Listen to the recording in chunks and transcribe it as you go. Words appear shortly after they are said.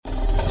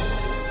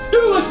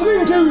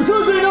listening to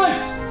Thursday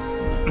Nights,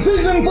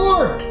 Season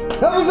 4,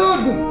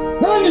 Episode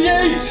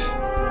 98.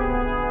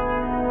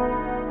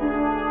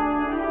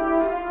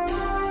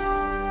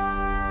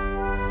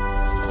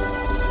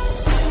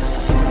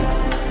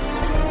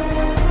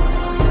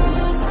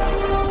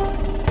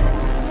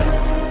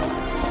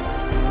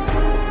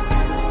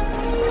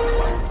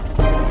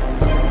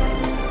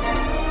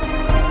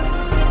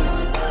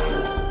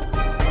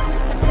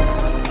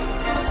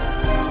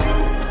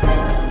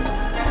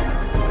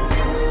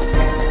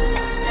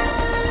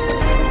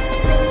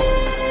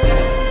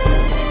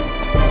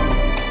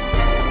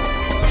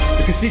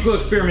 Sequel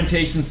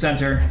Experimentation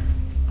Center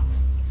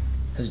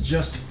has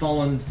just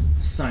fallen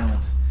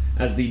silent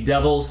as the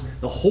devils,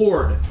 the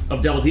horde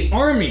of devils, the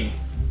army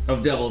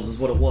of devils is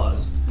what it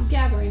was.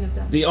 Gathering of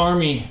devils. The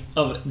army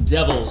of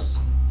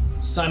devils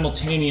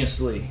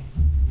simultaneously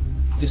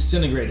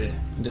disintegrated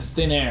into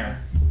thin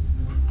air.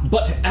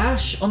 But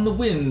ash on the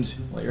wind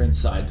while you're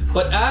inside.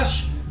 But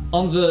ash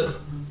on the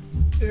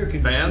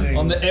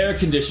air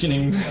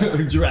conditioning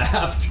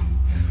draft.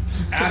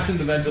 Ash in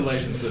the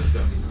ventilation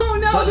system. Oh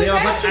no, But there's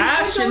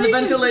ash in the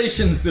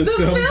ventilation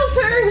system. The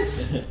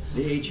filters!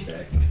 The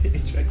HVAC.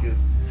 HVAC is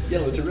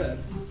yellow to red.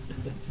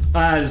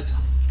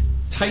 As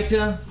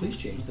Taita Please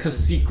change that.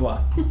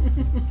 Casikwa,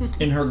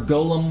 in her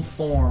golem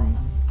form,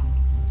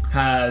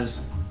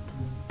 has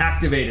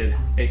activated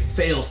a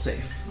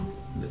failsafe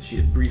that she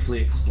had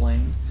briefly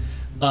explained,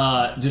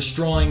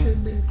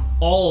 destroying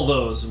all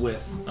those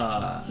with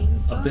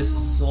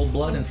abyssal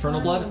blood,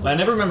 infernal blood. I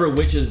never remember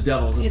which is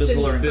devils, It's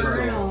abyssal or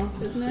infernal,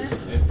 isn't it?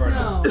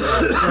 Infernal. No.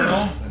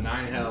 Infernal The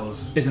nine hells.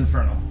 is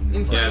infernal.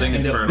 Yeah, I think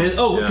And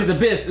Infernal. because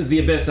abyss is the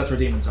abyss, that's where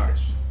demons are.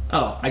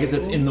 Oh, I guess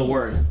it's in the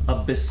word,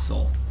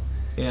 abyssal.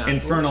 Yeah.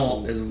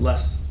 Infernal is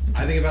less.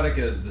 I think about it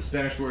because the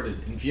Spanish word is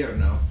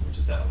infierno, which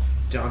is hell.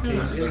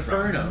 Dante's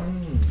Inferno.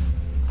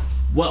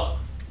 Well,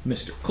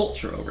 Mr.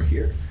 Culture over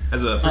here.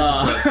 As a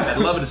request, I'd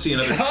love to see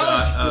another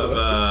shot of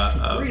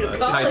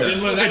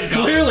Taita. It's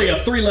clearly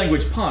a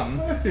three-language pun,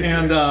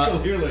 and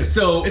Clearly.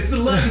 so It's the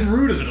Latin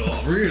root of it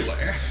all, really.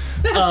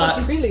 That's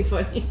what's really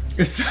funny.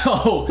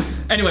 so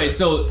anyway,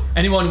 so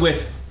anyone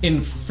with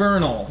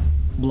infernal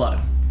blood,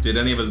 Did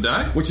any of us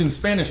die? which in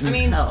Spanish I means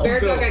mean, hell. Bear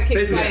Dog got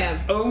kicked by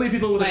Yes. a... Only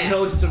people with By a-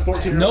 intelligence of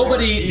 14 or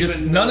Nobody, more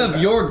just even none know of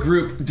that. your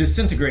group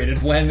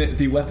disintegrated when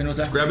the weapon was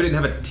activated. Gravity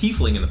didn't have a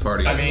tiefling in the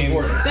party. I mean,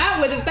 That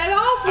would have been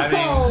awful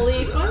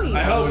funny.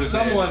 I hope would've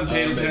someone been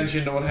paid amazing.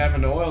 attention to what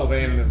happened to Oil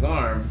Vein in his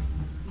arm.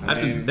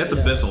 that's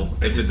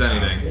abyssal, if it's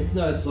anything.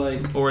 No, it's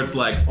like Or it's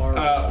like,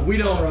 We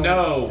don't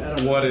know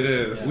what it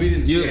is. We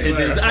didn't see It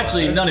is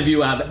actually none of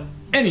you have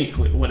any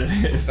clue what it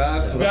is.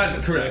 That's what That's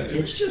correct.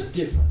 it's just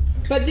different.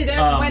 But did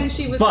when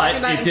she was but talking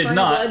about it did infernal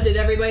not. blood, did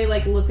everybody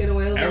look at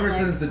Oil Vein Ever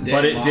like, since the day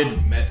But it Mom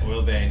did- met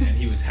Oilvein and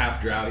he was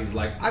half drow, he's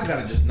like, I've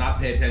got to just not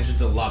pay attention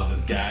to a lot of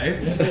this guy.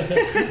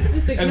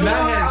 just ignore And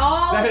that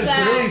all has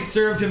that? really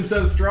served him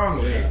so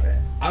strongly. Yeah.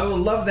 I will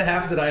love the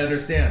half that I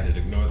understand and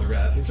ignore the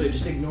rest. So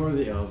just ignore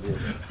the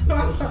obvious.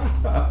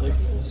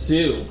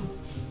 Sue.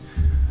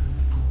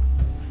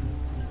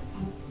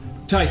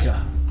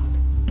 Taita,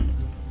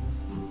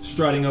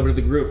 striding over to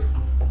the group,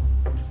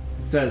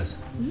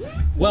 says,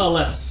 well,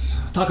 let's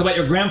talk about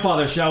your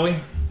grandfather, shall we?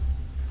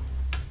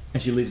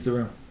 And she leaves the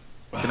room.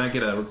 can I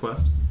get a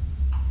request?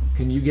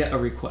 Can you get a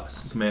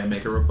request? May I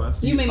make a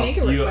request? You may make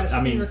a you- request. I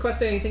You mean- can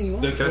request anything you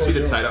want. Can I see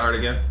the Taita art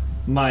again?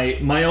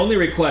 My only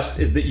request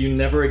is that you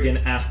never again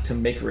ask to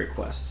make a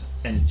request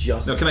and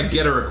just... No, can I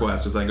get a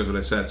request? Was I think is what I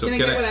said. So Can I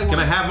can get what I can I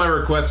want? have my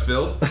request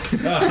filled? That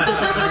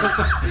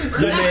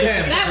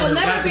will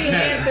never be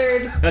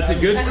answered. That's a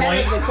good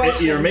Ahead of the point.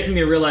 question. You're making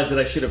me realize that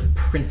I should have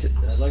printed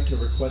I'd this. like to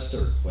request a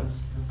request.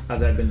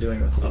 As I've been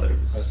doing with others.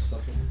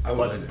 Something. I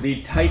But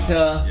the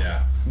Taita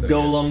yeah. So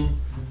golem,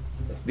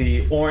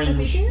 the Has he orange,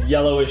 seen it?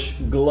 yellowish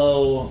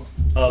glow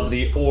of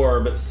the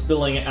orb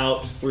spilling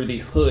out through the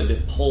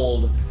hood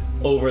pulled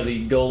over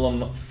the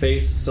golem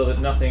face so that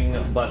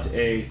nothing but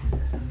a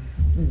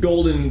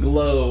golden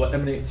glow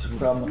emanates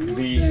from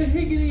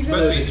the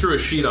Especially threw a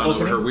sheet on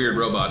over her weird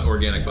robot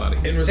organic body.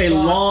 In a response,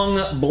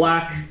 long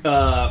black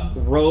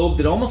robe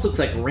that almost looks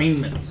like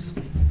raiments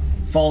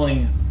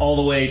falling all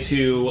the way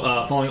to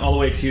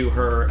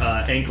her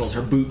ankles,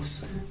 her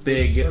boots,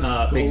 big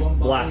Golem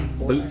black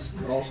body, boots.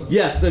 Also.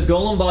 Yes, the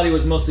golem body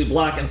was mostly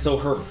black, and so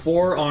her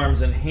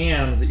forearms and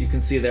hands that you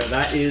can see there,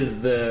 that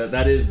is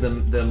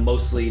the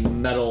mostly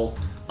metal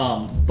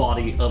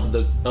body of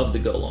the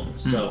golem.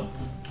 So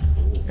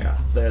yeah,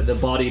 the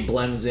body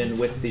blends in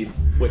with the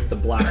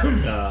black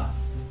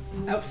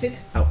Outfit.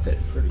 outfit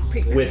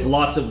Pretty with cool.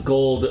 lots of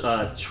gold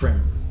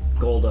trim,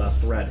 gold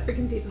thread.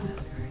 Freaking Diva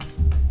Masquerade.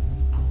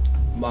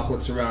 Mock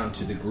looks around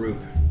to the group.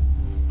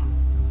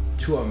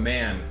 To a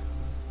man,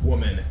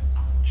 woman,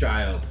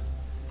 child.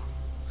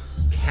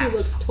 He Tapped.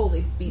 looks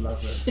totally beat.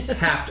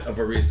 Tapped of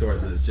her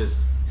resources,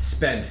 just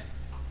spent,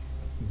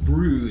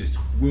 bruised,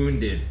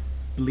 wounded,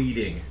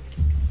 bleeding,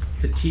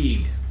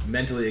 fatigued,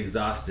 mentally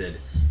exhausted.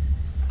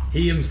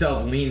 He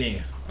himself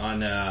leaning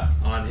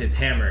on his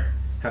hammer,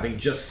 having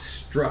just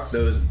struck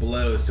those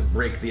blows to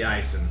break the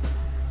ice and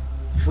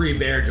free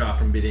Bearjaw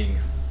from being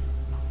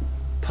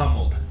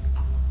pummeled.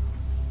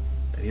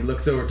 And he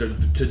looks over to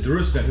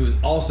Drustan, who's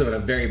also in a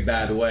very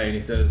bad way, and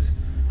he says,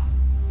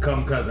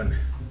 "Come, cousin,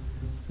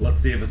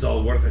 let's see if it's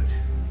all worth it."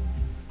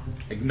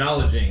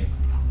 Acknowledging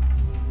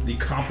the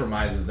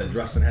compromises that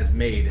Drustan has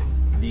made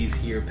these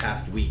here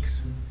past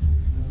weeks.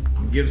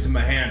 He gives him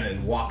a hand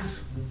and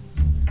walks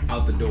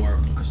out the door.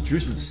 Because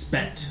Drusman's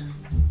spent.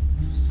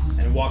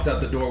 And walks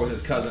out the door with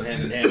his cousin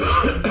hand in hand.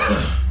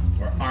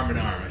 Or arm in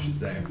arm, I should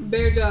say.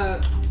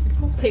 Bearjaw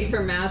takes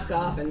her mask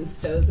off and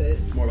stows it.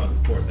 It's more about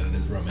support than it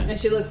is romance. And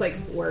she looks like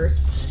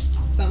worse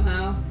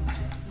somehow.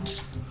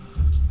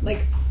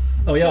 Like,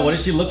 Oh yeah, what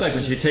does she look like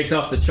when she takes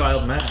off the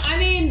child mask? I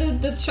mean,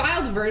 the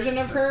child version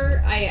of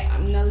her, I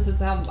know this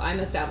is how I'm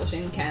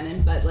establishing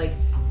canon, but like,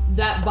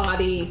 that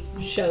body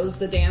shows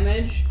the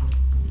damage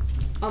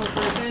on the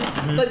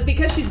person. But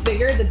because she's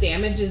bigger, the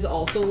damage is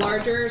also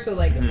larger, so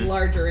like,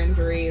 larger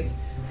injuries,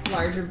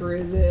 larger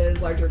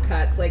bruises, larger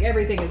cuts, like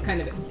everything is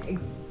kind of,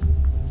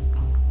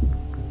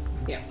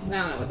 yeah, I don't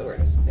know what the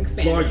word is.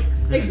 Expanded. Large.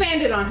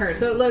 Expanded on her,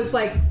 so it looks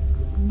like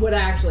what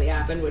actually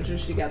happened, which was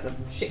she got the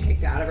shit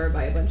kicked out of her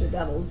by a bunch of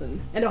devils and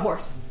a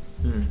horse.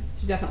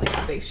 She definitely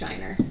got a big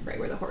shiner right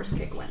where the horse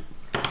kick went.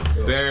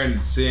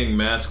 Baron, seeing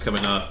mask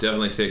coming off,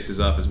 definitely takes his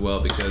off as well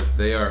because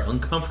they are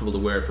uncomfortable to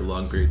wear for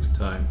long periods of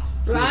time.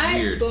 Feels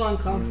Right? weird. So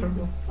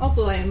uncomfortable.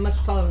 Also, I am much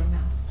taller now.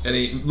 And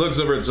he looks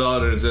over at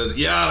Solitaire and says,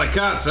 "Yeah, the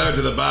cat's out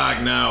of the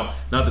bag now."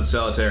 Not that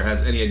Solitaire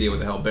has any idea what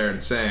the hell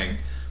Baron's saying,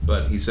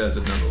 but he says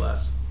it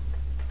nonetheless.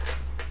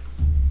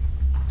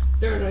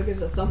 Derrida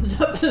gives a thumbs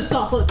up to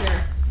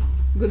Solitaire.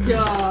 Good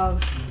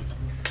job.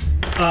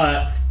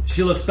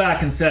 She looks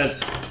back and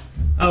says,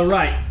 "Oh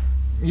right,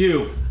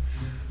 you."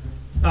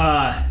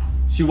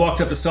 She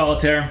walks up to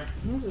Solitaire,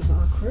 This is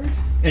awkward.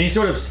 and he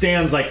sort of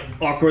stands like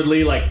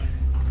awkwardly, like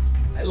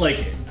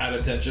Out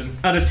of tension.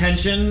 out of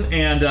tension,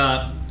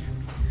 and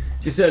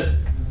she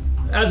says,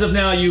 "As of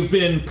now, you've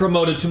been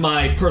promoted to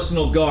my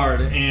personal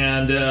guard,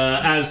 and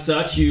as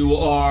such, you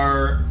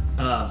are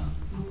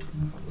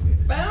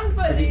Bound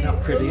by the...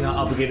 not privy, not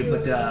obligated,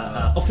 but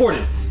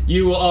afforded.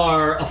 You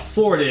are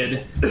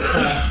afforded."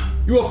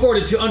 You are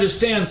afforded to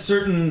understand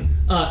certain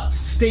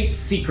state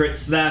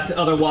secrets that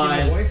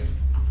otherwise. Voice?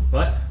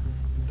 What?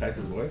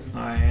 Tice's voice?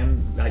 I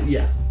am.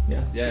 Yeah.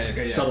 Yeah,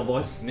 okay, yeah. Subtle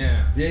voice.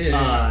 Yeah.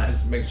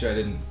 Just make sure I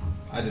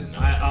didn't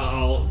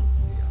know.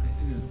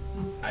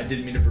 I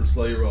didn't mean to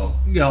slow your roll.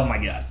 Oh my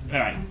god. All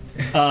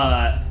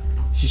right.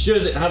 She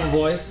should have a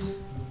voice,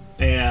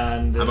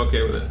 and I'm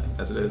okay with it,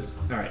 as it is.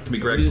 all right. Could be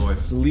Greg's Just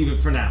voice. Leave it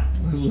for now.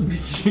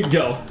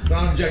 Go. It's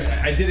not an objection.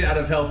 I did it out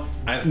of help.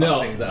 I thought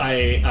No, things out.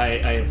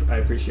 I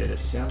appreciate it.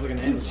 She sounds like an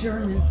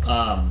Amazon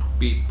robot.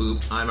 Beep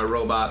boop, I'm a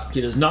robot.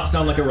 She does not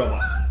sound like a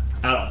robot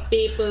at all.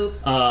 Beep boop.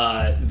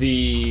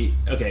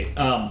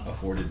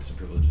 afforded some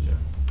privileges,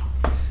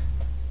 yeah.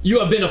 You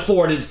have been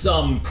afforded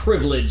some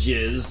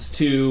privileges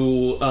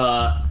to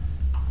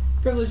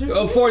Privilege.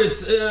 afforded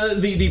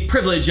the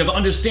privilege of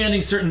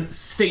understanding certain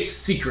state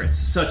secrets,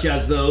 such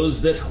as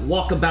those that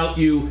walk about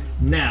you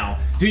now.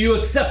 Do you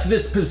accept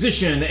this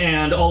position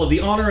and all of the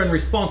honor and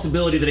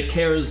responsibility that it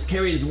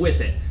carries with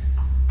it?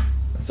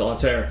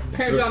 Solitaire,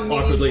 Paragon sort of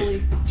awkwardly,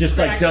 meaningfully just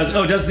like correct.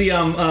 does the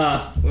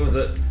what was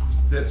it?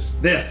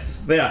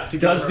 This. Yeah,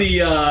 does the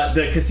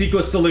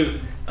Cacique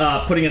salute,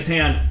 putting his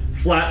hand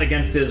flat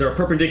against his, or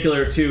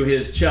perpendicular to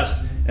his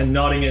chest, and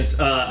nodding his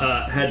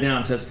head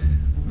down, says,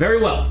 "Very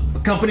well,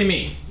 accompany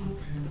me."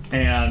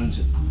 And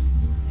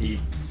he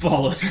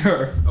follows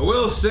her. I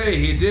will say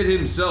he did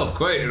himself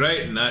quite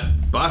right in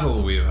that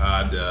battle we've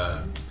had.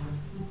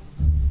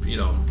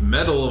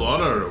 Medal of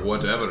Honor or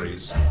whatever.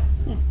 He's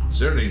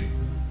certainly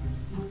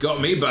got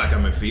me back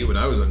on my feet when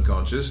I was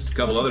unconscious. A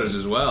couple others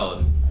as well,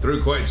 and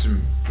threw quite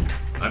some.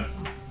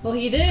 Well,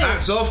 he did.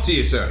 Hats off to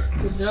you, sir.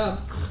 Good job.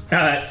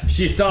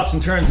 She stops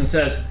and turns and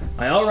says,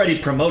 "I already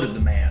promoted the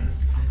man."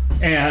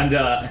 And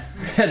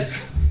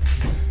heads.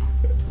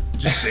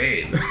 Just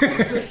saying.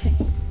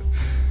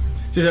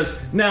 She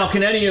says, "Now,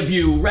 can any of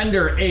you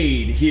render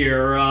aid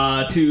here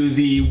to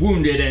the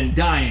wounded and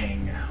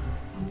dying?"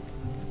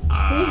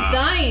 Who's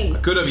dying?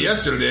 Could have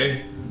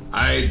yesterday.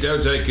 I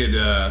doubt I could.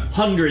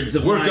 Hundreds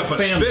of Work my up a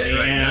family spit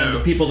right and now.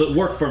 the people that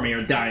work for me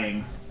are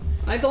dying.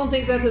 I don't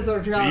think that is our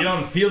job.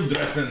 Beyond field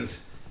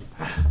dressings,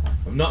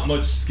 I'm not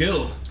much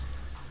skill.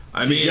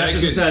 I She mean, I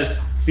gestures and could. says,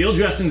 "Field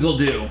dressings will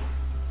do."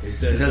 He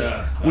says, Says,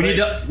 we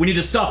need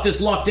to stop this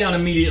lockdown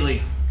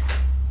immediately."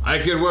 I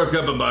could work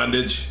up a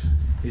bandage.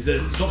 He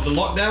says, stop the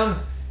lockdown.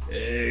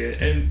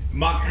 And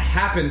Mock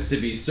happens to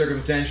be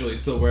circumstantially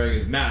still wearing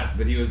his mask,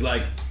 but he was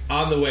like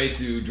on the way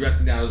to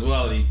dressing down as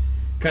well. And he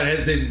kind of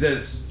hesitates. He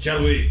says,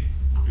 shall we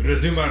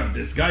resume our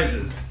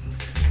disguises?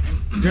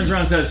 She turns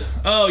around and says,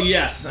 "Oh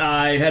yes,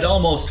 I had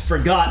almost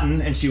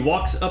forgotten." And she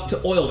walks up to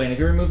Oilvein. Have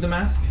you removed the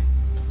mask?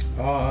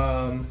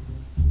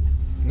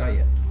 Not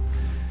yet.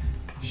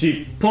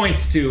 She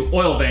points to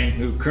Oilvein,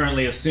 who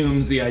currently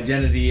assumes the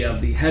identity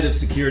of the head of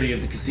security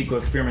of the Cacique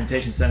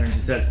Experimentation Center, and she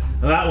says,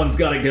 "That one's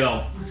got to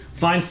go.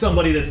 Find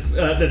somebody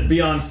that's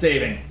beyond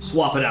saving.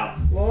 Swap it out."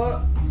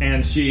 What?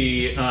 and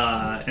she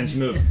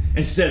moves,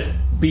 and she says,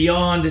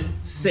 "Beyond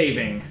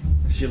saving."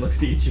 She looks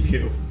to each of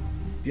you.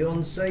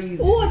 Beyond say.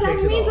 Oh,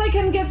 that means I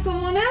can get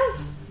someone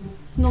else.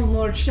 No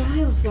more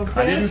child for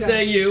I didn't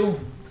say you.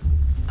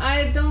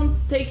 I don't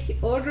take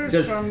orders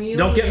Just, from you.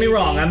 don't get me lady.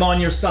 wrong. I'm on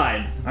your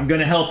side. I'm going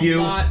to help you,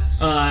 Not.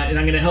 and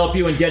I'm going to help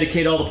you and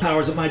dedicate all the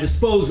powers at my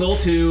disposal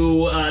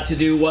to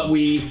do what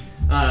we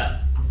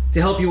to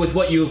help you with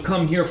what you have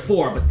come here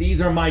for. But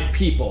these are my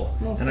people,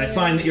 and I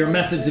find that your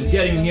methods of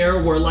getting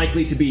here were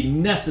likely to be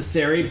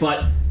necessary,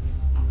 but.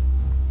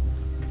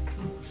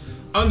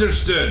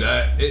 Understood.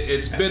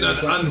 It's been an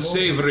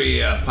unsavory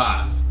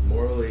path.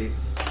 Morally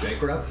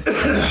bankrupt.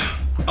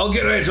 I'll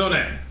get right on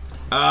it.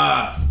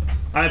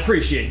 I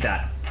appreciate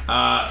that.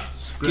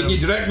 Can you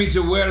direct me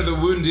to where the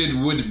wounded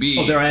would be?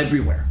 Oh, they're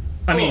everywhere.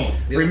 I mean,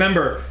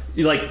 remember,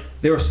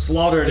 they were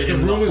slaughtered Like the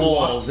in room the we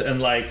halls, walked-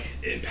 and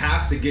It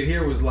passed to get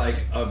here was like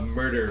a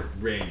murder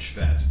rage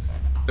fest.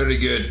 Very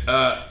good.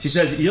 she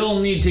says you'll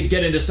need to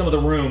get into some of the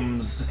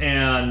rooms,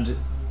 and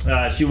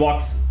she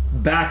walks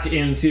back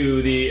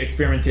into the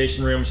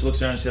experimentation room. She looks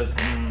around and she says,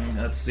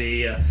 let's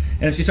see,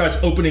 and she starts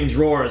opening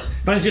drawers.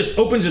 Finally, she just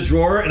opens a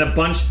drawer, and a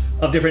bunch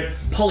of different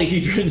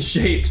polyhedron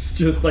shapes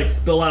just like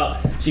spill out.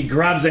 She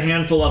grabs a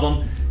handful of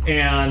them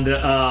and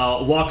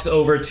walks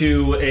over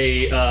to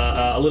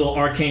a little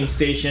arcane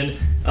station.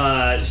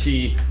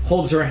 She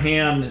holds her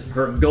hand,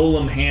 her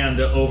golem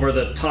hand, over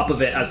the top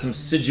of it as some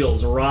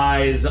sigils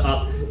rise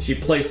up. She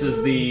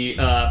places the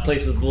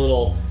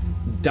little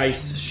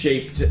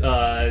dice-shaped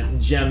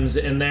gems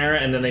in there,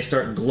 and then they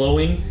start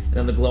glowing, and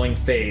then the glowing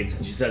fades.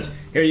 And she says,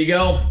 "Here you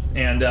go,"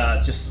 and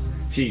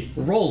she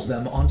rolls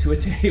them onto a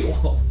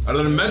table. Are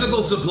there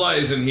medical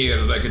supplies in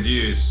here that I could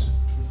use?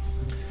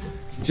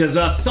 She says,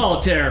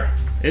 "Solitaire,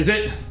 is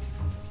it?" And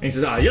he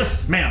says,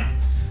 "Yes, ma'am."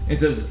 And he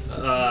says,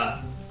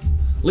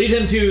 "Lead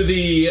him to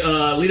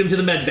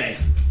the med bay."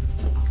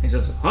 He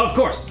says, "Of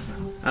course,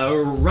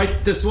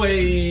 right this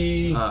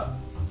way."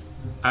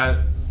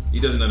 He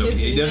doesn't know. His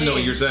He doesn't know what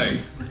name. you're saying.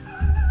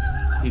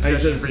 He's He searching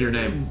says- for your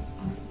name.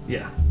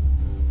 Yeah.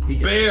 He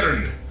gets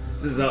Bairn,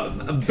 This is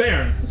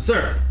Baron,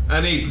 sir.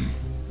 and he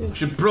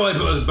should probably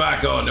put us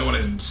back on. Don't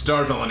want to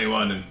startle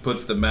anyone, and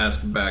puts the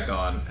mask back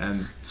on.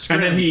 And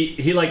And then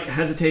he like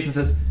hesitates and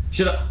says,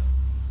 "Should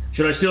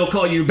I still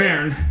call you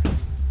Baron?"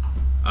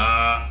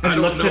 I And he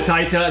don't looks know. to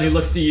Taita and he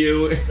looks to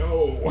you.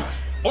 No.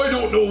 I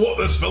don't know what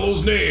this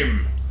fellow's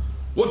name.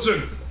 What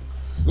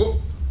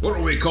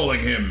are we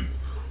calling him?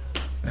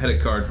 I had a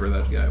card for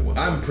that guy.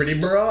 I'm pretty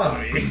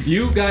Barani.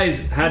 You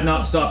guys had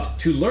not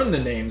stopped to learn the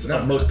names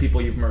of most people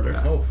you've murdered.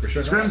 Oh, for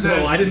sure. Scrim So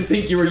says, I didn't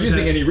think you were using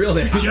says- any real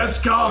names.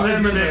 just call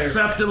him an There.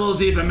 acceptable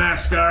Deepa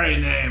Mascari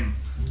name.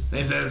 And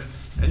he says,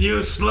 and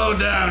you slow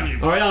down, you.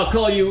 All right, I'll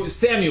call you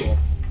Samuel.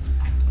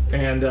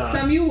 And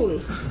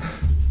Samuel.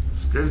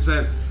 Scrim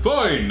says,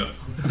 Fine.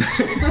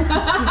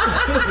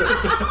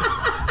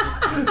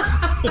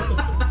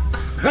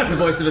 that's the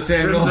voice of a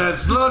Scrim Samuel.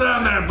 says, slow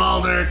down there,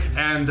 Baldirk,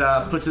 and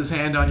puts his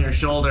hand on your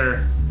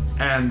shoulder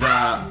and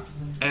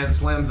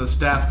slams the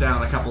staff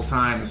down a couple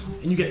times,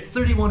 and you get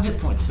 31 hit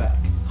points back.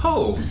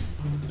 Oh.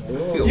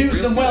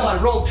 Used them well. I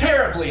rolled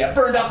terribly. I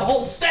burned out the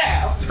whole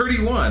staff.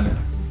 31.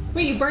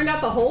 Wait, you burned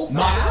out the whole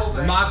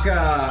staff? Mock,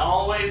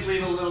 Always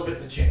leave a little bit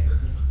in the chamber.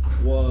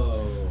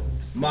 whoa.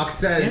 Mock Dan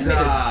says, made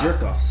a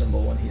jerk off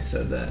symbol when he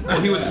said that. Oh,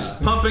 he was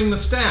pumping the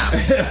staff.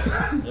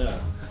 Pumping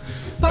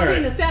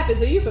Alright. the staff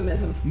is a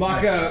euphemism.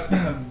 Mock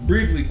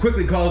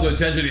quickly calls our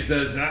attention. He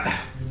says,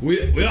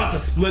 we ought to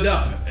split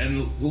up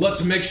and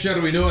let's make sure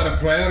we know our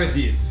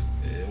priorities.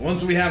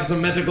 Once we have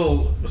some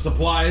medical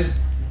supplies,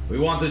 we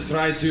want to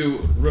try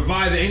to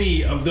revive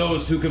any of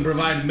those who can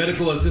provide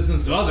medical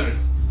assistance to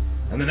others.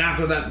 And then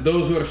after that,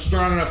 those who are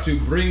strong enough to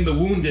bring the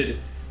wounded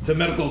to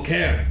medical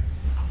care.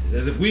 He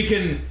says, if we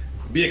can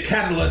be a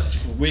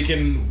catalyst, we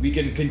can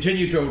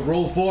continue to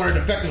roll forward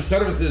effective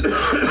services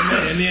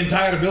in the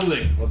entire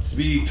building. Let's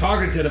be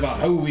targeted about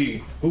who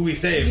we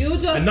save, You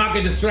just- and not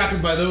get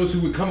distracted by those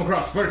who we come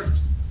across first.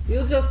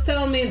 You just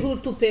tell me who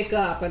to pick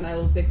up and I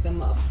will pick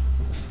them up.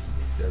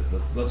 He says,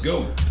 let's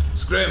go.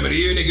 Scrim, are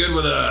you any good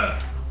with a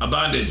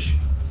bandage?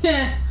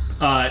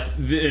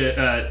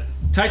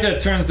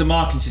 Taita turns to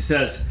Mock and she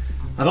says,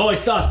 "I've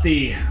always thought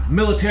the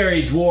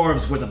military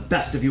dwarves were the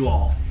best of you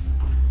all."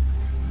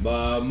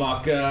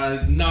 Mock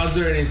nods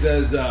her and he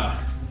says,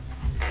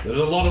 there's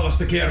a lot of us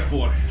to care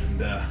for, and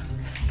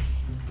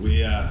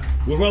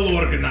we're well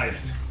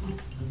organized.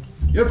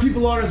 Your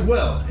people are as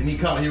well. And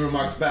he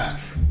remarks back.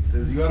 He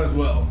says, you are as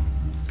well.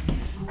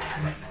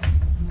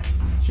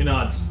 She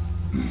nods.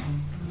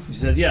 She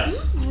says,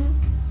 "Yes.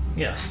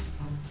 Yes."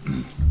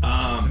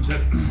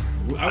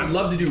 I would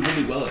love to do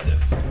really well at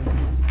this,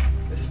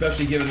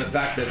 especially given the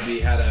fact that we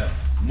had a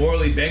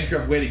morally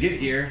bankrupt way to get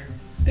here,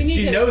 We and need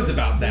she to- knows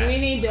about that. We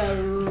need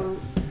to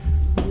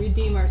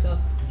redeem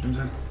ourselves. Scrim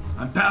says,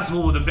 I'm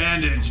passable with a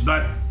bandage,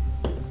 but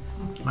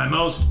my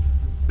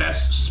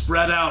best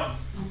spread out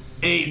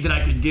aid that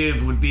I could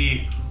give would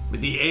be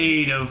with the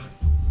aid of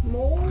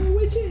More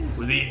witches.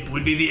 would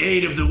be the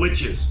aid of the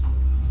witches.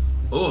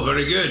 Oh,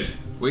 very good.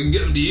 we can get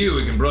them to you,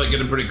 we can probably get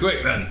them pretty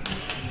quick then.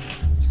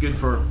 It's good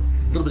for a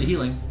little bit of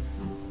healing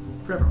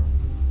for everyone.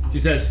 She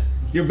says,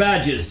 your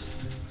badges.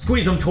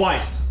 Squeeze them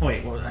twice. Oh,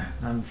 wait,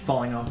 I'm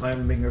falling off.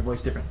 I'm making her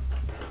voice different.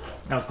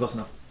 That was close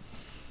enough.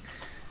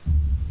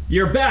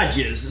 Your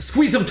badges.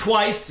 Squeeze them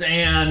twice,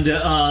 and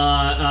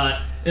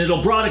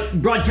it'll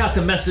broadcast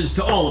a message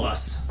to all of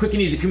us. Quick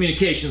and easy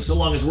communication, so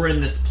long as we're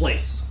in this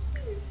place.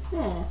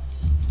 Oh.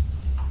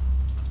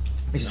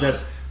 And she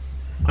says,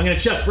 I'm going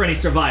to check for any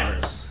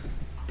survivors.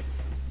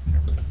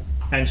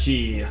 And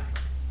she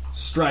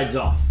strides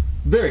off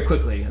very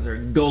quickly as her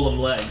golem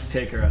legs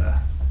take her at a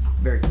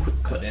very quick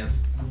clip.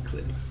 Dance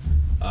clip.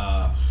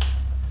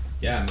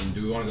 Yeah, I mean,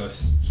 do we want to go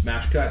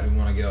smash cut? Do we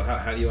want to go?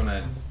 How do you want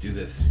to do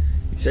this?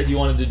 You said you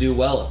wanted to do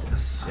well at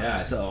this. Yeah.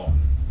 So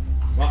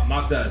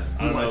Mock does.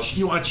 I don't know.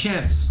 You want a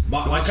chance.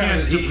 Mock you want a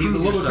chance to he's prove a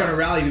little bit yourself. trying to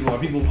rally people. Are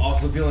people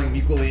also feeling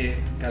equally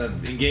kind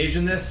of engaged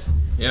in this?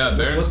 Yeah, What's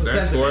the Baron's for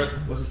sentiment? it.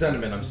 What's the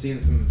sentiment? I'm seeing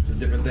some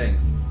different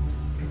things.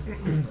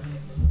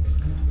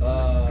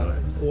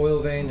 Oil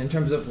vein, in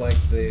terms of like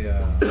the.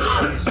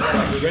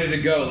 Like, we're ready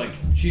to go. Like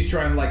she's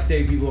trying to like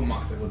save people.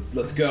 Mock's like,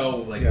 let's go.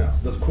 Like Yeah.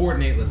 let's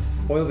coordinate.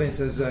 Let's. Oil vein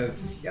says,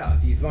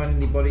 if you find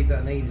anybody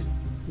that needs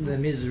the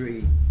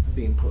misery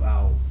being put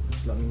out,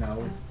 just let me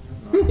know.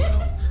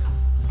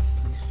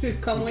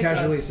 Come He with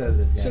casually us. says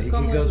it. Yeah, Should he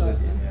come goes with with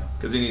us, you. yeah. Yeah.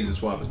 Because he needs to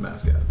swap his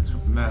mask out.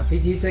 Mask.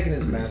 He's taking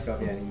his mask off.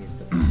 Yeah, he needs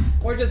to.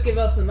 Or just give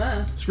us the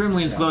mask. Scrim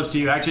leans close to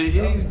you. Actually,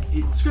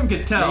 Scrim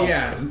can tell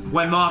Yeah.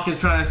 when Mock is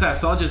trying to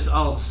assess. So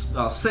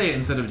I'll say it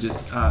instead of just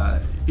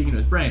speaking to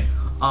his brain.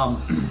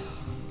 And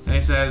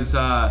he says,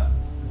 I'm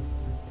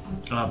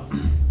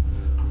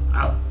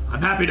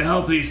happy to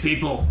help these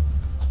people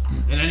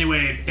in any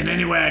way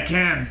I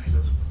can. He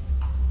says,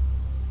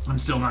 I'm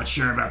still not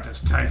sure about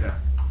this Taita.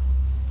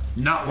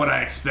 Not what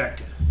I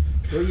expected.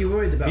 What are you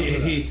worried about?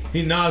 He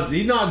nods.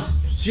 He nods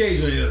shades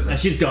when he does and that.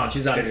 she's gone.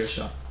 She's out of here. It's-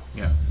 So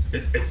Yeah.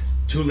 It's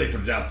too late for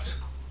doubts.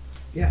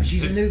 Yeah,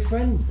 she's a new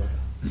friend, brother.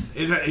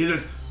 He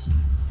says,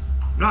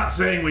 not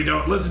saying we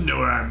don't listen to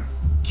her. I'm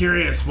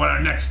curious what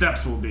our next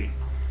steps will be.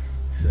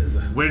 He says,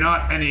 We're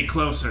not any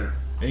closer.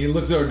 and he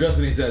looks over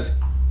Justin. And he says,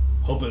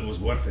 "Hope it was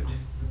worth it."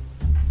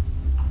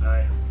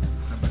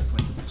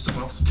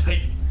 Someone else is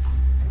tight.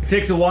 it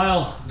takes a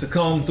while to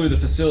comb through the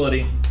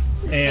facility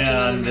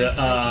and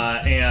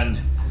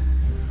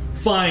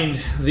find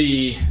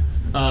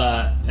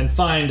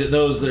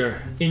those that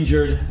are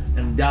injured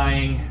and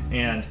dying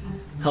and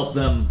help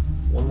them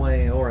one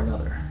way or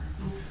another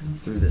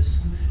through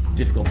this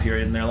difficult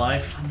period in their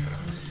life.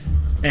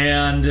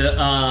 And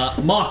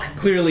Mock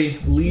clearly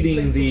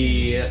leading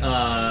the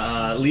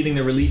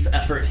relief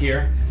effort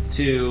here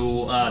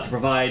to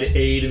provide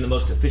aid in the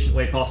most efficient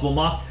way possible.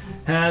 Mock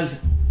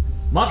has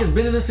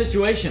been in this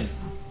situation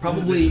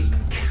probably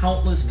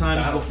countless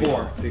times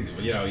before.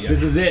 You know, yeah.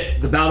 This is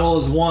it. The battle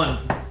is won,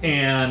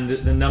 and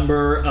the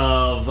number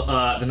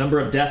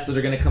of deaths that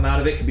are going to come out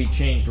of it can be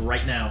changed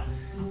right now,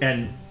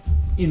 and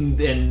in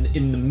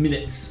the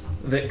minutes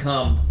that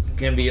come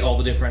can be all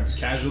the difference.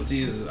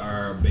 Casualties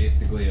are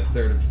basically a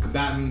third of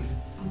combatants.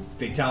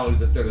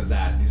 Fatalities a third of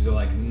that. These are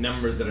like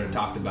numbers that are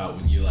talked about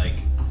when you like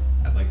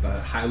at like the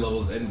high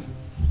levels. And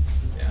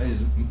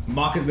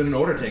Mock has been an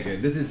order taker.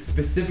 This is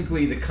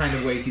specifically the kind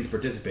of ways he's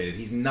participated.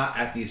 He's not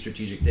at these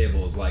strategic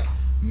tables like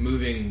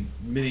moving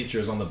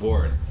miniatures on the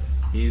board.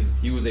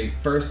 He was a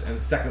first and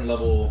second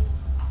level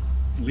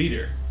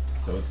leader.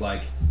 So it's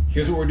like,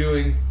 here's what we're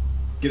doing.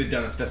 Get it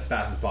done as fast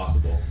as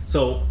possible.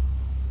 So,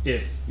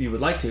 if you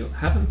would like to,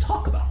 have him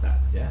talk about that.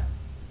 Yeah.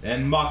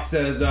 And Mock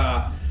says,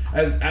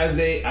 as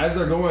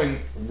they're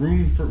going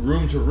room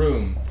to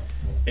room,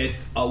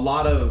 it's a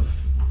lot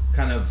of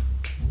kind of,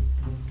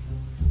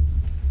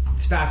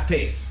 it's fast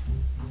pace.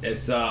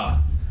 It's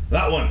that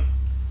one.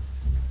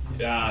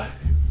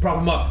 Prop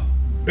him up.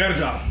 Better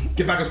job.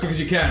 Get back as quick as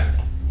you can.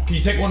 Can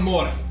you take one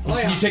more? Oh, Can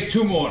yeah. you take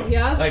two more?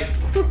 Yes. Like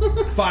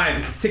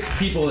 5, 6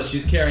 people that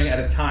she's carrying at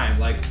a time,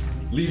 like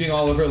leaving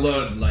all of her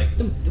load, like.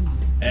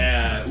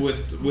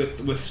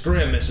 With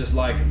Scrim, it's just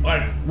like, all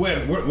right,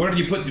 where did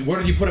you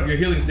put up your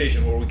healing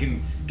station where we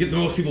can get the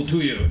most people to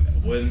you?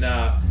 When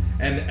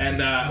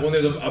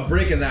there's a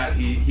break in that,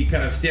 he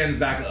kind of stands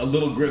back, a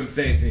little grim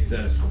face, and he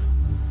says,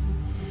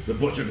 "The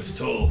butcher is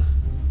told."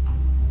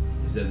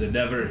 He says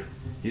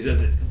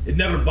it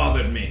never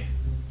bothered me,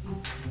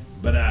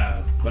 but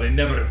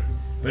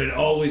it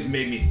always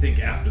made me think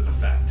after the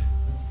fact,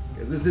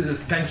 because this is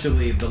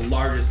essentially the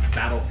largest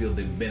battlefield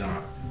they've been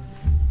on.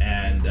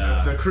 And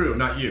The crew,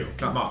 not you,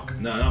 not Mock.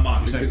 no, not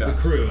Mock. You're saying The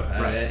that's- crew,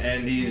 right.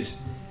 and he's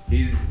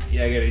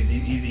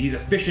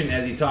efficient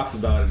as he talks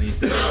about it. And he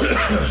says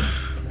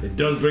it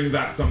does bring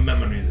back some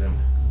memories. And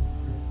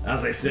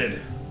as I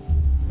said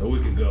a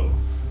week ago,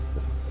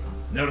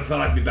 never thought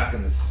I'd be back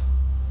in this.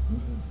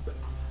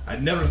 I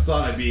never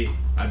thought I'd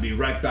be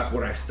right back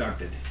where I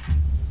started.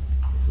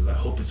 He says I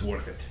hope it's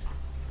worth it.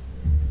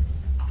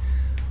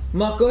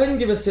 Mock, go ahead and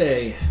give us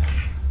a.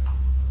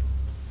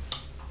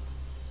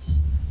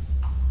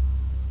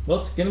 Well,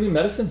 it's going to be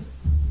medicine.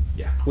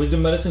 Yeah.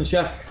 Wisdom medicine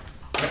check.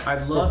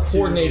 I'd For love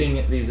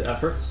coordinating these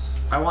efforts.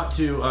 I want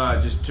to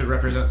just to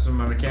represent some of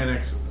my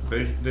mechanics.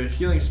 The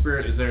healing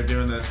spirit is there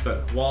doing this,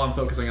 but while I'm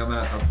focusing on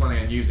that, I'm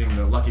planning on using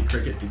the lucky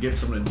cricket to give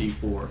someone a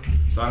D4.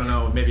 So I don't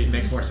know, maybe it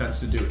makes more sense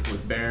to do it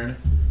with Baron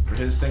for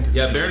his thing.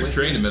 Yeah, Baron's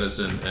trained in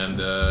medicine,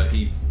 and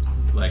he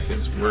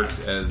has worked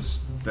as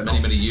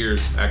many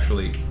years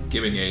actually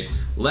giving aid.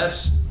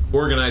 Less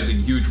organizing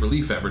huge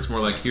relief efforts, more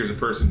like here's a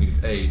person who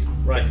needs aid.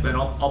 Right. So then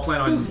I'll plan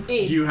on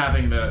Aid. you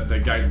having the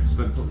guidance,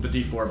 the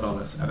D4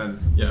 bonus, and then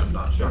Yeah.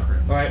 not sure. For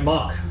him. All right,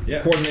 Mock,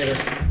 Yeah. coordinator.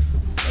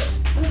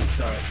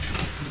 Sorry.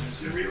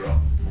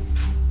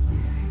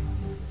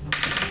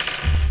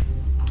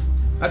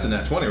 That's a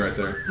nat 20 right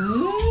there.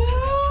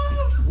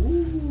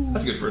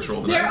 That's a good first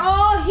roll They're tonight.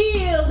 all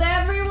healed.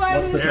 Everyone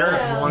What's the is Eric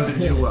well. wanted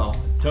to do well.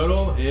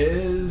 Total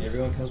is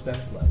Everyone comes back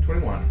to life.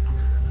 21.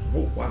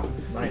 Oh, wow,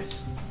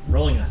 nice.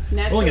 Rolling a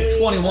Naturally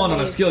 21 on a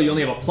amazing. skill you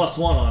only have a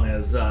 +1 on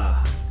is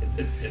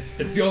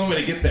It's the only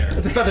way to get there.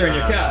 it's a feather in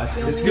your cap.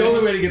 It's the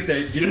only way to get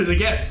there. As good as it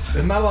gets.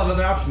 There's not a lot of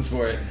other options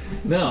for it.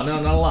 No,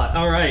 not a lot.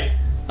 All right.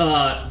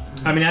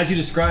 I mean, as you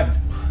described,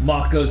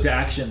 Mock goes to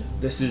action.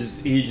 He's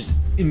just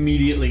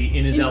immediately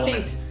in his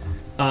Instinct.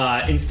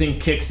 element.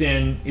 Instinct kicks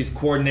in. He's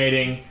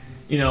coordinating.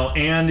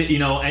 And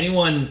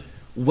anyone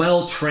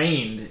well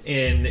trained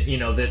in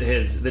that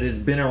has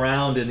been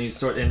around in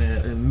these in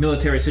a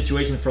military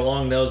situation for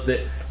long knows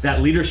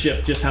that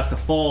leadership just has to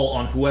fall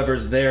on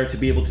whoever's there to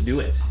be able to do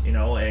it.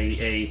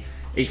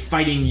 A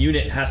fighting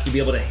unit has to be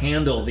able to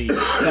handle the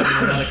sudden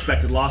and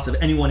unexpected loss of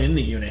anyone in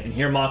the unit. And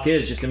here Mock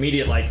is just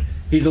immediate,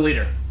 he's a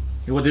leader.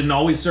 He didn't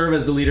always serve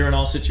as the leader in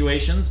all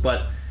situations,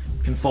 but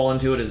can fall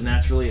into it as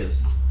naturally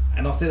as.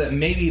 And I'll say that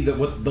maybe the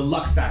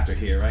luck factor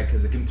here, right?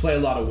 Because it can play a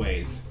lot of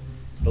ways.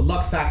 The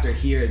luck factor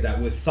here is that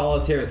with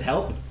Solitaire's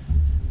help,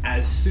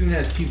 as soon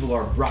as people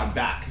are brought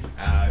back,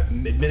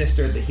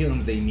 administered the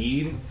healings they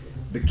need,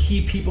 the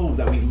key people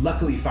that we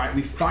luckily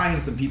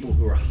find some people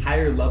who are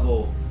higher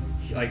level,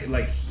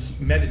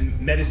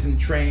 medicine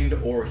trained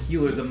or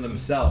healers of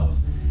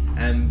themselves,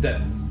 and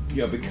that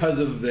because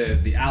of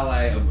the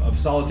ally of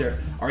Solitaire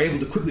are able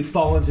to quickly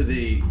fall into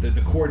the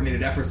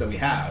coordinated efforts that we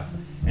have,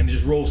 and it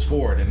just rolls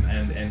forward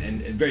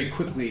and very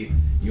quickly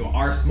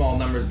our small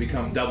numbers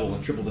become double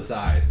and triple the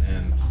size,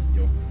 and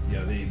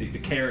the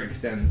care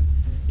extends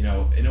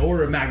an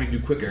order of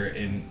magnitude quicker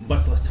in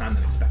much less time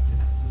than expected.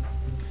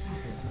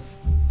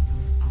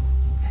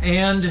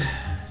 And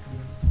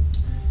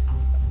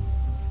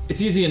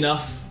it's easy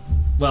enough.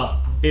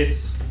 Well,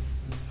 it's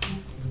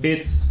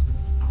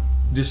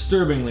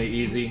disturbingly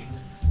easy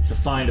to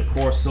find a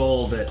poor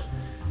soul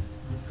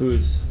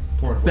whose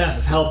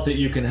best help that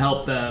you can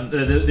help them,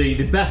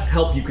 the best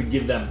help you could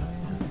give them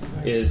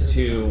is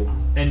to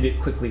end it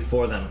quickly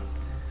for them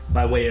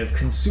by way of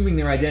consuming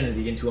their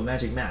identity into a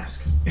magic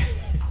mask.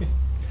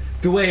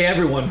 The way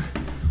everyone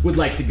would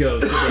like to go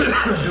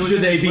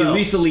should they be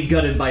lethally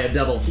gutted by a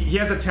devil. He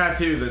has a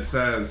tattoo that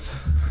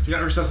says, "Do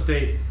not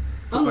resuscitate.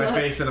 Put my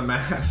Unless- face in a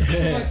mask."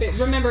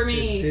 Remember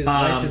me. His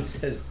license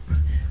says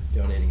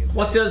donating his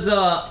What does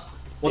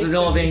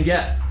Elevane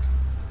get?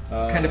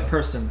 What kind of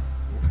person?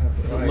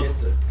 What do I get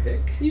to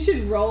pick? You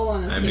should roll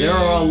on a team. There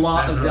are a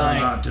lot There's of a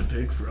dying. lot to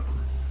pick from.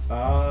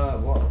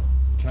 Well,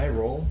 can I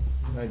roll?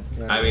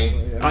 Can I mean,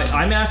 roll? Yeah.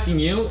 I'm asking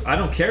you. I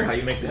don't care how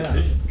you make the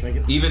decision. Can I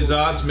get the Evens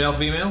odds, male,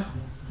 female?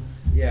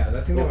 Yeah,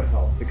 I think that would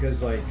help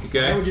because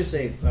Okay. I would just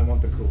say I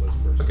want the coolest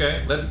person.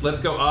 Okay, let's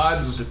go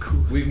odds.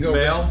 We can go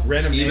Male,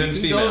 random evens,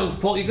 name. female.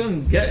 Paul, you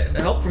can get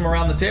help from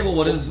around the table.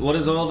 What is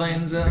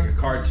Elvane's? Pick a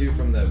card too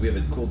from we have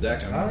a cool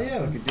deck. Oh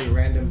yeah, we could do a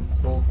random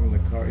roll from the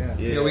card. Yeah.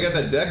 Yeah, we got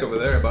that deck over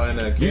there behind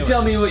that. You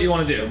tell me what you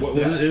want to do.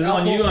 This is I'll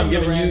on pull you. I'm from the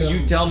giving you. random-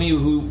 You tell me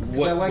who.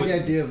 Because I like the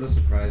idea of the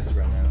surprise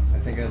right now. I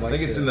think I'd like. I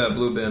think it's in the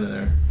blue bin in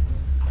there.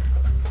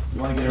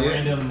 You want to get a Yeah.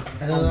 random,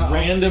 I don't know, I'll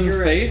random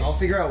figure it- face. I'll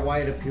figure out why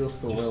it appeals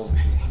to Will.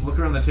 Look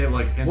around the table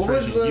like What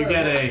was inspiration. the- You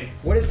get a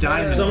what did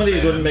diamond. Tyler- Some of these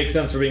band. wouldn't make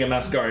sense for being a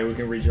Mascari. We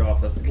can read you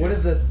off. That's the case.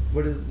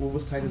 What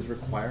was Titus'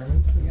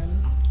 requirement again?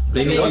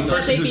 They need They one must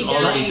person be who's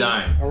already dying.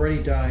 dying.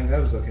 Already dying.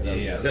 That was okay. That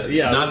was Yeah, good.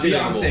 Yeah, Not did,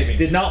 savable. saving.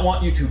 did not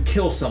want you to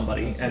kill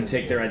somebody and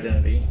take their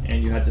identity,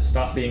 and you had to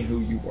stop being who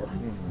you were.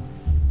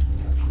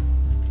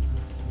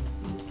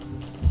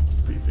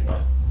 Put your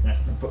finger. Yeah,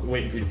 I'm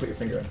waiting for you to put your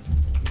finger in.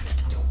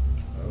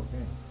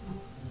 Okay.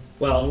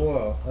 Well,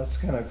 Whoa, that's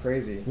kind of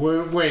crazy.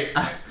 Wait.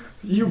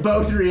 You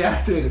both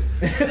reacted.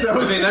 So I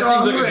mean,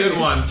 that seems like a good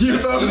one. You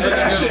That both seems like a good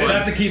reacted. one.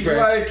 That's a keeper.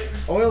 Like,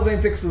 Oil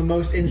Vein picks the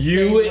most insane.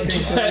 you looking get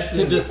to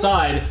person.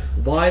 decide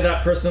why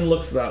that person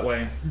looks that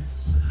way.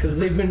 Because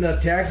they've been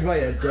attacked by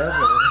a devil.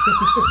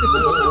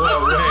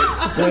 Whoa,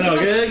 wait.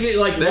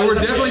 No, like They were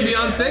definitely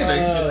beyond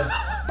saving.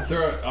 Just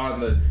Throw it on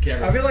the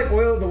camera. I feel like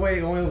the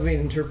way Oil Vein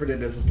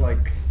interpreted it is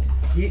like,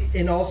 he,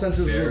 in all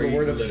senses of the Very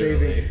word of literally.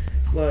 saving,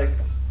 it's like,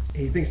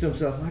 he thinks to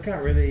himself, I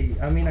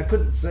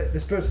couldn't say,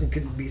 this person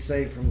couldn't be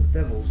saved from the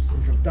devils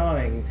and from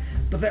dying,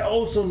 but they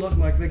also look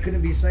like they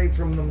couldn't be saved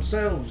from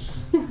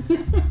themselves.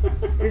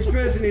 This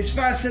person is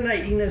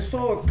fascinating as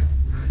fuck.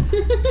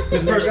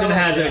 This person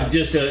has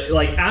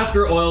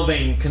after Oil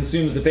Vein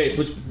consumes the face,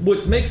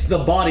 which makes the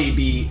body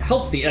be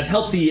healthy as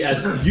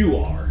you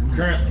are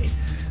currently.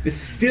 This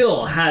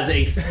still has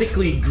a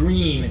sickly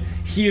green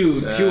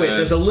hue to it.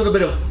 There's a little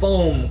bit of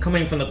foam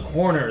coming from the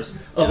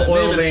corners of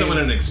oil veins. Someone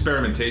in an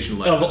experimentation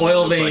lab. Of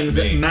oil veins'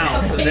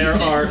 mouth. There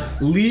are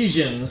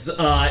lesions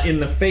in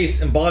the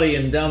face and body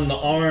and down the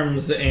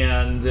arms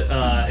and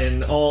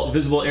in all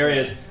visible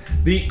areas.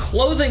 The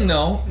clothing,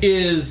 though,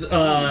 is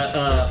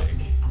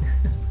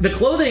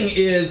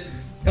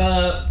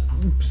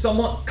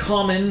somewhat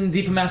common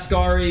Deepa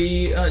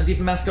Mascari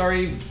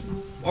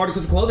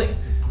articles of clothing.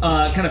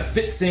 Kind of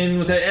fits in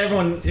with it.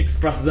 Everyone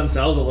expresses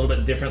themselves a little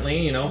bit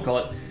differently, call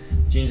it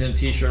jeans and a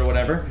t-shirt or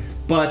whatever.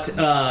 But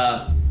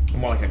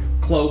more like a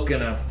cloak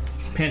and a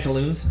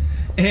pantaloons.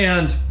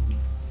 But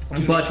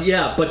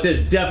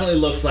this definitely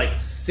looks like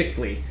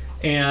sickly.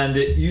 And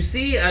you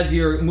see as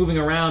you're moving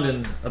around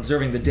and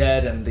observing the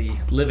dead and the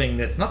living,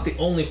 that it's not the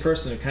only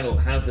person who kind of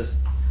has this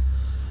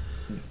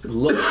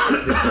look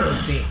that you've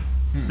seen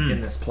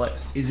in this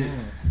place. Is it?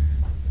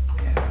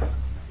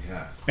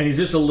 Yeah. And he's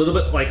just a little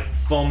bit like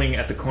foaming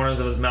at the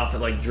corners of his mouth. It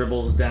like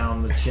dribbles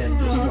down the chin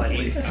just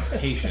slightly. A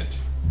patient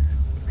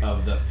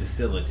of the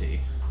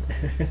facility.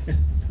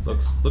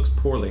 Looks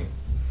poorly.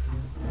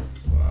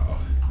 Wow.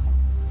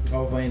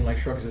 Alvain like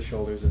shrugs his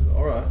shoulders.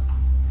 All right.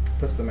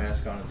 Puts the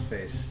mask on his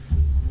face,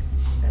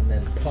 and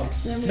then pumps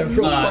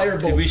several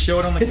firebolts. Did we show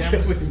it on the into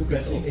camera? his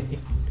belly.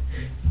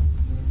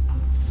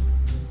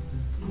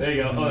 There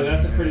you go. Oh,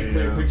 that's a pretty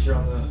clear picture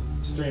on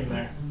the stream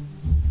there.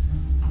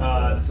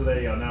 So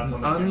there you go. Now it's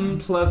on the camera.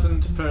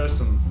 Unpleasant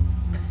person.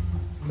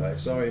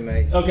 Sorry,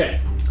 mate. Okay,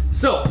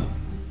 so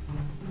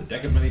The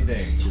deck of many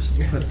things. just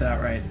put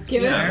that right.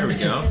 Give There we it.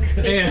 go.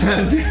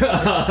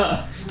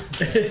 And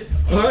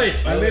all right,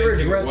 I may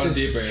regret one this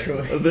deeper.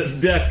 choice.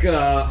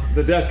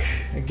 the deck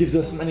gives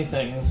us many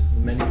things.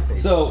 Many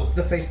faces. So It's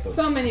the Facebook.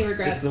 So many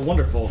regrets. it's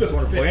wonderful. It's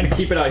wonderful. We're gonna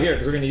keep it out here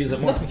because we're gonna use it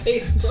more.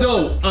 Facebook.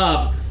 So,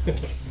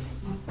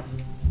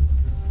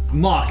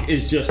 Mock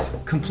is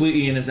just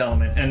completely in his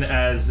element, and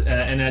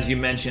as you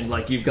mentioned,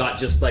 like you've got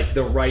just like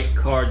the right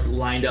cards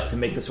lined up to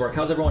make this work.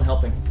 How's everyone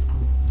helping?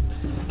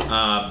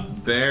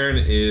 Baron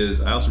is.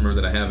 I also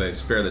remember that I have a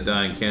spare the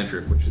dying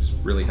cantrip, which is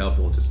really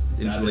helpful. Just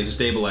instantly is-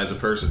 stabilize a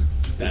person.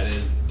 That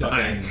is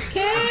dying.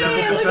 That's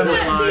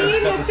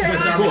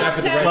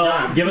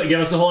Well, give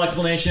us the whole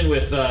explanation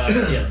with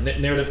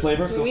narrative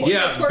flavor. Go for it.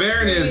 Yeah,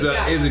 Baron is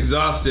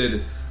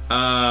exhausted,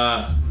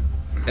 but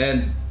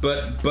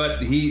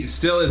he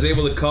still is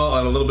able to call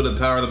on a little bit of the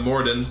power of the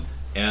Morden,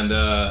 and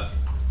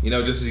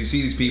just as you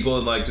see these people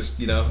and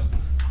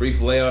brief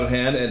layout of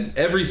hand, and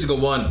every single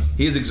one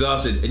he is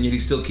exhausted, and yet he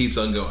still keeps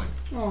on going.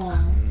 Aw.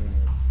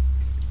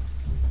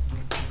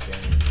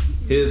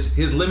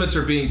 His limits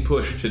are being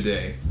pushed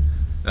today,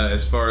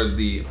 as far as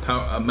the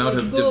amount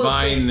of Let's go.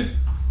 divine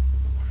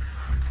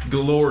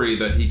glory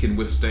that he can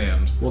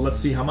withstand. Well, let's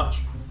see how much.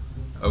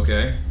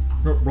 Okay.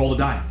 Roll the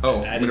die.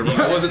 Oh, I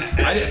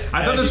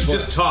thought this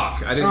was just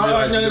talk. I didn't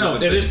realize. No.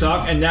 It is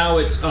talk, and now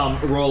it's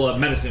roll a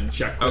medicine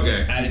check.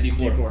 Okay. Add a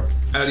d4.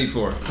 Add a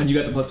d4. And you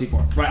got the plus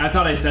d4. Right, I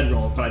thought I said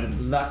roll, but I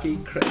didn't. Lucky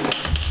crit.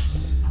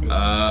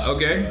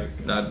 Okay,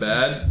 not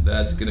bad.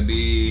 That's gonna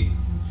be.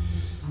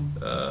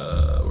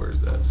 Where's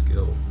that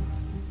skill?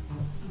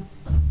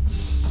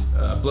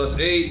 Plus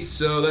 8,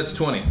 so that's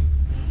 20.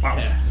 Wow.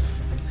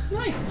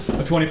 Nice.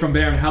 A 20 from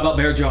Baron. How about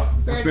Bearjaw?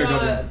 What's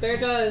Bearjaw doing?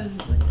 Bearjaw is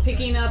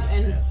picking up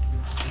and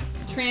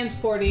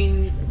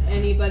transporting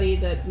anybody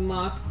that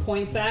Mock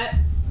points at.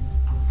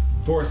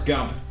 Forrest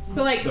Gump.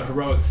 So like The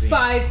heroic scene.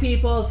 5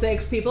 people,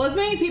 6 people, as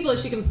many people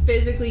as she can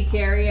physically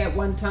carry at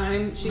one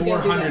time. She can do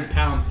 400 that.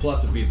 pounds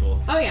plus of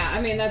people. Oh yeah,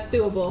 I mean that's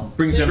doable.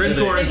 Brings them to the-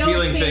 Scrimcorn's They don't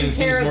healing seem thing seems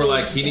more terribly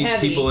like he needs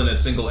heavy. people in a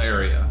single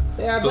area.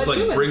 They are So it's but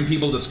like humans. bring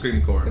people to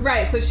Scrimcorn.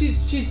 Right, so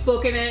she's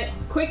booking it,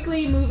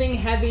 quickly moving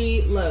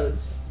heavy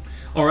loads.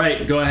 All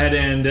right, go ahead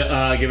and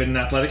give it an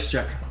athletics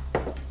check.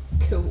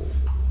 Cool.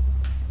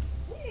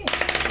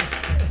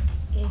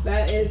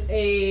 That is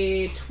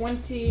a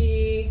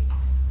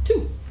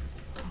 22.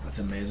 That's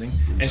amazing.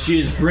 And she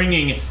is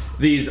bringing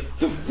these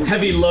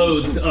heavy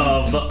loads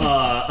of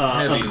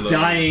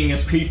dying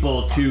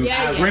people to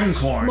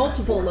Scrimcorn.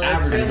 Multiple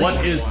loads. And Really.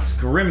 what is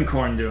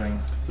Scrimcorn doing?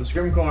 The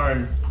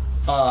Scrimcorn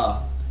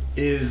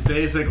is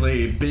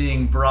basically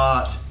being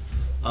brought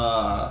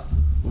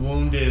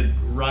wounded,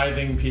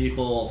 writhing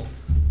people.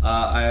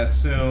 I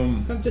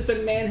assume I've just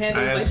been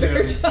manhandled by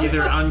Bearjaw.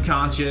 either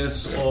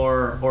unconscious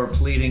or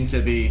pleading to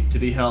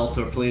be helped,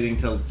 or pleading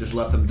to just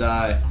let them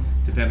die,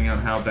 depending on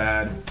how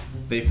bad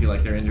they feel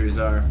like their injuries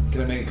are.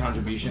 Can I make a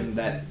contribution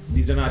that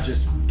these are not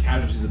just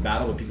casualties of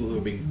battle, but people who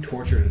are being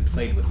tortured and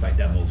plagued with by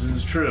devils? This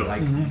is true.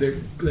 Like they're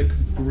like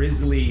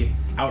grisly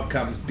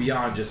outcomes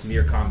beyond just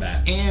mere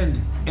combat. And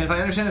if I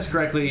understand this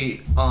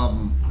correctly,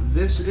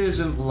 this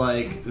isn't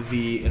like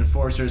the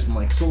enforcers and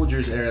like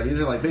soldiers area. These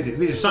are like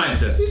basically these are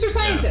scientists. These are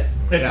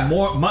scientists. It's Yeah.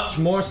 much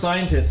more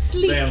scientists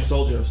Sleep. than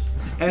soldiers.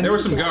 And There were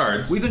some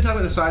guards, We've been talking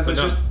about the size. but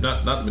Let's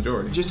not the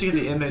majority. just to get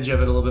the image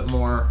of it a little bit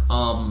more.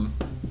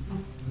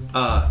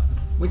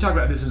 We talk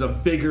about this as a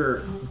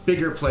bigger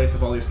place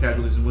of all these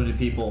casualties and wounded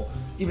people.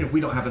 Even if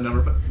we don't have a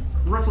number, but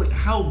roughly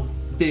how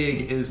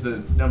big is the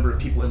number of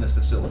people in this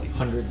facility?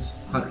 Hundreds.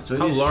 100. So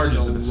How large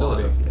is the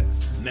facility?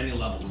 Many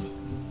levels.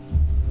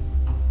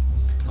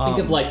 Think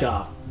of like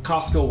a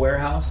Costco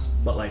warehouse,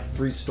 but like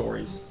 3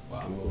 stories.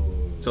 Wow.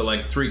 So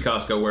like 3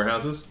 Costco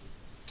warehouses,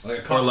 Like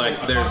a or Costco-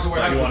 like a there's Costco like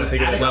warehouse you wanna with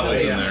think of attic levels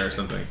in space. there or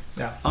something.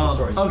 Yeah, 3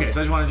 stories. Okay,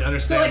 so I just wanted to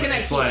understand. like an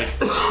it's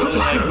IKEA.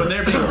 like when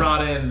they're being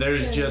brought in,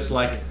 there's just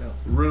like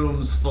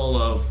rooms full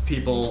of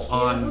people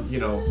on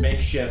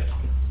makeshift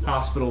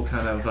hospital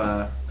kind of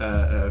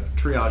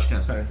triage kind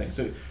of center thing.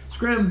 So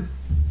Scrim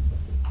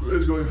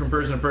is going from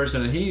person to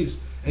person, and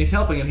he's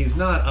helping, and he's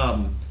not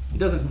he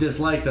doesn't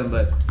dislike them,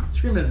 but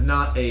Scrim is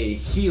not a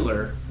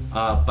healer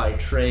by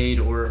trade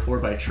or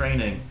by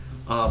training.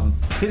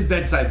 His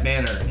bedside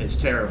manner is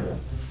terrible.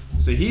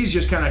 So he's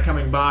just kind of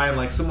coming by, and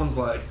like someone's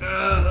like,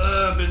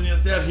 been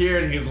stabbed here,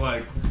 and he's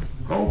like,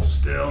 hold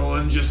still,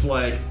 and just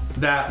like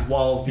that,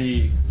 while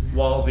the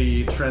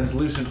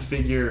translucent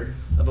figure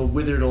of a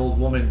withered old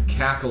woman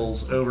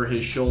cackles over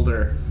his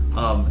shoulder,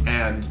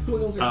 and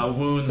Wiggles her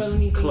wounds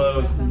bony fingers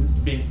closed, at them.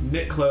 being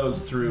knit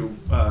closed through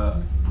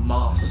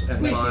moss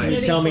and Wait, she's Can vines. you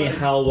knitting tell me clothes.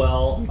 how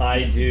well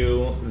I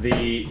do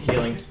the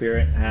healing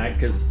spirit hack?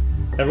 Because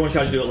everyone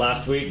tried to do it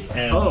last week,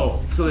 and Oh,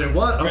 so there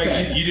was Greg,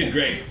 okay. you did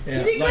great.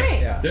 You did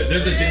great.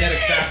 There's a genetic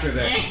factor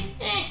there.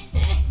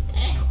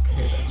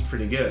 Okay, that's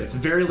pretty good. It's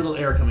very little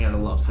air coming out of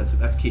the lungs.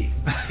 That's key.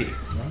 That's key.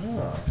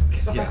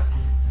 Yeah.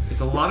 It's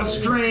a lot of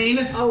strain.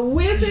 A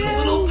wizard. A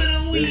little bit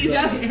of wheeze.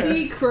 Dusty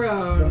The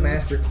crone.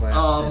 master class.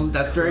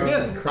 That's very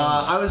good.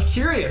 I was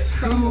curious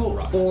who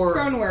or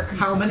Crone work.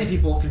 how many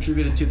people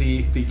contributed to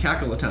the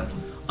cackle attempt.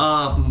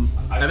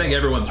 I think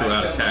everyone threw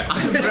out a cackle.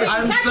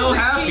 I'm so Cackles are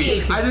happy.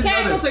 cheap. I didn't know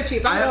Cackles this. are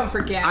cheap. I'm going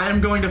for gas. I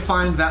am going to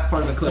find that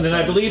part of the clip. and then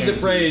I believe the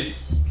Guaranteed.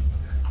 phrase,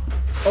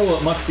 "Oh,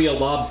 it must be a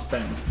lob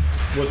spin,"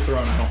 was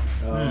thrown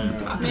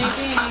out.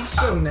 Maybe.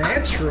 So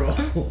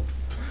natural.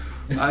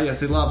 Yes,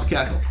 the lobs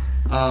cackle.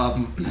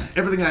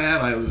 Everything I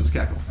have, I owe this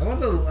cackle. I want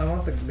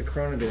the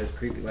crone to be as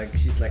creepy. Like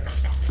she's like.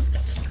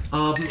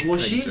 Well,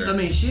 she's. sir. I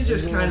mean, she's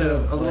just kind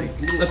of a little.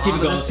 Let's keep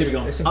it going. ominous. Let's keep it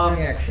going. There's some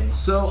tongue action.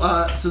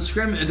 So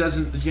Scrim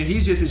doesn't.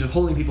 He's just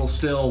holding people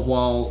still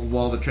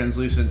while the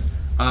translucent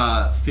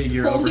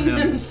figure Holding over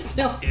him them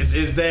still.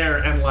 is there,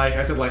 and like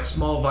I said, like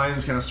small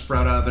vines kind of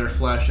sprout out of their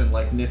flesh and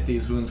like knit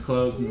these wounds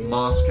closed, and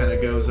moss kind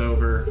of goes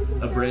over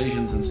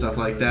abrasions and stuff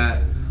like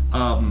that.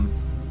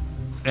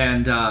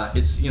 And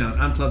it's an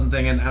unpleasant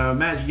thing, and I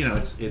imagine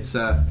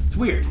it's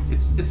weird.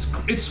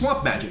 It's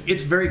swamp magic.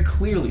 It's very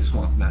clearly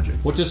swamp magic.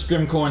 What does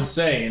Scrimcorn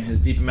say in his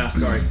Deep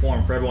Mascari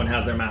form? For everyone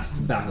has their masks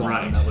back on.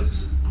 Right. And that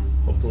was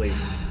hopefully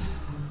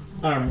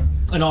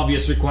an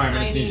obvious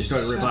requirement as soon as you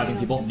started reviving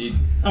people.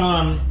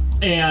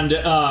 And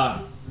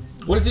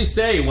what does he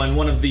say when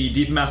one of the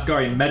Deep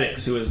Mascari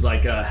medics, who is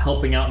like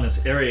helping out in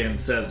this area, and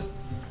says,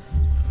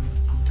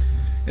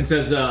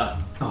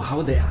 how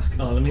would they ask?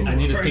 I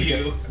need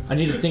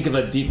to think of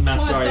a Deep What the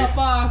Mascari.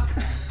 fuck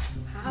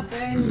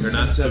happened? They're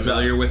not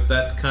familiar with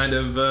that kind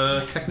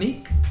of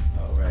technique.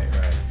 Oh, right.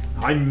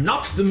 I'm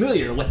not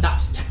familiar with that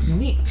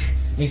technique.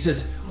 And he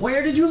says,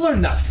 where did you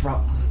learn that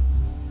from?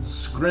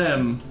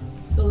 Scrim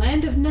The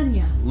land of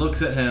Nunya.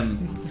 looks at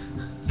him,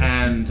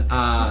 and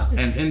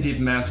in Deep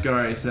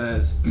Mascari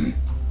says,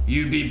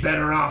 "You'd be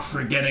better off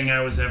forgetting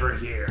I was ever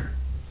here."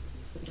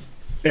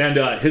 And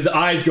his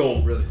eyes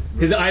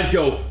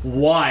go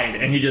wide,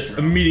 and he just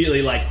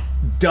immediately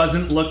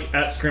doesn't look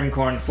at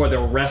Scrimcorn for the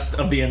rest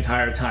of the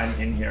entire time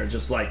in here.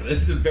 Just like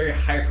This is a very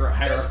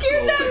hierarchical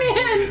scared that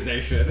man.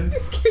 organization.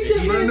 Scared that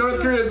When in man.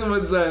 North Korea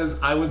someone says,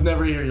 "I was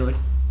never here," you're like,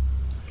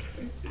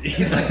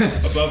 He's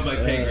above my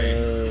pay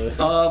grade.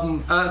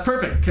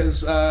 perfect,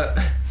 because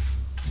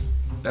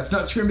that's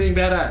not Scrim being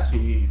badass.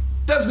 He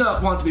does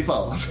not want to be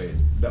followed. Wait,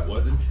 that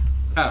wasn't?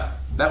 Oh,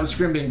 that was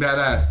Scrim being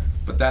badass,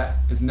 but that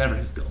is never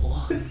his goal.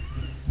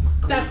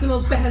 That's the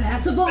most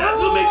badass of all. That's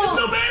what makes it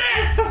so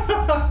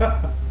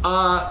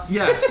badass!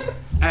 Yes,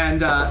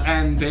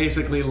 and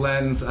basically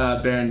lends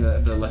Baron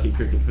the lucky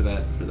cricket for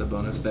the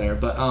bonus there.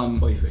 But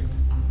Perfect.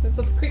 Does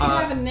the cricket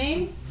have a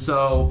name?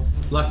 so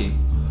Lucky.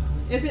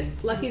 Is it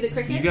Lucky the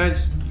Cricket? you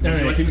guys,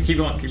 no, keep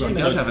going. he So,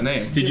 does have a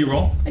name. did you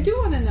roll? I do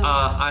want to know.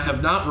 I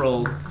have not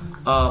rolled.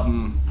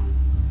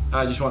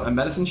 I just want a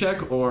medicine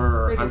check,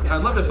 or Or just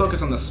I'd love to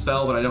focus on the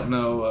spell, but I don't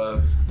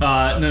know.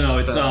 No.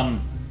 It's spell.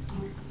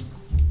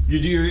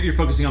 You're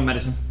focusing on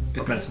medicine.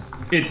 It's medicine.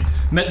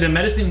 The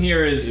medicine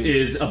here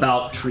is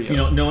about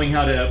Trio. knowing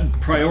how to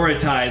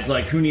prioritize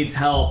who needs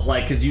help,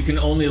 because you can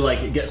only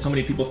get so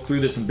many people through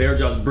this, and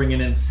Bearjaw's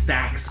bringing in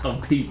stacks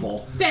of people.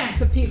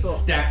 Stacks of people.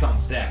 Stacks on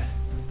stacks.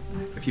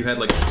 If you had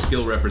a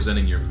skill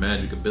representing your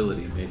magic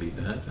ability, maybe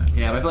that.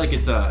 Yeah, but I feel like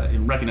it's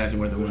in recognizing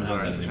where the wounds have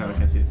are. that And anymore. how I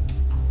can see it.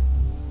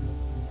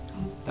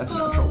 That's a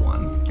natural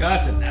one.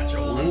 That's a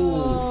natural one.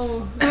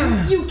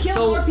 Oh, you kill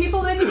So- more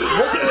people than you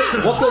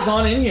have. What goes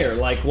on in here?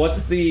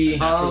 What's the?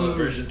 Natural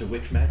aversion to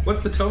witch magic.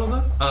 What's the total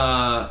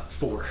though?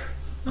 4.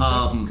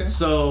 Okay.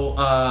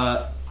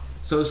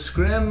 So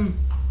Scrim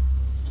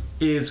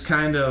is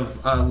kind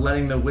of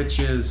letting the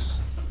witches.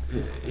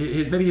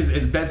 Maybe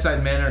his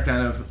bedside manner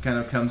kind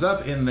of comes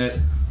up in that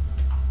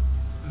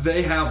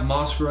they have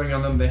moss growing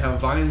on them, they have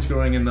vines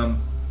growing in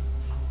them,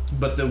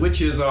 but the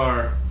witches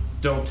are,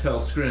 don't tell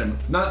Scrim,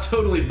 not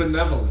totally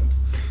benevolent.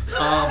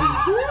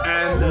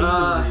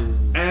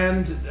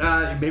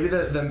 Maybe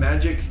the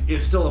magic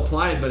is still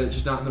applied, but it's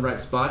just not in the right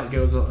spot. It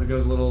goes a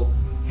little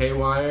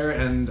haywire,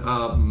 and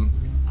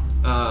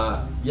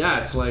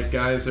it's like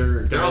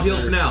They're all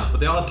healed for now, but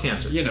they all have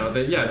cancer. You know,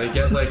 they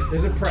get like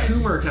There's a price.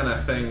 tumor kind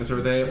of things,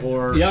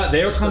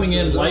 they are coming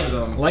in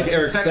stuff like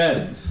Eric said.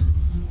 infections.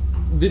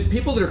 The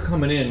people that are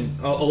coming in,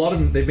 a lot of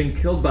them, they've been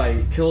killed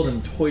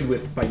and toyed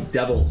with by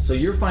devils. So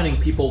you're finding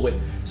people with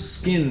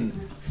skin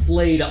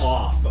flayed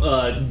off,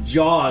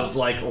 jaws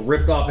like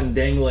ripped off and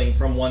dangling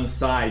from one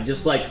side,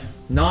 just like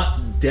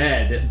not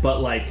dead,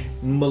 but like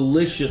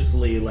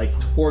maliciously like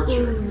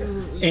tortured.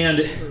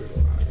 And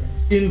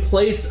in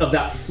place of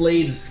that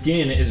flayed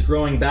skin is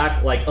growing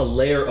back like a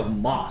layer of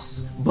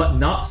moss, but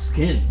not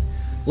skin.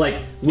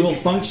 Like, will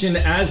function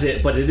as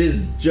it, but it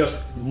is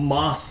just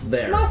moss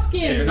there. Moss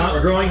skin. It's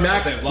not growing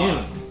back they've skin.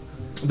 lost.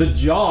 The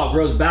jaw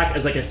grows back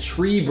as like a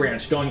tree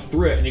branch going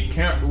through it, and you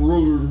can't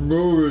really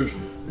move his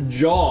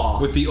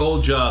jaw. With the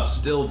old jaw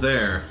still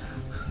there.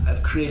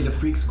 I've created a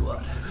freak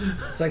squad.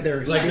 It's like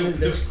they're Like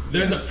there's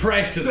a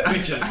price to the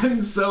witches. I'm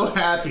so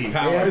happy.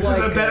 Power. This Yeah, is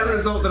like, a better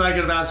result than I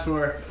could have asked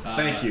for.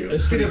 Thank you.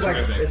 It's pretty like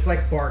terrific. it's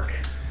like bark.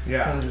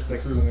 Yeah. Kind of just like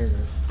This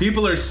is-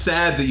 People are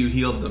sad that you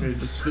healed them. You're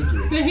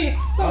disfigured.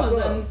 Some also,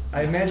 of them.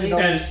 I imagine all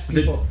And these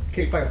the- people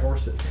kicked by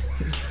horses.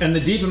 And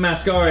the Deepa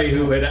Mascari,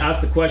 who had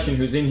asked the question,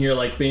 who's in here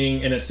like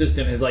being an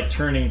assistant, is like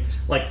turning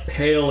like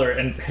paler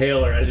and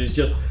paler as he's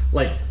just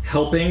like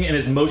helping, and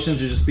his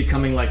motions are just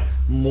becoming like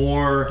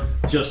more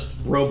just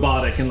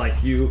robotic, and like,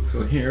 you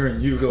go here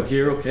and you go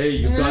here, okay,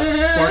 you've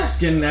got bark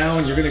skin now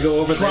and you're gonna go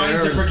over Trying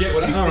there. to forget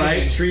what he's All right,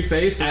 saying tree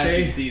face, as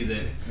okay. he sees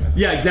it.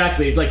 Yeah,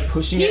 exactly. He's like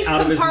pushing He's it out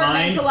of his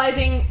mind.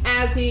 compartmentalizing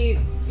as he.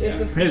 It's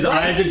just His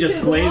right eyes are just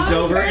into glazed the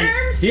over, and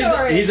long-term he's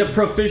story. a Push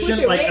proficient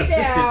it like way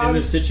assistant down. in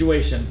this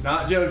situation.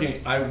 Not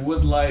joking. I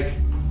would like,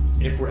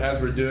 as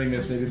we're doing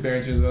this, maybe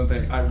Baron's doing his own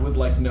thing. I would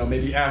like to know,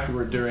 maybe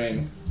afterward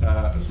during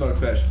a smoke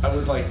sesh, I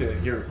would like to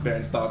hear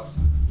Baron's thoughts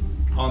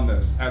on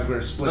this as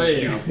we're splitting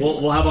Hey, duties.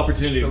 we'll have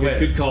opportunity. So Good,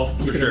 later. good call.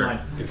 Keep it in sure. mind.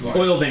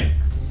 Oil vein.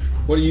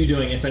 What are you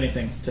doing, if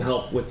anything, to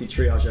help with the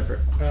triage effort?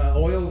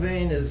 Oil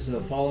Vein is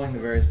following the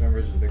various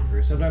members of the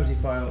crew. Sometimes he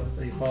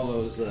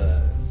follows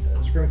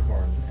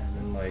Scrimcorn, and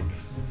then like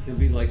he'll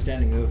be like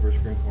standing over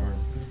Scrimcorn,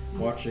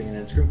 watching, and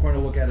then Scrimcorn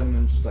will look at him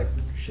and just like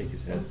shake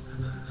his head.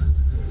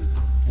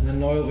 And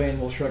then Oil Vein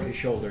will shrug his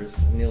shoulders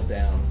and kneel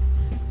down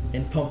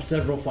and pump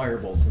several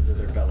firebolts into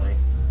their belly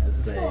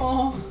as they.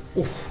 Oh.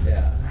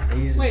 Yeah.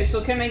 He's, Wait,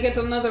 so can I get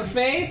another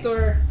face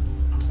or?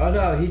 Oh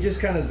no, he just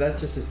kind of.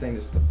 That's just his thing.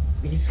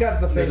 He's got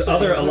the face. There's that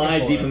other he was looking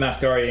alive for. Deepa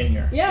Mascari in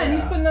here. Yeah, and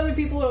he's Yeah. putting other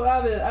people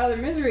out of their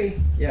misery.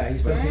 Yeah,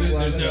 he's putting people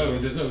out there.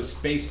 There's no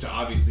space to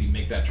obviously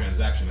make that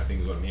transaction. I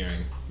think is what I'm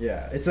hearing.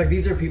 Yeah, it's like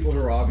these are people who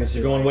are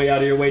obviously You're going way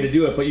out of your way to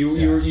do it, but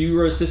you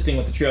were assisting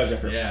with the triage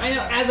effort. Yeah. I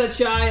know, as a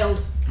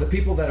child. the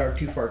people that are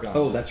too far gone.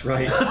 Oh, that's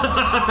right. Hey,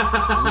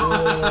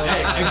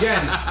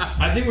 again,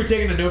 I think we're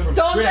taking a note from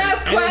Don't Scrim.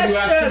 ask Anyone who asks too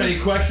questions. many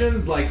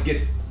questions like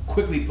gets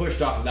quickly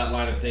pushed off of that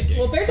line of thinking.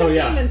 Well, Berta Oh,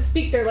 yeah. can't even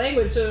speak their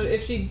language, so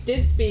if she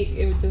did speak,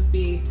 it would just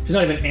be. She's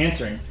not even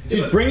answering.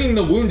 She's bringing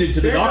the wounded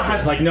to the Bearjaw doctors.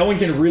 has- Like, no one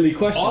can really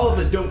question. all of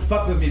the "don't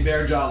fuck with me,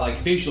 Bearjaw" like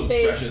facial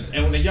Face. expressions,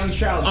 and when a young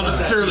child I'm a does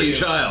that to surly you-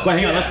 child. But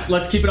hang on, Yeah.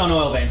 let's keep it on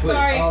oil vein.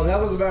 Sorry. Oh, that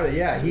was about it.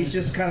 Yeah, he's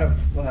just kind of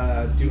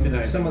doing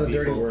Humanizing some of the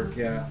dirty people. work.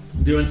 Yeah,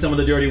 Doing some of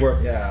the dirty work.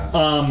 yeah.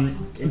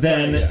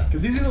 Then yeah.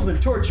 Because these people have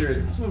been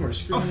tortured. Some of them are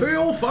screwed.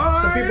 Feel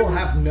fine. Some people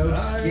have no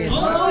skin.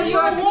 Oh, you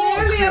are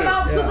clearly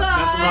about to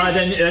die.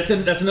 then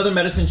that's another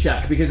medicine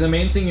check, because the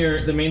main thing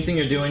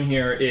you're doing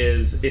here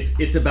is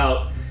it's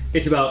about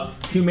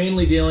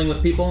humanely dealing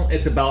with people.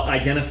 It's about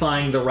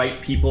identifying the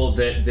right people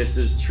that this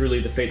is truly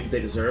the fate that they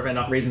deserve, and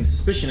not raising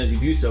suspicion as you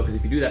do so. Because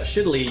if you do that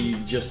shittily, you're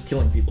just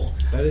killing people.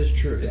 That is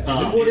true. Yeah.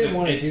 People didn't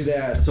want to do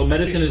that. So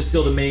medicine is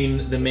still the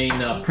main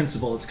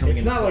principle that's coming. It's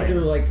into not like play.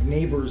 they're like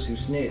neighbors who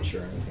snitch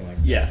or anything like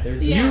that. Yeah. They're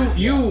just, Yeah.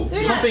 You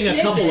They're not pumping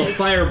a couple of snitches.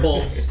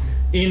 firebolts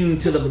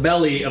into the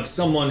belly of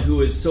someone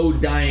who is so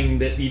dying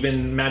that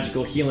even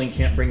magical healing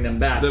can't bring them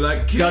back. They're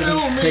like, "Kill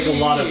doesn't me!" take a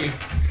lot of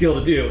skill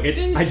to do. It's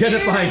Sincerely.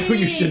 identifying who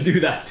you should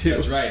do that to.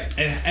 That's right.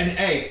 And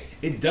hey,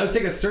 it does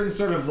take a certain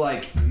sort of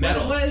like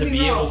metal What does to he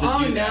be roll? able to Oh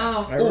do that.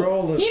 no. I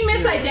rolled a He two.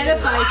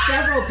 misidentifies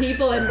several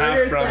people and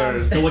murders them.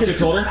 Half-brothers. So what's your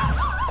total?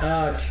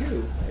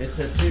 2. It's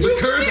a 2. The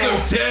curse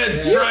of Ted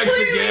strikes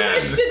Clearly again.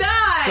 wish to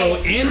die. So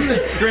in the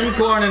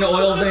Scrimcorn and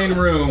oil vein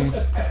room,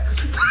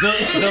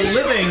 the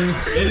living.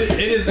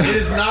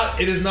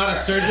 It is not a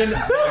surgeon.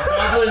 A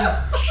goblin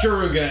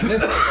Shurugan.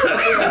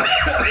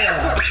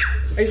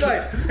 He's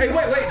like, hey,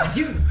 wait,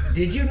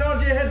 did you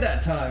nod your head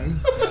that time?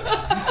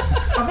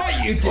 I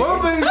thought you did. Oil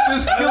Vein's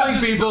just killing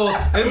people,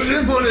 and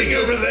Scrimcorn is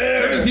just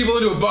turning people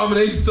into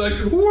abominations. It's like,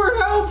 we're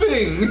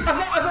helping.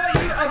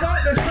 I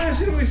thought this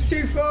person was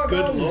too far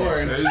Good gone.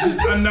 lord. It's just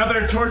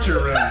another torture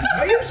room.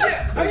 Are you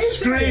serious?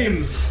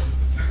 Screams.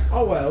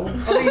 Oh well.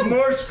 There's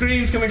more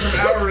screams coming from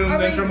our room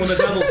than from when the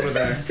devils were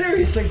there.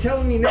 Seriously,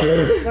 tell me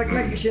next, like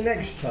make you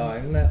next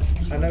time that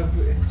I know.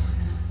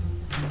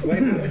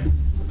 Wait.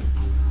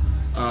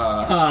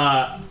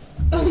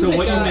 So my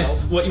what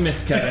God. you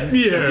missed, Kevin,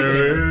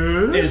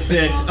 is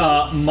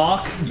that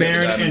Mock,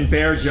 Baron, and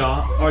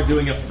Bearjaw are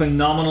doing a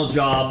phenomenal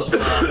job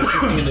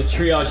assisting in the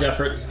triage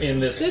efforts in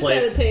this Just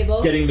place, at a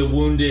table. getting the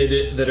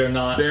wounded that are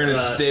not. Baron is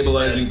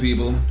stabilizing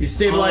people. He's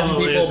stabilizing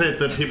people. Is it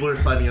the people who are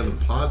sliding on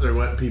the pods or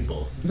what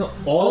people? No,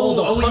 all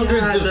the hundreds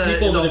yeah, of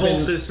people the that have whole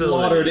been facility.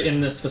 slaughtered in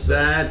this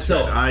facility. That's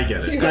so, right. I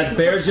get it. as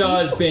Bearjaw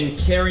has been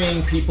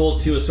carrying people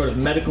to a sort of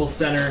medical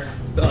center,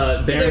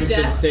 Baron's been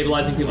deaths.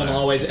 stabilizing people in the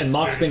hallways, and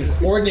Mock's been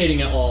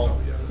coordinating it all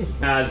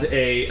as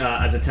a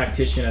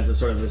tactician, as a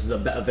sort of, this is a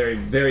very,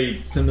 very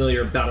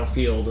familiar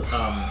battlefield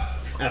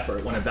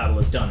effort when a battle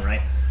is done,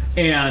 right?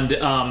 And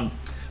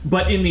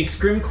but in the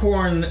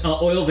Scrimcorn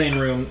oil vein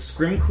room,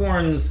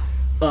 Scrimcorn's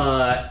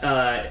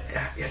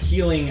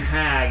healing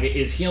hag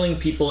is healing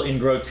people in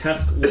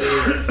grotesque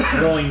ways,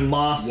 growing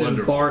moss and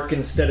Wonderful. bark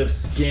instead of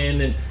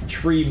skin, and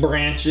tree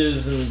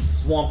branches and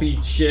swampy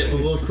shit. A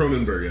little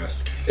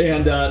Cronenberg-esque.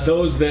 And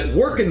those that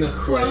work in this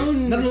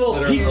place, That's a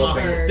little peat moss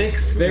Cronenberg.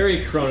 fix.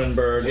 very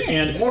Cronenberg,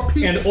 and more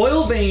people. and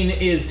Oil Vein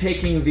is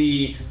taking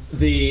the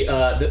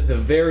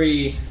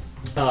very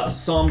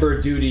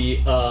somber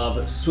duty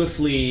of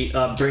swiftly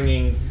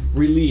bringing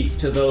relief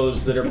to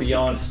those that are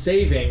beyond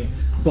saving.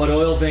 But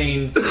Oil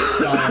Vein,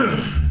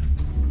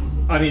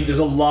 I mean, there's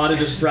a lot of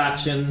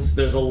distractions.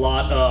 There's a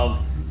lot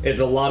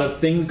of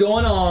things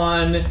going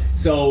on.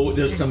 So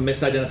there's some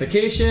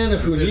misidentification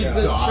of who needs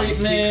this Dog keep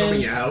treatment.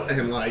 coming out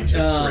and like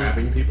just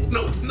grabbing people.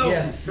 No.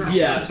 Yes.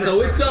 Yeah,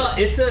 so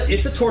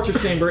it's a torture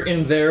chamber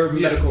in their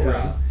medical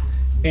room,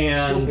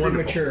 and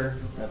Premature.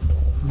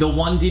 the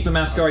one Deepa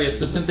Mascari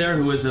assistant there,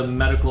 who is a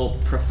medical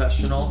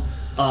professional,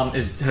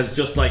 has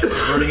just like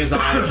averting his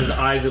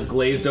eyes have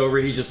glazed over.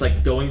 He's just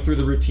like going through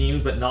the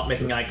routines but not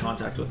making eye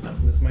contact with them.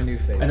 That's my new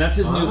face. And that's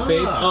his new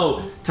face.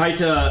 Oh,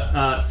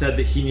 Taita said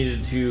that he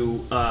needed to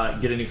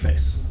get a new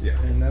face.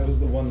 And that was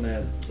the one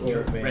that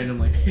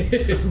Randomly.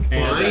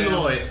 And,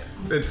 Finally,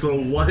 it's the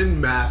one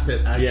mask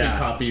that actually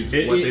copies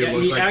what they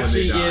look he like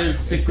actually when they die. is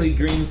sickly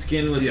green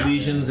skin with Yeah.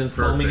 lesions and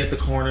foaming at the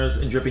Perfect. corners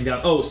and dripping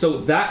down. Oh, so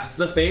that's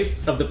the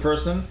face of the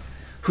person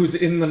who's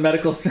in the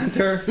medical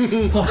center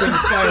pumping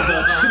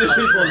fireballs into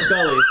people's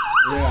bellies.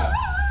 Yeah.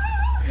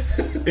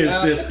 Is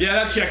this Yeah,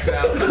 that checks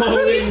out.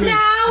 foaming?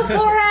 Now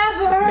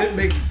forever. It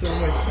makes so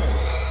much sense.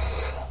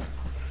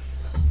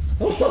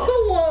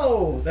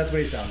 Whoa! That's what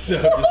he sounds So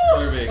like.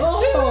 disturbing.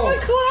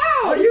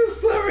 Oh! Are you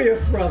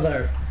serious,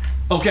 brother?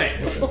 Okay,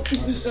 Yeah,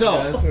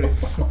 so that's what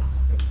he's.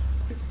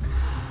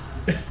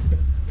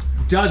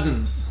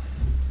 dozens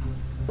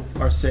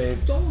are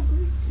saved.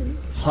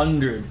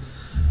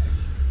 Hundreds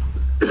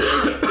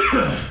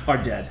are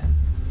dead.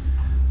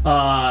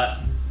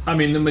 I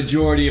mean, the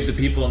majority of the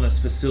people in this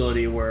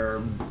facility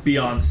were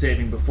beyond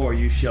saving before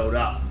you showed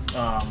up.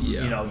 Yeah,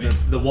 You know, I mean-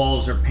 the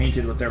walls are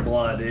painted with their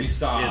blood. It's,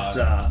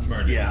 saw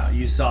murders. Yeah,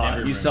 you saw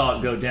Every you saw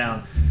it go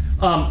down.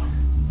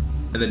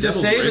 And the To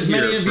devils save were in as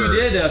many here of you for-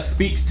 did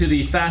speaks to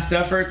the fast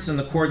efforts and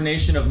the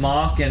coordination of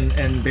Mock and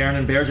Baron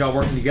and Bearjaw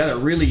working together.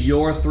 Really,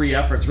 your three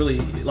efforts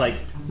really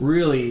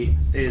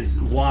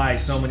is why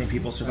so many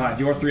people survived.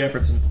 Your three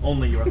efforts and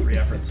only your three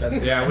efforts.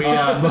 Yeah,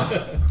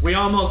 we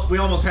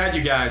almost had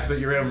you guys, but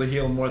you were able to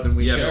heal more than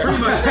we Yeah, shared. pretty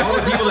much all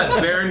the people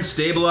that Baron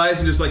stabilized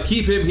and just like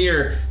keep him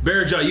here.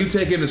 Bearjaw, you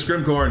take him to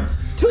Scrimcorn.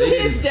 To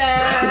his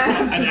death.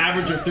 An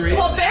average of 3.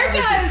 Well, an Bear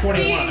average does of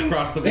 21 seem.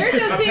 across the Bear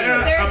board. does seem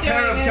what they're a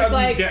pair of doing. It's cousins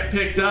like get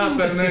picked up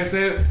and they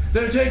say,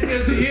 they're taking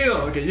us to heal.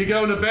 Okay, you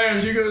go into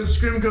Barons, you go to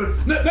Scrimcorn.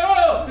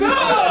 No!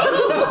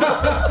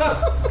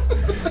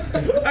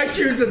 I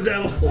choose the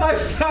devil.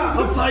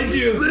 I'll find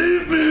you.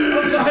 Leave me.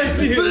 I'll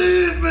find you.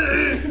 Leave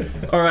me!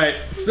 All right,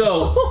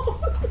 so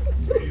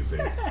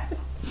Amazing.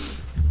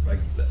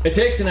 it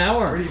takes an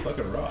hour. Pretty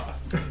fucking raw.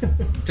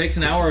 It takes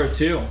an hour or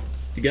two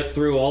to get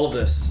through all of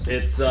this.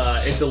 It's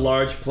a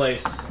large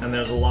place and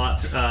there's a lot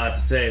to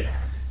save,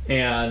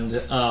 and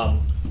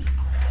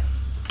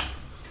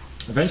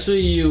eventually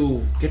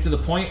you get to the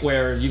point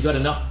where you've got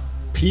enough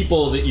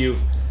people that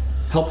you've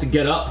helped to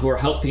get up who are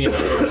helping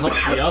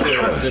the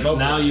others that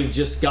now you've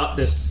just got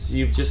this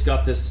you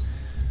got this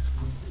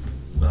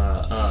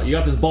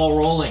ball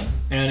rolling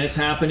and it's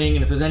happening,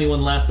 and if there's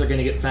anyone left they're going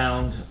to get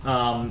found.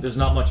 There's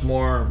not much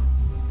more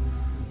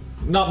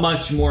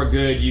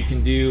good you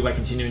can do by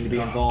continuing to be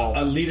involved.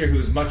 A leader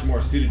who's much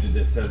more suited to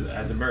this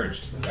has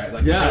emerged, right?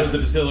 Like, Yeah. it was the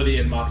facility,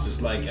 and Mock's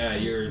just like,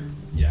 you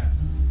know,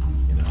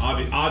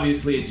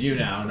 obviously it's you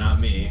now, not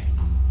me.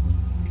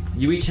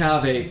 You each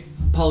have a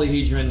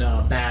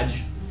polyhedron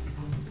badge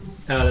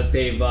that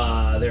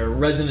their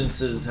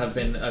resonances have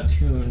been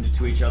attuned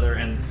to each other,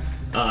 and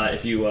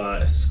if you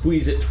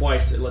squeeze it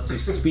twice, it lets you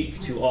speak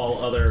to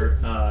all other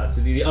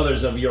to the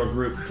others of your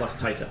group plus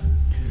Taita.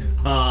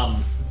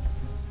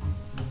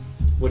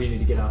 What do you need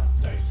to get out?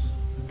 Dice.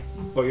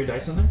 Oh, your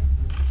dice in there?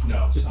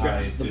 No, Just I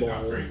press the did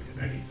not ball. break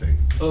anything.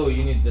 Oh,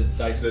 you need the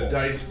dice. The bowl.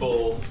 dice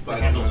bowl. But I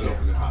handles don't here.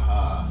 open it.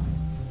 Haha.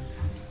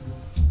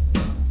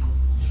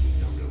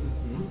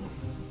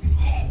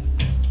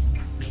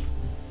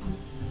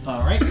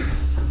 All right.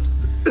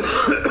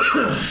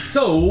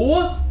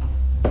 So,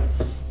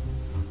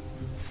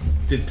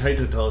 Did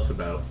Taita tell us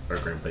about our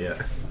grandpa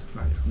yet?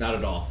 Not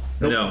at all.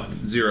 No,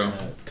 0.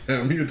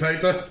 Damn you,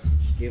 Taita.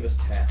 Give us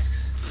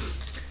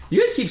tasks. you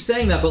guys keep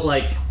saying that, but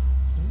like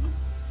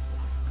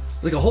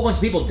a whole bunch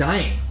of people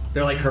dying.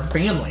 They're like her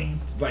family.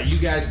 But you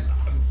guys,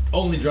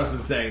 only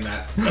Drustin saying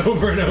that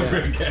over and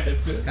over again.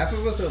 Half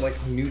of us are like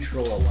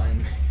neutral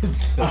alignment.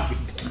 So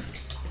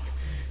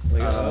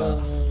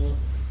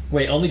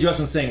Wait, only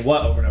Justin saying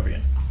what over and over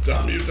again?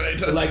 Damn you,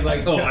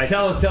 Taita.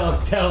 Tell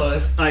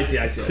us. I see.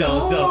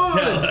 Tell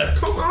us.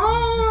 Come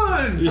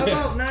on! how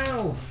about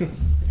now?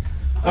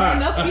 Are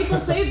enough people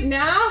saved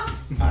now?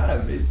 I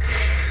mean,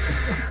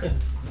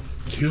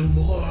 kill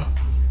more.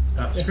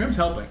 Scrim's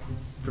helping.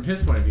 From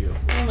his point of view.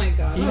 Oh my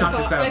god. He knocked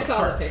us out I of the saw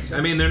park. the picture.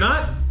 I mean, they're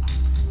not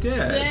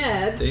dead.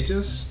 Dead? They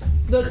just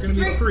The are going to be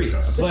strict.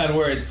 freaks. Plan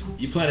words.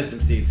 You planted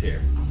some seeds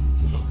here.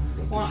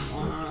 Wah,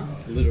 wah.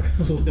 Literal.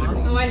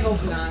 Oh, I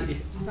hope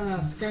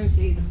not. Scrim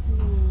seeds.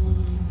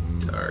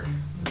 Dark.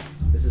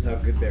 This is how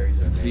good berries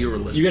are made.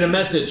 Virulent. You get a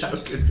message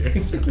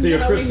through your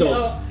Now we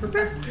crystals.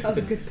 know how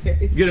the good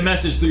berries. You get a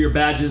message through your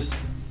badges.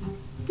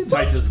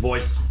 Taita's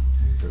voice.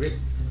 It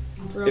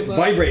Robo.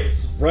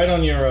 vibrates right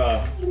on your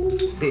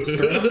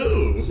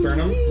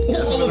sternum.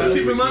 Let's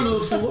keep in mind a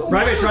little too low.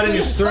 Vibrates right on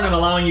your sternum,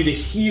 allowing you to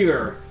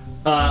hear.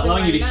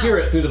 Hear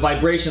it through the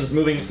vibrations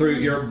moving through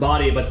your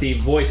body, but the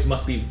voice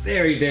must be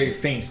very, very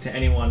faint to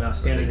anyone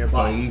standing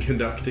nearby. Bone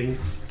conducting.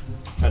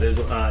 That is,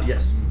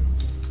 yes.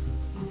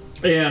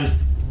 And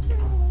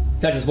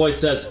Taita's voice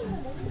says,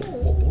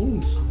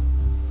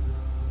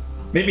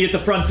 "Meet me at the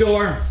front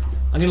door.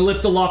 I'm gonna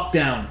lift the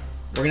lockdown.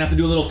 We're gonna have to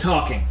do a little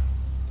talking."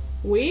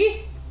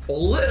 We? A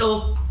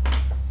little.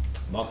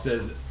 Mock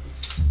says,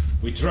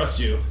 we trust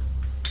you.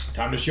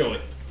 Time to show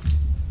it.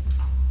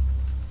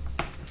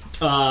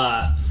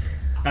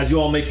 As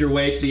you all make your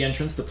way to the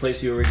entrance, the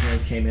place you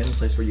originally came in, the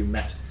place where you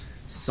met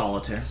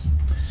Solitaire.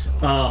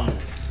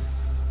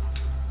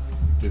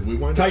 Did we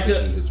wind up Taita-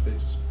 taking his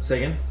face?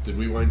 Say again? Did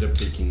we wind up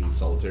taking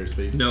Solitaire's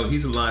face? No,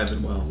 he's alive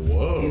and well.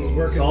 Whoa. He's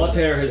working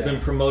Solitaire with us, has yeah.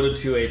 been promoted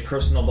to a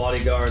personal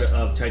bodyguard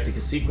of Taita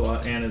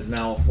Caciqua and is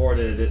now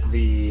afforded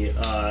the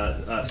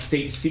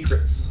state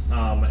secrets.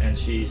 And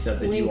she said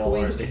that you Wink, all are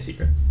a wink. state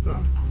secret.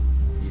 Oh,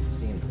 You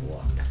seemed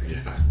luck.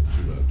 yeah,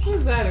 too much.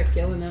 Who's that are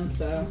killing him,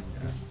 so.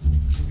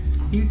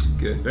 He's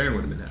good. Baron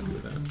would have been happy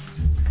with that.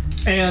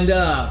 And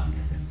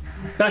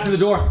back to the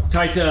door.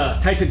 Taita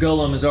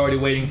Golem is already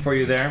waiting for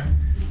you there.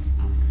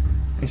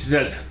 And she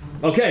says,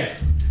 "Okay,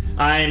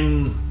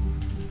 I'm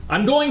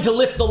going to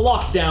lift the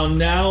lockdown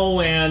now,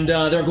 and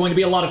there are going to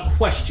be a lot of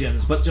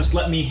questions, but just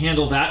let me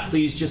handle that.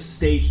 Please just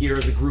stay here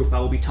as a group. I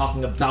will be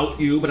talking about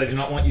you, but I do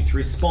not want you to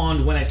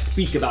respond when I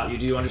speak about you.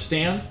 Do you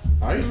understand?"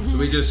 Aye. So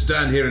we just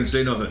stand here and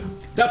say nothing.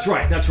 That's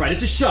right.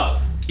 It's a show.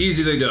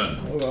 Easily done.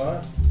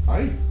 Alright.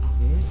 Aye.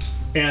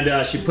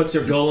 And she puts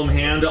her golem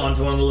hand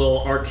onto one of the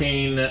little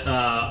arcane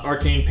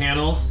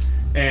panels,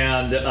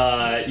 and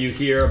you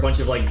hear a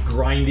bunch of like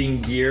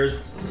grinding gears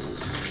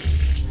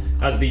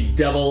as the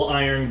devil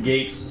iron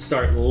gates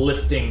start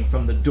lifting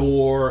from the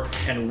door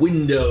and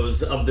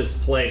windows of this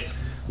place,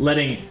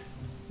 letting,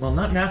 well,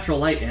 not natural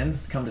light in,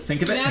 come to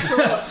think of it.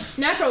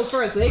 Natural as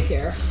far as they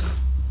care.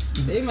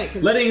 They might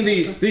consider Letting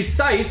the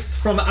sights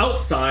from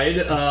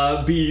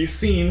outside be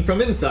seen from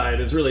inside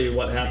is really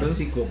what happens.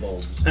 Sequel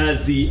bulbs.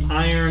 As the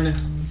iron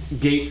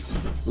gates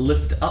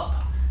lift up,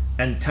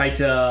 and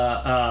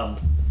Taita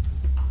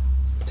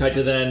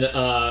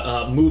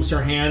then moves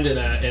her hand in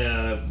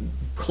a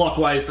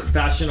clockwise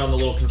fashion on the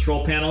little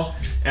control panel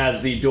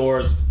as the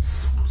doors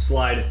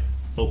slide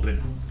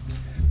open.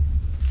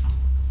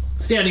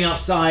 Standing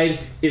outside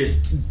is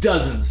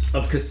dozens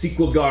of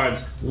Caciqua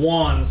guards,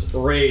 wands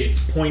raised,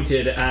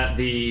 pointed at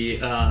the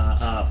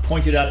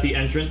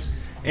entrance,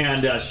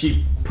 and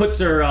she puts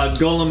her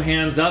golem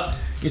hands up.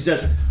 He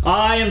says,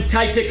 "I am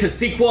Taita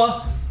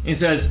Caciqua." He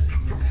says,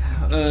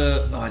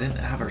 I didn't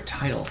have her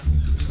title.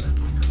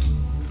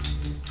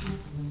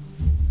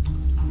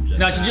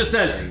 No, she just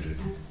says,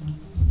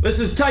 "This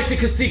is Taita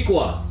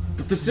Caciqua.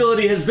 The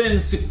facility has been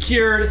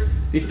secured.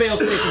 The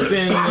failsafe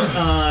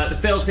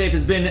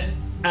has been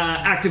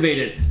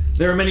activated.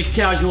 There are many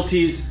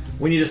casualties.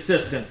 We need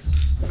assistance."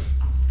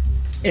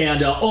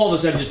 And all of a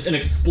sudden, just an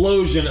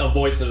explosion of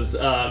voices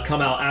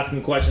come out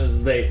asking questions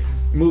as they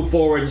move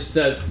forward. He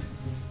says,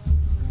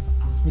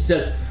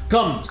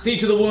 "Come, see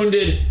to the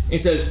wounded." He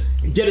says,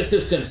 "Get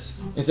assistance."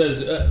 He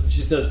says,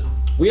 she says,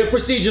 "We have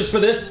procedures for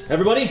this.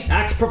 Everybody,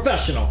 act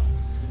professional."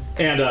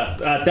 And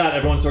at that,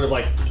 everyone sort of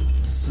like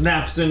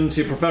snaps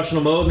into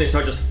professional mode, and they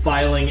start just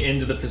filing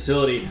into the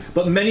facility.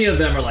 But many of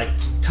them are like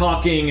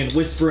talking and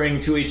whispering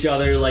to each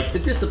other. Like the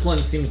discipline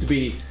seems to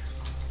be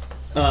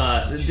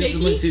a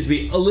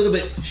little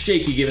bit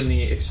shaky given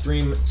the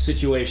extreme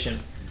situation.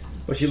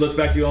 But she looks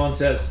back to you all and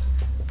says,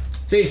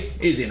 "See,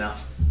 easy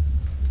enough."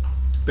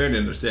 Baron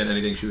didn't understand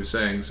anything she was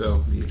saying,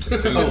 so he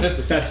assumed.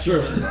 That's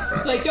true.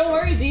 It's like, don't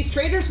worry, these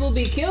traitors will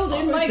be killed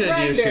in my I like the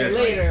idea she grinder has,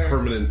 like, later.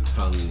 permanent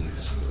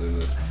tongues in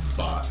this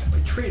spot. My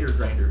trader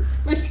grinder.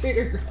 My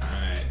trader.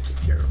 Alright.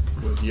 Take care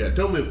of. Yeah,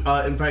 don't move.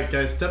 In fact,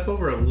 guys, step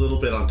over a little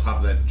bit on top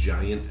of that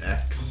giant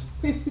X.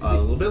 A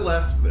little bit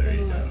left. There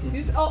you go.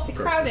 Just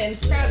crowd in.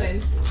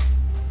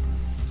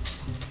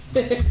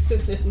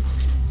 Excellent.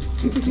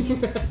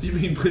 You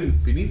mean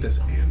beneath this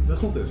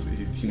anvil, this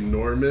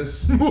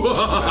enormous anvil?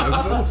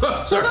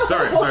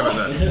 Sorry about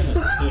that.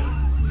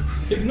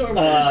 Ignore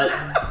me.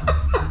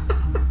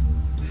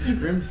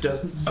 Grim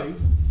doesn't say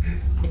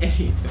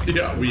anything.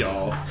 Yeah, we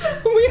all.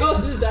 We all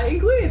just die,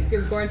 including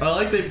Scrimcorn. I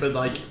like they, but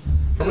like,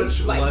 how much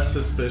Spikes. less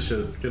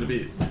suspicious could it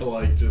be?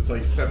 Like, just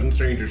like 7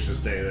 strangers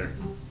just stay there.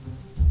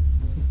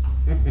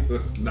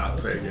 That's not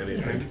saying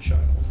anything. And a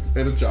child.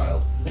 And a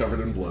child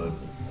covered in blood.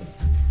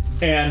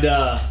 And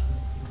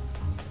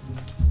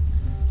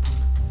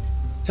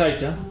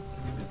Taita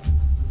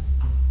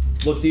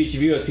looks at each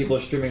of you as people are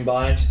streaming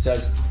by, and she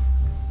says,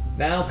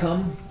 "Now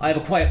come, I have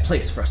a quiet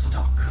place for us to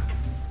talk."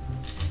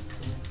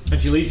 And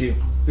she leads you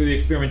through the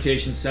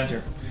experimentation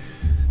center.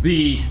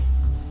 The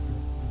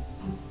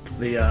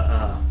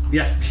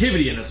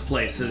activity in this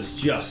place has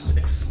just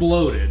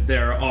exploded.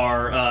 There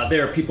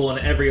are people in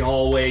every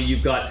hallway.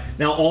 You've got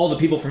now all the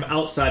people from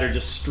outside are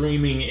just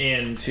streaming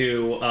in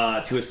to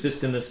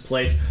assist in this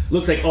place.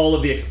 Looks like all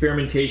of the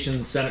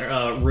experimentation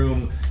center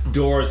room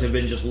doors have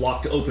been just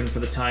locked open for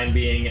the time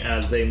being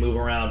as they move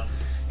around.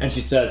 And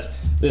she says,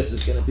 "This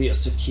is going to be a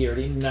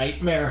security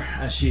nightmare,"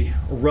 as she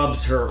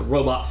rubs her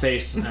robot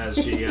face as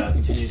she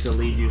continues to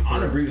lead you through.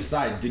 On a brief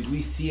aside, did we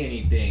see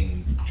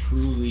anything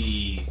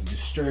truly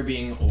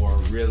disturbing or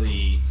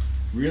really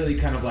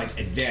kind of like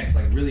advanced,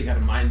 like really kind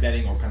of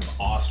mind-bending or kind of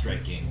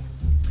awe-striking?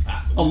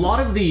 A lot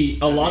of the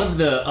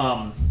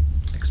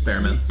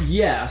Experiments.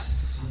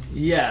 yes,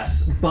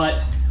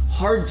 but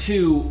hard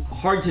to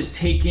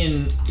take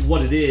in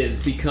what it is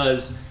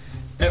because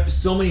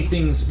so many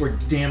things were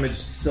damaged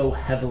so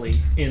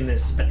heavily in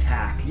this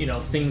attack. You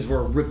know, things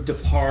were ripped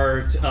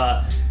apart.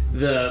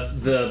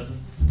 The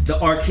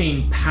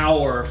arcane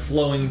power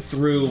flowing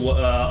through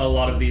a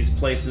lot of these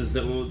places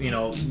that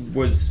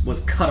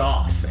was cut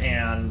off,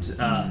 and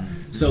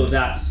so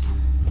that's.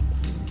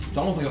 It's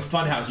almost like a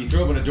fun house. You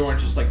throw open a door and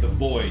it's just like the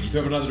void. You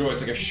throw open another door,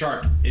 it's like a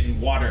shark in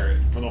water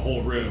for the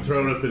whole room.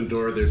 Thrown open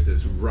door, there's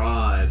this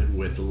rod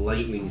with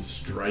lightning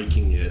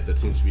striking it that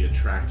seems to be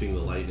attracting the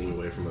lightning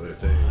away from other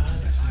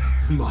things.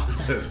 Mom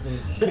says,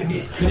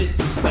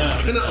 I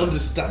cannot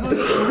understand.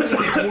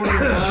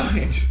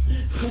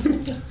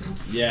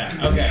 Yeah,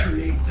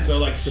 okay. So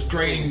like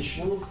strange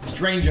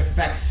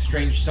effects,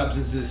 strange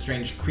substances,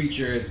 strange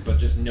creatures, but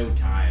just no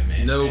time.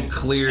 No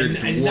clear and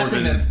nothing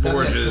dwarven that's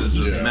forges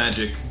with cohesive.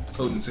 magic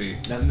potency.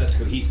 Nothing that's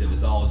cohesive.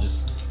 It's all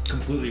just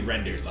completely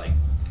rendered. Like,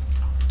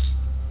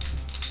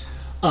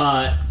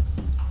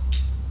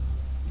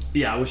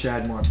 Yeah, I wish I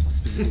had more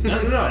specific. no. I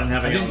didn't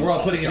have I any think on- we're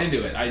all putting it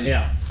into it.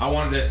 I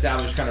wanted to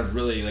establish kind of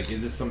really like,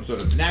 is this some sort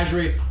of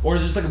menagerie or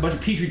is this like a bunch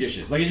of petri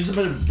dishes? Like, it's just a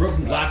bunch of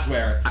broken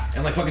glassware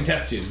and like fucking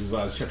test tubes is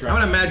what I was trying. I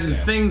would imagine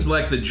things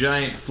like the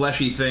giant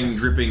fleshy thing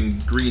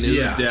dripping green ooze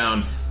Yeah.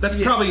 down.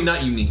 That's probably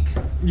not unique.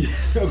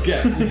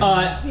 Okay.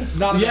 Not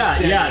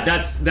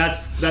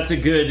that's a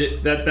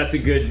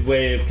good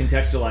way of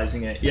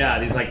contextualizing it. Yeah,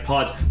 these like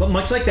pods, but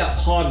much like that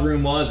pod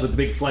room was with the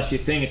big fleshy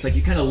thing, it's like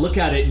you kind of look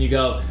at it and you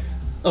go,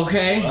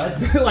 okay,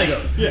 like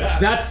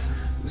that's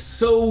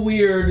so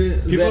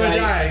weird. People that are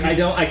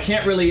dying. I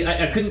can't really.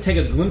 I couldn't take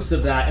a glimpse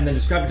of that and then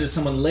describe it to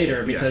someone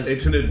later because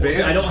it's an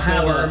advanced I don't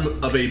have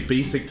form of a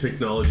basic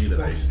technology that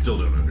I still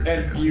don't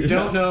understand. And you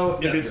don't know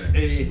if it's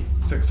a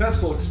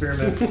successful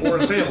experiment or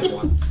a failed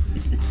one.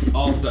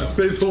 Also,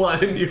 There's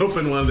one, you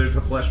open one, there's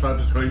a flesh pod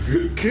just going,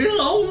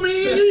 kill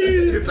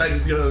me! I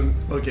just go,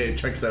 okay,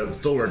 checks out,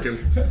 still working.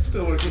 That's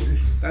still working.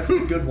 That's the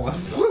good one.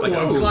 Well,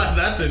 I'm glad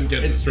that didn't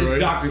get it's destroyed.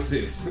 Dr.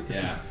 Seuss.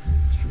 Yeah.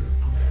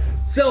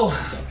 So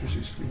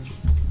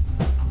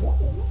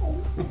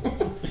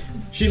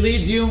she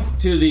leads you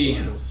to the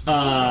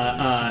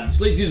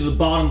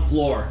bottom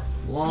floor,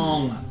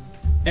 long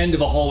end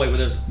of a hallway where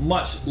there's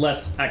much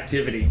less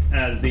activity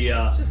as the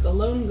Just a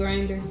lone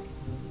grinder.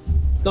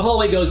 the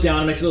hallway goes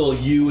down. It makes a little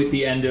U at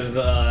the end of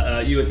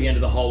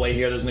the hallway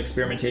here. There's an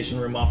experimentation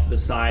room off to the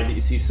side that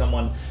you see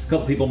a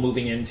couple people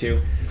moving into.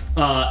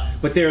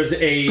 But there's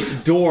a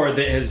door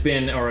that has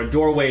been, or a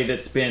doorway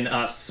that's been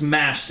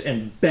smashed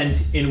and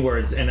bent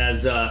inwards. And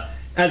as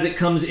it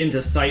comes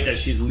into sight, as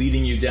she's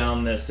leading you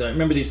down this,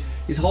 remember these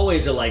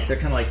hallways are like, they're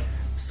kind of like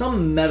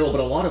some metal, but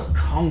a lot of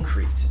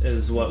concrete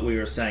is what we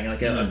were saying,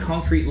 like a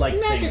concrete-like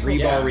thing, Magical. rebar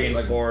Yeah,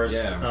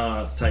 reinforced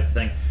like, type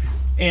thing.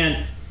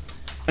 And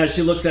as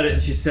she looks at it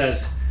and she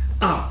says,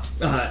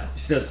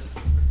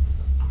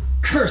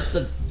 "Curse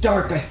the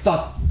dark! I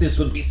thought this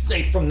would be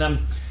safe from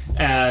them."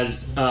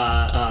 As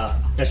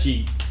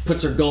she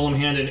puts her golem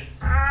hand in,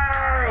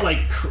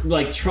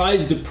 like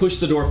tries to push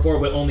the door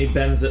forward, but only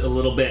bends it a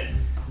little bit.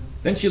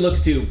 Then she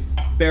looks to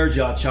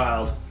Bearjaw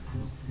Child,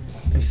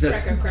 and she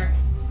says, Crack.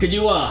 "Could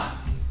you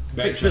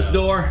fix this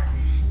door?"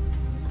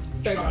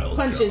 Berg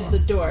punches the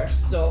door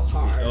so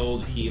hard.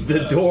 Old heave.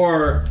 The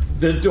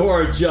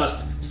door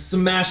just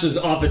smashes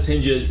off its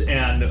hinges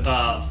and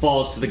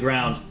falls to the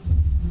ground.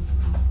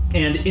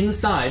 And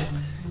inside,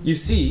 you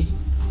see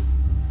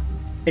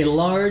a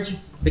large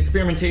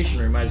experimentation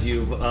room, as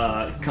you've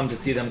come to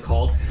see them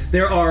called.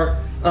 There are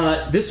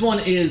this one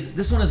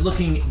is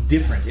looking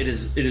different. It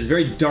is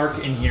very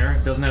dark in here.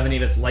 It doesn't have any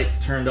of its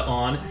lights turned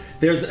on.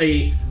 There's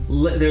a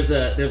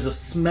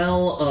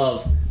smell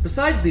of,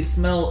 besides the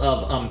smell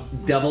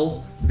of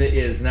devil that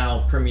is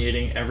now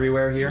permeating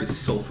everywhere here. It's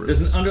sulfurous.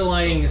 There's an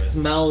underlying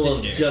smell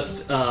of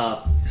just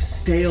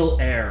stale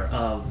air,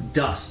 of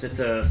dust. It's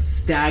a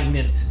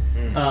stagnant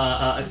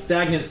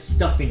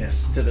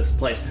stuffiness to this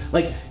place.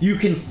 Like, you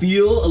can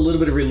feel a little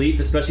bit of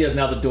relief, especially as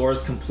now the door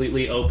is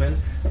completely open.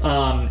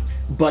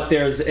 But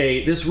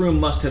this room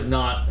must have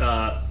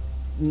not.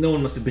 No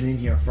one must have been in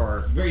here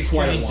for Very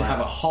quite a strange to while. have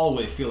a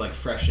hallway feel like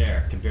fresh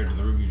air compared to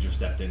the room you just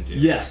stepped into.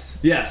 Yes.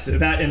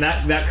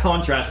 That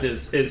contrast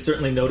is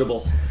certainly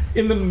notable.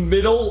 In the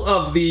middle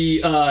of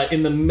the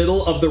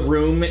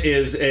room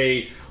is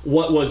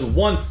what was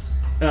once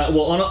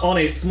on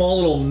a small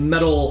little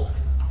metal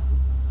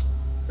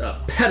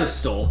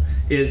pedestal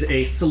is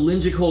a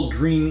cylindrical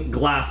green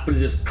glass, but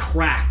it is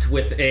cracked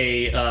with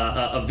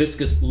a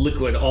viscous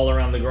liquid all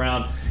around the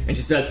ground. And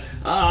she says,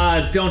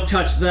 "Don't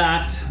touch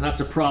that.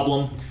 That's a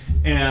problem."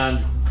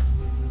 And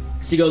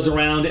she goes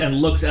around and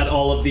looks at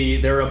all of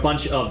there are a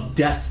bunch of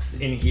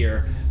desks in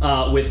here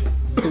with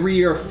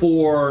 3 or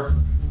 4.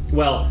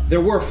 Well,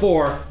 there were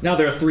 4. Now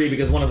there are 3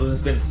 because one of them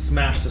has been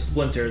smashed to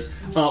splinters.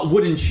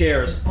 Wooden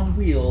chairs on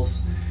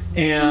wheels,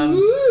 and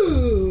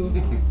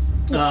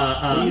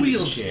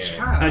Wheelchair.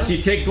 as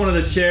she takes one of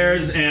the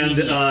chairs and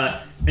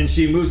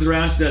she moves it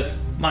around, she says,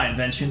 "My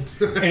invention,"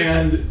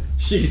 and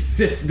she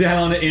sits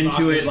down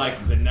into It's it.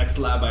 like the next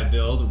lab I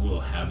build will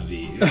have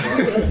these.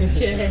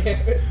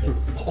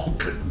 All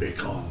could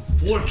make a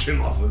fortune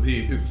off of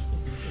these.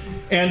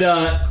 And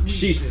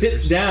she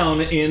sits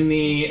down in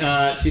the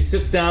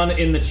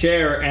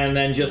chair and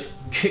then just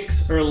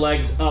kicks her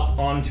legs up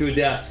onto a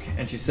desk,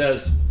 and she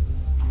says,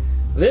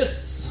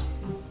 "This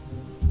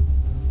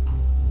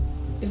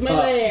Is my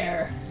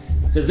lair.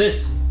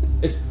 This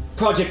is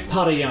Project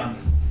Padayan."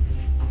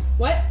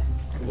 What?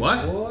 What?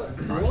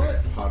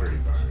 Pottery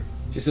barn.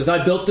 She says,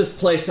 "I built this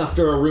place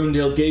after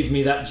Arundel gave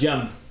me that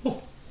gem."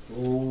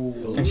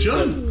 And she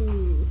says,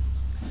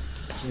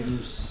 You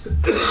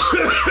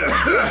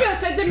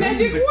just said the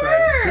magic word!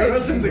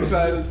 Carson's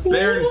excited.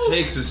 Baron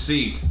takes a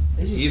seat.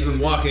 He's been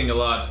walking a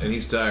lot and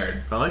he's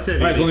tired. I like that.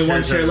 "All right, there's only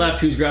one chair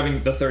left. Who's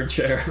grabbing the third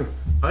chair?"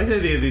 I like the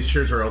idea these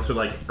chairs are also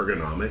like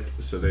ergonomic,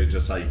 so they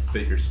just like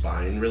fit your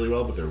spine really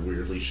well, but they're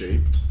weirdly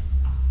shaped.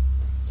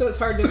 So it's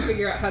hard to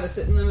figure out how to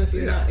sit in them if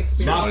you're Yeah. not Mock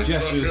experienced.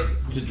 gestures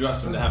to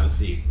Drustin to have a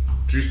seat.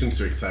 Drewson's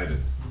so excited.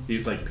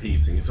 He's like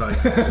pacing. He's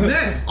like,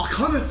 "Man, I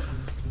kind of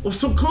was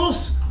so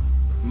close."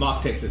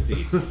 Mock takes a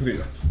seat.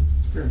 Yes.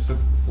 Grim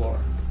sits on the floor,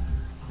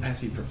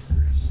 as he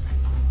prefers.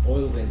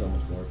 Oil veins on the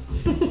floor.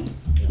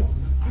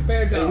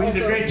 Bear Hey, Dog we did a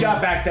also great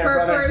job back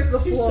there, prefers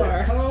brother. the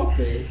floor.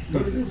 Carpet.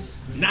 What is this?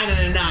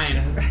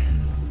 999.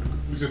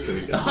 Just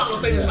sitting.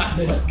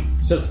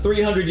 She says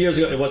 300 years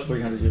ago. It was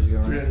 300 years ago,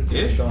 right?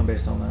 Ish. Going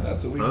based on that.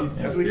 That's what we. Huh?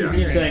 That's what we Yeah.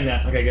 Keep saying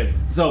that. Okay, good.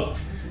 So,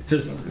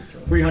 just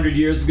 300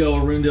 years ago,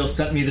 Arundel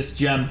sent me this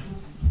gem,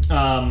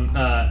 and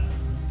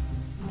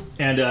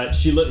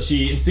she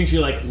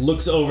instinctually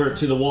looks over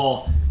to the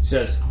wall. She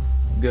says,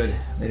 "Good,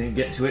 they didn't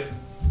get to it."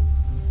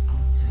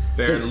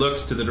 Baron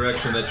looks to the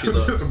direction that she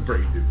looks.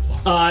 Break through.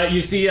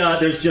 You see,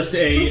 there's just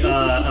a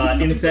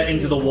inset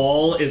into the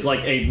wall is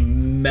like a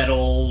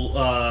metal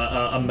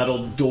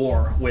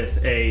door with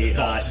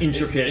a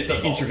intricate It's a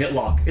vault. intricate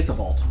lock. It's a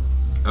vault.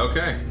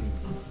 Okay.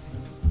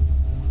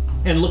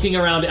 And looking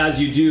around as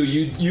you do,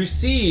 you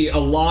see a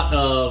lot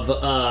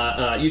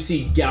of you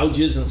see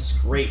gouges and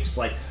scrapes,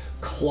 like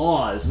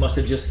claws must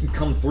have just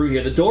come through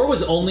here. The door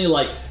was only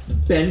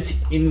bent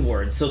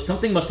inward, so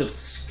something must have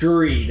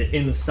scurried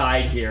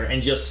inside here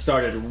and just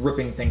started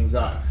ripping things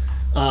up.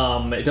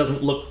 It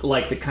doesn't look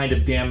like the kind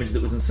of damage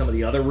that was in some of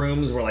the other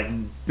rooms where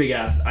big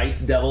ass ice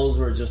devils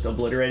were just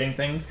obliterating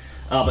things.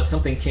 But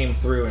something came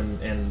through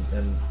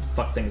and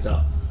fucked things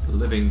up. The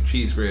living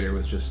cheese grater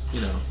was just,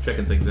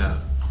 checking things out.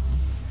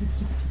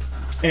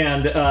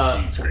 And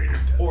Cheese grater.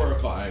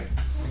 Horrifying.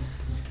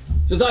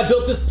 says, "I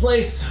built this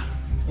place,"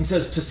 he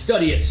says, "to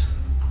study it.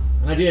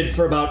 And I did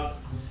for about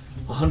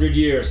 100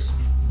 years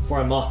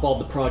before I mothballed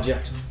the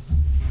project."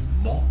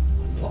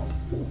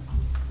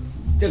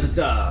 Because it's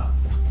a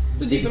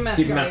So deep in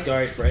deep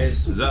Mascari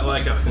phrase. Is that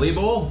like a flea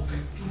bowl?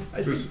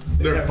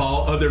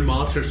 Their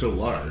monsters so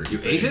large. You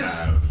they ate it?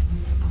 have-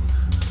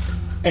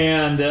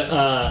 And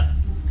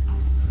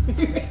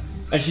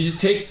and she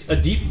just takes a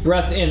deep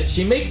breath in.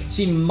 She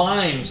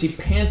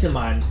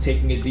pantomimes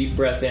taking a deep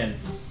breath in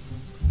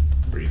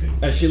Breathing.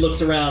 as she looks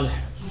around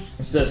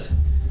and says,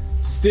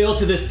 "Still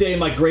to this day,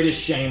 my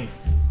greatest shame."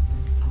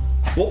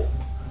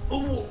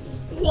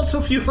 What's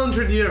a few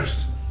hundred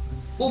years?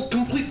 Let's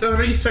complete the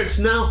research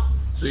now.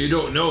 So you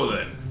don't know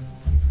then?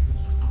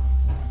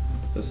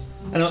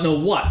 I don't know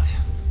what.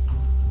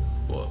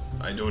 Well,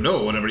 I don't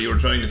know. Whatever you were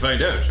trying to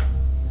find out.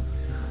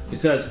 She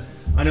says,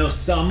 I know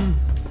some.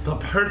 The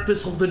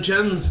purpose of the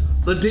gems,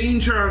 the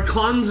danger our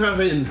clans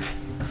are in.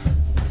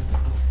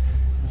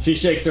 She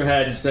shakes her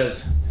head and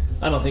says,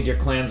 I don't think your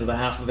clans are the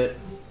half of it.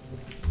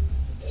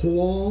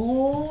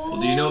 Well,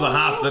 do you know the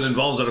half that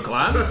involves our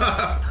clan?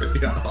 Yeah, screw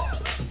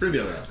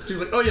the other half. She's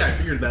like, oh yeah, I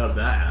figured out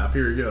that half.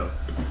 Here you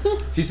go.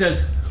 She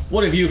says,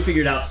 what have you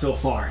figured out so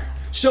far?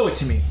 Show it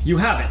to me. You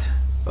have it.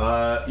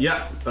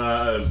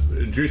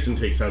 Drewson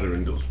takes out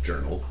Arundel's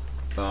journal,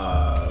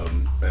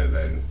 and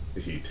then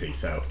he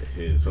takes out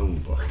his own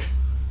book,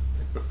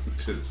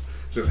 which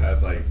just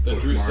has like The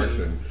bookmarks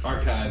Drewson and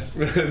archives.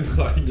 and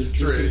like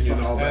string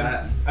and all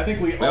that. I think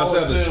we also all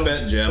have the assume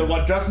spent gem. that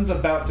what Justin's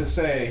about to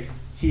say,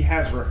 he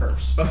has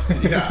rehearsed.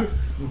 Yeah.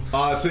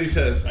 So he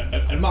says,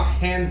 And Mock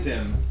hands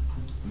him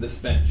the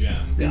spent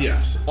gem.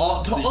 yes.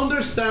 To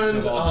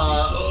understand,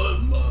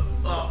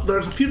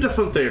 there's a few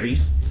different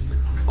theories.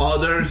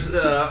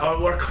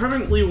 We're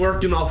currently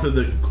working off of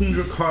the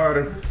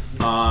Kundrakar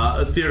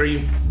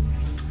theory.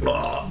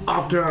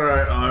 After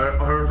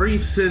our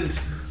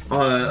recent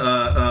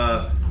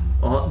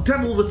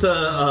devil with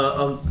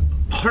a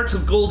heart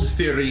of gold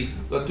theory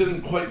that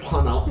didn't quite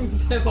pan out.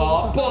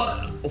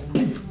 But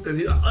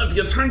if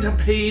you turn to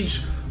page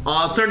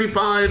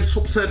 35,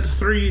 subset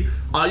 3,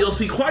 you'll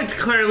see quite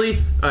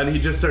clearly, and he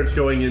just starts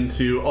going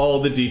into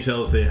all the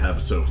details they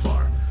have so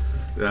far.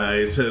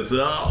 He says,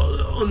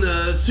 on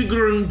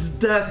Sigrun's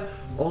death,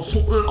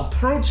 someone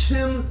approached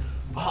him,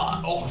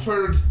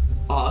 offered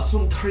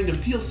some kind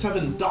of deal,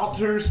 7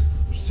 daughters,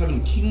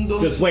 7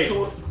 kingdoms. Just wait.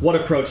 So What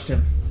approached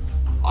him?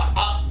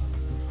 I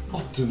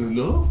don't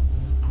know.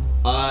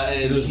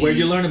 Where'd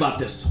you learn about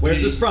this?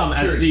 Where's this from?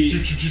 As he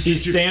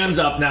stands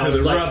up now, the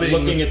he's like rubbings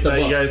looking at the that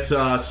book. you guys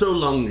saw so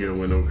long ago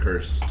when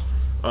Oakhurst.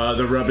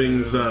 The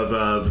rubbings of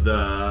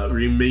the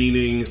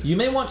remaining. You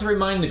may want to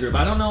remind the group.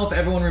 I don't know if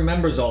everyone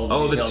remembers all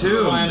of the the details. tomb.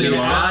 That's why I'm going to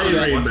ask you I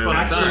to remember.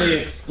 actually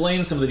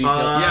explain some of the details.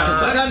 Yeah, Because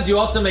sometimes that's- you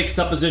also make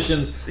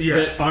suppositions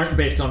Yes. that aren't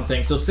based on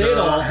things. So say it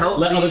all. Help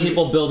Let me other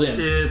people build in.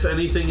 If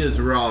anything is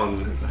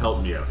wrong,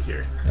 help me out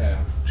here. Yeah.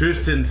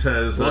 Tristan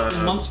says.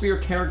 Working months for your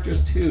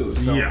characters too.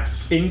 So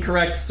Yes.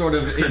 incorrect sort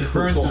of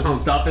inferences and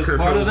stuff is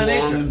part of the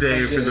long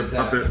nature. day for the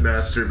puppet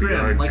master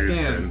behind like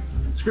Tristan. Dan.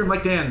 Scrim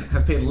like Dan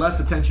has paid less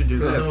attention to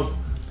this.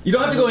 You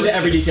don't have to go into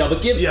every detail,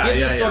 but give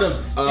just sort of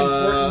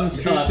important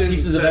Tristan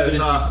pieces of says,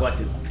 evidence you've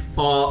collected. A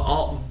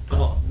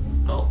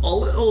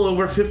little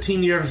over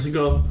 15 years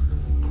ago,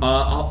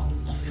 I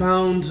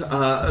found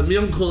my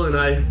uncle and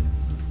I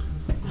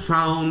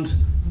found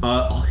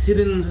a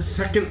hidden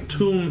second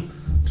tomb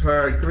to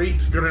our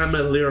great grandma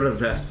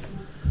Lyraveth.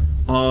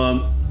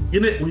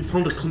 In it, we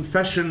found a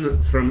confession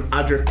from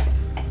Adric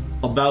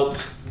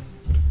about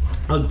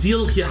a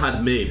deal he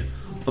had made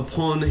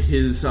upon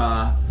his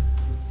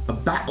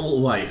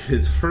battle wife,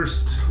 his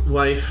first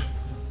wife,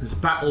 his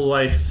battle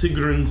wife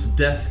Sigrun's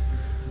death.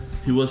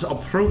 He was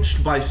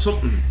approached by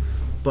something,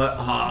 but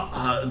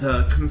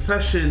the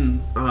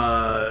confession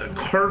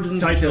carved into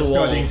the Taito's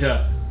wall. starting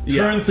to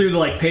turn through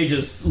the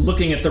pages,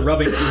 looking at the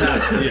rubbing you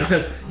have. It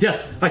says,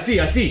 "Yes, I see.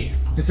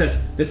 It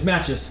says this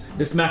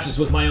matches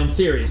with my own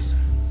theories."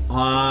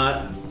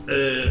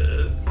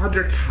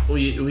 Adric,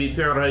 we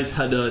theorize,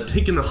 had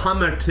taken a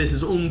hammer to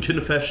his own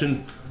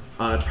confession,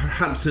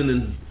 perhaps in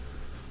an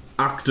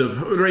act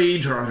of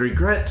rage or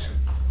regret.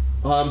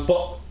 But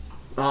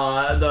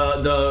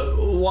the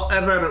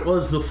whatever it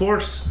was, the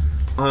Force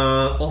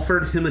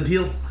offered him a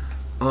deal.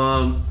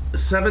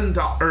 7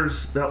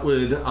 daughters that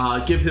would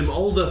give him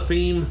all the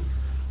fame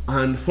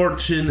and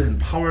fortune and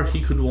power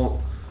he could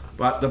want,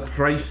 but at the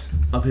price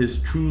of his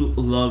true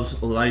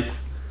love's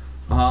life.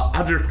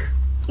 Adric,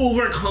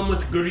 overcome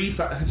with grief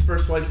at his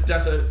first wife's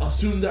death,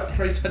 assumed that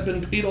price had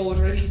been paid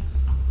already,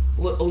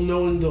 little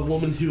knowing the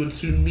woman he would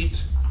soon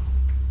meet,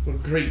 her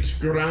great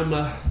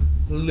grandma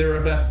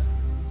Lyraveth.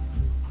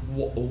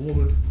 What a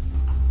woman.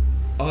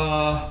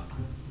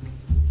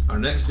 Our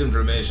next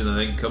information, I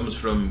think, comes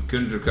from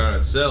Kundrakar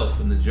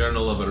itself in the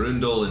Journal of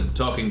Arundel and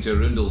talking to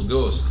Arundel's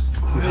ghost.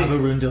 You have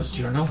Arundel's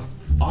journal.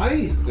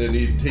 And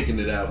he'd taken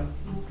it out.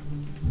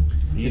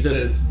 He He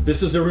says,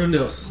 "This is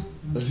Arundel's."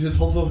 It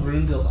is of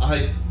Arundel.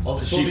 I've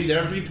studied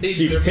every page.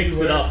 She of every picks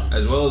it word. up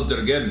As well as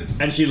Durgeddon.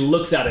 and she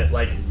looks at it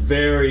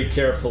very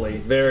carefully,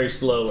 very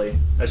slowly,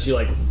 as she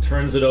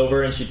turns it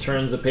over, and she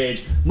turns the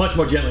page much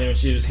more gently when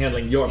she was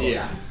handling your book.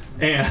 Yeah.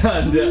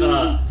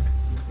 And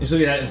she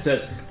looks at it and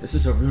says, "This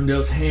is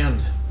Arundel's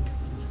hand."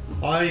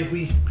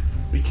 We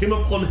came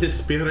upon his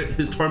spirit,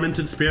 his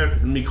tormented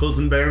spirit, and my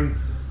cousin Baron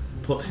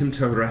put him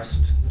to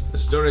rest. The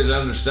story, as I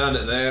understand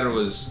it, there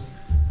was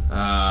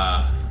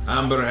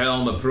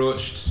Amberhelm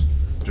approached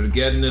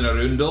Durgeddon and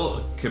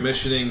Arundel,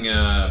 commissioning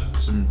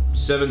some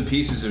 7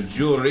 pieces of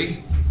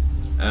jewelry,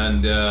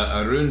 and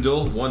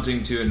Arundel,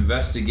 wanting to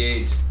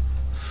investigate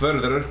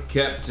further,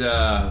 kept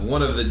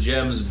one of the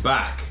gems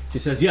back. She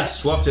says, "Yes,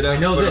 Swapped it out I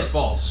know for a this.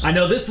 false. I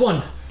know this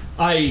one.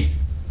 I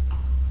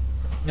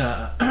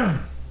know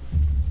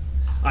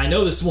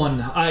this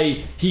one.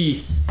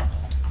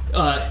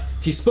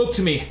 he spoke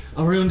to me.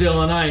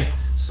 Arundel and I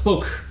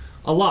spoke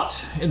a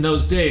lot in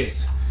those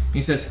days. He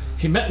says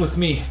he met with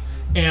me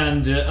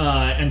and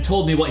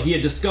told me what he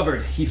had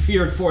discovered. He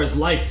feared for his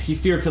life. He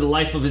feared for the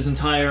life of his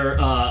entire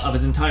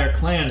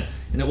clan,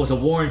 and it was a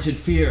warranted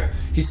fear.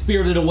 He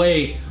spirited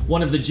away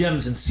one of the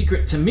gems in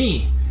secret to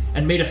me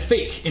and made a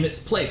fake in its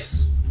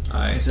place.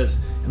 Aye. He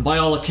says, and by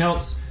all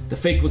accounts, the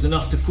fake was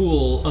enough to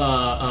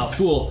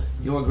fool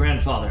your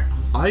grandfather.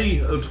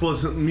 It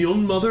was my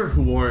own mother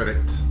who wore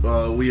it.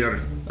 We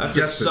are That's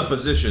guessing. a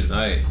supposition,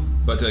 aye.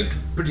 But a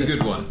pretty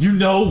good one. You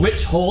know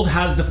which hold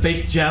has the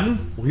fake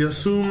gem? We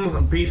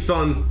assume, based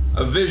on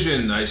A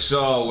vision I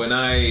saw when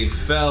I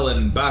fell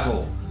in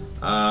battle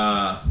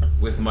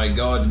with my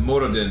god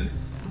Moradin.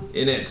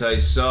 In it I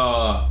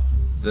saw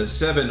the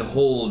 7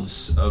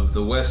 holds of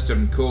the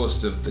western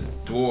coast of the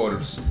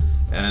dwarves,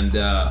 and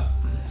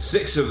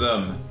 6 of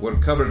them were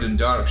covered in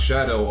dark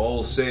shadow,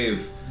 all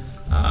save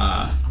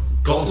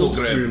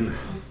Gauntlgrim,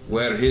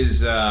 where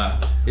his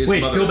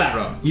Wait, mother go is back.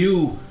 from.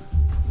 You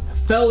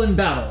fell in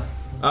battle.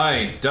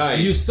 Aye, died.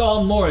 You saw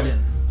Moradin,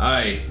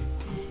 Aye,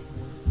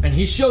 and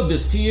he showed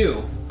this to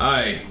you.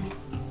 aye.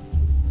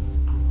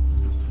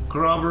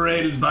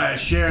 Corroborated by a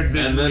shared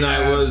vision. And then we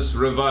I had- was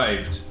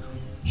revived.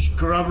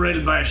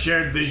 corroborated by a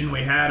shared vision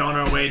we had on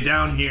our way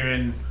down here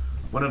in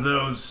one of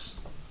those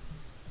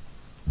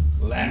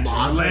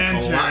lantern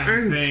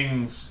lanterns.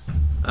 things.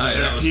 Aye,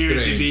 There that was appeared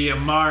to strange. be a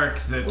mark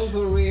that Those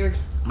were weird.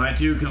 my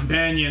 2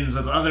 companions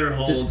of other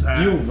holds Just,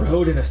 had. you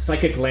rode in a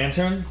psychic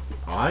lantern?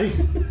 I.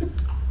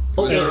 It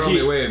was our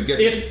only way of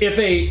getting. If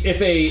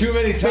a Too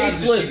many times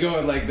is faceless she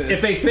going like this.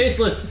 if a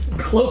faceless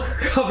cloak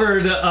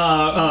covered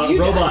You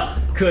robot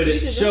did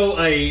could show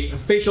a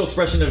facial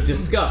expression of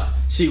disgust,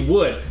 she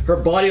would. Her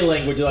body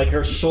language, like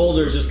her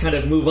shoulders, just kind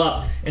of move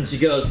up, and she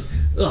goes,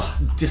 "Ugh,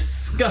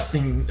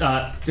 disgusting,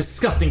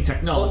 disgusting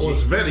technology." It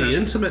was very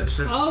intimate.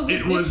 How is it,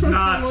 It was different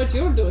not- from what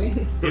you're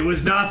doing? It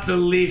was not the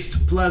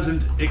least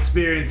pleasant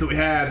experience that we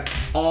had,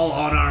 all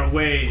on our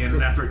way in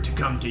an effort to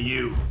come to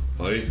you.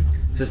 I.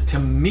 Says to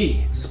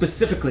me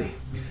specifically.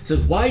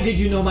 Says, "Why did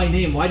you know my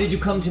name? Why did you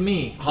come to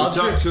me?" We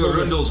talked to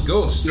Arundel's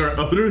ghost.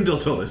 Arundel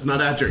told us, not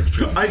Adric.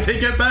 I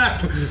take it back.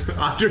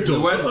 Adric We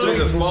told went us.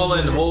 to the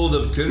fallen hold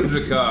of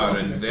Kundrakar,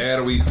 and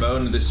there we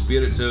found the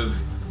spirit of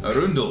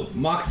Arundel.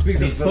 Mock speaks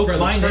He up spoke for the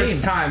my first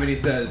name. time, and he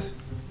says,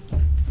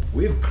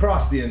 "We've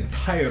crossed the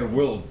entire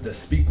world to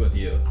speak with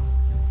you.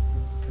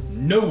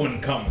 No one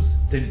comes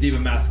to Diva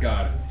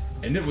Mascar,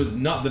 and it was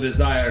not the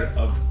desire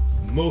of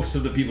most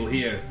of the people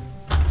here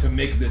to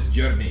make this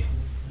journey.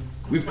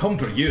 We've come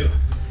for you."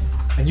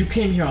 And you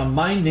came here on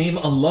my name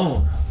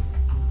alone.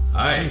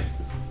 Aye.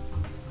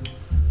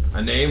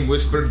 A name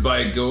whispered by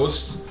a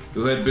ghost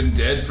who had been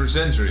dead for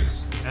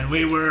centuries. And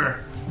we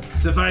were,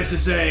 suffice to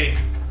say,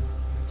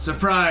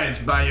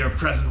 surprised by your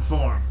present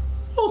form.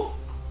 Oh,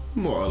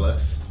 more or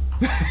less.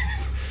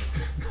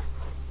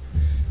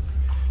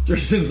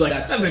 Tristan's like,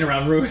 I've been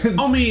around ruins.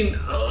 I mean,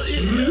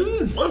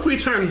 if we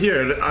turn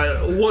here,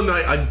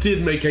 I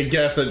did make a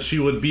guess that she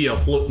would be a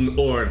floating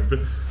orb.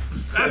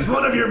 That's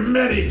one of your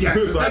many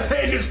guesses. That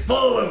page is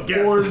full of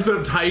guesses. Orbs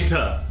of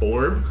Taita.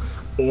 Orb?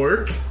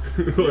 Orc?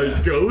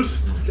 Like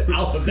ghost?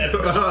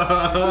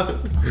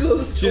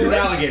 Ghost. She's an orb.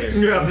 alligator.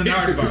 Yeah, She's an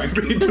aardvark.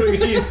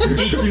 between,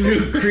 Each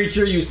new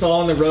creature you saw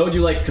on the road,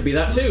 you like, could be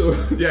that too.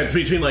 yeah, it's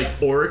between like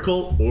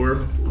oracle,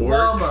 orb, orc.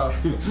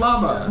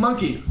 Llama,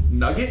 monkey,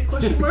 nugget?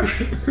 Question mark.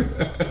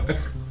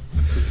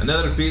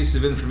 Another piece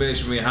of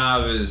information we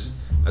have is,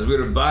 as we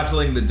were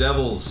battling the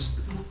devils,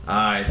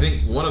 I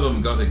think one of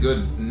them got a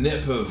good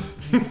nip of.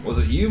 Was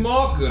it you,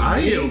 Mock? or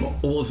I me?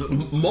 was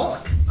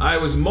mock. I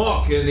was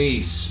Mock, and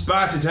he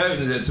spat it out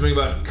and said something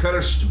about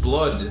cursed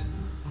blood,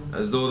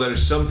 as though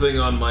there's something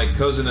on my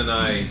cousin and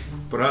I,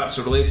 perhaps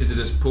related to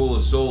this pool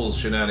of souls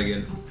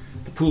shenanigan.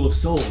 The Pool of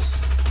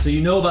Souls. So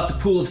you know about the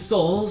Pool of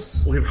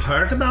Souls? We've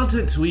heard about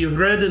it. We've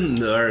read and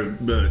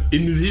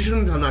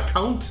envisioned an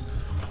account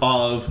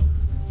of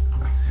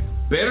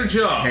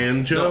Bearjaw.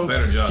 Hanjo, Not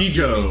Bearjaw.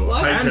 Hijo,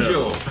 What?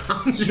 Hanjo.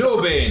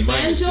 Snowbane,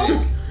 my Banjo?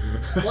 mistake.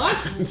 What?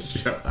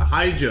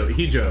 Hijo,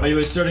 Hijo. Are you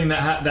asserting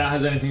that that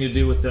has anything to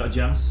do with the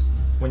gems?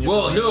 When you're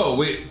Well, telling no,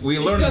 us? we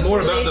learned just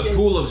more about the related.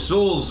 Pool of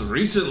souls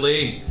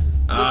recently.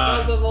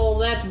 Because of all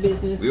that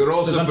business. We were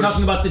also Because I'm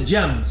talking about the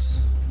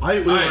gems. We Aye.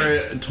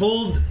 were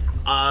told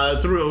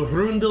through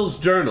Rundel's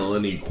journal,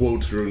 and he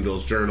quotes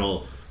Rundel's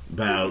journal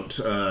about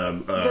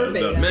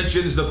Verbatim.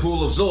 mentions the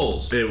Pool of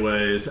souls. it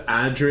was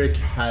Adric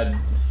had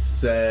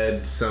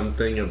said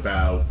something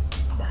about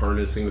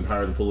harnessing the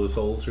power of the Pool of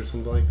Souls or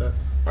something like that.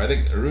 I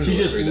think Arundel She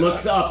just agreed to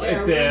looks that. up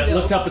at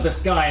Arundel. the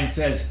sky and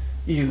says,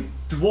 "You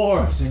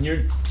dwarves and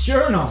your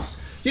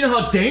journals. Do you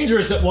know how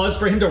dangerous it was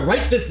for him to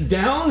write this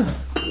down?"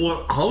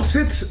 Without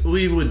it,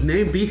 we would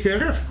not be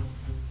here.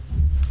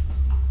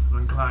 I'm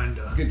inclined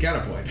to. Good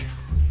counterpoint.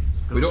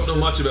 We don't know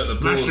much about the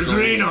Pool of Master souls.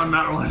 Green on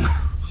that one.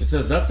 She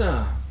says, that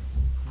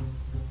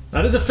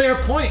is a fair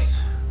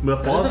point. My is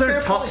a father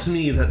fair taught point.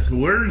 me that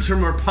words are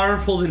more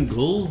powerful than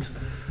gold.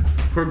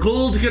 For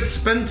gold gets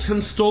spent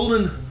and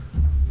stolen,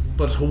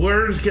 but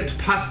words get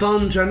passed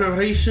on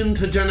generation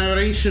to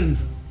generation.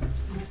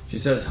 She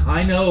says,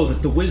 I know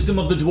that the wisdom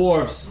of the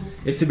dwarves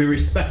is to be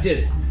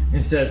respected.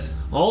 And says,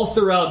 all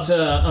throughout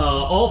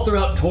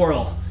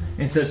Toril.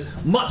 And says,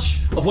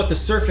 much of what the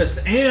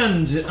surface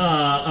and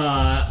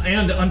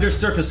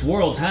undersurface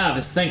worlds have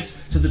is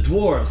thanks to the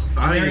dwarves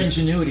and their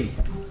ingenuity.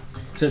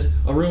 Says,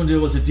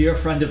 Arundel was a dear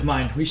friend of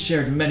mine. We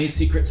shared many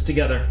secrets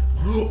together.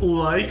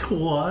 Like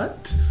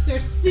what? They're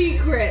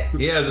secrets.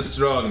 He has a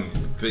strong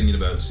opinion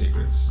about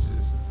secrets.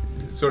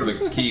 It's sort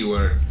of a key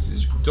word.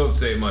 Just don't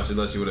say much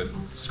unless you want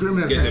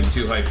to get him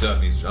too hyped up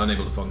and he's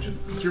unable to function.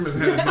 Scream has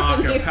handed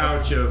Mock a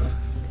pouch of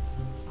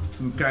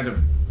some kind of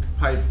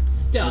pipe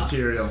Stuff.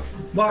 material.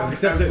 Mock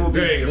accepts it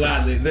very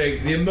gladly.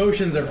 The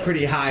emotions are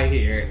pretty high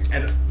here,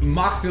 and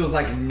Mock feels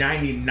like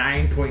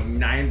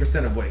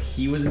 99.9% of what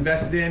he was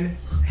invested in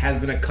has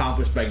been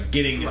accomplished by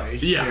getting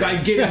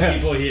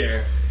people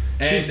here.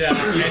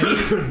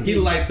 And he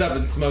lights up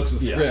and smokes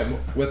with Scrim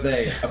with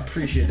a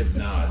appreciative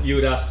nod. You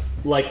would ask,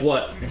 like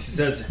what? And she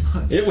says,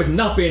 it would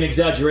not be an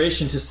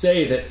exaggeration to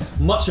say that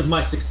much of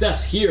my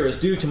success here is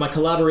due to my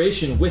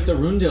collaboration with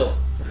Arundel.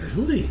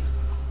 Really?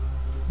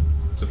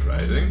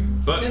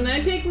 Surprising, but Can I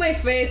take my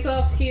face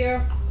off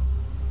here?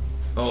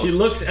 She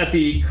looks at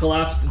the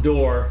collapsed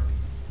door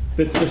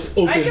that's just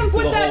open I can to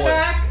put the that hallway.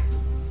 back.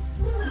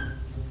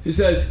 She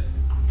says,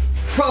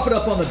 prop it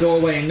up on the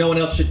doorway and no one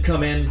else should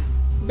come in.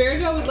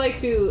 Bearjaw would like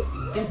to,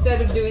 instead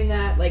of doing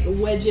that, like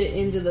wedge it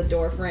into the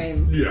door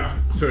frame Yeah,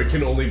 so it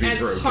can only be as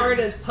broken. hard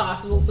as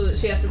possible so that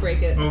she has to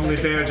break it. Only a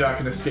second time. Bearjaw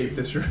can escape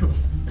this room.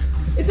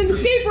 It's an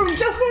escape room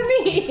just for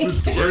me!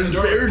 Where's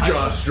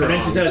Bearjaw strong? And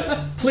then she says,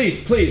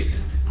 please,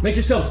 make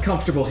yourselves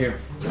comfortable here.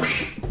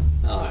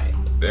 Alright.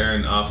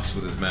 Baron offs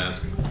with his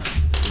mask.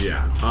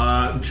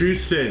 Yeah.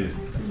 Drewston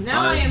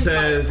Now I am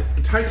says,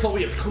 Title,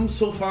 we have come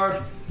so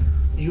far.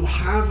 You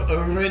have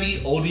a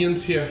ready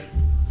audience here.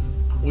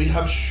 We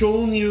have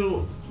shown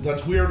you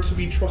that we are to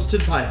be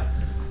trusted by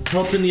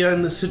helping you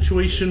in this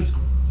situation.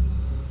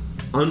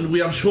 And we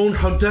have shown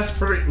how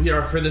desperate we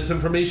are for this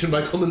information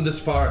by coming this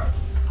far.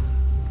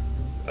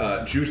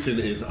 Drewston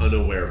is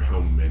unaware of how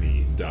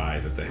many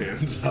died at the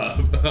hands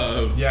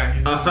of Yeah,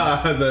 he's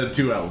the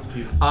two elves.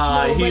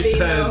 Nobody He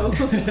knows.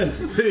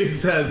 says, he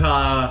says,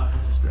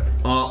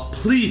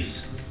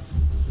 please,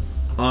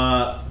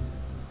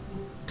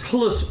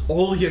 tell us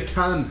all you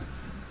can.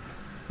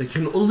 It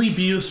can only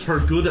be used for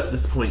good at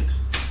this point.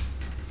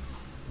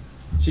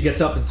 She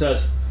gets up and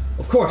says,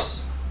 of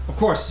course.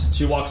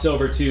 She walks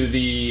over to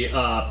the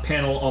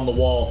panel on the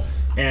wall,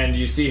 and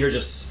you see her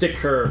just stick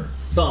her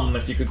thumb,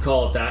 if you could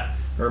call it that,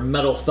 her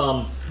metal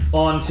thumb,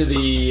 onto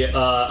the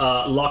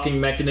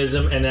locking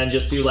mechanism, and then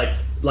just do like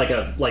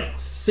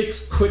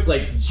 6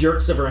 quick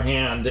jerks of her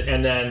hand,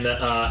 and then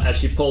as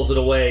she pulls it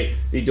away,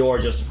 the door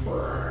just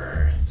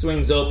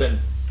swings open,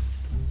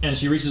 and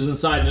she reaches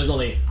inside, and there's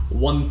only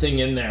one thing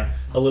in there,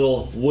 a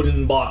little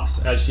wooden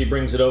box. As she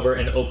brings it over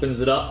and opens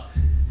it up,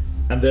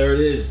 and there it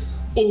is.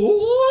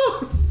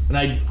 Oh! An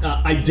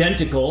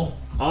identical,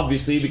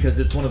 obviously, because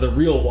it's one of the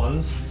real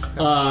ones,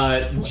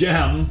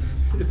 gem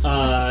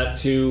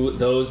to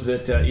those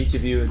that each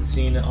of you had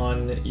seen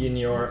in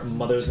your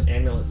mother's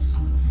amulets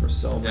for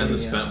so many. And the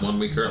spent one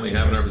we currently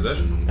have in our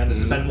possession. And the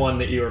spent one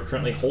that you are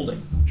currently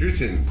holding.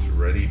 Drewston's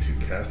ready to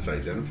cast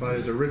Identify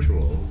as a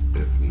ritual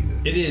if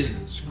needed. It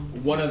is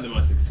one of the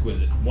most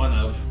exquisite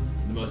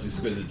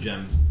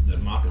gems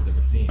that Mock has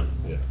ever seen.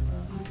 Yeah.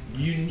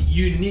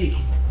 Unique.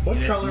 What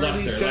in its color are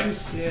luster. these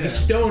gems? The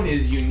stone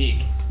is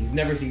unique. He's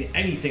never seen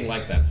anything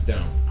like that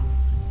stone.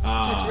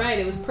 That's right,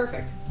 it was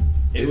perfect.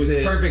 It was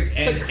perfect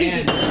and But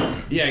creepy.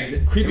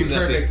 Creepy, It was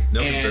empty. perfect.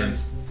 No and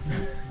concerns.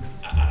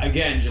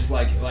 Again, just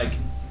like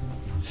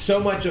so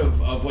much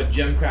of what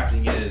gem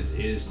crafting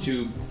is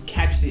to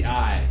catch the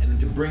eye and then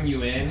to bring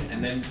you in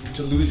and then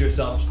to lose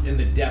yourself in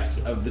the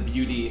depths of the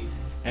beauty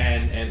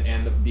and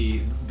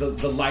the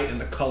light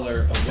and the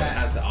color of what it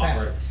has to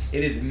offer. Facets.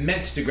 It is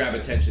meant to grab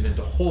attention and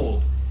to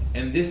hold,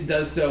 and this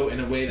does so in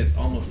a way that's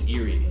almost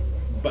eerie,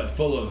 but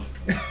full of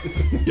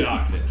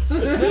darkness.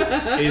 Is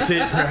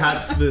it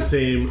perhaps the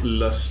same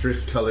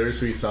lustrous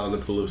colors we saw in the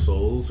Pool of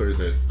Souls, or is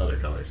it other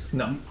colors?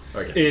 No.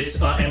 Okay.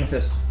 It's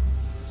amethyst.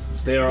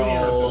 They are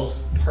all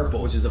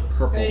Purple. which is a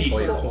purple Deep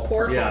flavor.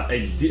 purple. Yeah,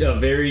 a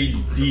very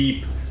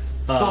deep.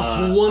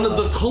 That's one of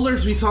the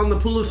colors we saw in the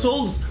Pool of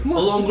Souls,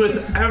 along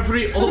with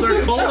every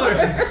other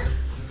color.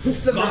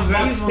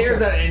 Mock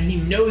stares at it and he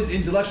knows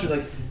intellectually,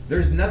 like,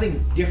 there's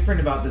nothing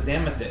different about this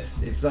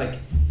amethyst. It's like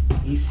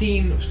he's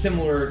seen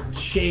similar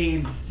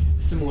shades,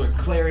 similar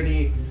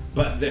clarity,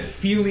 but the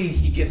feeling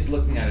he gets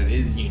looking at it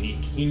is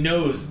unique. He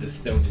knows this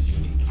stone is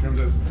unique. Scrim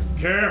says,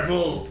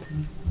 "Careful,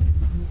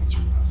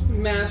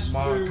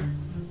 Master.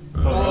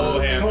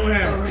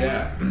 Foehammer.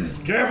 Yeah.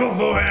 Careful,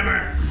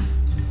 Foehammer.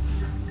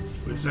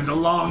 We've spent a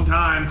long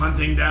time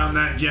hunting down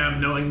that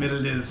gem, knowing that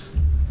it is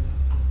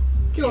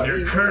You're either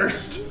evil.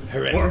 cursed or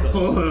Heretical.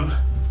 full of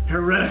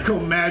heretical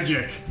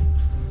magic.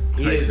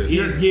 He is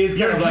kind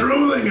You're of like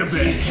drooling a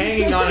bit."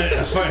 hanging on it.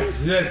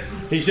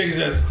 He shakes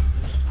his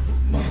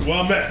head.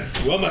 Well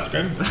met,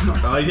 Grim.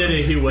 I did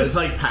it. He was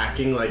like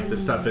packing like the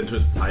stuff into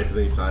his pipe, and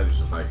then he decided he's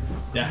just like.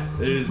 Yeah,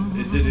 it is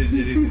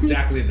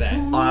exactly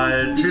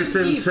that.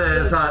 Tristan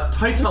says,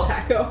 Title,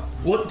 Paco.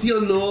 what do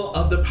you know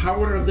of the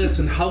power of this,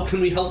 and how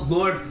can we help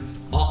Lord?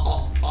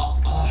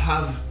 I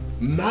have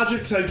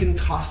magics I can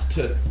cast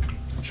to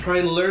try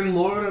and learn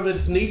more of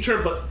its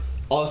nature, but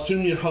I'll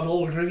assume you have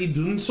already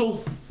done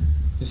so.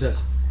 He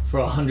says, for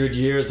 100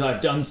 years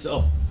I've done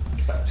so.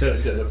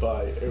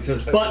 Identify. He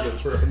says, but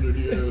for 100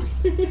 years.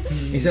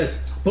 he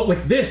says, but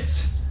with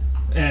this,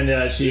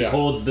 and she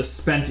holds the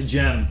spent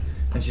gem,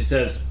 and she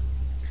says,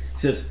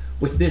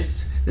 with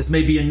this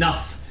may be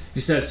enough. He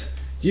says,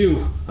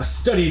 you, a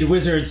studied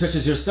wizard such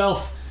as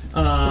yourself,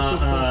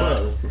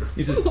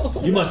 he says,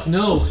 you must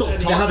know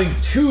that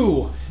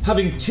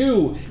having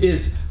two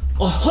is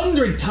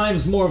 100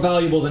 times more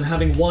valuable than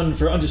having one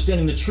for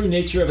understanding the true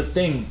nature of a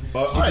thing.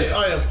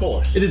 I of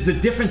course. It is the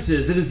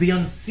differences, it is the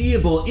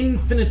unseeable,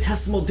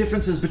 infinitesimal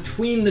differences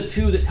between the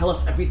two that tell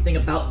us everything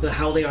about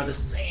how they are the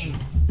same.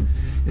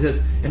 He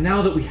says, and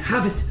now that we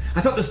have it,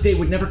 I thought this day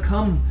would never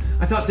come.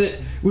 I thought that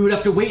we would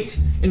have to wait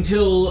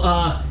until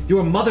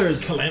your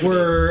mothers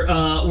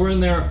were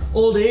in their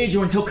old age,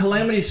 or until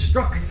calamity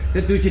struck,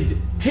 that we could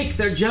take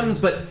their gems,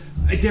 but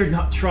I dared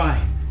not try.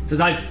 He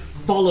says, I've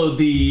followed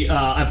the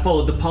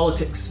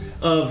politics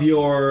of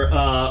your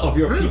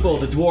people,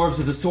 the dwarves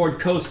of the Sword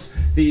Coast,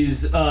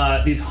 these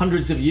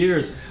hundreds of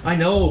years. I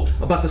know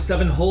about the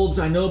 7 holds.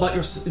 I know about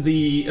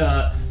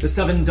the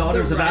 7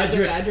 daughters of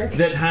Adric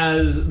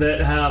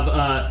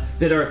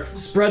that are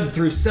spread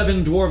through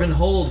 7 dwarven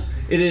holds.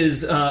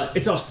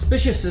 It's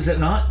auspicious, is it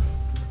not?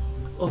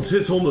 Well,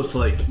 it's almost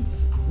like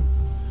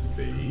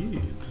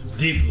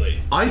Deeply.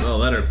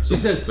 He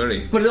says,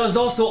 but it is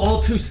also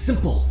all too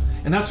simple,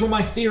 and that's where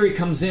my theory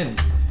comes in.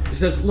 He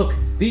says, look,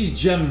 these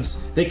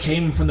gems, they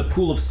came from the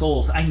Pool of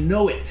Souls. I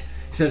know it.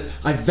 He says,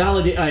 I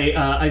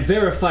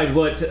verified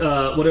what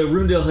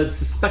Arundel had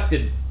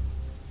suspected.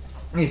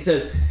 He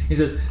says,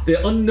 the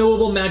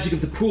unknowable magic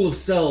of the Pool of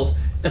Souls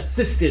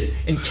assisted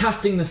in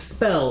casting the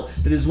spell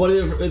that is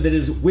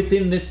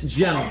within this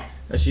gem.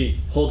 As she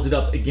holds it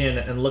up again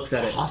and looks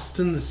at it.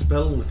 Casting the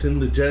spell within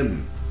the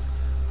gem.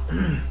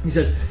 He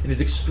says, it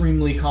is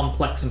extremely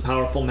complex and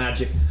powerful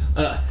magic.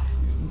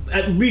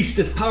 At least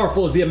as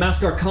powerful as the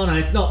Amask Arcana,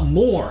 if not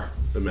more.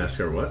 The Amask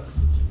what?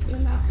 The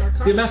Amask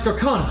Arcana. The Amask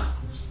Arcana.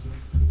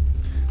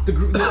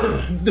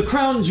 The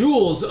crown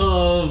jewels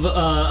of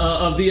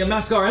the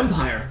Amaskar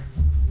Empire.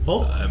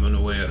 Oh, I'm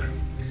unaware.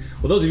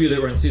 Well, those of you that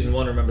were in season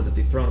 1 remember that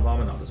the Throne of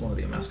Amanat is one of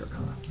the Amask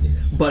Arcana.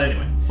 Yes. But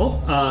anyway.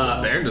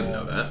 Baron doesn't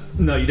know that.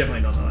 No, you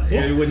definitely don't know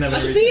that. You wouldn't have I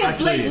see if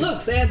Blake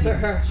looks, answer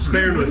her.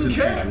 Baron was in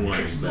season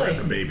 1,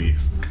 the baby.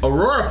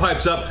 Aurora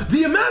pipes up,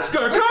 the Amask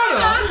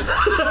Arcana!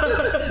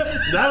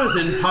 That was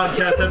in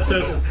podcast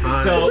episode.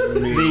 So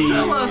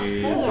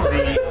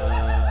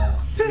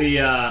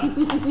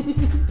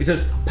he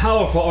says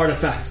powerful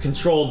artifacts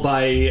controlled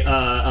by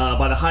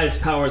the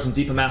highest powers in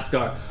Deep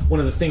Amaskar. One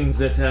of the things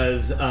that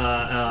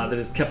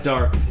has kept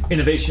our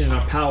innovation and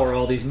our power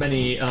all these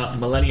many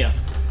millennia.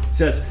 He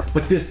says,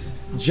 but this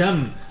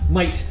gem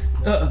might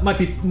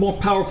be more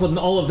powerful than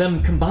all of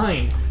them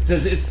combined. He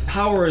says its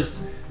power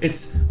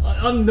it's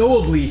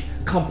unknowably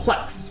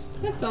complex.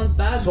 That sounds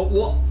bad. So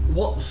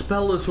what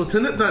spell is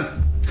within it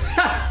then?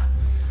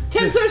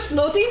 Tensor's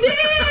floating disc!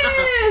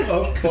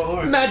 Of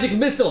course. Magic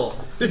missile.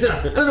 He says,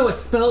 I don't know what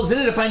spell's in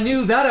it. If I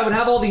knew that, I would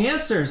have all the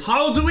answers.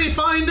 How do we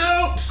find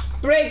out?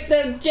 Break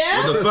the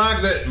gem? Well, the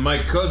fact that my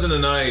cousin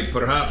and I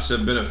perhaps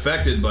have been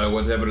affected by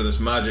whatever this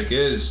magic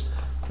is,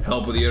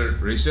 help with your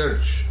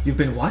research. You've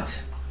been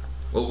what?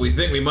 Well, we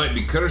think we might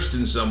be cursed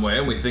in some way,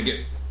 and we think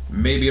it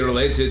may be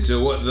related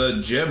to what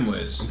the gem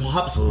was.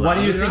 Perhaps. Why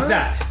do you think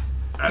that?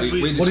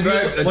 We what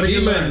described have you a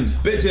demon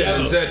learned? bit it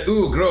and said,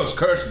 ooh, gross,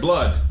 cursed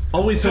blood.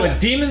 Oh, wait, So a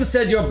demon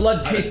said your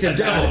blood tasted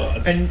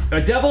bad, and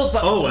a devil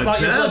thought your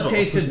blood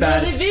tasted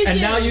bad,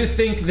 and now you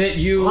think that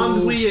you...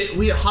 And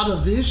we had a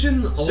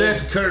vision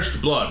Said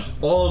cursed blood.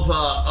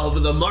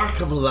 of the mark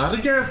of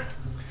Ladigar.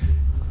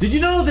 Did you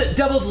know that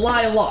devils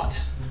lie a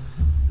lot?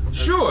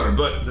 Sure,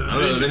 but I don't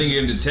know, is there anything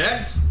you can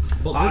detect?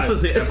 Well, this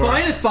was the It's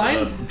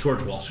fine.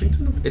 George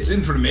Washington. It's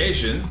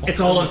information. It's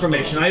all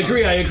information. I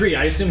agree.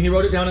 I assume he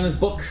wrote it down in his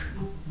book.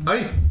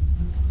 Aye.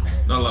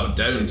 Not a lot of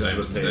downtime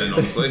since then,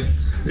 honestly.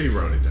 He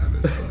wrote it down.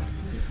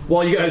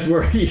 While you guys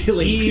were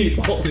healing He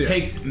people.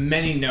 takes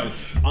many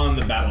notes on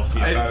the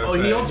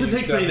battlefield. He also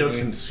takes many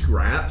notes in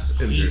scraps.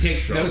 And He just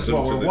takes shoves notes them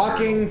while to we're the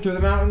walking journal. through the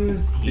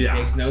mountains. He Yeah.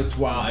 takes notes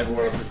while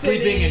everyone else is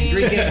Sitting. sleeping and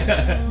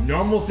drinking.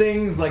 Normal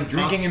things like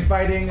drinking and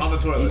fighting. On the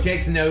toilet. He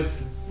takes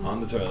notes on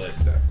the toilet.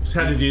 He's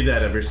had to do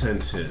that ever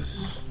since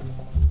his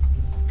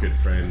good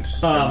friend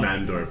Sir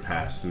Mandor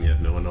passed, and he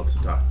had no one else to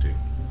talk to.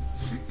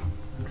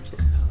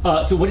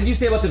 So what did you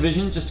say about the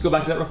vision? Just to go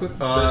back to that real quick.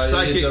 The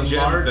psychic the gem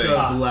mark thing.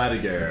 of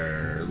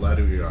Ladigar.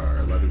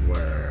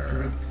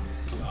 Ladigar.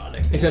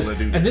 It says,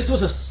 and this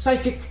was a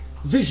psychic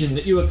vision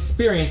that you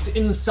experienced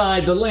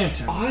inside the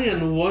lantern. I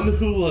am one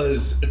who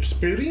was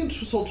experienced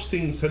with such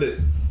things that it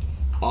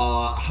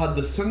had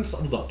the sense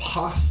of the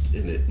past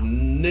in it,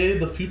 nay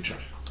the future.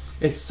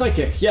 It's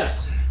psychic,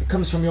 yes. It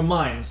comes from your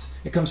minds.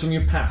 It comes from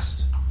your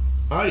past.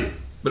 Aye.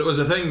 But it was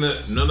a thing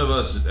that none of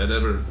us had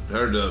ever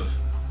heard of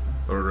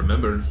or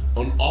remembered.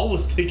 And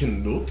always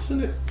taking notes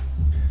in it.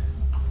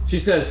 She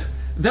says,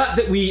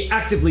 that we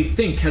actively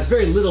think has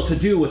very little to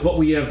do with what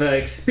we have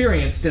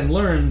experienced and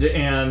learned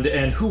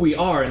and who we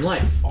are in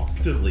life.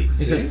 Actively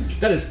He says,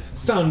 that is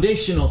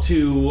foundational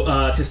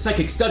to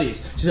psychic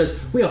studies. She says,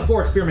 we have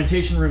 4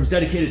 experimentation rooms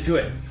dedicated to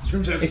it.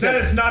 That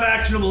is not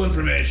actionable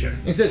information.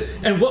 He says,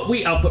 and what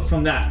we output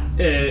from that,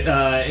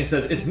 he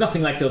says, is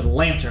nothing like those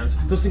lanterns.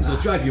 Those things will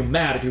drive you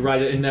mad if you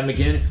ride in them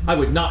again. I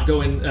would not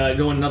go in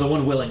another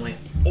one willingly.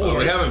 Well,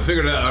 we haven't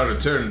figured out our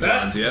return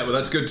plans yet, but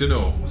that's good to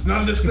know. It's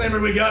not a disclaimer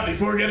we got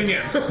before getting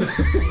in.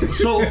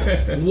 So,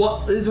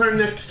 what is our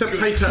next step,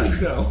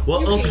 Taita?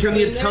 What else can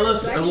you tell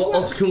us, and what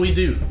else can we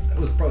do? That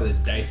was probably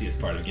the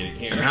diciest part of getting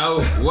here. And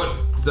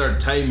what's our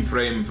time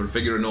frame for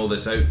figuring all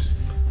this out?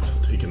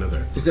 Take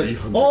another. He says,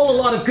 all a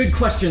lot of good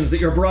questions that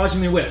you're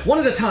barraging me with, one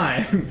at a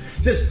time.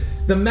 He says,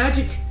 the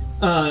magic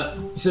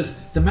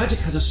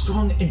has a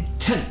strong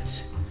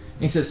intent.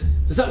 And he says,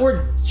 does that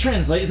word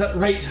translate? Is that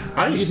right?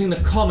 Aye. I'm using the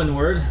common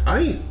word.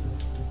 Aye.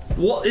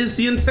 What is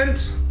the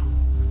intent?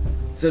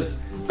 He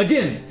says,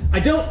 again, I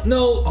don't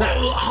know that.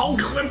 How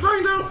can we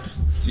find out?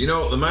 So you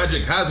know, the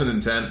magic has an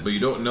intent, but you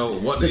don't know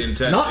what the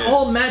intent Not is.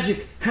 all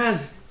magic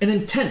has an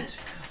intent.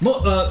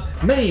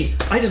 Many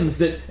items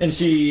that, and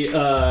she. You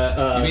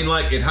mean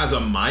like it has a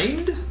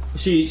mind?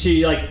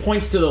 She like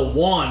points to the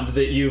wand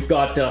that you've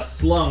got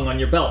slung on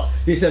your belt.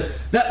 He says,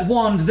 that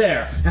wand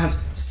there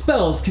has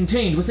spells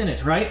contained within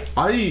it, right?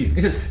 Aye. He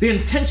says, the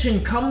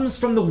intention comes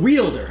from the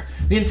wielder.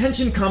 The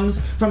intention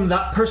comes from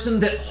that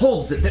person that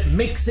holds it, that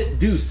makes it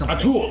do something.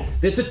 A tool.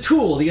 It's a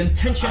tool. The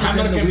intention is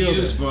Hammer in the can be wielder.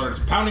 used for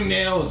pounding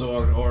nails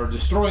or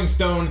destroying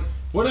stone,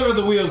 whatever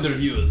the wielder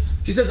uses.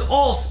 She says,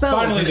 all spells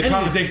Finally, and the any-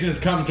 conversation has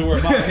come to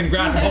where Mock can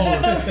grasp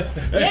hold.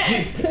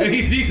 Yes. And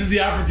he seizes the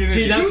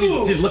opportunity.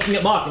 She's looking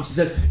at Mock and she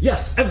says,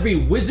 yes, every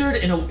wizard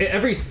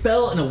every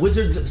spell in a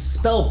wizard's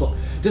spell book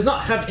does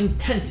not have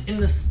intent in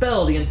the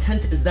spell. The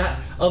intent is that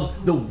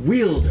of the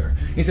wielder.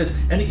 He says,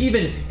 and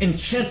even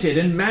enchanted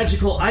and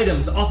magical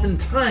items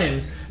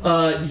oftentimes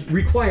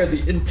require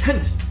the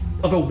intent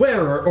of a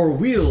wearer or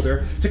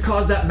wielder to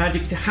cause that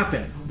magic to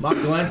happen. Mock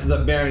glances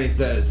at Bear and he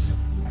says,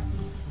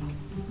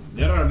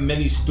 there are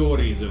many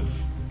stories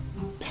of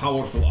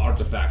powerful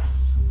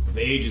artifacts of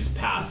ages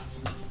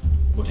past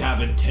what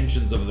have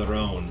intentions of their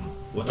own.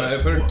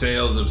 I've heard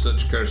tales of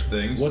such cursed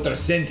things. What are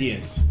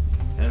sentient.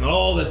 And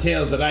all the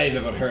tales that I've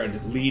ever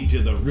heard lead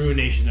to the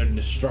ruination and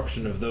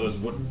destruction of those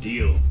what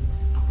deal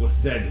with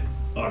said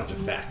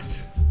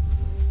artifacts.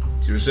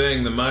 So you're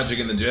saying the magic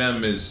in the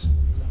gem is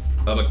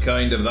of a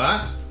kind of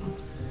that?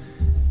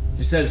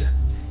 She says,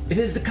 it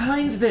is the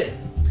kind that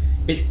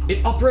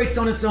it operates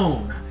on its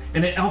own,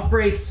 and it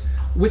operates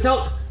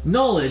without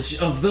knowledge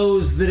of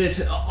those that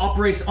it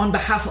operates on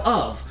behalf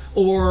of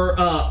or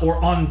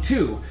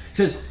onto. It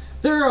says,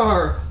 there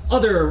are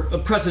other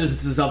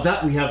precedences of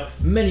that. We have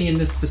many in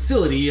this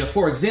facility.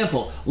 For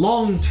example,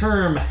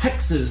 long-term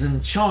hexes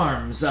and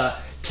charms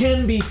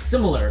can be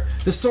similar,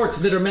 the sort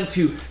that are meant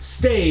to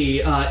stay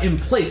in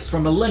place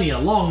for millennia,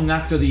 long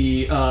after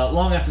the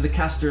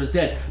caster is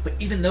dead. But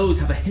even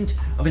those have a hint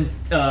of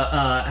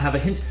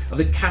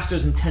the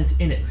caster's intent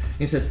in it.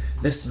 He says,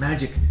 this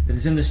magic that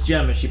is in this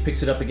gem, as she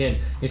picks it up again,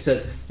 he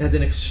says, it has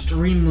an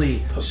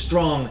extremely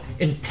strong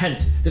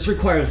intent. This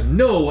requires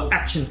no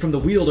action from the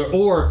wielder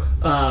or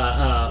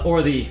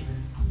the,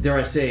 dare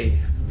I say,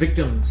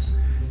 victims.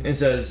 It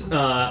says,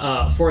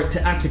 for it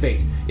to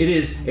activate, it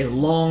is a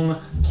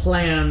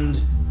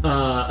long-planned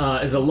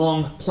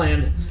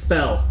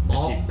spell.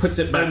 And she puts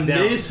it back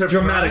down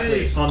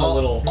dramatically on the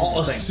little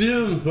I'll thing.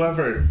 assume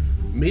whoever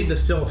made the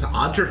seal with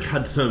Adric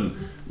had some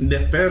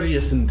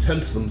nefarious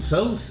intents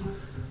themselves.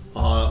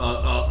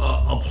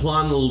 A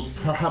plan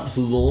perhaps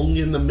long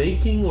in the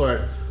making,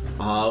 or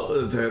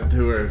that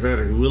they were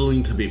very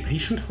willing to be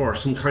patient for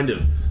some kind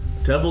of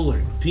devil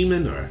or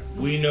demon, or...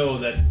 We know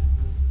that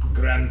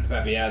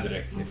Grandpappy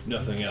Adric, if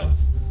nothing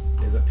else,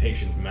 is a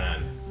patient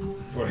man.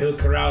 For he'll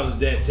carouse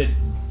this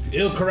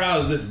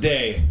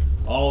day,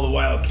 all the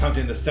while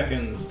counting the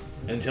seconds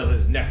until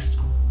his next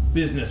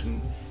business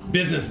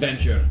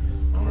venture,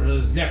 or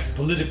his next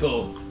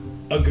political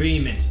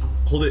agreement.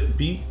 Could it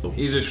be?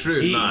 He's a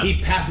shrewd man.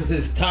 He passes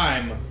his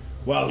time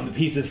while the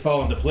pieces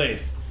fall into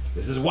place.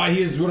 This is why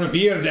he is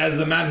revered as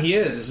the man he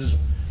is. This is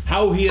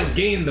how he has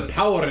gained the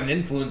power and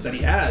influence that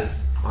he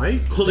has.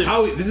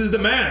 This is the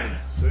man.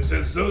 So he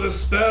says, so the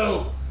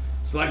spell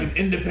is like an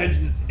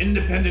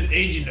independent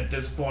agent at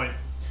this point.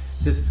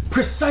 Says,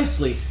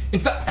 precisely. In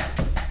fact,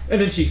 and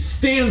then she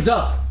stands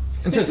up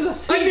and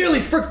says, I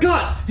nearly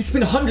forgot. It's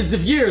been hundreds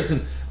of years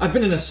and I've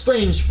been in a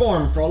strange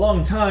form for a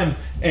long time.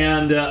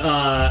 And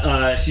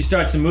she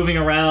starts moving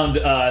around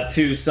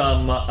to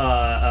some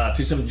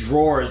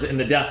drawers in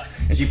the desk,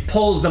 and she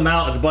pulls them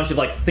out as a bunch of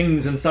like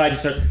things inside and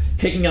starts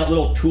taking out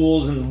little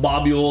tools and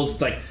bobules.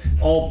 It's like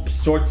all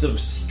sorts of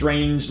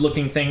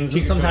strange-looking things,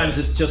 and Tinker sometimes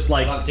toys. it's just A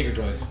like, lot of Tinker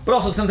Toys. but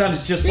also sometimes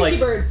it's just Squeaky like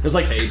bird. there's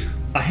like Tape.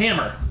 a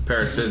hammer,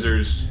 Pair of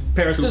scissors.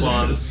 pair of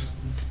coupons. scissors,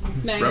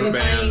 Magnifying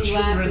bands.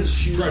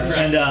 glasses.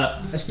 and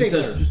he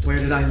stapler. says, "Where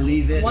did I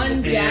leave it?"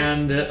 One jack.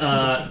 And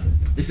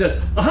he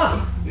says,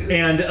 "Aha!"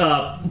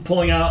 And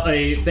pulling out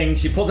a thing,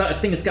 she pulls out a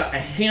thing. It's got a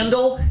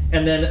handle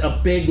and then a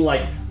big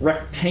like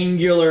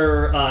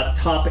rectangular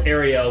top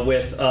area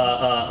with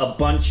a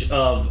bunch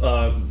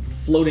of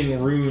floating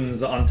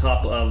runes on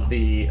top of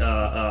the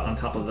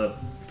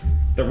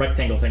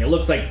rectangle thing. It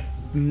looks like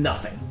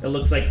nothing. It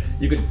looks like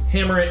you could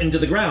hammer it into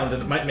the ground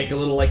and it might make a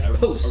little like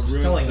post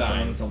rune telling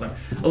sign. someone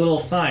something. A little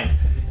sign.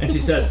 And she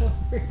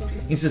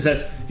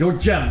says, "Your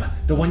gem,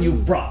 the one you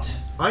brought.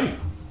 Aye.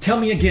 Tell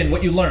me again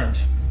what you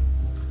learned."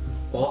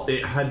 Well,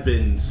 it had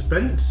been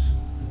spent.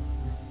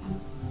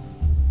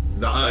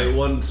 That I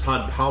once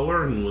had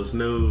power and was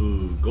now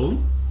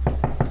gone.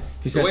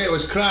 He The says, way it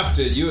was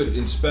crafted, you had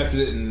inspected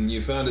it and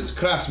you found its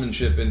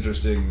craftsmanship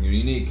interesting,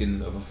 unique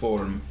and of a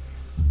form.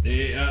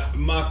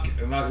 Mark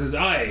says,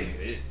 aye.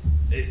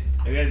 It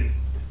again,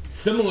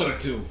 similar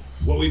to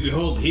what we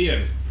behold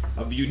here,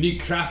 of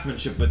unique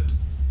craftsmanship, but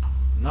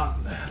not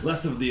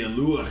less of the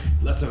allure,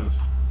 less of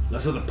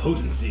the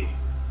potency.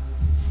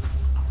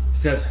 he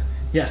says,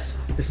 "Yes,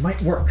 this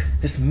might work.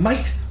 This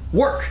might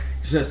work."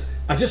 She says,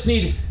 "I just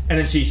need," and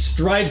then she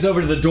strides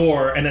over to the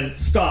door and then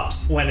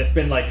stops when it's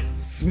been like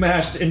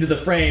smashed into the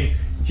frame.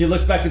 She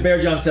looks back to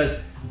Bearjaw and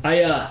says,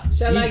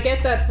 Shall I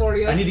get that for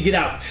you? I need to get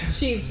out."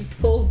 She just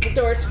pulls the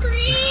door.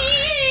 Scream!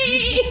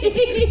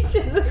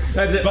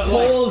 As it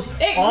pulls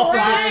It off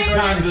grinds. of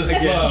Times is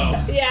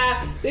slow.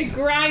 Yeah, it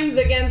grinds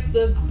against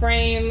the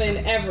frame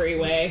in every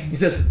way. He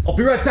says, "I'll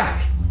be right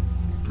back."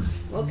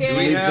 Okay.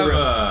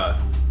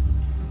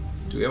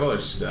 Do we have other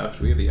stuff?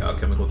 Do we have the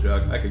alchemical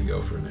jug? I could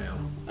go for now.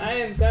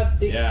 I've got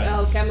the Yeah.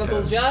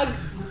 alchemical jug.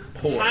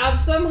 Pour. Have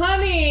some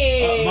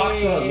honey. Mark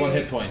still has 1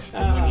 hit point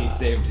from when he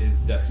saved his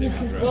death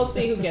saving throw. We'll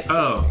see who gets it.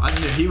 Oh, I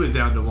knew he was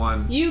down to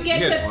 1. You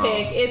get You to get-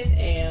 pick. It's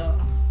ale.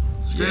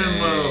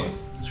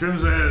 Scrim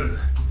says,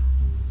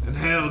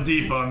 inhale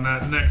deep on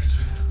that next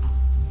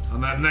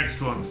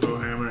one,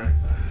 Fohammer.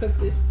 Because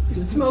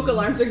these smoke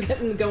alarms are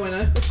going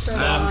on. Turn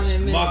on in a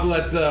minute. Mark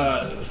lets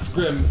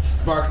Scrim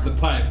spark the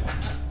pipe,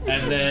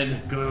 and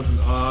then Goes an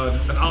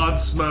odd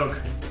smoke.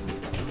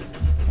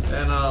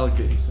 And I'll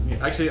get you some.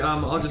 Actually,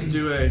 I'll just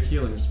do a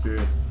healing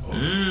spirit.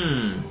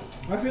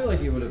 I feel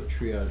like you would have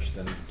triaged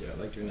them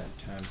like during that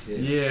time too.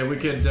 Yeah, we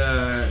could.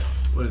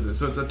 What is it?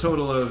 So it's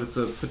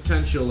a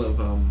potential of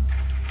And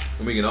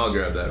we can all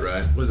grab that,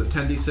 right? what is it?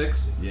 10d6.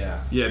 yeah.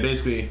 Yeah,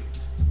 basically.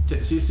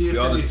 See if We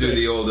all just do 10d6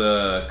 the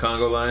old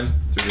Congo line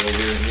through the old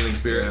healing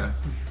spirit. Yeah.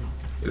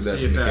 So To that's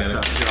see the if that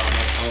mechanic.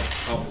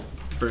 touches. I'll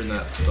burn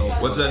that spell.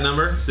 What's that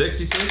number?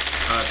 66?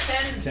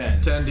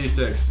 10.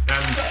 10d6,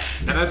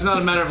 and that's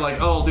not a matter of like,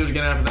 oh, I'll do it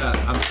again after that.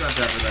 I'm spent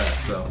after that,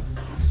 so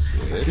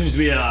It seems to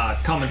be a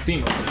common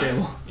theme of the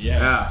table.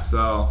 yeah.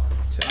 So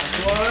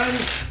Last one.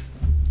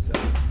 So,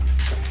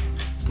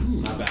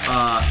 not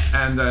bad.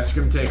 and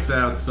Scrim takes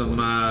out some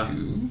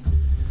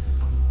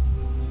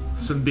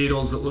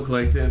beetles that look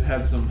like they've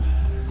had some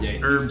Yeah,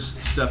 herbs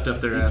stuffed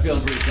up their He's asses.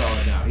 feeling pretty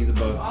solid now. He's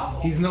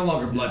above. He's no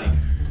longer bloody.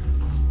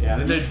 Yeah,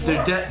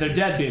 they're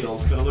dead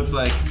beetles, but it looks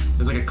like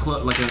there's like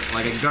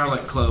a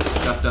garlic clove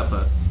stuffed up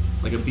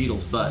like a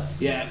beetle's butt.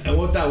 Yeah, and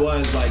what that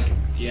was like,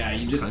 yeah,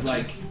 you just Crunchy.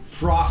 like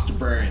frost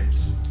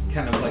burns,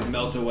 kind of like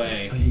melt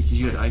away. Oh,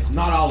 you had ice.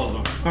 Not all of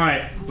them, All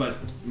right. but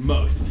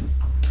most.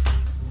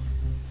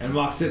 And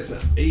Mock sits.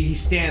 He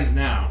stands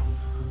now,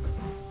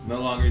 no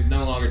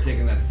longer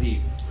taking that seat,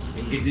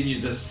 and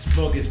continues to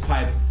smoke his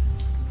pipe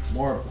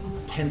more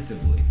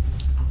pensively.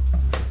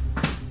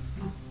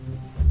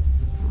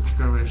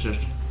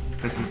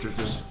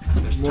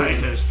 There's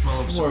Titus full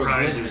of More of a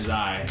glint in surprises. his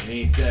eye, and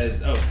he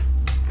says, "Oh,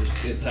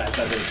 it's time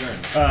to return."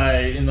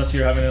 Unless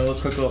you're having a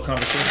quick little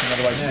conversation,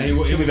 otherwise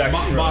Yeah, she'll be back.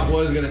 Mock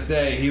was gonna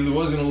say he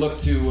was gonna look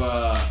to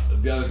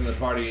the others in the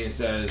party and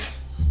says,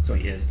 So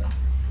he is then.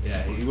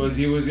 yeah, he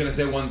was gonna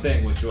say one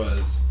thing, which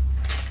was,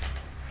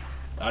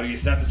 "Are you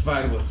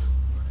satisfied with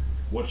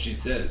what she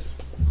says?"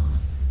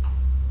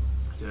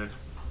 Yeah.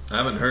 I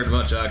haven't heard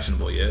much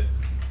actionable yet.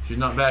 She's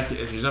not back.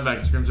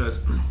 Scrim says,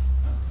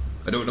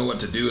 I don't know what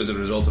to do as a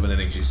result of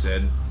anything she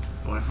said.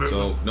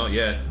 So, not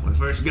yet. when I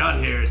first got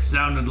here, it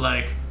sounded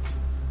like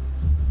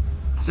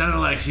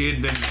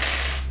she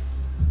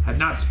had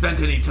not spent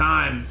any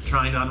time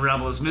trying to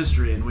unravel this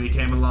mystery, and we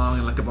came along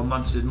and in a couple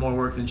months did more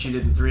work than she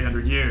did in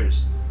 300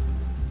 years.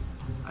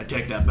 I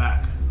take that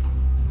back.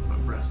 I'm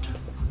impressed.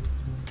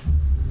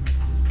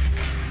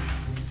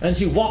 And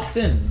she walks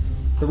in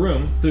the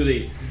room through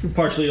the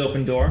partially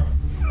open door.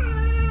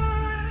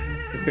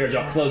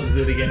 Bearjaw closes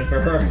it again for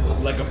her.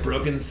 Like a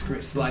broken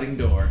sliding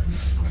door.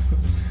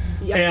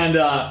 And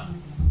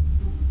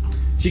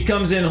she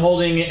comes in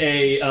holding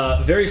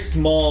a very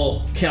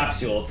small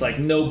capsule. It's like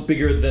no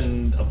bigger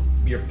than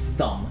your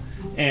thumb,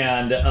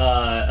 and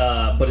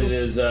but it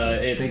is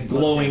it's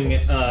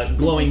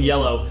glowing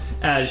yellow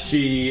as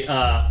she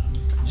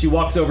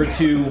walks over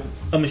to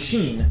a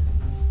machine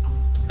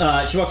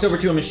She walks over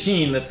to a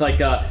machine that's like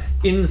a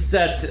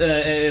inset.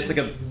 It's like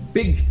a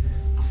big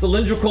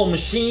cylindrical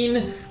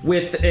machine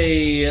with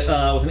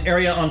an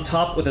area on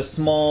top with a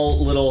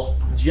small little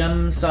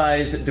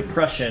gem-sized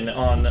depression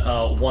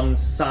on one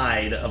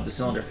side of the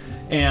cylinder.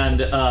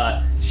 And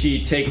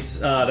she takes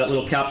that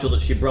little capsule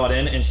that she brought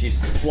in and she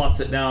slots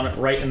it down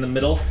right in the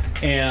middle,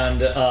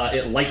 and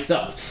it lights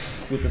up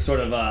with the sort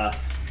of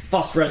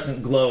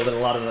phosphorescent glow that a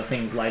lot of the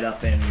things light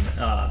up in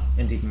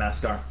Deep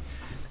Mascar.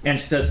 And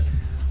she says,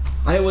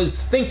 I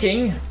was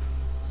thinking,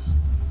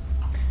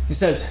 she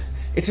says,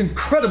 it's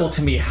incredible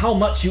to me how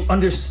much you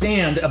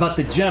understand about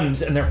the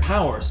gems and their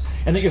powers,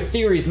 and that your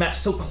theories match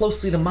so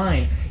closely to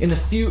mine in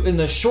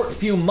the short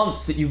few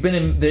months that you've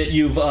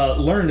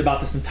learned about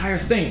this entire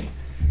thing.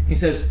 He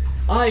says,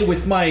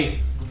 with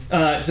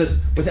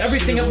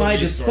everything at my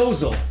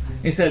disposal.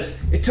 He says,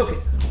 it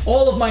took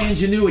all of my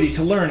ingenuity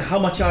to learn how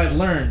much I've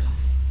learned.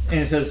 And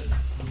it says,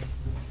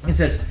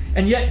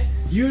 and yet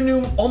you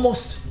knew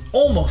almost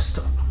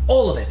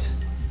all of it.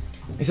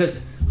 He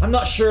says, I'm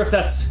not sure if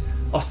that's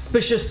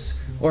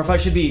auspicious or if I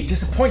should be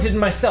disappointed in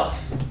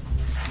myself.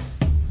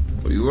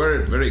 Well, you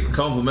were very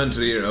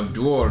complimentary of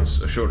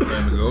dwarves a short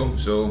time ago,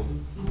 so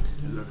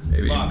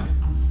maybe. Fuck.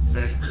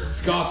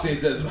 Scoffs and he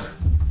says,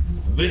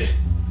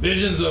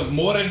 visions of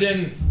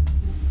Moradin?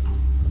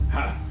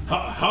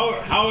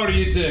 How are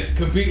you to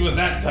compete with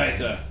that,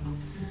 Taita?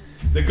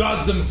 The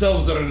gods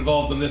themselves are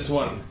involved in this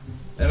one,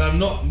 and I'm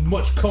not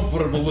much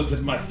comfortable with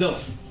it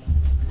myself.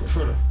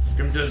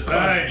 I'm just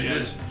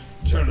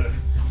turn it.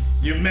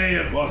 You may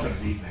have Water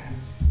deep.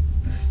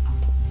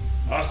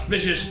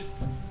 auspicious.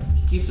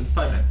 He keeps it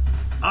piping.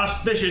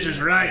 Auspicious is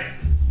right.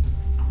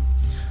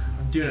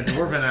 I'm doing a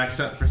dwarven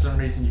accent for some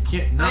reason. You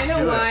can't not I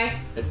know do why.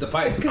 It's the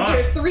pipes. Because there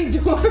are 3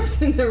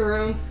 dwarves in the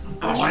room.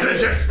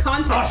 Auspicious.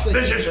 Context with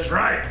Auspicious is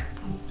right.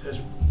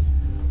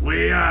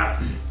 We how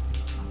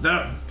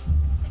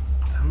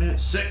many?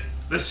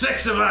 The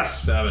 6 of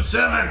us.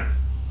 7.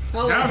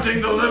 Hold on.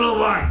 Counting the little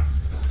one.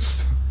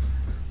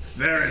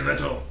 Very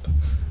little.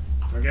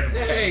 Forget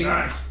it.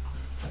 Nice.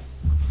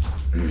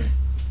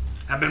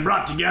 Have been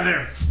brought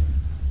together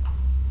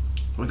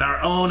with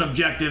our own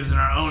objectives and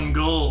our own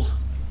goals.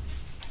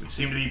 We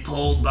seem to be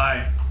pulled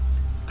by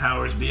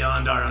powers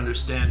beyond our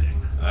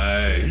understanding.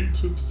 Aye.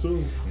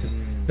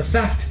 The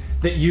fact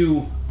that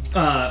you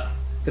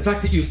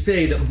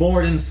say that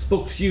Moradin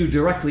spoke to you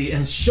directly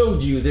and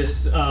showed you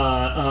this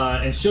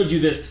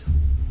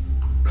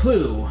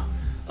clue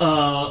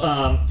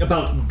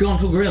about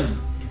Gauntlgrim.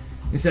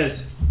 He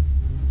says,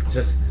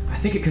 I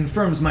think it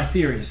confirms my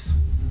theories.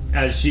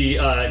 As she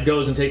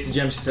goes and takes the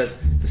gem, she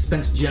says, the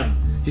spent gem.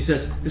 She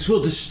says, this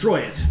will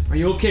destroy it. Are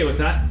you okay with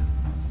that?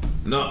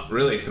 Not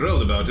really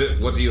thrilled about it.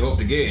 What do you hope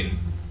to gain?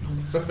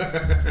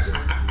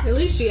 At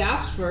least she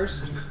asked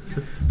first.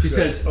 She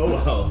says, Oh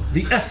well.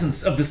 the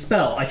essence of the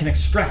spell, I can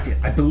extract it,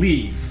 I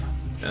believe.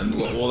 And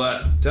what will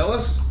that tell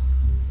us?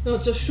 No,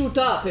 just shoot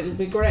up. It'll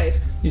be great.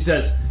 He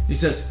says,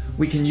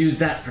 we can use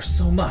that for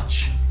so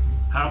much.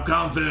 How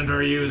confident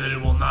are you that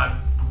it will not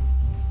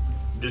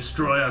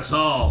destroy us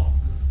all?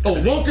 Oh,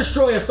 it won't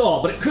destroy us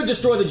all, but it could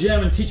destroy the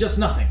gem and teach us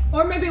nothing.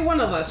 Or maybe one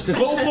of us. Go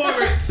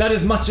for it. That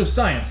is much of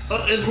science.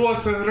 It's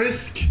worth the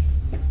risk.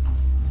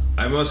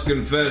 I must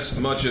confess,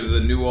 much of the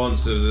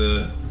nuance of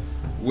the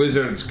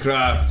wizard's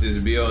craft is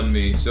beyond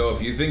me, so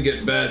if you think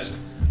it best,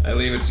 I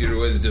leave it to your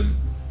wisdom.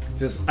 He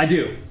says, I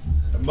do.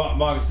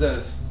 Mog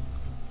says,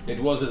 it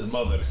was his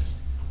mother's.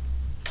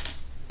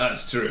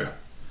 That's true.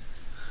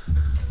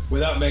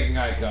 Without making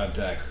eye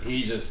contact,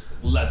 he just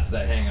lets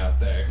that hang out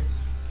there.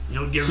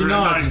 You'll give She her a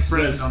nods and nice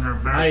present says, on her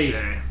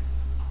birthday.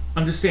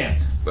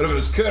 Understand. But if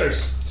it's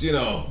cursed, you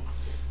know.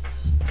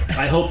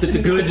 I hope that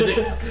the good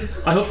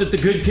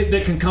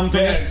that can come from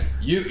Ben, this.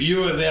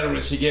 you were there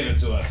when she gave it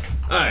to us.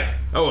 Aye,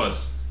 I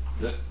was.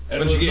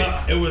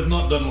 It was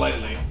not done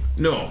lightly.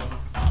 No.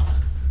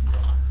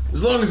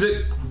 As long as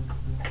it's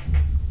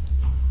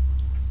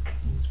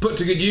put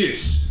to good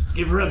use.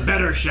 Give her a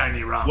better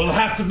shiny rock. We'll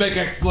have to make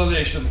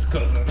explanations,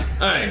 cousin.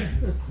 Aye.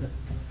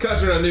 Cut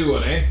her a new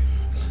one, eh?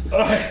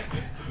 Alright.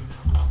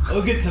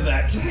 We'll get to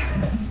that.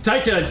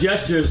 Taita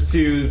gestures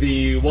to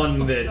the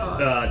one that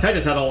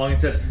Taita's had all along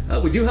and says,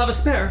 we do have a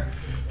spare.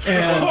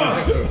 And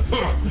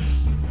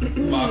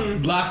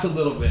Mog laughs a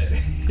little bit.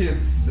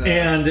 It's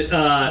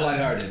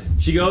lighthearted.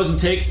 She goes and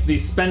takes the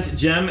spent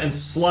gem and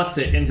slots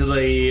it into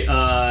the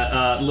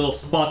little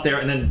spot there,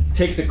 and then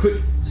takes a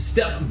quick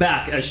step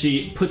back as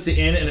she puts it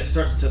in, and it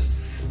starts to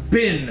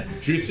spin.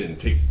 Juicin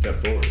takes a step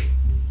forward.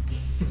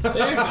 There,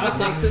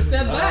 he takes a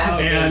step back.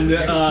 And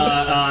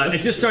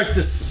it just starts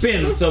to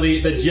spin, so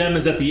the gem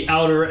is at the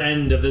outer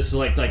end of this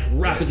like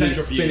rapidly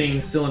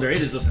spinning cylinder.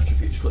 It is a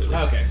centrifuge, clearly.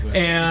 Okay.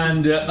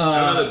 And I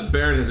don't know that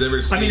Baron has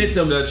ever seen it's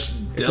such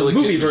a delicate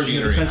movie version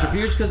of a machinery.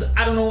 centrifuge because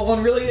I don't know what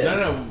one really is.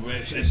 No,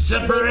 it's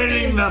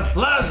Separating the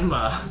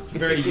plasma. It's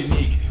very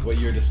unique what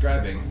you're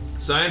describing.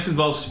 Science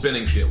involves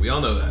spinning shit. We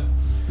all know that.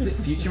 Is it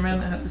Future Man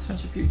that had the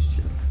centrifuge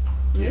too?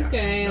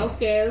 Okay.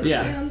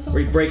 Yeah,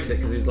 where he breaks it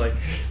because he's like,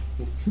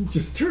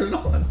 just turn it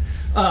on.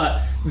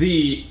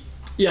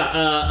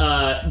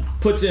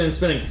 puts it in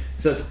spinning.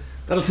 Says,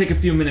 that'll take a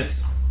few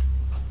minutes.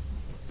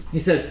 He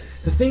says,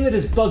 the thing that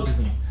has bugged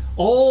me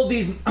all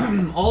these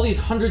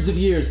hundreds of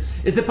years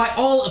is that by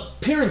all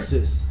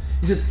appearances,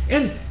 he says,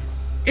 and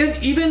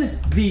even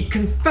the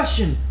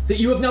confession that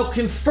you have now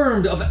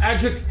confirmed of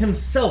Adric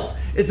himself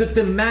is that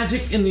the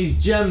magic in these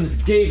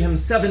gems gave him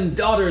 7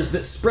 daughters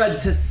that spread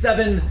to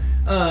 7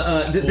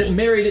 that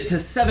married it to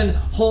 7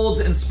 holds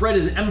and spread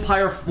his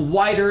empire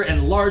wider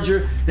and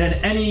larger than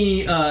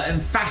any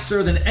and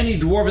faster than any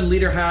dwarven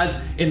leader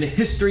has in the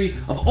history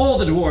of all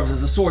the dwarves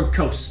of the Sword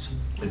Coast.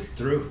 It's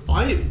true.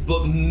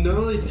 But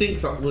no, I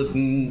think that was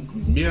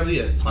merely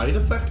a side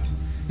effect.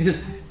 He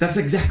says, that's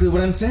exactly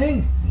what I'm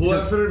saying.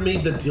 Whoever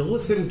made the deal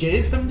with him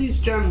gave him these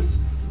gems.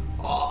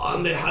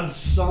 And they had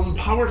some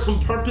power,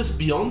 some purpose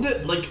beyond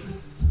it.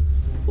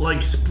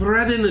 Like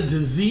spreading a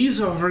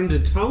disease around the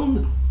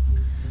town.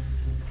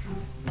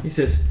 He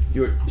says,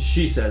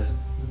 she says,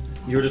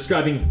 you're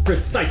describing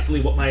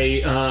precisely what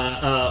my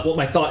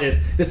thought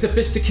is. The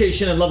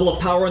sophistication and level of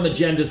power in the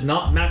gem does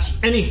not match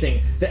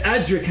anything that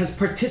Adric has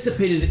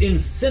participated in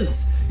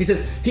since. He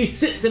says he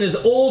sits in his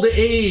old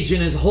age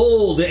in his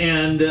hold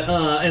and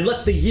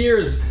let the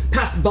years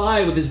pass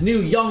by with his new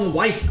young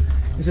wife.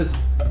 He says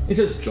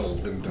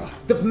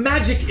the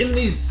magic in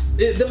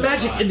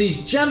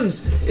these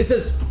gems. It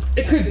says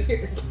it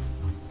could.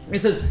 It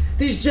says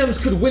these gems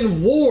could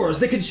win wars.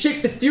 They could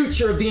shape the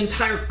future of the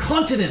entire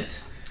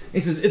continent. He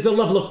says, it's the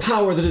level of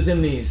power that is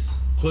in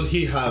these. Could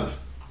he have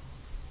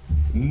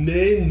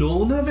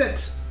known of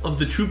it? Of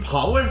the true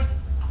power?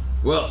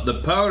 Well, the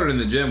power in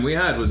the gem we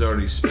had was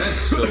already spent,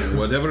 so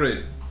whatever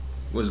it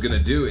was going to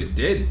do, it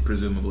did,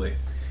 presumably.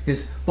 He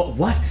says, but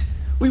what?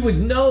 We would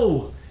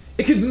know.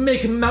 It could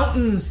make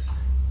mountains.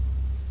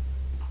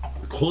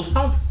 Could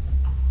have?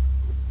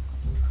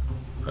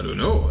 I don't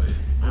know.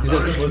 He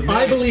says,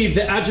 I believe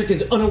that Adric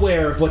is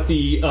unaware of what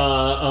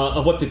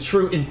the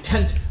true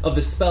intent of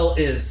the spell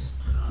is.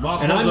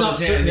 Mark and I'm not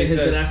certain it has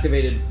been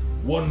activated.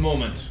 One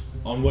moment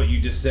on what you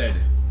just said.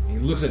 He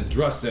looks at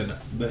Drustin,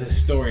 the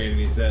historian,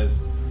 and he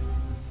says,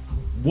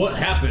 what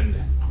happened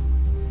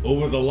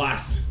over the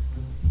last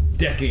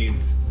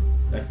decades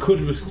that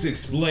could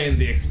explain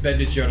the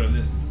expenditure of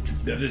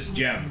this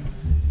gem?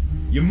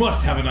 You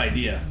must have an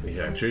idea.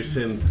 Yeah,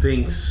 Tristan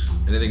thinks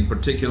anything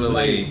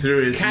particularly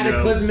through his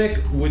cataclysmic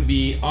notes. Would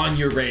be on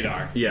your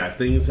radar. Yeah,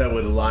 things that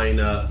would line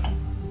up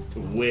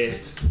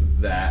with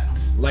that.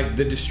 Like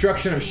the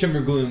destruction of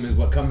Shimmergloom is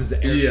what comes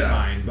to Eric's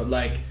mind, but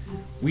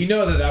we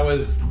know that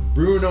was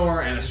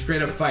Bruenor and a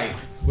straight up fight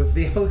with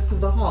the host of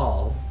the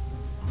hall.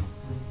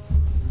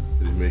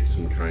 Did he make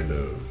some kind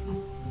of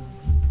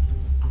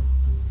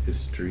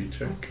history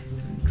check?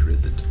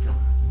 Drizzt.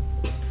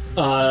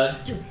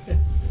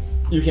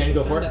 You can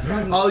go for it.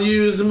 I'll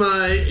use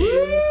my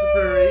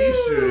inspiration.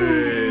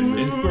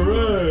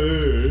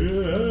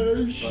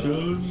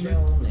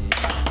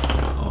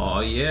 Oh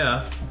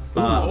yeah.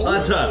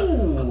 That's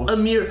a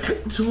mere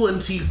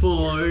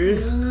 24.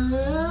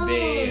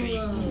 Very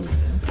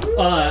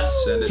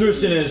good.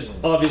 Tristan is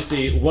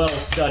obviously well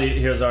studied.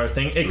 Here's our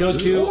thing. It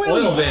goes to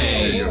oil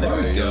vein.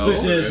 There we go.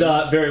 Tristan is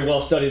very well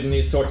studied in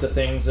these sorts of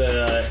things,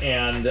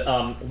 and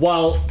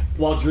while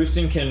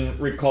Drustin can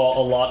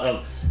recall a lot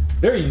of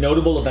very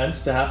notable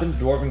events to happen to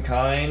Dwarven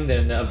kind,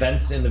 and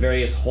events in the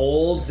various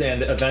holds,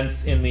 and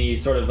events in the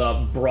sort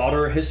of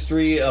broader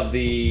history of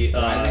the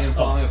rising and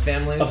falling of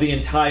families of the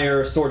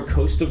entire Sword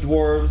Coast of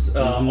dwarves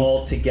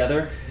all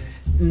together.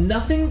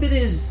 Nothing that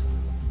is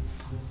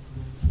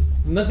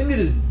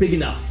big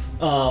enough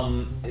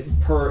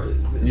per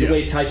the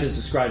way Taita is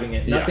describing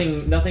it.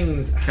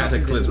 Nothing's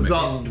cataclysmic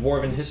in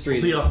dwarven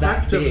history. The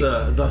effect of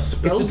the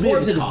spell. If the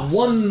dwarves had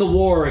won the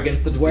war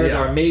against the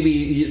Dwergar,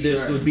 maybe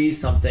this would be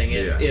something.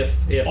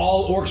 If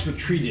all orcs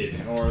retreated,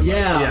 or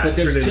but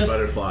there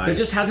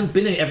just hasn't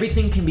been any.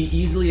 Everything can be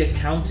easily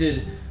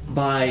accounted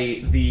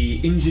by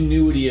the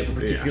ingenuity of a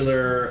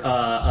particular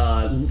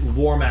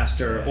war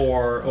master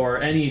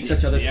or any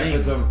such other thing.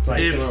 Efforts of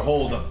particular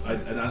hold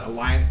an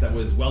alliance that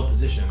was well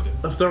positioned.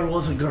 If there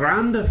was a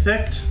grand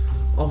effect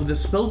of the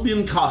spell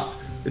being cast,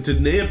 it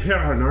did nae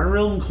appear in our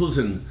realm,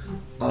 cousin.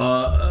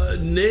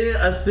 Nary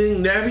a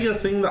thing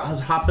that has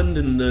happened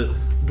in the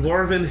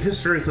dwarven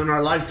history in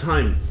our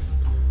lifetime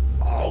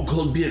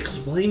could be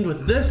explained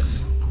with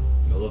this.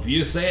 Well, if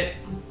you say it,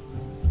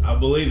 I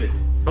believe it.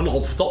 And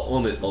I've thought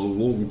on it a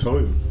long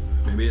time.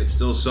 Maybe it's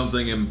still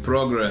something in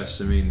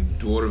progress. I mean,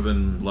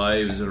 dwarven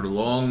lives are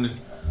long.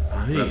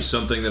 Perhaps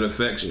something that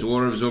affects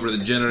dwarves over the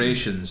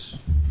generations.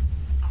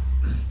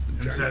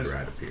 It says,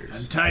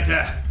 and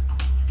Taita,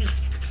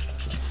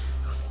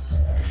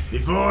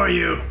 before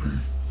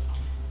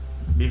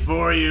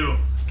you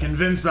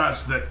convince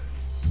us that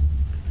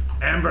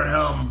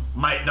Amberhelm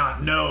might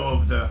not know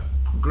of the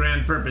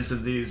grand purpose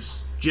of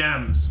these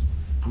gems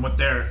and what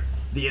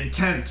the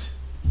intent,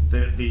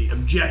 the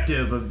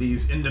objective of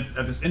this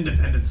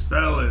independent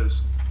spell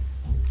is,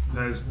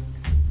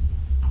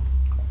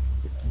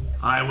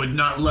 I would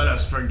not let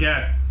us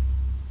forget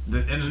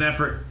that in an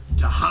effort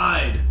to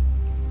hide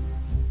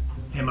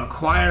him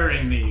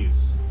acquiring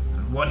these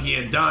and what he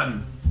had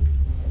done,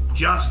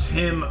 just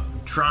him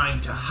trying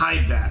to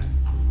hide that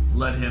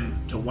led him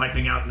to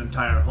wiping out an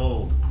entire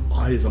hold.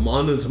 Aye, the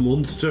man is a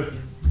monster.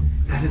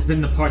 That has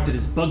been the part that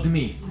has bugged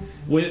me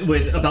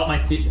with about my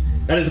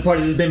that is the part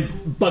that has been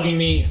bugging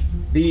me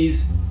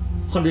these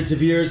hundreds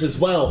of years as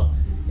well.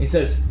 He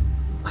says,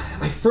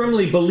 I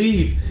firmly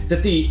believe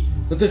that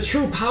the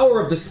true power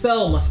of the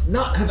spell must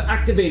not have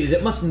activated.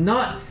 It must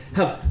not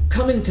have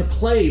come into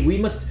play.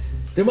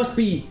 There must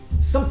be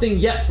something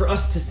yet for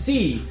us to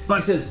see. But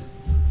he says,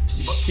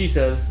 she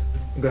says,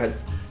 go ahead.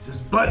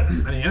 But,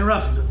 and he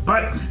interrupts, he says,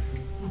 but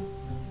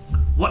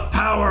what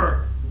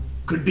power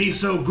could be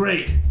so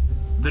great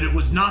that it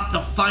was not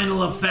the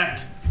final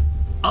effect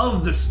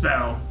of the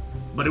spell,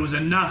 but it was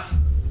enough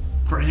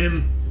for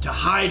him to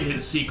hide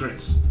his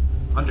secrets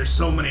under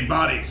so many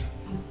bodies?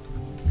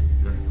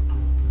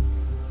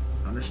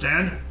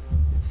 Understand?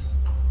 It's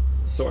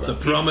sort of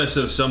the promise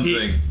of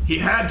something. He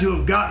had to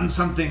have gotten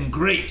something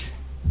great.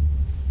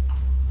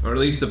 Or at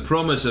least the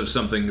promise of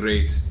something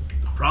great.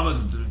 The promise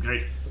of something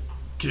great.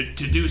 To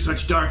do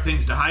such dark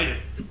things to hide it.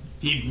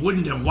 He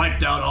wouldn't have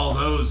wiped out all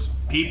those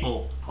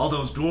people, all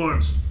those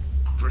dwarves,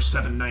 for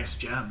 7 nice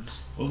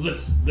gems. Well,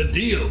 the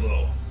deal,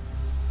 though.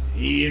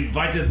 He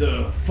invited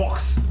the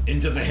fox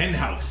into the hen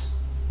house.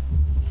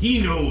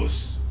 He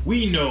knows,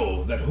 we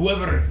know, that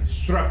whoever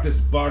struck this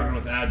bargain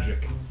with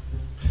Adric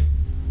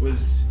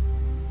was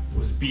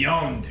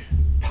beyond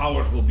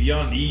powerful,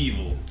 beyond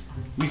evil.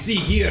 We see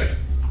here,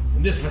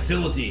 in this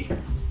facility,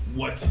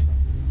 what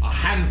a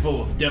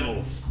handful of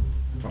devils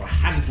for a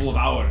handful of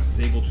hours is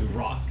able to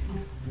wrought.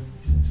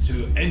 Is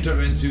to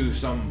enter into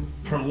some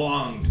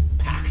prolonged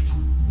pact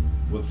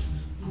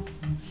with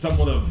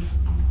somewhat of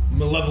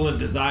malevolent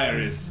desire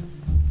is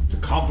to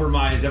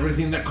compromise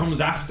everything that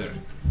comes after.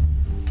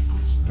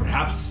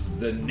 Perhaps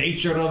the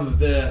nature of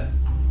the...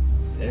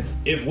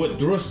 If what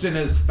Drustin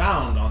has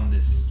found on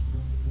this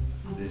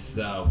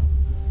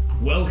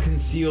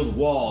well-concealed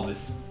wall,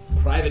 this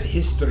private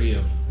history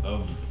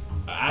of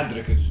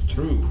Adric is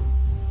true,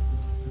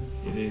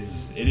 it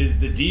is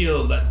the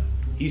deal that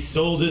he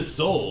sold his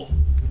soul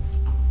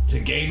to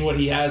gain what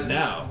he has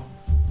now.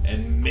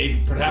 And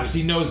maybe perhaps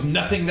he knows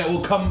nothing that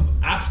will come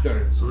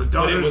after,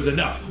 but it was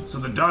enough. So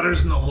the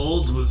daughters in the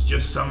holds was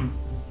just some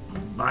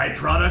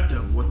byproduct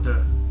of what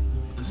the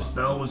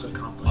spell was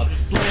accomplishing.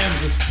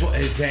 Slams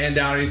his hand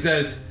down and he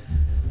says,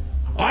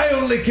 I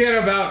only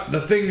care about the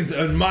things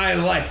in my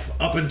life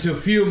up until a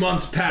few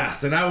months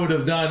past, and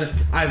I've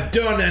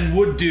done and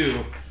would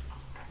do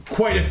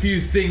quite a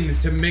few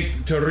things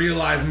to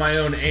realize my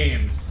own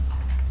aims.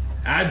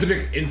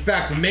 Adric, in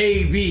fact,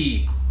 may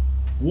be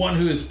one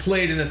who is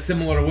played in a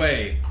similar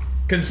way,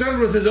 concerned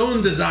with his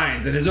own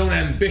designs and his own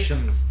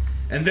ambitions,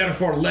 and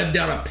therefore led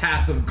down a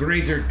path of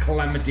greater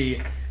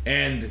calamity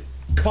and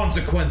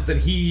consequence than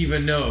he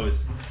even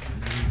knows.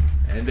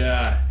 And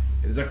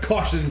it is a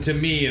caution to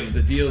me of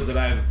the deals that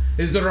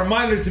it is a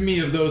reminder to me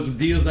of those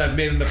deals I've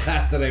made in the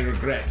past that I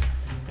regret,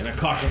 and a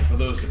caution for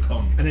those to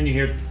come. And then you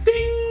hear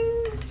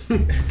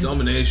ding.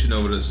 Domination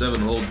over the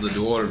 7 holds of the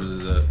dwarves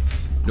is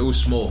no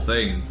small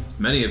thing.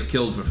 Many have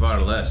killed for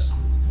far less.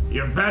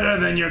 You're better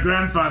than your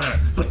grandfather,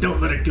 but don't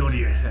let it go to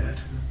your head.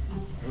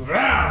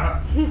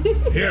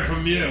 Hear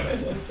from you.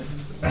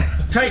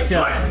 Tight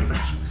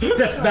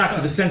steps back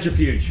to the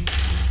centrifuge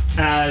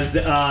as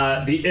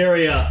the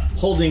area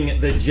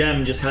holding the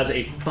gem just has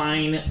a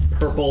fine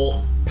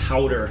purple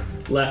powder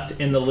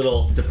left in the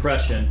little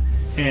depression.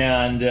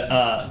 And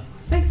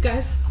thanks,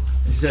 guys.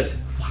 She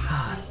says,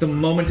 the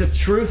moment of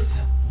truth.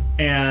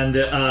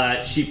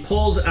 And she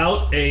pulls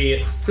out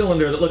a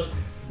cylinder that looks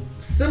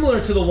similar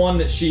to the one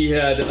that she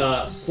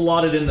had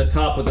slotted in the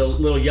top with the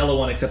little yellow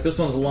one, except this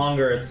one's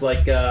longer. It's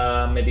like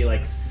maybe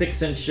like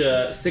 6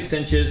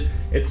 inches.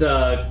 It's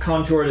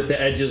contoured at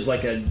the edges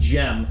like a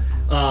gem,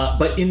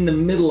 but in the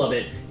middle of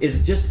it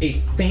is just a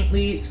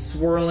faintly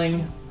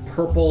swirling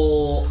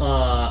purple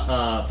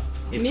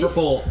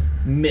purple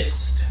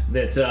mist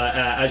that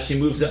as she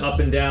moves it up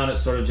and down, it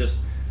sort of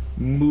just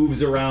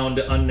moves around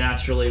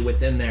unnaturally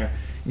within there.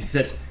 He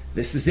says,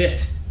 "This is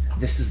it.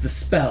 This is the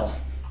spell."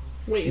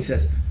 Wait. He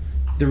says,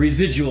 "The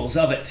residuals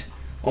of it,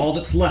 all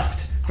that's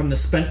left from the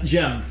spent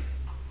gem."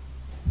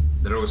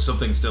 There was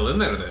something still in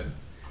there then.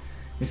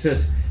 He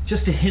says,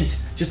 "Just a hint,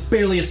 just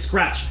barely a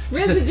scratch." He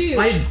Residue. says,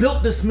 "I had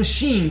built this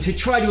machine to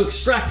try to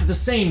extract the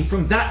same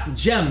from that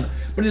gem,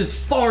 but it is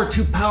far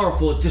too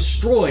powerful. It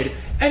destroyed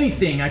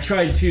anything I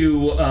tried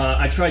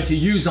to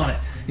use on it."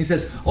 He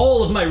says,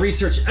 "All of my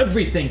research,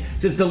 everything,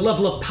 says the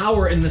level of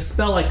power in the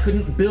spell, I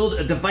couldn't build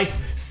a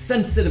device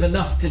sensitive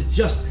enough to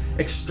just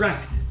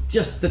extract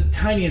just the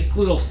tiniest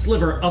little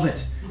sliver of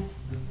it."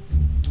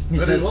 He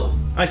says,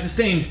 "I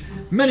sustained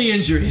many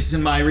injuries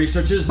in my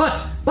researches,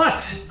 but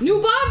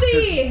new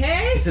body,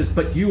 He says,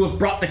 "But you have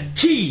brought the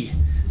key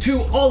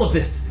to all of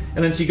this."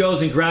 And then she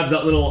goes and grabs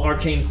that little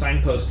arcane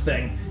signpost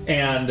thing,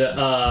 and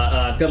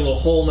it's got a little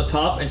hole in the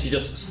top, and she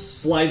just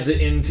slides it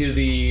into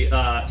the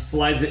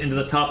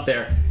top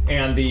there,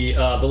 and the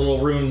little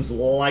runes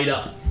light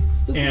up,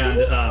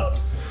 and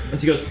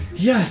she goes,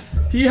 "Yes."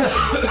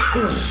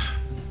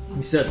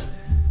 He says,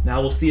 now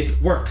we'll see if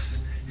it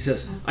works. He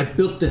says, I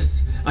built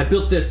this.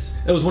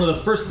 It was one of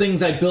the first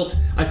things I built.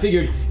 I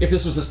figured if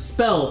this was a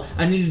spell,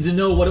 I needed to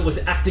know what it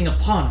was acting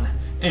upon.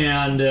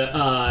 And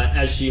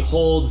as she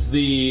holds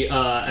the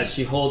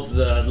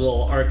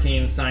little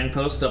arcane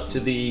signpost up to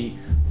the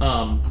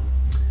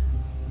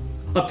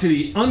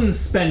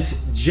unspent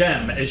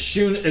gem, as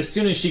soon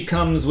as she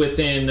comes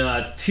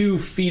within 2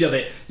 feet of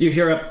it, you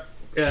hear a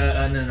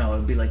no,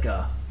 it'd be like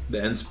a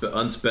the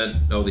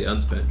unspent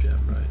gem,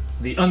 right?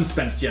 The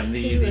unspent gem,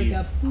 the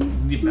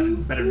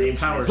better name.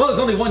 Powers. Well, there's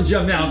only one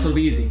gem now, so it'll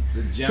be easy.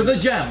 So the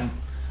gem,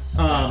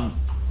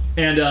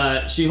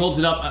 and she holds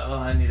it up.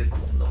 I need a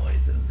cool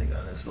noise. I don't think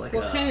of this. Like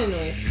What kind of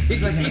noise?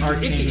 It's like an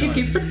arcane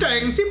noise.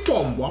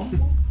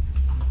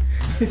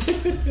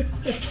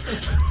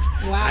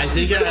 Wow. I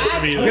think it has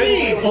to be.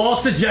 Okay, all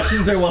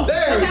suggestions are welcome.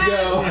 There we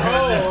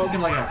go. Looking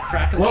like a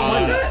crack. What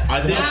was that?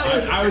 I think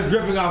I was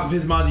ripping off of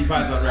his Monty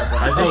Python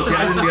reference. Oh, see,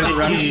 I didn't get the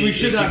reference. We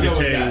should not go with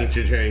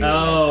that.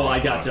 Oh, I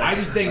gotcha. I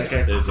just think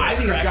Okay. it's got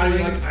to be like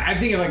I'm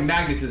thinking like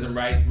magnetism,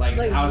 right?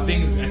 Like how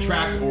things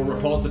attract or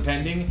repulse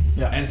depending.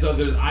 Yeah. And so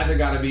there's either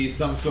got to be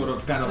some sort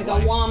of kind of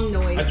Like a wham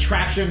noise.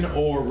 attraction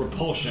or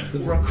repulsion.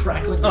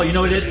 Oh, you know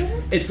what it is?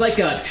 It's like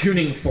a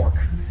tuning fork.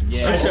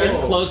 Yeah. As she gets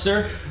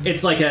closer,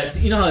 it's like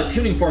you know how a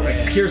tuning fork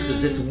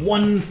pierces. It's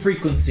one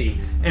frequency,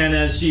 and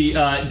as she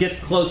gets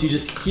close, you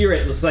just hear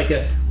it. It's like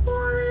a.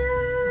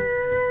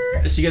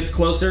 As she gets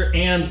closer,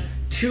 and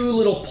 2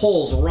 little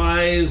poles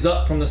rise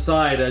up from the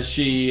side as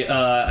she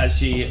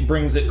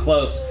brings it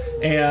close,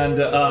 and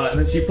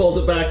then she pulls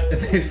it back,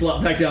 and they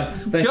slot back down.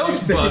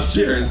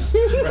 Ghostbusters.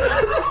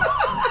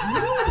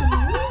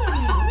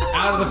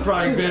 Out of the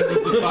frying pan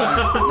with the fire.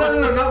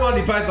 No, not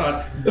Monty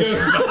Python.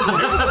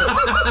 Ghostbusters.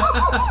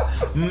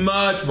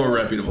 Much more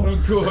reputable.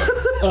 Of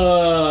course.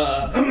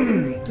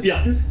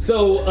 Yeah.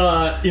 So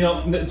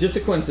just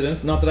a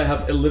coincidence. Not that I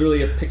have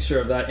literally a picture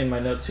of that in my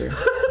notes here.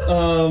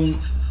 Of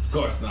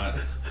course not.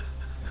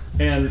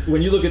 And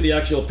when you look at the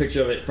actual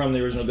picture of it from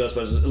the original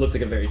Ghostbusters, it looks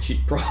like a very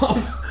cheap prop.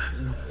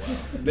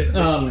 The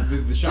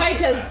shot was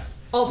Titus fast.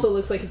 also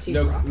looks like a cheap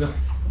rock. No.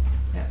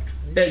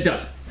 It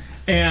does.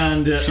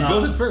 And She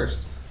built it first.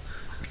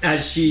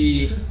 as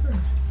she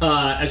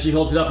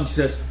holds it up and she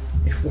says,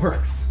 "It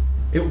works.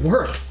 It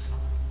works."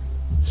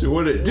 So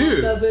what did it What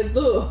do? does it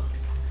do?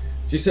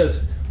 She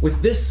says,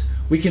 "With this,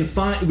 we can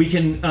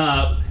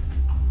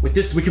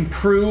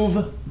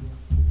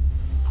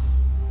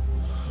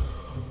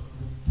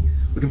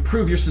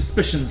prove your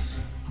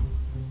suspicions."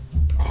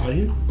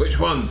 Which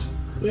ones?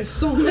 There's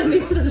so many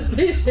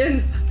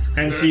suspicions.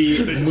 And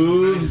she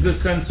moves the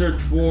sensor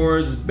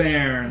towards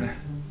Bairn.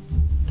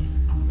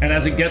 And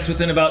as it gets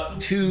within about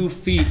 2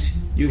 feet,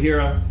 you hear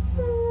a...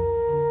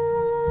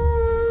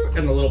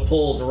 And the little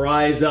poles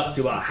rise up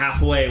to about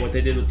halfway what they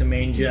did with the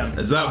main gem.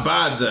 Is that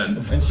bad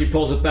then? And she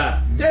pulls it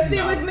back. Test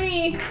it with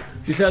me.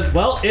 She says,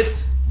 well,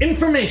 it's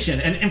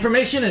information, and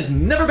information is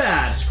never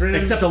bad.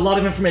 Except a lot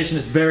of information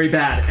is very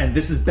bad, and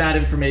this is bad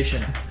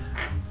information.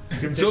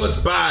 So it's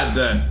bad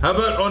then. How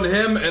about on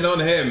him and on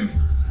him?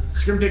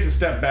 Scrim takes a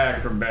step back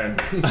from Ben.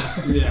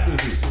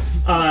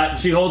 Yeah.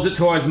 She holds it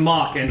towards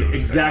Mock, and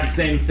exact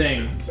same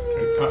thing. It's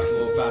a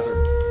little faster.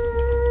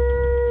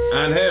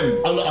 And him.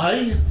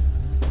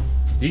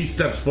 He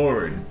steps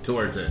forward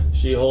towards it.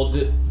 She holds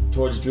it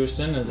towards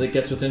Drewston as it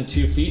gets within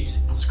 2 feet.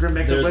 Scrim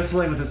makes a There's-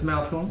 whistling with his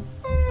mouth going.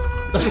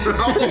 But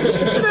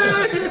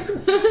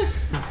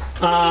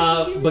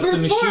the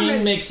machine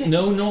Performance. makes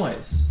no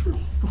noise.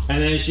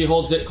 And then she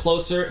holds it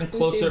closer and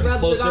closer and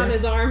rubs it closer. on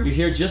his arm. You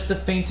hear just the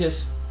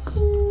faintest,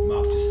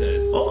 Mock just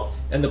says.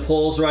 and the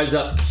poles rise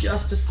up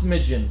just a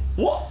smidgen.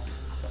 What?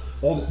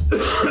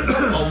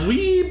 A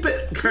wee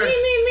bit. Me.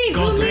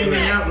 Who's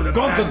next?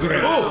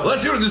 Oh,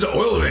 let's hear this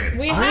oil vein.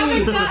 We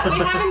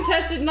haven't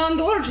tested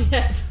non-dwarves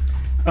yet.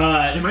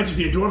 It might just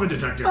be a dwarven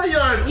detector. I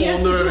aren't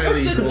Yes, older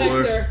dwarf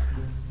anymore.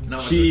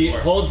 detector. She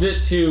holds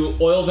it to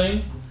oil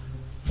vein,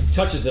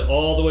 touches it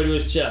all the way to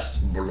his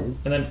chest, and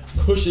then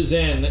pushes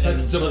in.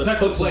 And So touch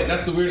the plate.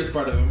 That's the weirdest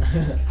part of him.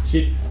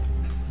 She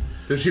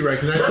Does she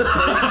recognize it?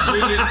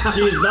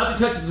 she is about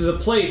to touch it to the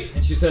plate,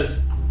 and she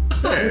says,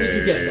 "Where did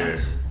you get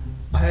that?"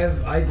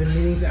 I've been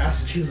meaning to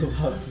ask you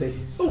about this.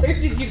 Where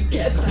did you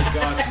get that?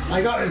 God.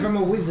 I got it from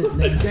a wizard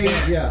named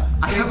Danger.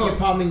 Danger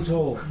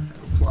Palmingtor.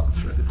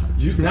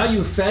 Now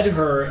you fed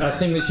her a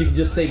thing that she could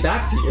just say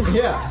back to you.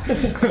 Yeah.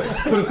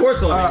 But of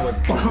course, Owen would.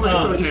 It's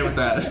okay with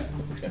that.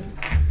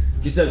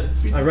 She says,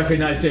 "I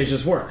recognize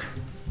Deja's work."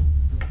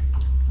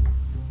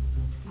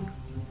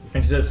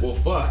 And she says, Well,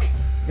 fuck.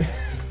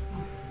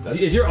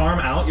 "Is your arm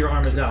out? Your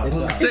arm is out."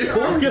 Stay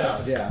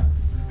focused. Yeah.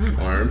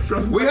 Arm.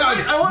 We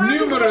had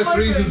numerous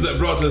reasons that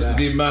brought us to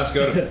Deep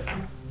Mascot.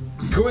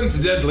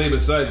 Coincidentally,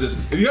 besides this,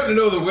 if you happen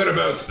to know the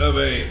whereabouts of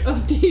a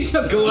Of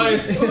Deja.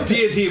 Goliath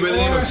deity by the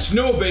name of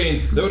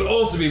Snowbane, that would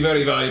also be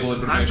very valuable I'm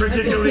information.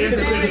 particularly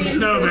interested in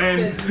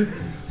Snowman.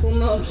 We'll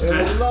no. There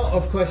are a lot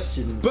of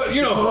questions. But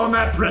you Pull know, on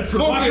that thread for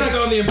focus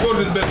on the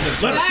important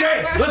business.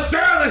 Let's stay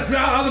on this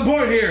on the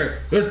point here.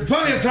 There's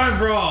plenty of time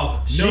for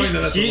all. Knowing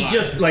that that's She's a lie.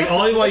 just like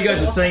all you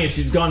guys are saying is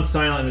she's gone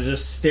silent and is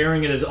just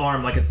staring at his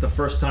arm like it's the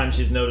first time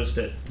she's noticed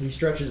it. He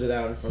stretches it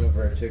out in front of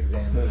her to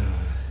examine.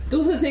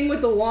 Do the thing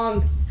with the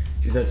wand.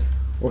 She says,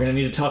 "We're gonna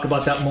need to talk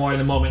about that more in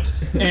a moment."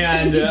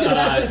 And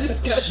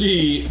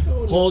she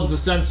holds the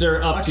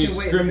sensor up to can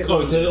wait a bit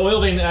to the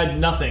oil vein add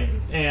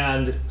nothing,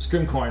 and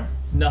Scrimcorn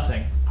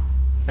nothing,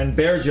 and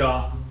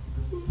Bearjaw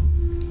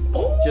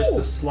just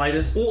the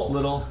slightest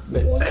little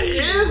bit.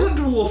 It is a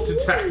dwarf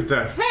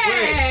detector.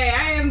 Hey,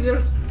 I am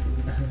just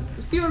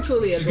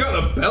spiritually. She's got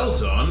a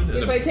belt on.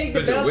 And If a I take the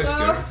bit of belt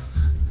whisker. off,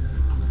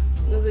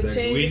 does it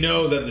change? We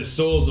know that the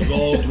souls of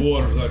all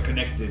dwarves are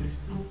connected.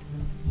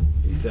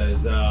 He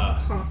says,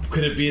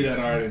 could it be that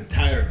our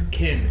entire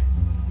kin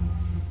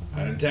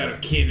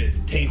is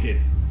tainted,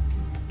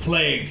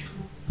 plagued?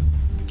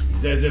 He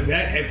says if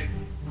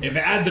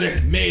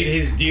Adric made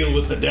his deal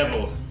with the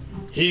devil,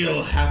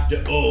 he'll have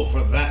to owe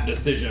for that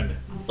decision.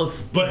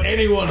 But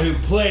anyone who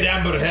played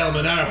Amberhelm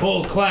in our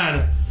whole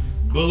clan,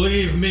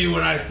 believe me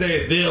when I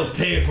say they'll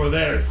pay for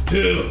theirs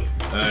too.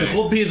 It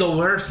will be the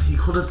worst he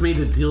could have made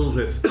a deal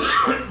with.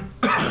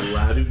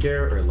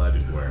 Laduguer or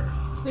Laduguer?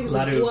 I think it's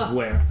a bluff.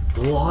 Where?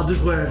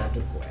 Laduguer.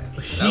 That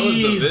was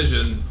the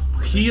vision.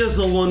 He is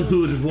the one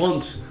who would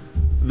want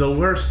the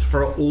worst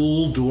for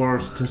all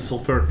dwarves to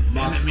suffer.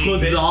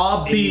 Could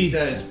that He be?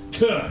 says,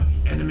 "Tuh,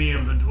 enemy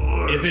of the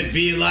dwarves. if it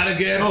be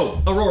Latiger,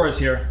 Oh, Aurora's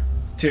here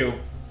too.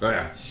 Oh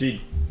yeah.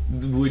 She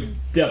would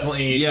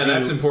definitely Yeah, do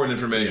that's important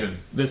information.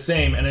 the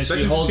same. And as she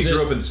Especially holds if she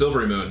grew it, up in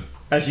Silvery Moon.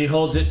 as she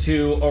holds it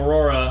to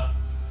Aurora,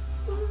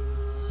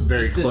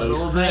 Very just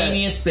close. the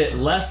tiniest bit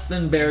less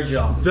than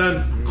Bearjaw.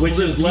 Then Which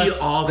could is it be less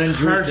a than curse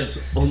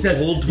Drewston. on He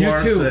says, old "You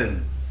dwarves too."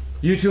 then?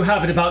 You two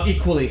have it about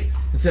equally.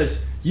 It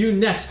says, you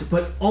next,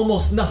 but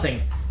almost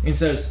nothing. It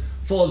says,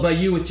 followed by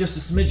you with just a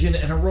smidgen,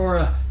 and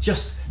Aurora,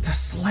 just the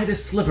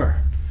slightest sliver.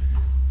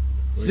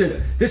 He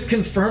says, this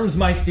confirms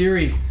my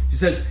theory. He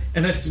says,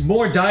 and it's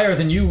more dire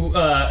than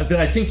than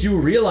I think you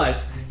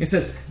realize. He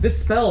says, this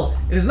spell,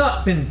 it has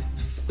not been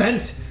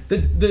spent.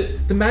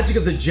 The magic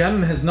of the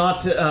gem has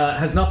not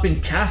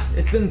been cast.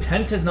 Its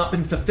intent has not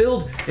been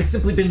fulfilled. It's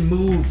simply been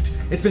moved.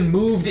 It's been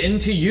moved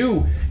into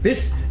you.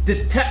 This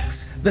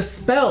detects the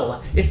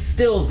spell. It's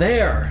still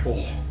there.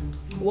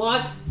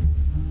 What?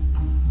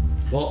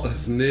 What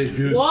is no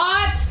good?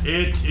 What?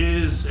 It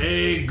is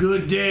a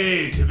good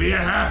day to be a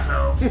half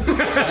elf.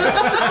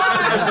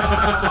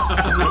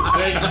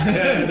 thanks,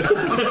 Ted.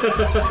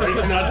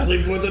 Thanks for not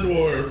sleeping with a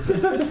dwarf."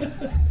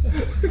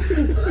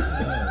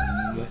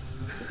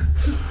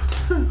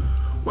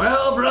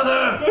 Well,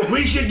 brother,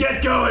 we should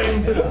get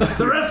going.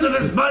 The rest of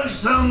this bunch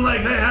sound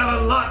like they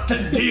have a lot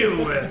to deal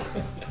with.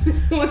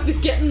 Want to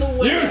get in the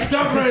way? You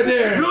stop right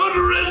there. Good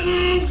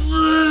riddance.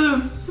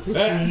 So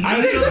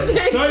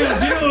you're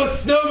dealing with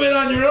snowmen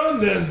on your own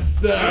then,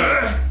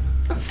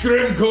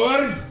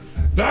 Scrimcorn.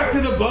 Back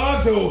to the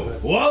bog to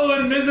wallow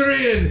in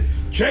misery and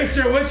chase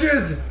your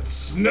witches.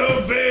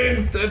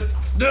 Snowbane, the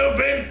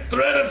Snowbane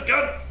thread has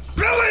got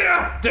belly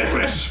up,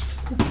 damn it.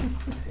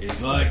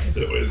 He's like,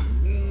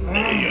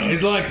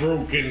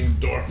 Broken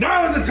door.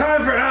 now is the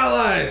time for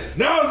allies.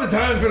 Now is the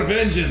time for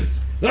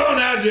vengeance. Not on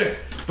Adric,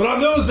 but on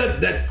those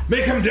that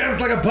make him dance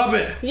like a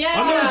puppet. Yeah.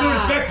 On those who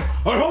infect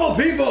our whole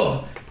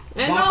people.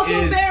 And What also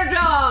is-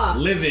 Bearjaw.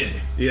 Livid.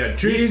 Yeah, He's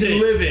Drewston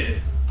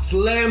livid.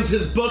 slams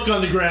his book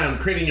on the ground,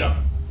 creating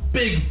a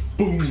big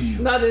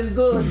boom. That is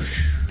good.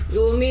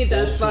 You'll need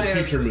that Old school fire.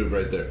 teacher move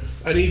right there.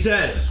 And he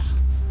says,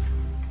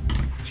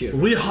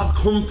 "We have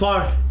come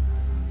for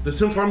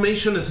this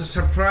information is a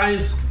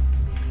surprise,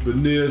 but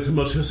near as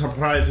much a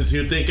surprise as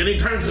you think." And he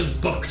turns his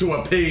book to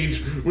a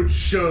page which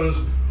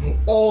shows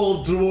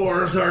all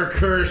dwarves are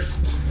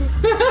cursed.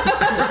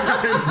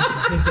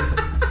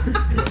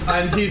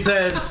 And he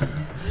says,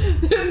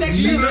 Next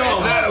You page, know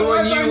that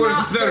when dwarves are you were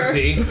not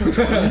 30.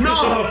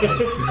 "No!"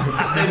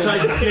 It's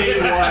like day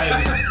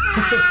one.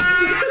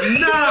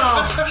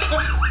 No!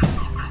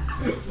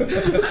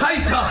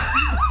 Taita!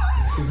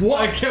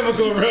 What? A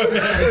chemical romance.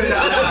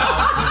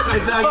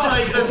 It's actually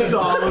like a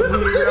song he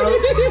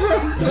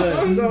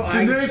wrote. So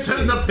Did they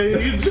turn the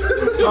page?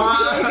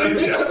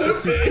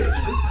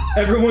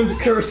 Everyone's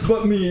cursed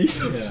but me.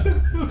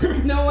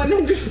 No one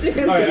understands.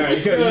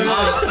 Alright,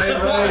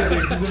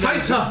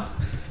 Taita,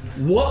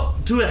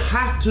 what do we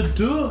have to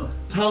do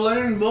to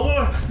learn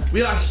more?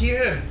 We are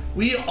here.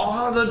 We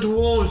are the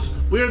dwarves.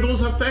 We are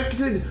those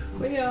affected.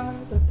 We are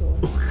the door.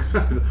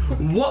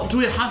 What do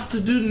we have to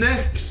do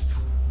next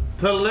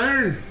to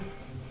learn?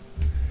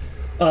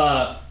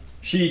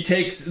 She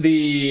takes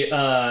the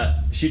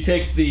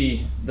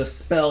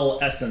spell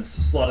essence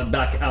slotted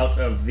back out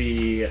of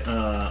the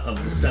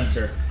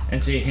sensor,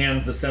 and she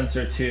hands the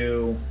sensor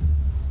to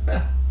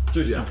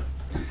Drewston.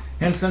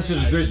 Hands the sensor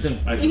to Drewston,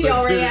 He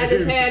already had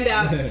his hand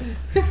out.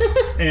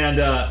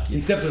 and He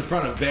steps in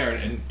front of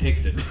Baron and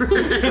takes it.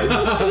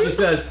 she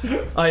says,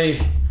 "I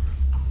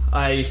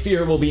I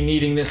fear we'll be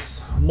needing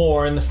this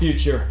more in the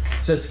future.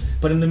 He says,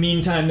 but in the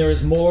meantime, there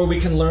is more we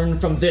can learn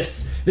from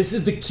this. This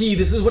is the key.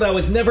 This is what I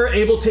was never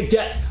able to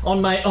get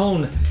on my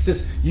own. He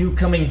says, you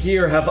coming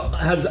here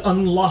has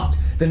unlocked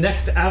the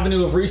next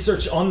avenue of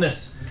research on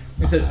this.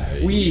 He says,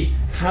 we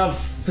have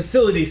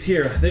facilities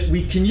here that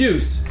we can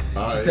use.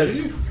 He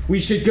says, we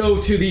should go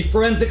to the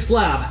forensics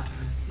lab.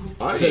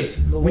 He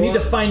says, we need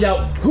to find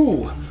out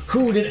who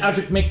did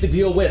Adric make the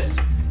deal with.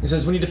 He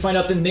says, we need to find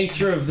out the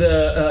nature of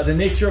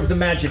the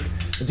magic.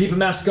 The Deepa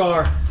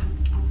Mascar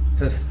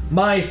says,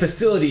 my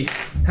facility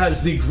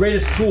has the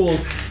greatest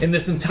tools in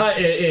this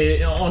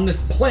entire on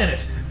this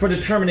planet for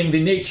determining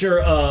the nature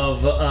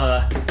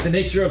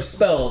of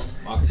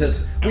spells. He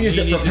says, we use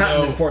it for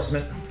patent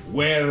enforcement.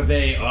 Where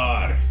they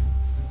are.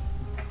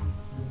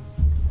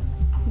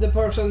 The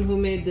person who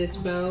made this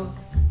spell.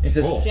 He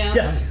says,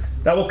 yes,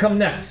 that will come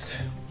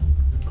next.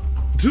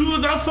 To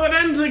the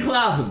forensic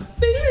lab.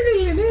 I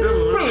don't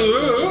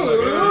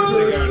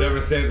think I would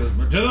ever say this,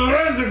 but to the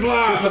forensics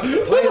lab! To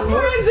the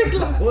forensic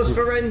lab! What's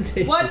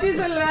forensic? What is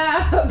a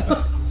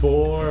lab?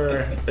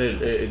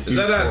 Is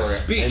that a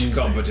speech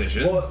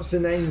competition? What's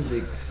an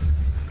ensics?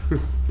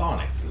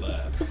 Phonics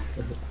lab.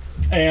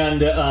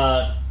 And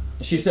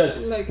she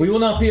says, we will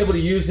not be able to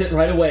use it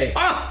right away.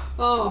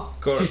 Oh.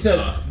 She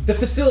says, the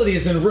facility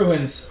is in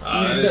ruins.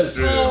 She says,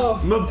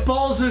 my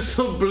balls are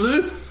so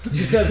blue.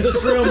 She says,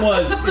 this room,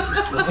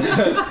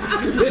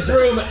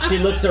 she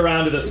looks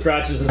around to the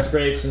scratches and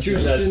scrapes, and she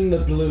says, in the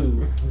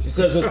blue. She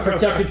says, was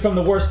protected from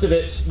the worst of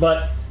it,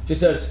 but she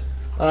says,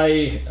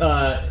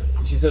 I've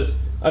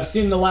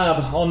seen the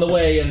lab on the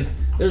way, and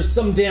there's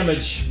some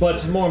damage,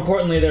 but more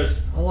importantly,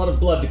 there's a lot of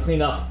blood to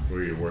clean up.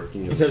 Were you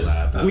working in He says, the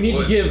lab? we need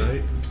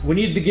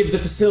to give the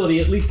facility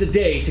at least a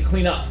day to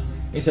clean up.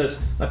 He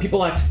says, my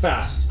people act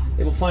fast.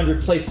 They will find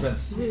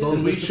replacements. He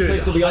says, this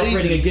place will be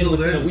operating again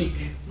within a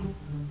week.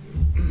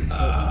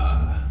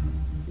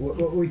 What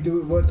do we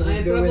do? What do we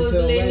I do until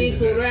probably then? need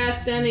to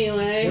rest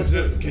anyway.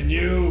 Can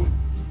you,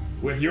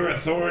 with your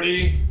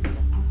authority,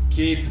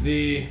 keep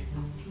the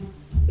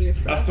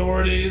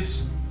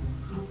authorities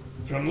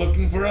from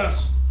looking for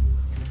us?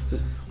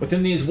 Says,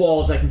 within these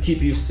walls, I can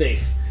keep you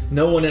safe.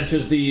 No one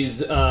enters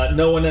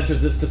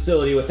this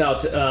facility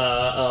without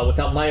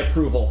my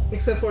approval.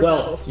 Except for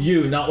devils.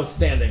 You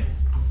notwithstanding.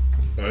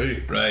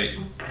 Right.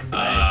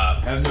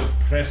 Have no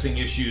pressing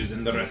issues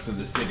in the rest of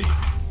the city.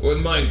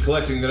 Wouldn't mind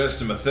collecting the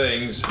rest of my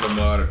things from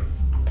our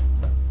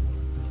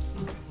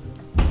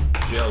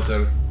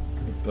shelter,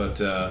 but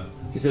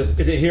He says,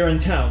 is it here in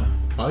town?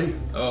 to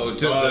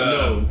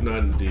no, not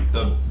indeed.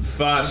 the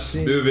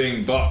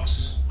fast-moving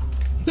box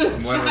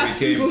from wherever we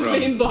came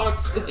moving from.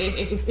 box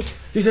thing.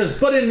 She says,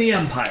 but in the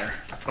Empire.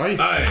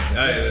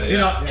 Aye, You're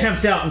not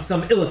camped out in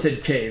some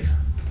illithid cave.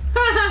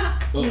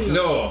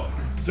 No.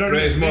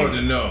 Praise more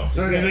than no. I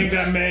think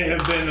that may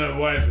have been a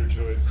wiser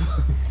choice.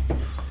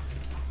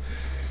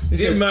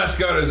 Deep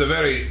Mascar is a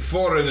very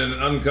foreign and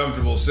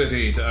uncomfortable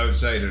city to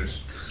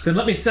outsiders. Then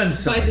let me send By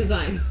someone.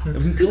 design.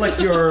 collect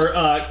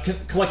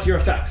your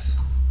effects.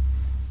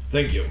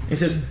 Thank you. He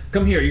says,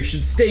 come here, you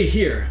should stay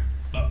here.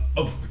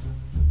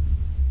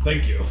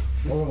 Thank you.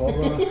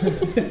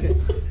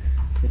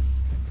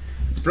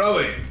 It's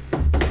probably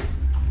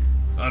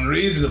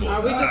unreasonable.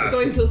 Are we just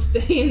going to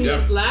stay in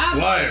this lab?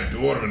 Fly of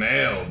dwarven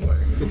ale, boy.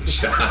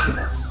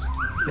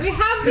 We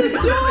have the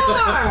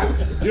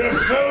door! You have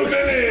so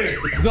many!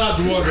 It's not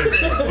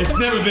dwarven. It's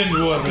never been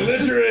dwarven.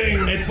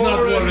 Glittering. It's not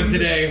dwarven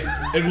today.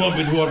 It won't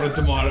be dwarven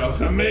tomorrow.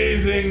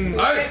 Amazing.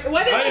 Why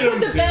did I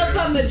put the belt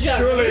on the jug?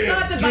 Surely We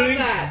thought about drink.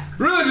 that.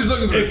 Really just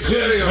looking for a It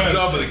cherry could on hurt.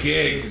 top of the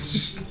cake. It's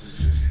just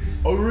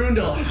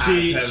Arundel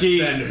She- have she-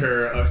 sent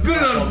her a it's been an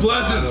couple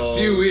unpleasant bottles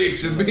few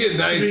weeks. It'd be a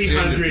nice change of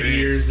 300 pace.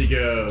 years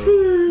ago.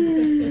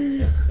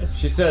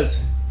 She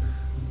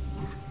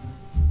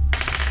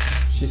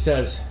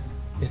says,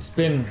 it's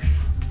been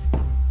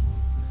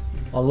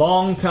a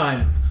long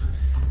time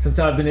since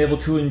I've been able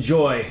to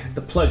enjoy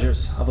the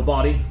pleasures of a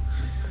body.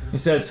 He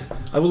says,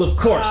 I will of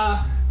course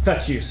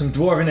fetch you some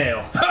dwarven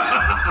ale.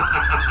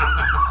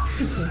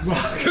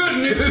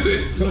 Good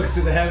news! Looks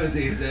to the heavens,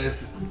 he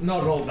says,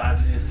 not all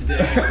bad news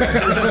today.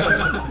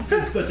 It's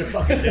been such a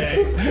fucking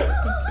day.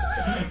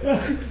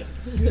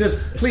 He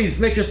says, please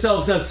make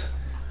yourselves as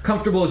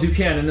comfortable as you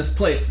can in this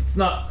place. It's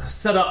not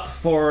set up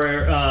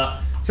for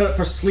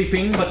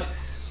sleeping, but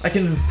I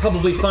can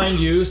probably find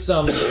you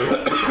some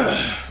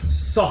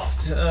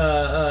soft,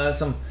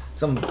 some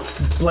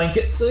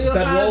blankets, Do you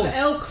have bedrolls.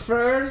 elk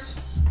furs?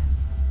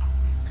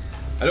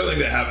 I don't think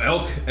they have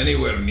elk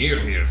anywhere near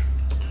here.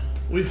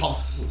 We have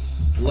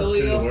slept Do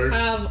in the you worst.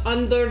 have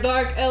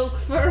Underdark elk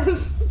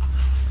furs?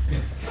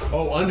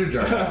 Oh,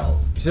 Underdark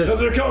Elf. She says,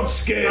 Those are called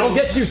scales. I'll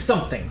get you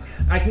something.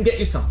 I can get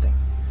you something.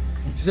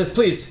 She says,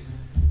 please,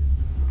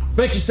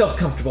 make yourselves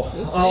comfortable.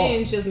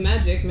 Saying she's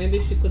magic,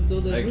 maybe she could do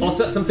the. I'll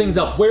set some things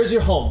up. Where's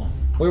your home?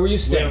 Where were you We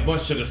staying? have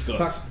much to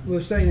discuss. We were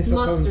staying in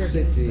Falcon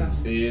Mustard City.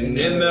 In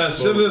the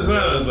Silver It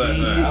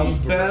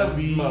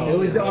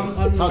was on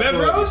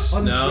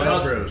Bevros? No.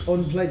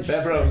 unpledged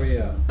Bevros.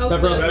 area. Bevros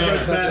Bevros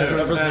Manor. Manor.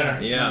 Bevros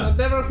Manor. Yeah.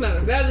 Bevros Manor.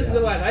 That is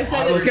the one. I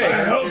said it. Okay.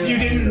 I hope you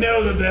didn't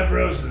know the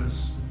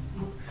Bevroses.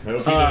 I hope you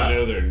didn't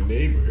know their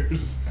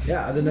neighbors.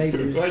 Yeah, the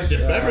neighbours. Like the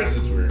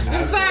beverages were. In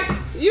fact,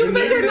 you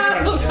better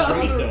not look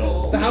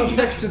up. The house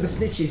next to the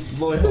snitches.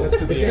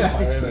 The dead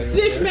snitches.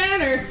 Stitch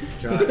Manor.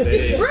 God,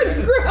 they-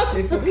 Red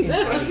Cross from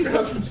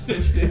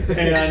them.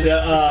 And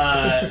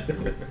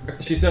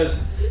she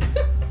says,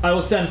 I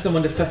will send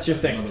someone to fetch your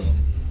things.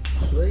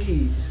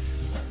 Sweet.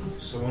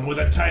 Someone with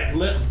a tight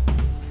lip.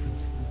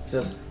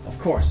 Says, of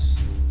course.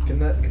 Can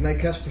they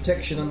cast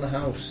protection on the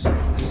house?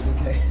 Just in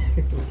case.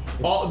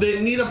 Oh, they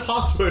need a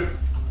password.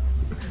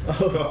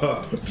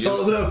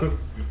 Tell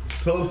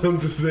them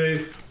to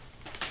say.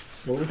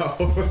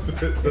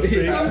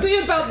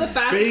 Something about the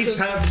Fates fastest.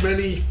 have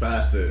many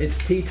facets.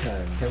 It's tea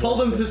time. Tell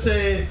them to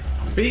say,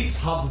 fates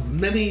have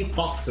many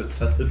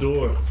faucets at the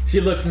door. She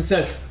looks and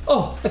says,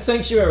 oh, a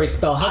sanctuary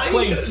spell. How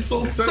quaint.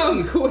 So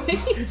Oh, quick.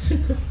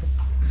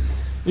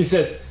 He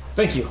says,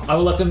 thank you. I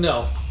will let them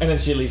know. And then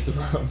she leaves the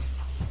room.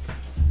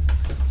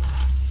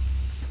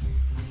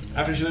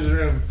 After she leaves the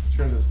room, she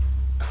goes,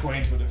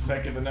 quaint but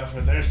effective enough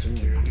for their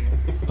security.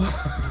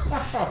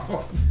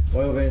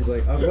 Oil Vein's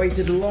like, I've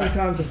waited a long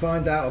time to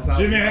find out about.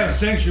 She may have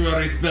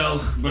sanctuary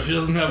spells, but she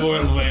doesn't have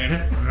Oil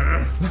Vein.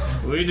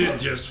 We did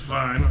just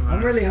fine.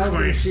 I'm really hoping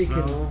Quaint she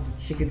spell.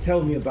 can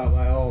tell me about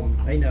my arm.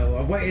 I know,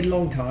 I've waited a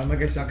long time. I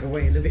guess I can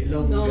wait a little bit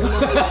longer.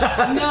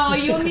 No,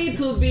 you need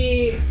to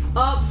be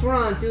up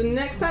front.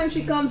 Next time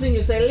she comes in,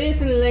 you say,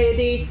 listen,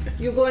 lady,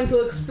 you're going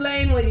to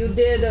explain what you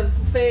did of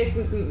face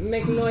and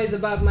make noise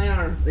about my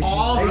arm.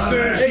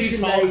 After she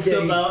talks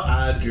about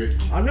Adric.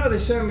 I know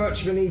there's so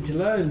much we need to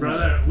learn.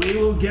 Brother, we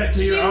will get to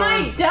She your arm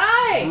might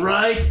die.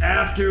 right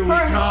after we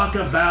Her- talk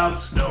about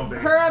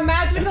Snowbear. Her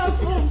magical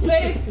full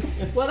face.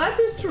 Well, that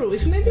is true.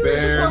 Maybe we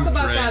should talk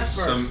about that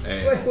first.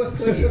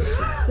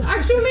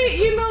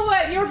 Actually, you know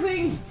what? Your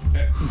thing.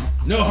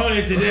 No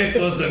honey today,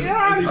 cousin. Your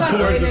arm's not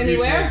going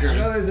anywhere. I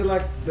know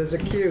there's a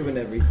queue and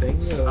everything.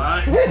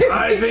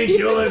 I think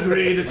you'll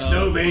agree that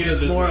Snowbane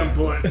is more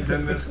important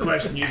than this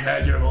question you've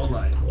had your whole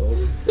life.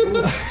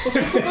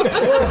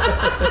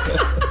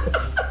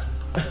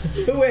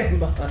 Who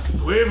am I?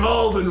 We've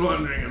all been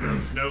wondering about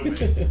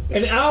Snowbane.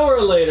 An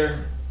hour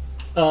later,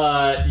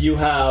 you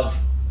have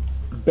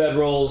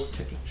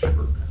bedrolls,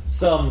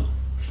 some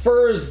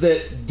furs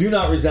that do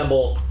not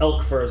resemble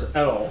elk furs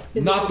at all.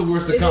 Not the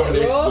worst is it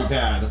accommodations rough? we've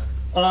had.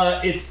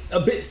 It's a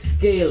bit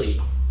scaly.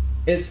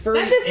 It's furry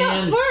That is not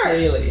and fur.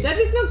 scaly. That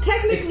is not It's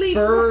technically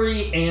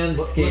furry and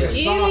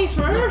scaly. Eely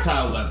fur?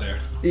 Reptile leather.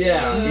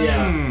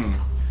 Yeah.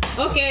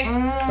 Okay,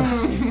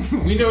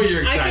 We know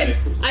you're excited.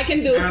 I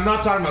can do And it. I'm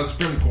not talking about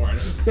scrimcorn.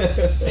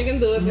 I can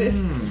do it. This.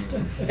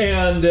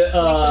 And Make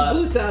some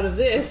boots out of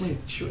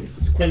this.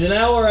 and an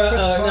hour,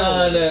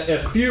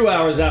 a few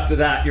hours after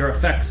that, your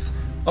effects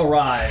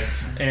arrive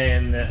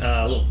in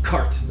a little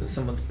cart that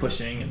someone's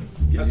pushing and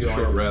gives That's you a all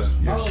short rest.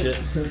 your shit.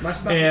 My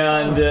stuff.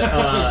 And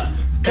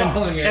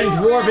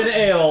dwarven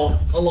ale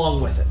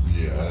along with it.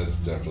 Yeah, it's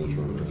definitely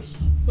short rest.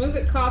 What does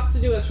it cost to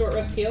do a short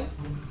rest heal?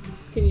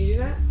 Can you do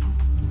that?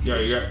 Yeah,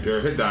 you got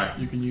your hit die.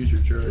 You can use your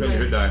charge. Spend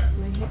your hit die.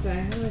 My hit die.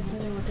 How do I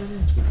find out what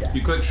that is?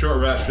 You click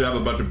short rest, should have a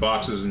bunch of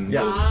boxes and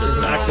Yeah, there's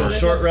an actual there's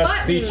short a rest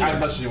button. feature. As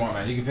much as you want,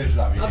 man. You can finish it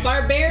off. A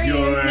barbarian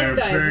Your hit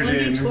dice. burden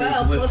 1d12 is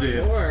plus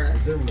lifted. 4.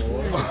 Is there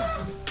more?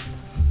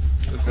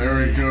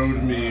 Very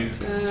good, me. I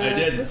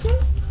did. This one?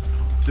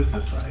 Just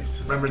a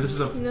slice. Remember, this is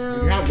a. You can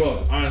No. have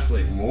both,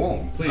 honestly.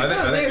 More. Please. I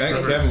think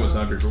there's Kevin was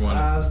hungry for one.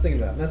 I was thinking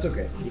that. That's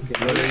okay. You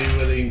can. What are you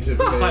willing to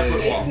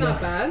pay? It's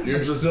not bad.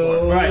 You're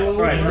so. Right.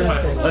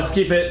 Let's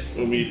keep it.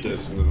 We'll eat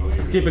this and then I'll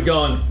Let's keep it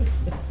going.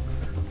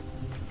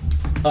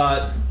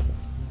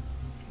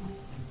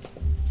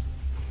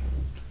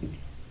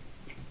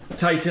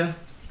 Taita.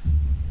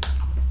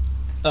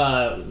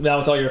 Now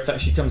with all your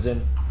effects, she comes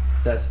in,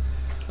 says,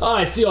 "Oh,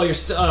 I see all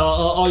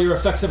your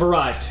effects have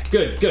arrived.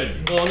 Good.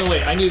 Well, no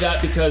wait, I knew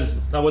that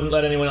because I wouldn't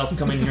let anyone else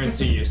come in here and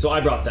see you, so I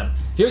brought them.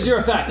 Here's your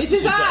effects." It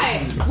is she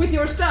I says. with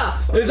your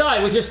stuff. It is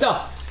I with your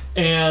stuff.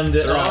 And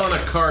They're all in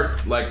a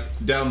cart, like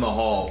down the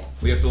hall.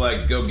 We have to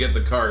like go get the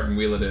cart and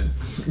wheel it in.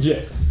 yeah,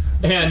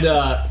 and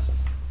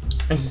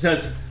she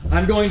says,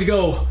 "I'm going to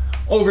go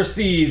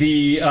oversee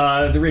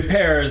the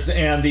repairs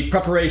and the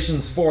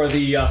preparations for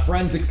the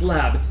forensics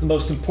lab. It's the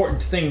most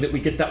important thing that we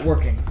get that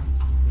working."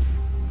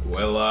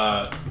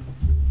 Well,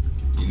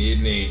 you need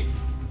any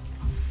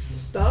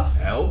Stuff?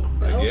 help?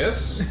 I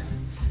guess.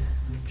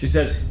 She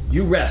says,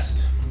 "You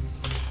rest."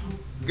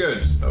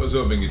 Good. I was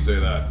hoping you'd say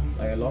that.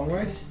 Like a long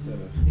rest?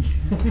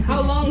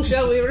 How long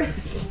shall we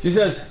rest? She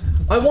says,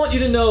 "I want you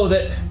to know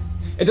that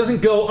it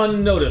doesn't go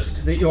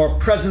unnoticed that your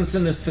presence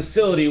in this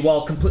facility,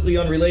 while completely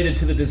unrelated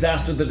to the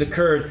disaster that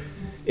occurred,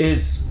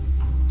 is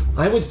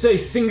I would say,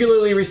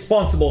 singularly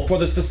responsible for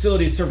this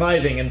facility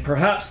surviving and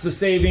perhaps the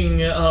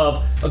saving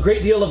of a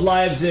great deal of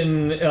lives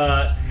in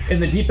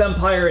the Deep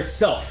Empire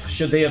itself,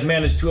 should they have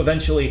managed to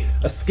eventually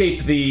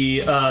escape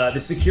the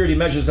security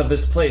measures of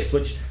this place,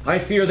 which I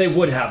fear they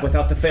would have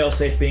without the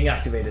failsafe being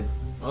activated.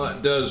 Well,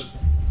 that does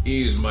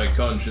ease my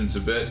conscience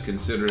a bit,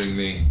 considering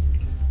the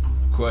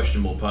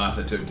questionable path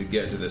it took to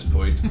get to this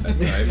point at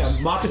times. Yeah,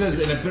 Mock says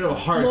in a bit of a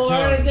hard More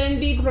tone. than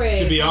be brave.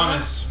 To be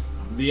honest,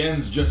 the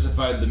ends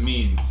justified the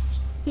means,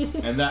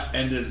 and that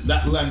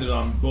landed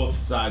on both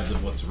sides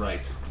of what's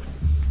right.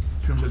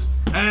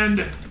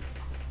 And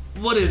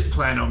what is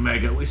Plan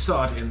Omega? We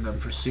saw it in the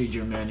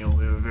procedure manual.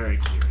 We were very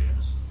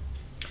curious.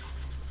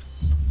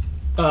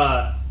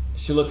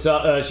 She looks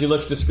up. She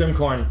looks to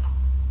Scrimcorn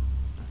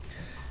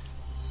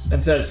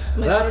and says,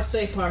 my "That's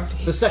birthday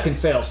party." the second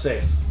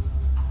fail-safe."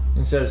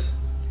 And says,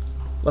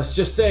 "Let's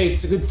just say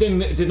it's a good thing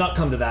that it did not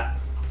come to that.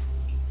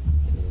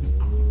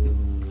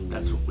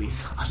 That's what we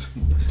thought.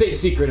 State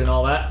secret and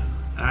all that."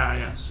 Ah,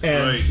 yes.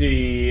 And Right.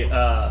 she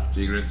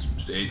Secrets,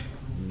 state.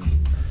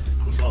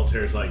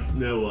 Altair's like,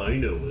 no, I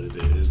know what it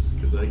is,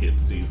 because I get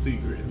to see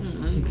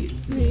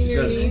secrets.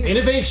 says,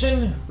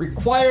 "Innovation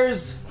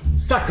requires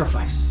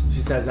sacrifice,"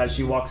 she says as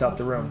she walks out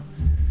the room.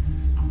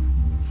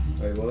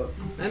 Wait, what?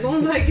 I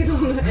don't like it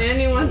when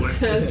anyone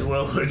says.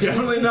 Well, we're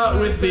definitely not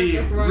with the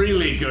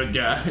really good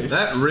guys.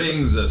 That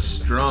rings a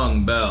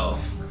strong bell.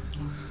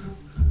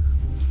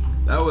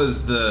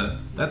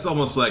 That's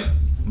almost like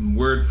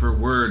word for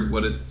word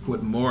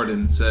what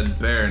Morden said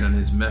Baron on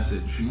his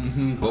message.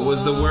 What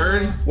was the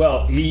word?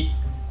 Well, he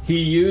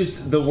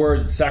used the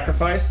word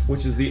sacrifice,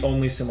 which is the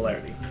only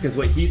similarity. Because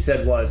what he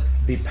said was,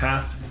 the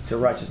path to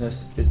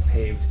righteousness is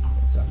paved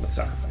with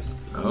sacrifice.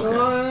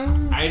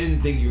 Okay. I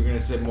didn't think you were going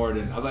to say more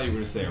than... I thought you were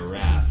going to say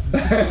wrath.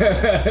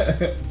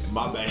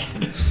 My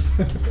bad.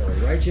 So,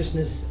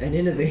 righteousness and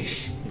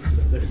innovation.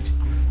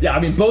 Yeah, I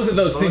mean, both of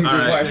those things All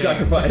right. require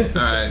sacrifice.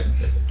 Alright.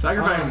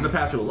 Sacrifice is the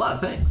path to a lot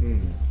of things.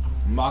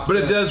 Mock But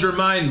it says- does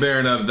remind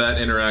Baron of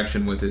that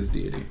interaction with his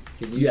deity.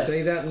 Can you Yes.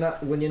 say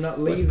that when you're not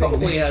Which leaving?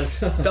 probably has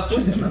stuck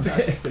with him a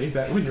bit. Say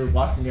that when you're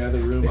walking out of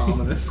the room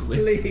ominously.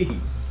 Please.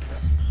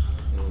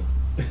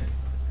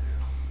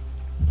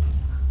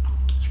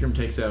 Scrim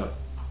takes out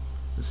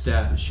the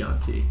staff of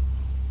Shanti.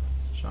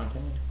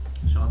 Shantae?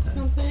 Shantae.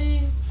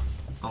 Something.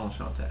 Oh,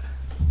 Shantae.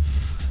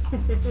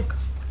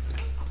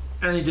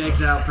 And he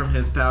takes out from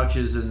his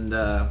pouches and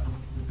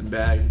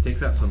bags. He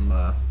takes out some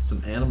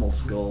animal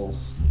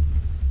skulls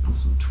and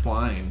some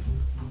twine.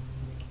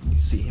 You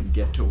see him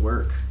get to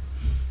work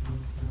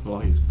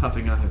while he's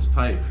puffing on his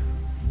pipe.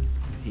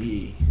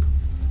 He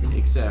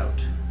takes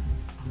out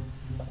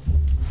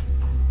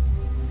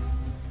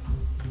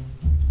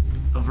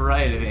a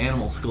variety of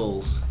animal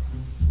skulls.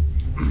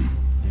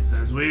 He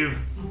says, "We've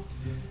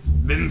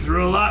been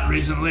through a lot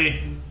recently.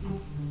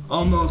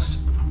 Almost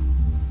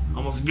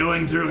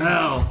going through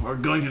hell, or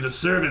going through the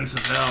servants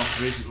of hell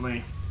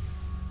recently.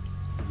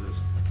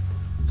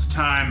 It's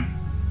time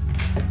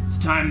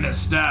this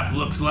staff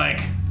looks like.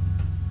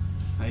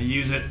 I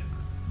use it.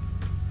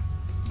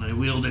 I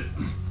wield it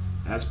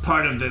as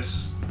part of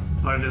this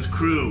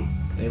crew."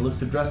 And he looks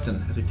to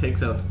Dresden as he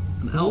takes out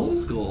an owl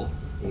skull.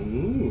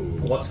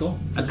 What skull?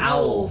 An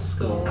owl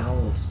skull.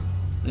 Owl skull.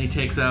 And he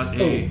takes out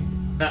a...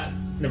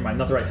 Never mind,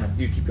 not the right time.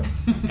 You keep going.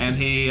 and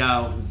he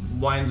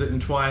winds it in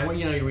twine. Well,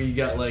 you know, where you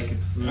got like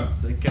it's the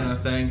kind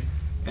of thing,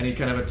 and he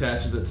kind of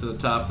attaches it to the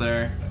top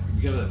there.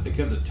 It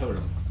becomes a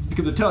totem. It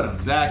becomes a totem,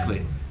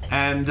 exactly.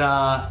 And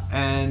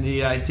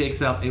he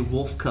takes out a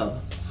wolf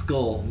cub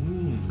skull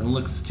and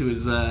looks to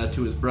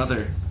his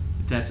brother,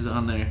 attaches it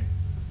on there.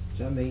 Does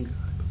that mean?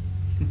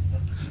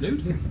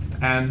 Snoot.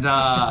 And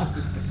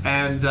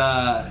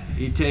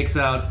he takes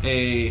out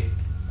a...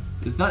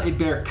 It's not a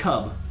bear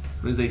cub,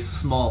 but it's a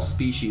small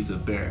species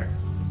of bear.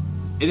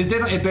 It is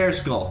definitely a bear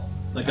skull.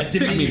 Like a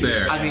pygmy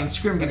bear. I mean,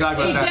 Scrim can talk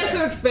A about that.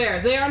 desert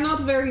bear. They are not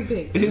very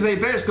big. It is a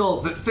bear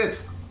skull that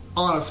fits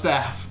on a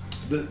staff.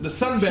 The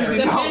sun bear.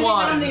 Not Depending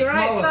one. on the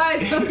right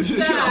size of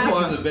staff.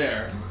 This is a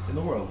bear in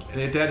the world. And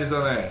he attaches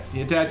on there.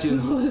 He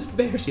attaches... Smallest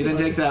bear He then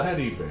takes out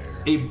Teddy bear.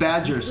 a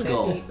badger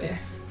skull. Teddy bear.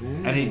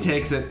 And he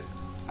takes it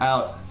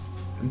out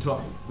and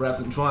wraps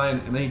it in twine,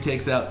 and then he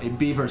takes out a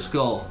beaver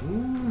skull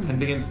and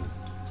begins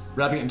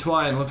wrapping it in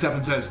twine and looks up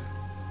and says,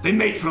 They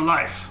mate for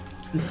life.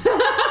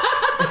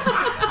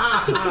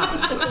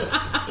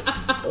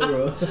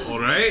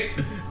 Alright.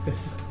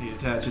 he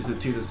attaches it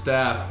to the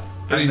staff.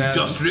 An And then,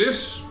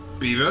 industrious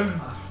beaver.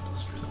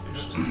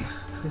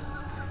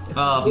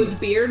 Good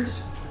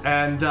beards.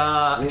 and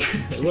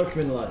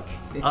Workmanlike.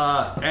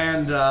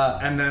 and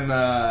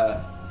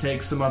then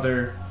takes some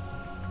other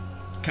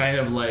kind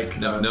of like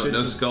No bits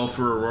of- skull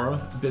for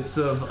Aurora. bits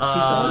of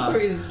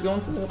He's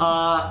going to the...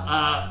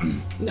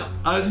 No.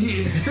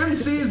 Scrim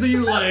sees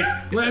you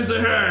like, lands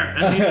at her,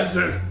 and he just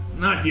says,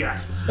 not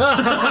yet.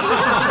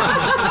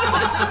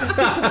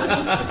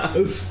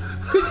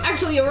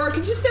 Actually, Aurora,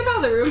 could you step out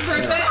of the room for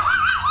a bit?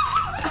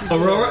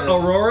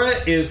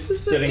 Aurora is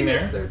Just sitting inner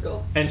there,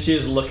 circle. and she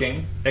is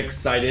looking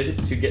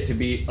excited to get to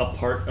be a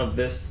part of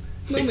this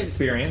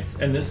experience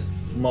and this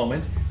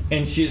moment,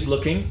 and she's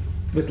looking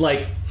with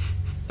like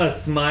a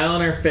smile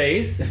on her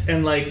face,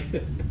 and like,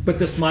 but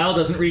the smile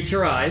doesn't reach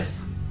her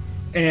eyes,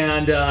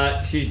 and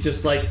she's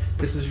just like,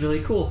 "This is really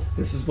cool.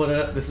 This is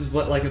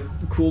what like a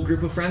cool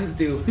group of friends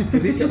do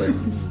with each other."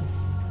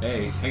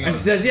 Hey, hang on. And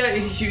she says, "Yeah,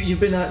 you've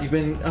been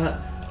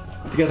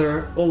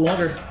together a little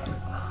longer."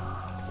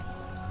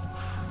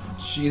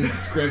 She and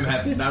Scrim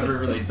have never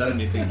really done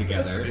anything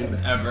together,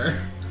 ever.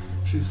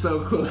 She's so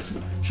close.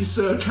 She's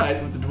so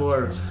tight with the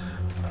dwarves.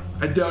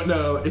 I don't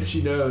know if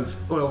she knows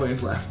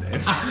Oilvane's last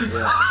name.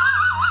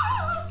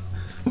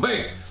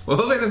 Wait,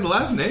 Oilvane is the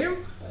last name?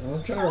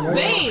 I'm trying to remember.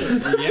 Vane!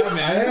 Yeah, man.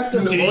 I have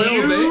to. Do you know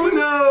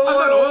I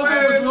thought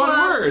Oilvane was one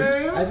last word.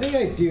 name? I think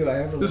I do. I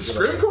have to. Does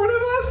look it up. Scrimcorn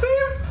have a last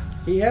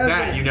name? He has.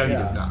 That you know he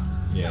does not.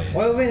 Yeah.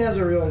 Oilvane has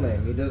a real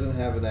name. He doesn't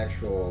have an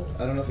actual.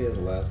 I don't know if he has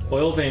a last name.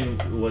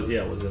 Oilvane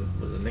was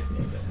a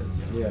nickname that his.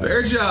 Yeah.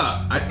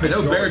 Bearjaw. I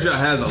know Bearjaw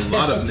has a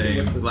lot of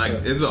names. Like,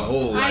 it's a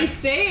whole. I Like,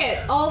 say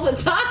it all the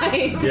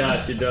time. Yeah,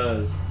 she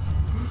does.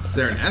 is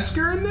there an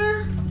Esker in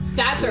there?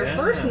 That's her Yeah.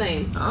 first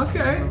name.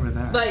 Okay. Remember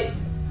that. But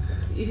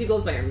she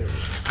goes by her middle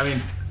name. I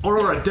mean,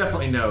 Aurora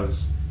definitely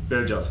knows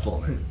Bearjaw's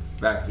full name.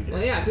 That's a Well,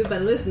 good. yeah, if you've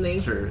been listening,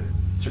 It's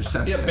her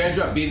sense. Yeah,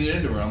 Bandrop beat it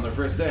into her on their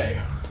first day.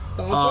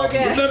 don't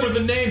forget. Remember the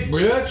name,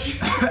 bitch!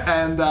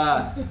 And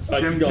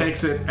Scrim go.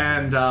 takes it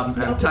and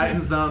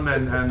tightens them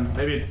and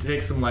maybe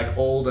takes some like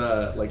old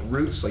like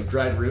roots, like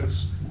dried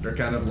roots. They're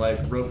kind of like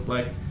rope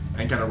like,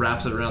 and kind of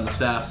wraps it around the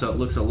staff so it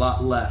looks a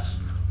lot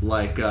less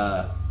like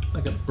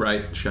Like a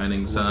bright,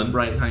 shining the sun.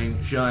 bright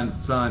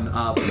sun.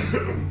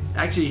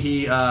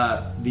 Actually,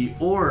 the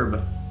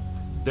orb.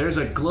 There's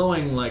a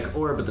glowing like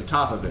orb at the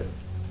top of it,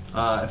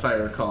 if I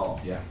recall.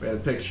 Yeah. We had a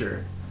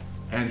picture,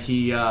 and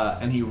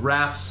he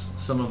wraps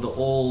some of the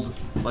old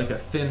like the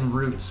thin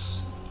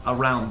roots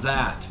around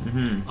that.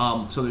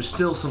 Mm-hmm. So there's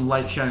still some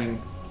light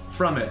shining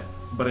from it,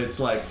 but it's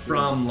like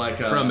from like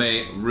a From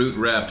a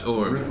root-wrapped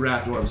orb.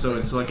 root-wrapped orb. So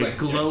it's like a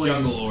glowing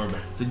jungle orb.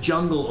 It's a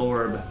jungle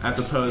orb as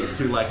opposed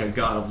to like a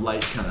god of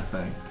light kind of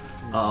thing.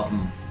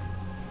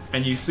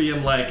 And you see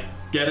him like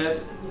get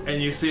it,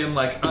 and you see him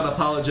like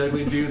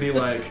unapologetically do the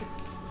like.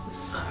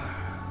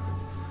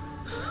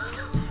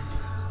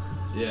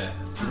 Yeah.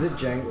 Is it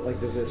jangle? Like,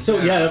 does it? So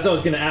yeah, that's what I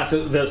was gonna ask.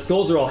 So the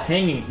skulls are all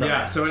hanging from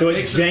Yeah, it. so it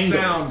makes the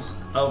jangles.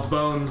 sound of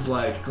bones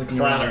like clicking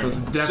around. So it's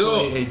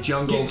definitely a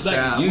jungle it's like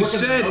staff. You Working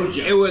said the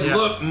mojo. it would Yeah.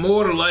 look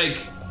more like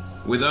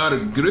with our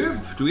group.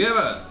 Do we have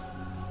a?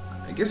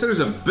 I guess there's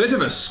a bit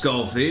of a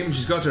skull theme.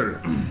 She's got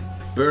her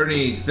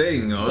Bernie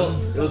thing on.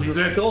 Well, it was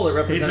the says- skull that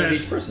represented he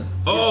each says- person.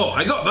 Oh,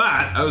 I got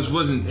that. I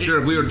wasn't sure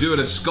if we were doing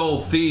a skull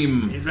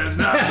theme. He says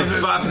no. The He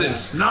says,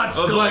 facets. Not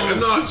I was like, I'm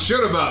skulls. not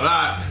sure about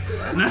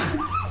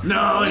that.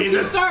 No, he If you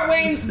says. start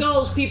wearing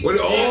skulls, people. We're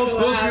all will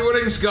supposed to be ask-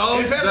 wearing skulls.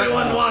 If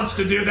everyone wants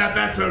to do that,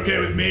 that's okay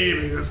with me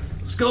because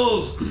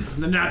skulls in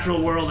the natural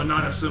world are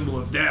not a symbol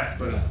of death,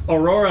 but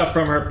Aurora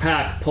from her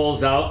pack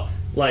pulls out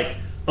like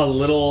a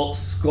little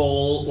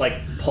skull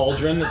like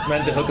pauldron that's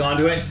meant to hook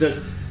onto it, and she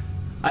says,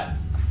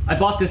 I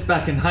bought this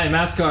back in High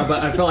Mascar,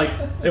 but I felt like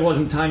it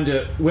wasn't time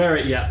to wear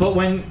it yet. But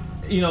when,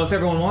 if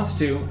everyone wants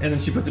to," and then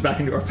she puts it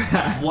back into her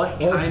pack. What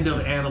kind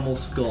of animal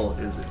skull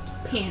is it?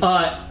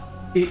 Panda.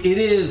 It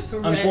is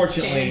Red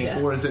unfortunately,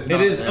 panda. Or is it? it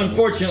Not is an animal?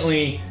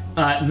 unfortunately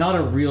not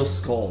a real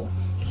skull.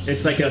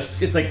 It's like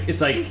ceramic,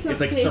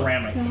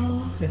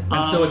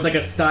 and so it's like a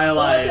What's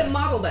stylized. it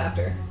modeled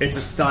after? It's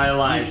a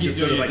stylized, just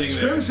sort of like.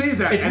 Scrim sees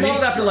that. It's and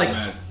modeled he- after like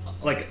Man.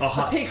 a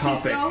hot Pixie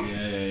topic. skull?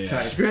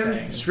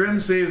 Yeah. Scrim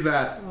sees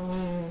that,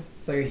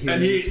 It's like a human.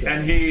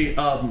 and he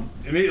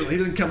immediately he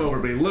doesn't come over,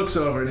 but he looks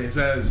over and he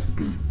says,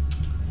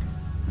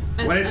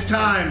 "When it's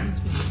time,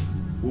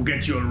 we'll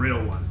get you a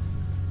real one."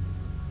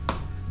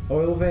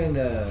 Oilvane.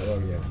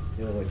 Oh yeah.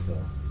 He'll wait till.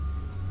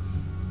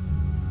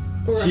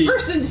 Or She- a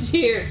person to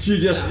cheers. She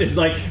just is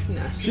like, No,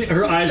 her she's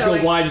eyes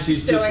stoic. go wide and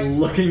she's just Stoic.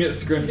 looking at Be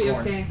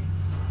Scrimcorn. okay.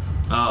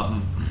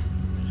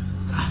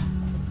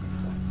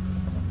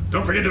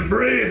 Don't forget to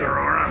breathe,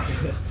 Aurora.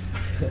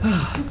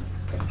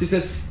 She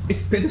says,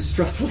 "It's been a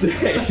stressful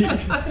day."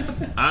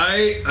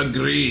 I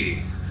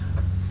agree.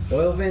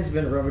 Oilvane's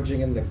been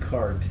rummaging in the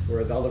cart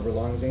where all that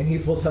belongs, and he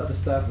pulls out the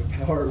staff of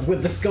power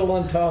with the skull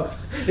on top.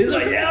 He's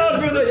like, "Yeah,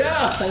 brother,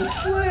 yeah, I'm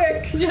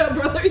slick." Yeah,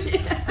 brother,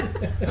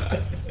 yeah.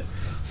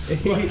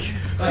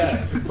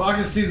 Bach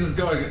just sees us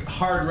going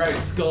hard right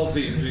skull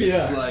theme. And he's Yeah.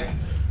 just like,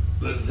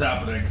 this is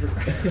happening.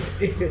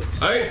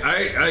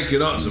 I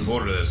cannot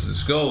support this. The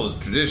skull is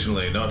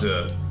traditionally not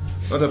a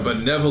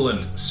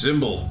benevolent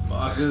symbol.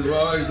 Bach says,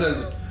 well, he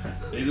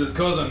says,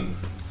 cousin,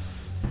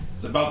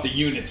 it's about the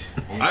unit.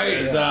 He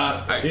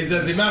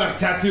says the amount of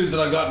tattoos that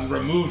I've gotten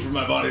removed from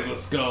my bodies with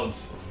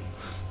skulls.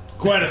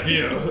 Quite a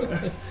few.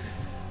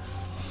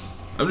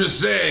 I'm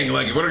just saying,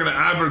 like, if we're going to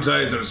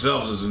advertise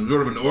ourselves as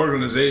sort of an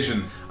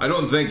organization, I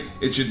don't think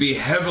it should be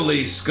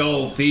heavily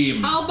skull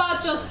themed. How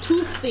about just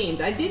tooth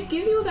themed? I did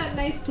give you that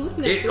nice tooth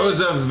necklace. It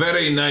was a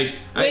very nice.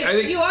 Which I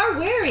think. you are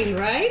wearing,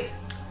 right?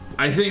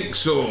 I think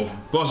so,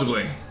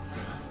 possibly.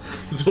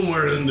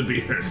 Somewhere in the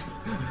beard.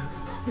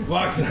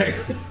 Mock's like,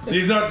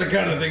 these aren't the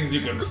kind of things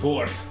you can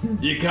force.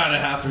 You kind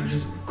of have to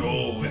just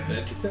go with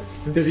it.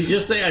 Does he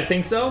just say, I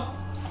think so?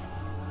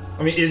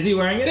 I mean, is he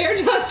wearing it?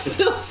 Bearjaw's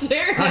still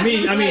staring. I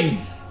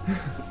mean,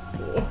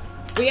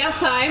 we have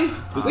time.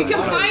 We can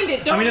find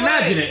it. Don't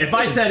imagine worry. it. If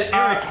I said,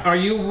 Eric, are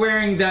you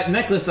wearing that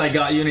necklace I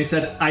got you? And he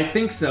said, I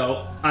think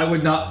so. I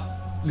would not.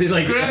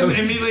 Grim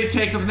immediately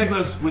takes up the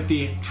necklace with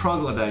the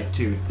troglodyte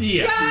tooth.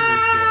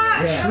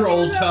 Yeah.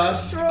 Troll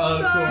tusk, Troll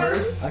of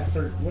tusk.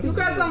 course. You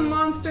got some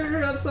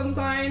monster of some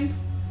kind.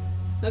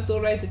 I have to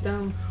write it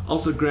down.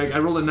 Also, Greg, I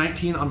rolled a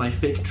 19 on my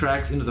fake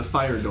tracks into the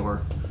fire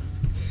door.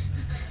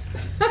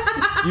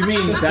 You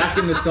mean back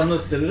in the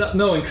Sunless Citadel?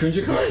 No, in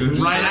Kunjakar.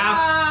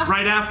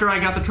 Right after I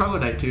got the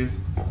troglodyte tooth.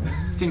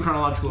 It's in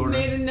chronological order.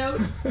 Made a note.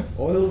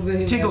 Oil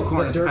vein.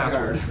 Tinklecorn is the Durgar.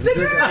 password. The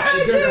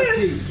Durgar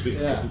tooth.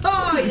 Yeah.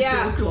 Oh,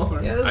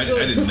 yeah. Yeah, that's I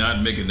good. did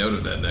not make a note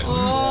of that necklace.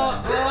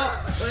 Well.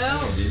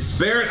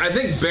 Baron, I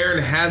think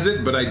Baron has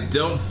it, but I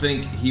don't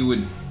think he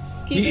would.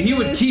 Keep it He in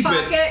would his keep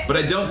pocket. it, but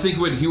I don't think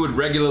he would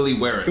regularly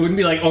wear It it. wouldn't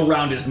be like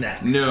around his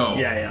neck. No.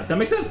 Yeah. That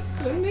makes sense.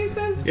 Doesn't make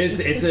sense.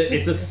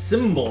 It's a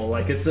symbol.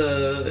 Like it's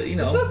a It's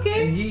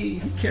okay. And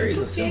he carries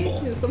a It's okay.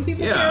 symbol. Some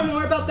people Yeah. care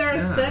more about their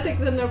aesthetic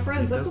than their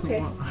friends. That's Doesn't okay.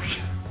 want-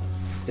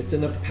 It's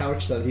in a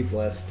pouch that he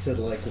blessed to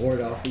like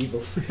ward off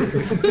evil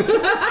spirits. Putting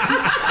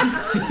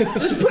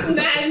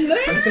that in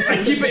there.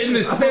 I keep it in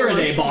this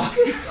Faraday box.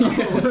 I'm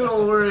a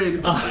little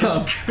worried. All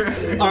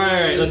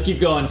right, let's keep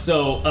going.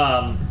 So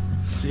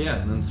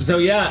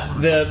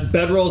the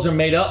bedrolls are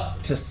made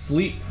up to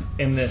sleep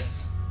in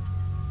this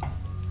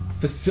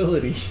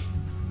facility.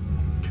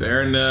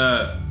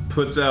 Baron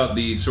puts out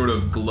the sort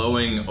of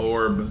glowing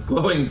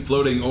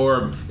floating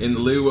orb in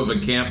lieu of a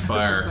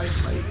campfire.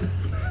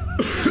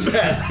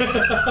 Yes.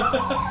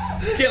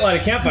 Can't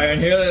light a campfire in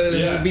here.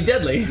 It would be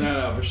deadly.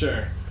 No, for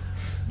sure.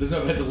 There's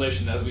no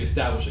ventilation as we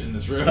establish it in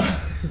this room.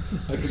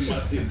 I could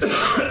not see it.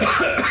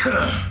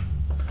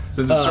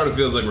 Since it sort of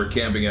feels like we're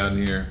camping out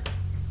in here.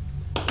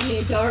 In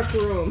a dark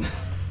room.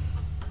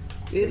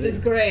 This is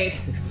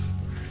great.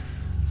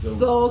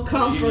 So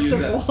comfortable. You use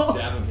that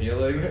staff of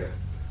healing.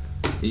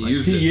 He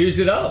used He it. used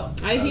it up.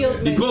 I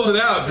healed. He pulled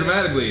it out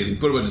dramatically and he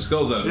put a bunch of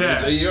skulls on it.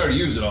 Yeah. He already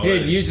used it He already.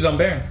 had used it on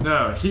Baron.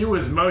 No, he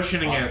was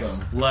motioning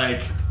Awesome. it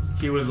like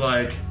he was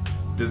like,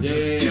 does Yeah,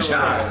 this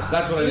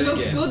That's what I It did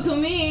looks again. good to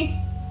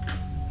me.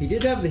 He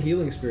did have the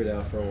healing spirit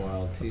out for a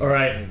while too. All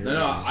right.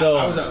 No, So-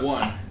 I was at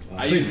 1.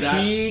 I used that,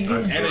 Fatigue. and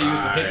I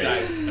used the hit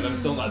dice, and I'm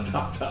still not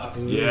top.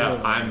 Yeah,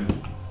 I'm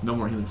no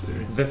more healing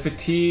spirits. The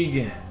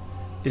fatigue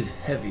is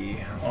heavy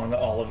on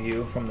all of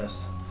you from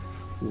this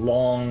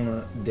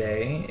long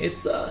day.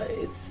 It's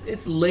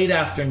late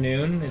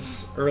afternoon.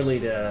 It's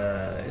early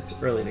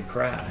to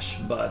crash.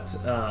 But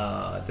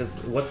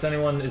is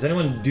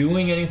anyone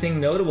doing anything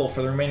notable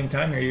for the remaining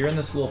time here? You're in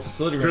this little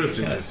facility where you're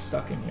Tristan kind of just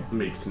stuck in here.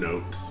 makes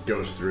notes,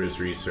 goes through his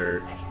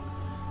research,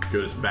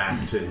 goes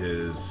back to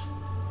his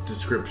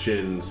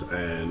descriptions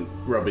and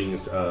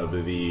rubbings of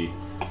the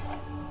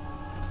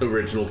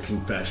original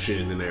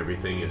confession and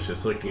everything. It's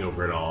just looking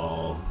over it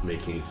all,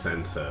 making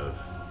sense of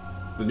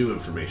the new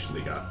information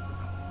they got.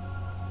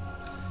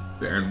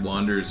 Baron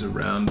wanders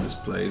around this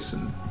place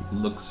and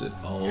looks at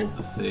all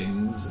the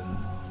things and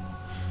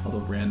all the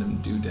random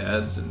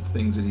doodads and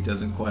things that he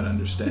doesn't quite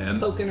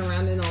understand. Poking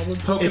around in all the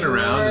Poking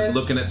around and drawers.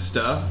 looking at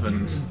stuff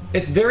and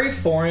It's very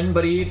foreign,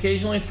 but he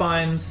occasionally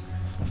finds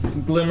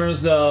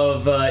glimmers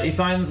of. He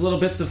finds little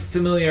bits of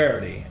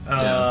familiarity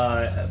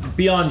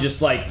beyond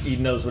just like he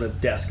knows what a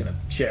desk and a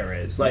chair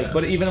is.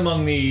 But even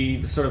among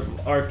the sort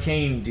of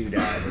arcane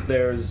doodads,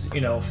 there's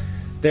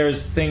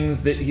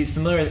things that he's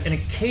familiar with, and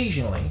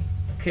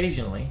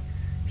occasionally,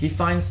 he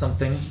finds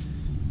something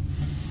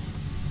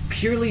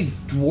purely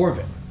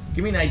dwarven.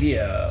 Give me an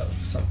idea of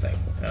something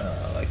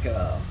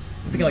I'm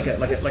thinking like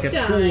a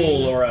Stein.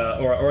 tool or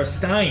a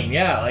stein.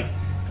 Yeah, like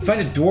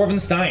find a dwarven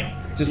stein.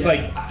 Just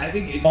like I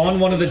think on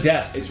one of the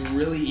desks. It's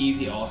really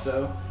easy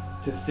also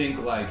to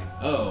think like,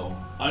 oh,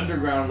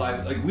 underground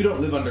life. Like we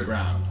don't live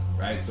underground,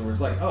 right? So we're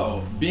like,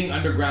 oh, being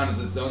underground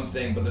is its own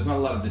thing, but there's not a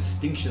lot of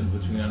distinctions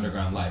between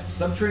underground life.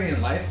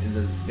 Subterranean life is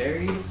as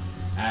varied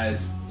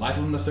as life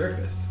on the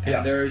surface,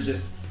 and there is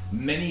just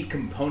many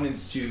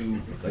components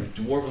to like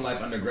dwarven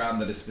life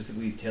underground that is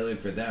specifically tailored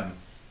for them.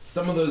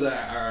 Some of those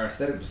are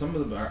aesthetic, but some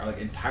of them are like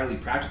entirely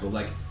practical.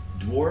 Like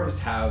dwarves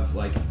have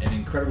like an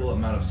incredible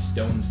amount of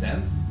stone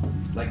sense.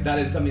 Like that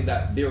is something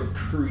that they were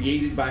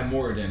created by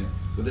Moradin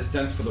with a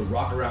sense for the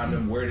rock around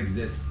them, where it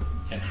exists,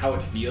 and how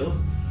it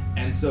feels.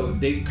 And so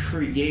they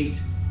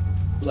create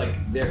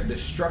like the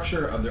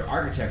structure of their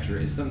architecture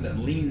is something that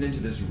leans into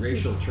this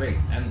racial trait.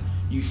 And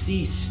you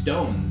see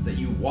stones that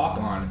you walk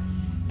on,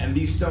 and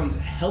these stones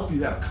help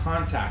you have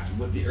contact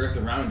with the earth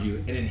around you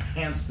and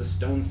enhance the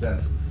stone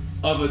sense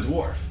of a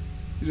dwarf.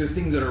 These are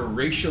things that are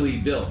racially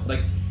built.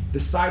 Like the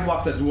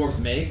sidewalks that dwarves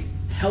make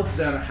help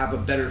them have a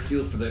better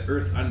feel for the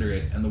earth under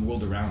it and the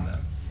world around them.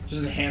 It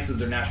just enhances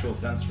their natural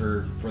sense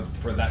for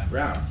that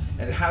ground.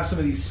 And to have some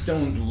of these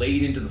stones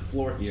laid into the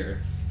floor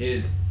here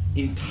is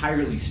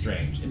entirely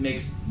strange. It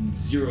makes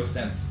zero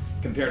sense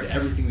compared to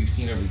everything we've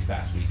seen over these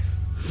past weeks.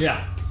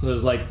 Yeah. So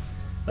there's like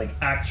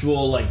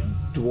actual like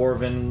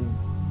dwarven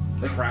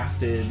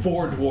crafted.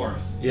 4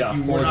 dwarves. Yeah, If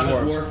you 4 were not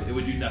dwarves. a dwarf, it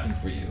would do nothing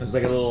for you. There's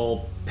like a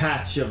little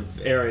patch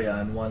of area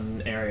in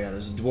one area.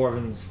 There's a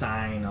dwarven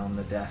stein on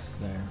the desk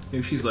there.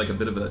 Maybe she's like a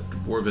bit of a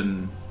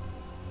dwarven.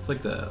 It's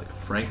like a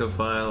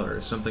Francophile or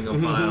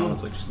something-ophile.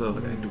 It's like she's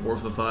like a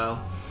dwarfophile.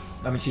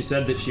 I mean, she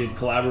said that she had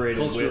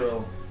collaborated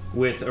Cultural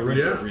with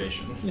Arunda.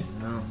 appropriation.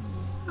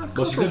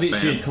 Well, she said that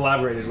she had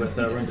collaborated with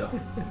Arunda.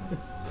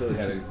 Clearly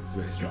had a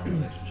very strong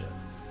relationship.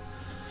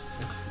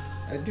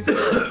 I do feel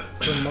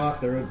like for Mock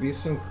there would be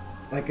some,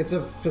 like it's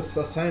a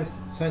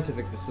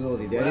scientific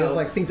facility. The idea of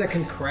like things that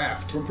can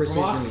craft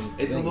precision. Mock,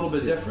 it's a things, little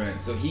bit too. different.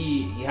 So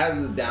he has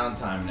this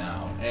downtime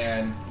now,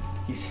 and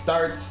he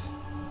starts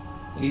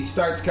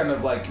kind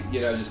of like,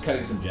 you know, just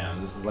cutting some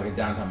gems. This is like a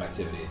downtime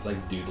activity. It's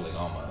like doodling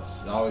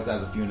almost. He always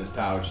has a few in his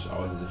pouch.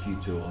 Always has a few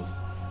tools,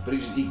 but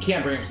he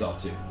can't bring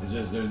himself to. It's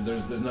just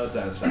there's no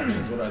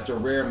satisfaction. It's a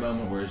rare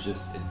moment where it's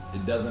just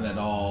it doesn't at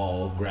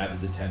all grab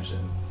his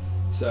attention.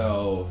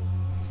 So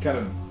he kind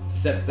of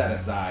sets that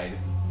aside,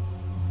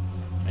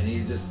 and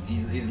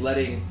he's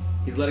letting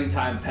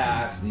time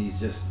pass, and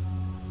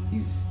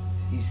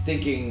he's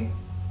thinking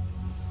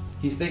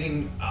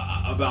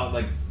about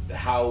like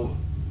how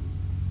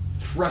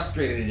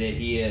frustrated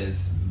he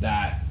is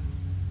that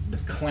the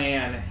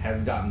clan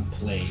has gotten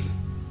played.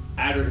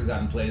 Adric has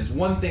gotten played. It's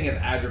one thing if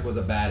Adric was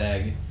a bad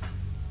egg,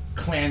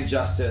 clan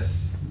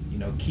justice, you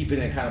know, keeping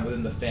it kind of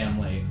within the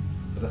family.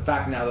 But the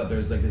fact now that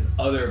there's like this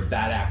other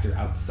bad actor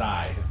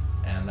outside,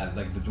 and that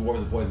like the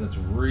dwarves of poison that's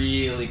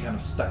really kind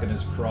of stuck in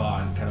his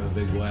craw in kind of a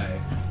big way.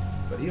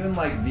 But even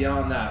like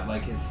beyond that,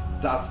 like his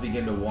thoughts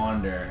begin to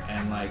wander,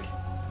 and like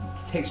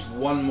takes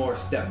one more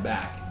step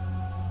back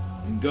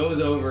and goes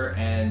over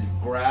and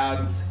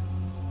grabs.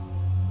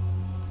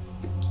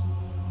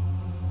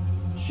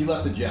 She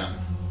left a gem.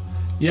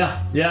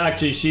 Yeah.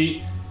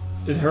 Actually,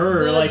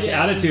 her The like gem.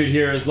 attitude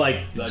here is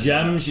like The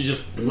gem. gem. She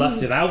just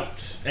left it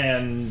out,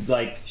 and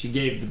like she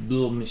gave the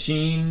little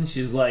machine.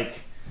 She's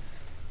like,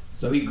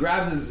 So he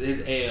grabs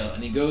his ale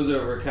and he goes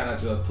over kind of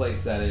to a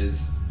place that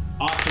is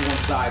off to one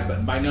side,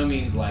 but by no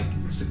means like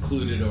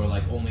secluded or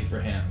like only for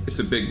him. It's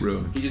a big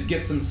room. He just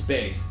gets some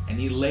space and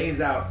he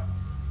lays out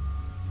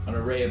an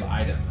array of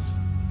items.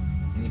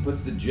 And he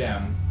puts the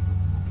gem,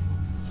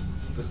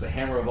 he puts the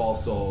hammer of all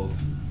souls,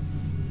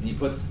 and he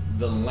puts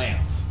the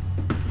lance,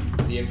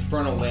 the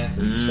infernal lance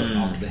that he took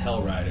off of the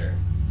Hell Rider.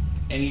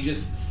 And he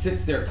just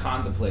sits there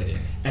contemplating.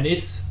 and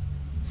its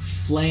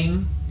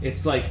flame.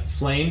 It's like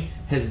flame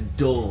has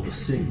dulled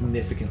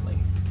significantly.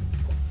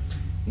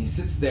 And he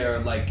sits there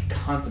like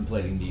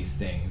contemplating these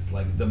things,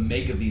 like the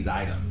make of these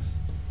items.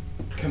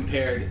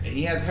 Compared, and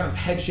he has kind of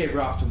head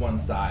shaver off to one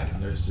side,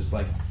 and there's just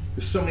like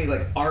there's so many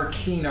like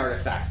arcane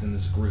artifacts in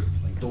this group,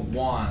 like the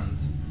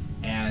wands,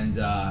 and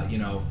you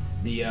know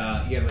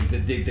like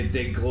the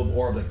big globe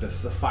orb, like the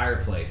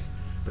fireplace.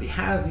 But he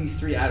has these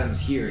 3 items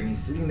here, and he's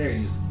sitting there, and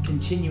he's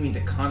continuing to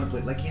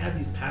contemplate, like he has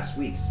these past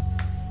weeks.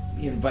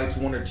 He invites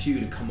 1 or 2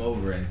 to come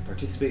over and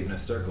participate in a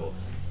circle.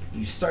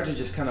 You start to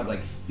just kind of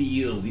like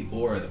feel the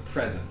aura, the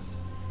presence.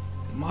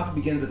 Mock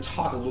begins to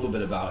talk a little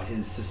bit about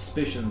his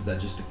suspicions that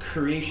just the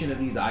creation of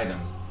these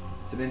items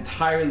is an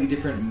entirely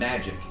different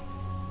magic.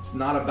 It's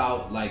not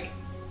about like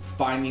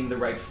finding the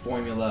right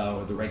formula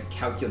or the right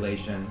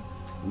calculation.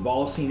 We've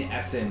all seen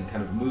Essen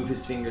kind of move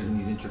his fingers in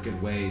these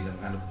intricate ways and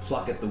kind of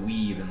pluck at the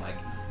weave and like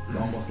it's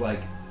almost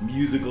like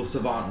musical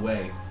savant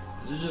way.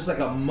 This is just like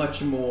a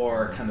much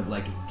more kind of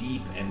like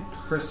deep and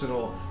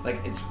personal,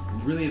 like it's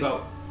really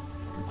about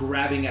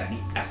grabbing at the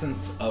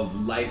essence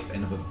of life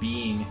and of a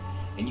being,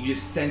 and you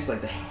just sense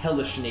like the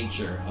hellish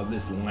nature of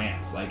this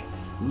lance, like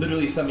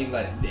literally something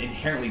that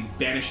inherently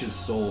banishes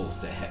souls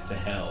to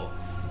hell.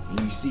 And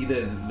you see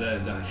the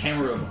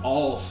hammer of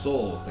all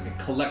souls, like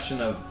a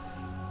collection of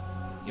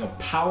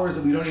powers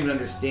that we don't even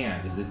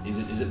understand. Is it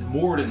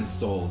Morden's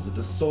soul? Is it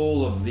the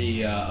soul of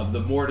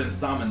the Morden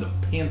Saman, the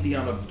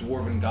pantheon of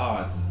dwarven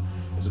gods?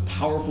 There's a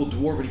powerful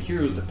dwarven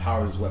heroes that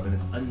powers this weapon.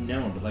 It's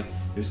unknown, but like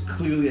there's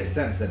clearly a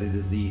sense that it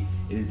is the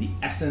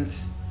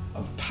essence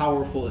of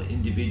powerful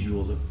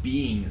individuals, of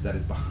beings that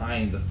is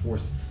behind the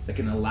force that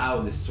can allow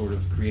this sort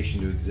of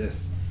creation to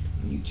exist.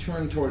 And you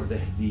turn towards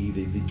the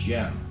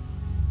gem,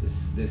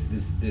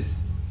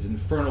 this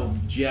infernal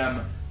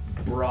gem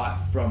brought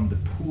from the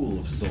pool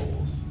of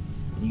souls,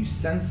 and you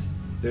sense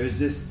there's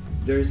this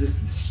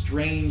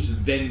strange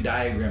Venn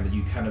diagram that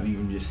you kind of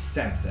even just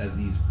sense as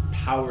these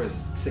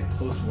powers sit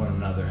close to one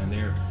another, and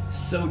they're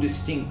so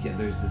distinct, yet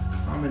there's this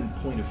common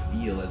point of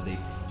feel as they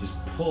just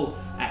pull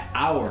at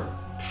our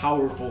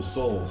powerful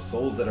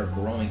souls that are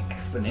growing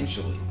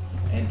exponentially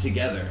and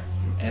together.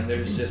 And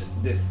there's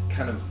just this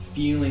kind of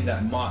feeling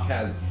that Mock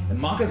has, and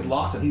Mock has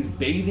lost it. He's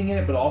bathing in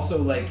it, but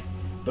also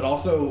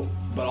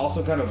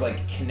kind of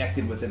like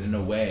connected with it in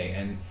a way,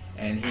 and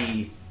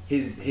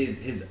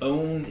his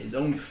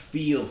own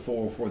feel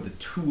for the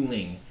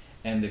tooling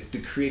and the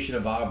creation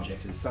of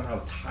objects is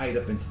somehow tied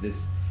up into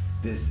this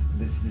this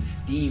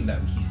theme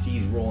that he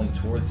sees rolling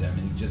towards him,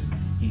 and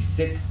he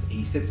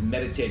sits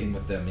meditating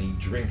with them, and he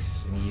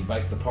drinks and he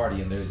invites the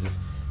party, and there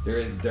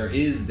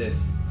is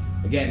this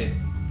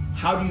again.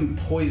 How do you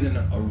poison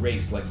a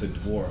race like the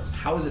dwarves?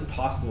 How is it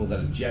possible that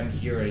a gem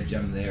here and a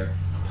gem there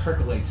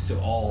percolates to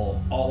all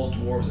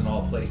dwarves in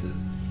all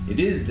places? It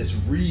is this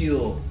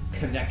real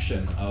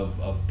connection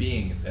of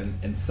beings,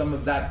 and some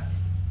of that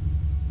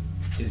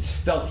is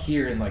felt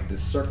here in like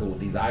this circle with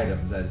these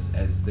items,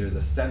 as there's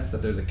a sense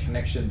that there's a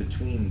connection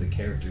between the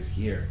characters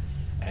here,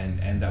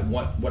 and that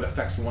what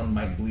affects one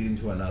might bleed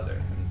into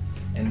another,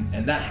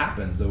 and that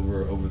happens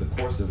over the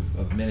course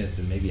of minutes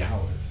and maybe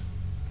hours.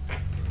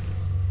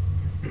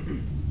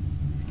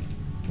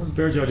 What's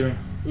Bearjaw doing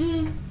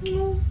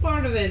Well,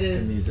 part of it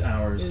in these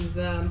hours?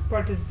 is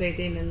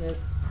participating in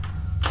this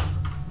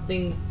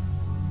thing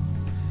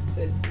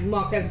that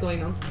Mock has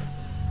going on.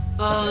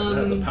 It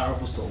has a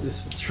powerful soul.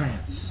 This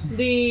trance.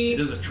 The It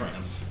is a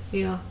trance.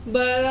 Yeah,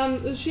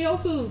 but she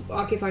also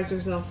occupies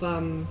herself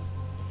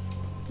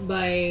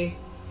by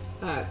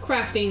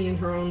crafting in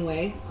her own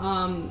way.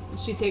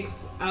 She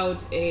takes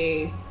out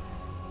a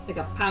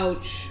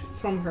pouch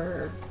from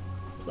her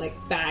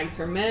bags,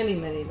 her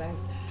many bags,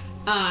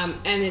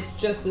 and it's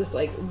just this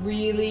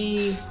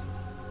really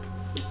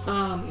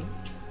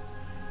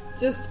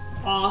just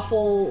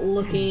awful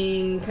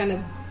looking kind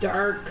of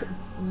dark,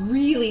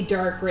 really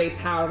dark gray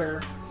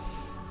powder,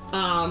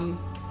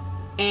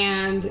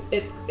 and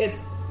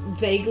it's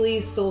vaguely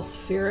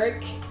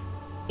sulfuric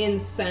in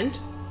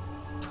scent,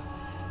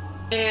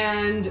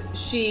 and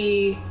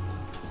she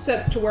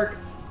sets to work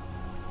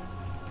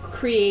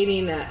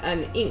creating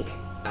an ink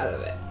out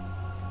of it,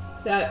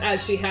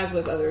 as she has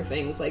with other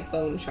things like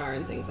bone char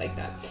and things like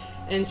that.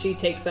 And she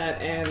takes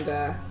that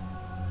and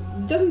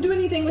doesn't do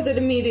anything with it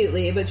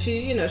immediately, but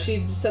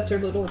she sets her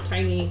little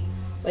tiny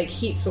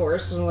heat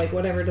source and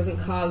whatever doesn't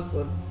cause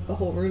the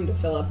whole room to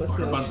fill up with Or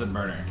smoke. a Bunsen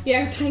burner.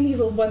 Yeah, tiny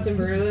little Bunsen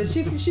burner.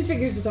 She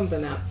figures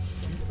something out.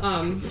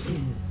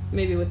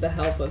 Maybe with the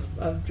help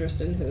of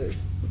Dristan, who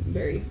is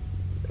very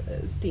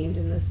esteemed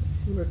in this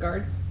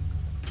regard.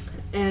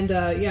 And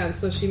and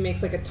so she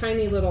makes a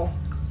tiny little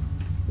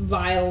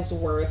vials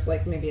worth,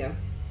 maybe a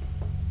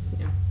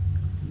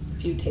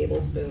few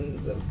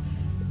tablespoons of,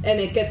 and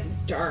it gets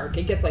dark.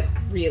 It gets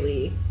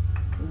really,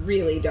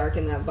 really dark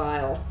in that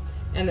vial,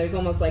 and there's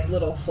almost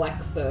little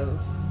flecks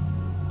of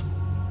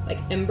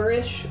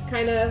emberish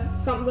kind of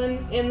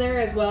something in there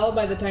as well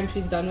by the time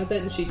she's done with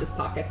it, and she just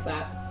pockets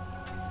that.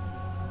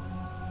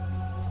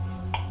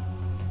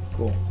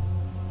 Cool.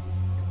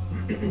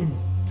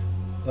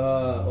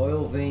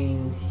 Oil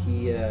Vein,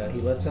 he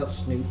lets out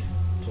Snoot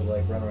to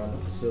run around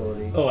the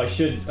facility. Oh, I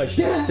should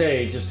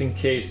say, just in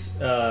case,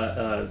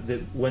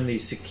 that when the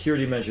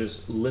security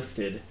measures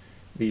lifted,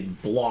 the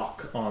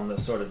block on the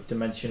sort of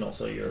dimensional,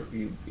 so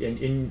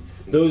in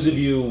those of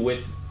you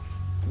with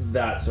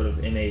that sort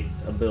of innate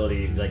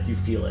ability, you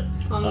feel it.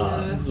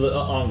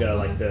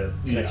 Anga, the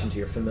connection to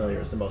your familiar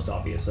is the most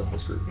obvious of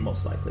this group,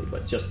 most likely,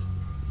 but just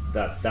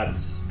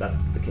that's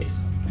the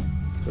case.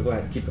 So go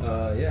ahead, keep going.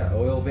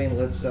 Oil Vein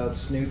lets out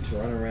Snoot to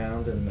run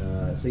around,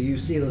 and so you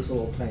see this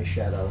little tiny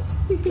shadow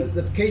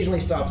that occasionally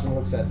stops and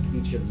looks at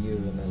each of you,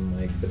 and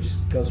then but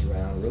just goes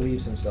around,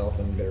 relieves himself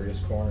in various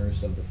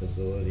corners of the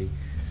facility.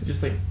 Is it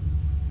just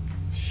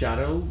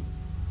shadow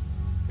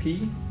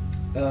pee?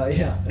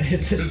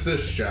 It's just the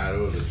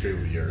shadow of the stream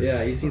of urine.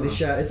 Yeah, you see the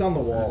shadow. It's on the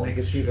wall. You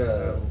can see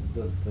the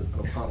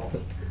puddle.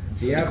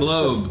 The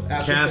globe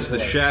casts the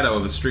shadow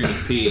of a stream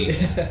of pee,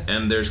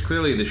 and there's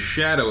clearly the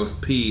shadow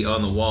of pee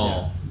on the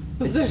wall.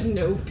 But there's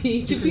no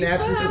pee. Just an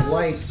absence of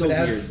light, So but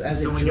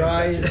as weird. it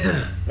dries...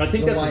 I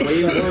think that's light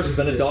way travels worse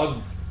than a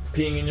dog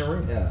peeing in your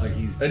room. Yeah.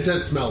 It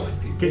does smell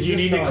like pee. Because you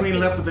need to clean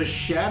it up with a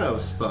shadow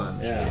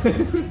sponge.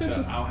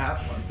 Yeah. I'll have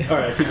one. All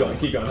right,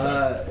 keep going.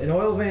 Sorry. And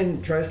Oil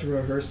Vein tries to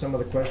rehearse some of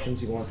the questions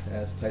he wants to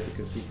ask Taita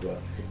Kasukwa,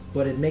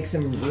 but it makes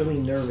him really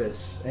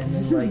nervous, and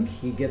then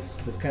he gets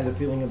this kind of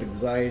feeling of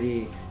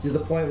anxiety to the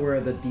point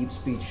where the deep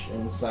speech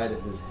inside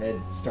of his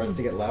head starts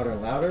to get louder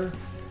and louder,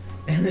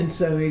 and then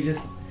so he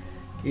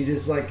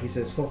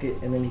says fuck it,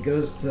 and then he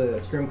goes to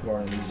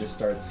Scrimcorn and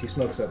he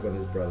smokes up with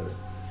his brother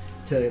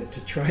to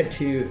try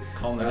to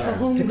calm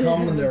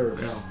the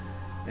nerves.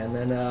 And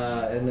then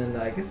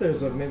I guess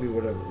there's maybe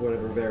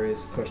whatever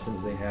various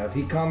questions they have.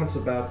 He comments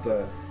about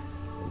the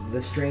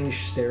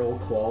strange sterile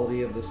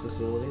quality of this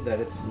facility, that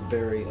it's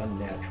very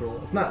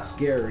unnatural. It's not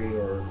scary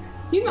or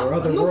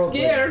otherworldly. I'm not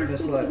scared.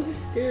 Just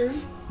I'm scared.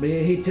 But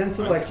he tends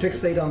to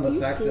fixate on the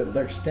fact that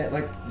they're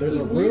there's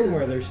a room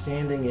where they're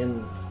standing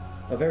in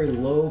a very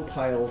low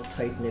pile,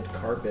 tight knit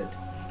carpet.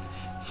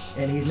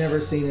 And he's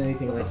never seen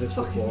anything like this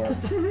before.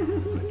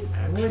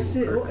 What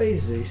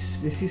is this?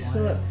 This is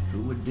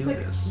Who would do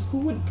this? Who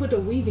would put a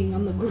weaving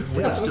on the ground?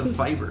 Waste of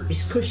fibers.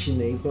 It's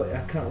cushiony, but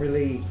I can't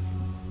really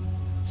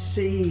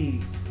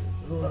see.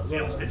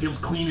 It feels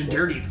clean and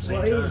dirty at the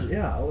same time.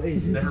 What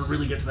is it? Never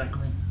really gets that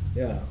clean.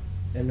 Yeah.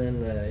 And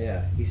then,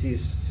 he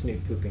sees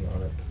Snoot pooping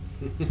on it.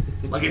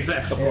 Like I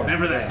said, Yeah.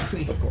 never that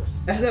clean. Of course.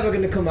 That's never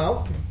going to come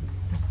out.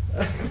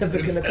 That's never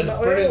gonna come And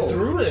out burn at all.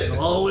 through it.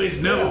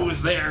 Always know it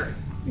was there.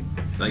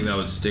 I think that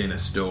would stain a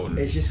stone.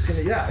 It's just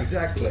gonna, yeah,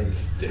 exactly.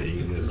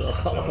 Stain this.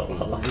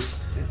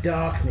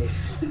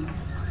 Darkness.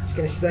 It's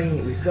gonna stain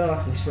it with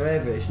darkness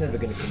forever. It's never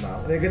gonna come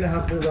out. They're gonna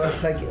have to like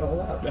take it all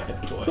out.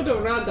 Put a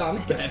rug on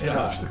it.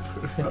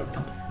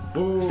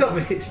 Stop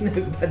it! It's no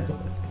bad boy.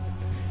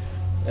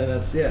 And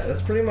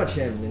that's pretty much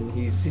him.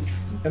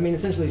 And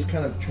essentially, he's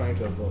kind of trying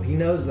to avoid. He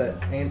knows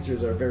that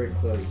answers are very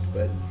close,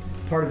 but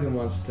part of him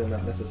wants to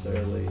not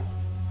necessarily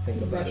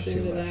think about Rush it too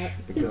into much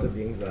that. because of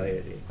the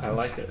anxiety. I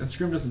like it. And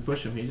Scrim doesn't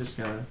push him. He just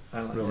kind I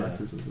of like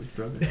relaxes with his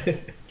brother.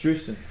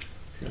 Drewston.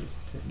 He's got his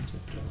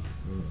tipped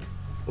up.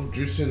 Oh,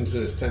 Drewston's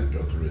his tent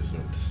go through his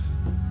notes.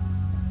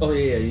 Oh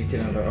yeah, you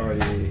can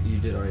already. You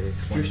did already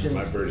explain. Drewston's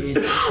My bird is-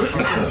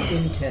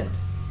 intent.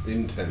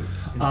 Intent.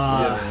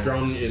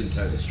 Strong intent.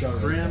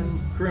 Scrim.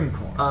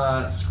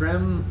 Grimcorn.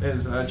 Scrim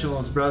is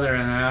Chillon's brother,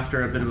 and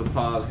after a bit of a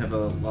pause, kind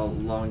of a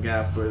long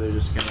gap where they're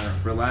just kind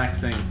of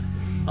relaxing,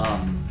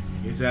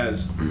 he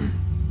says,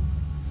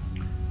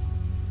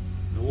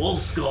 The wolf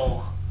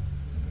skull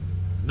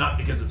is not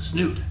because of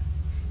Snoot.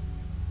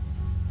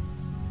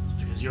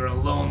 It's because you're a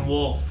lone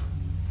wolf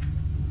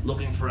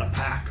looking for a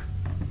pack.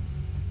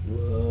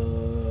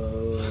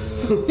 Whoa.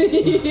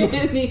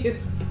 And he's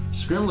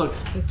Scrim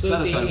looks so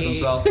satisfied with deep.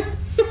 himself.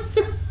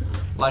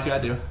 Like I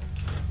do.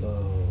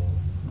 Whoa.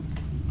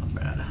 Not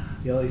bad.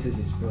 He always says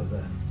his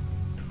brother.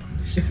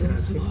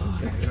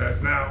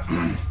 Guys, now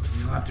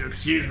you'll have to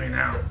excuse me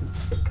now.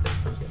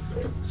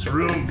 This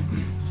room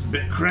is a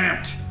bit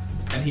cramped.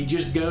 And he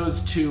just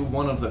goes to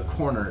one of the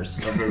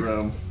corners of the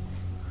room,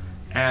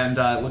 and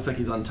it looks like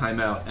he's on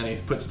timeout, and he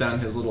puts down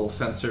his little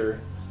sensor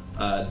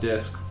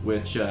disc,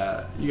 which you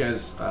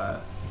guys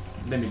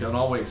maybe don't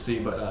always see,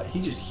 but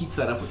he just heats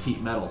that up with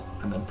heat metal,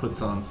 and then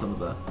puts on some of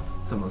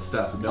the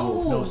stuff.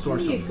 No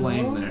source there of you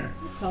flame go. there.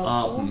 That's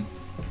helpful.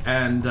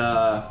 And Good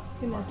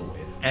enough to do.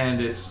 and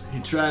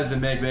he tries to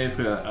make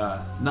basically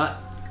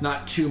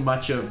not too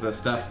much of the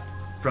stuff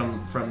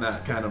from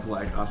that kind of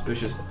like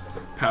auspicious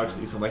pouch that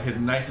you saw. Like his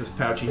nicest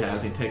pouch he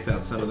has, he takes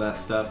out some of that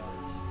stuff,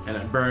 and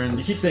it You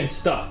burns. keep saying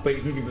stuff, but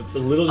you can give a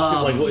little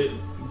description, like what,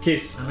 in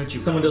case I bet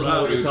you someone doesn't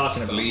know what you're Roots,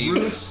 talking about.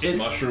 leaves, It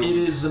mushrooms.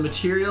 is the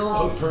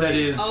material that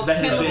has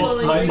chemical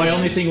been. My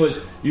only thing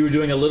was you were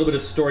doing a little bit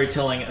of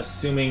storytelling,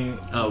 assuming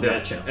Oh,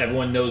 that gotcha.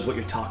 everyone knows what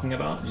you're talking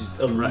about. Just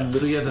a Right.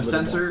 So he has a little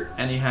more. sensor,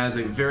 and he has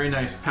a very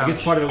nice pouch. I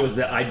guess part of it was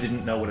that I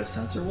didn't know what a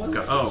sensor was.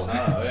 Oh,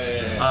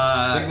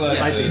 Think like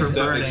yeah, the for stuff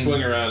they burning.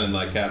 swing around in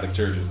like Catholic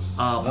churches.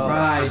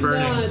 Right. For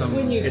burning No, it's some.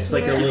 when you It's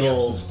like a swear.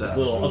 little, Some it's stuff. a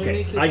little.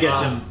 Okay, Underneath I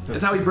get your you.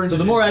 It's how he burns. So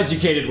the his more incense.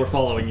 educated we're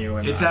following you,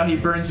 and It's how he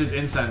burns his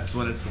incense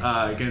when it's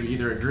going to be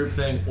either a group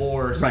thing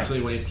or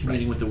especially when he's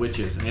communing with the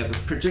witches. And he has a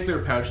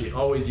particular pouch he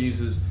always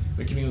uses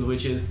when communing with the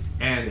witches.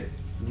 And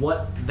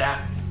what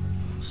that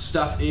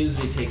stuff is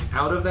he takes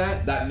out of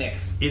that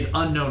mix. is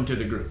unknown to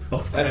the group.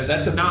 That's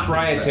a not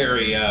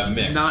proprietary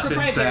mix. Not been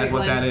Proprietary said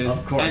what that blend. is.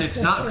 Of course. And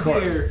it's not Of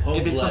course. clear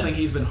if it's something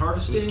he's been The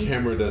harvesting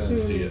camera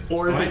doesn't see it.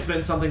 or if it's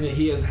been something that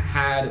he has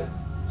had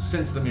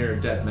since the Mirror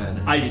of Dead Men.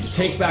 And I he just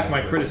take always back has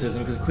my it.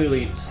 criticism because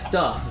clearly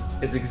stuff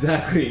is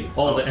exactly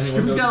all that anyone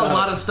Scrim's knows got about. a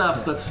lot of stuff,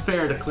 so that's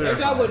fair to Your clarify.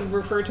 dog would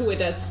refer to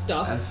it as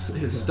stuff. That's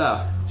his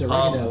stuff. It's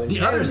oregano and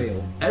the others,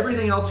 chamomile.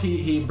 everything else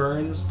he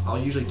burns, I'll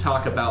usually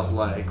talk about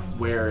like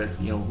where it's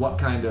what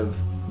kind of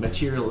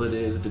material it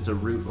is, if it's a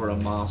root or a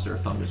moss or a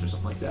fungus or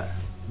something like that.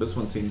 This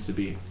one seems to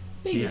be.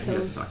 Baby He toes.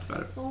 hasn't talked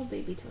about it. It's all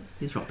baby toes.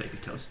 These are all baby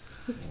toes,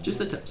 just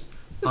the tips.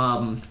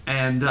 And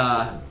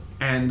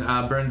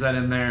burns that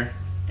in there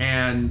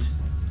and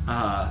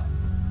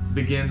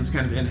begins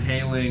kind of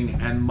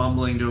inhaling and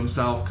mumbling to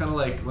himself, kind of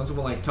like when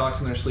someone like talks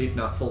in their sleep,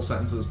 not full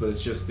sentences, but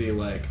it's just the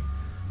like.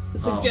 The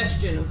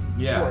suggestion of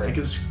Yeah, words.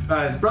 because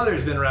his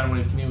brother's been around when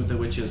he's communing with the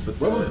witches, but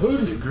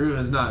the Gru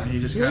has not. He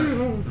just kind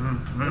of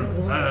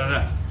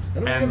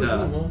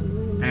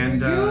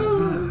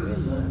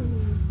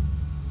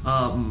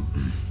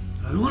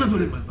I don't want to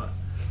put it in my butt.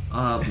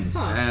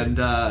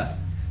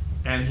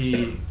 And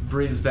he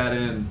breathes that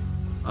in,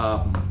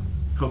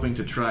 hoping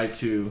to try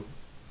to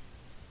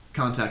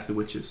contact the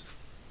witches.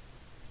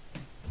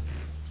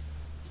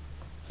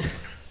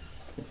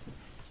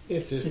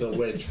 This is the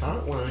witch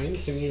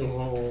hotline. Can you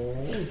hold?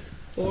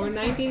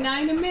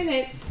 $4.99 a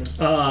minute.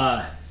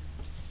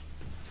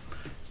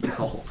 It's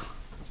all.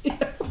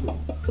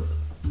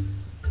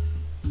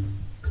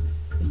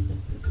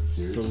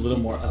 It's a little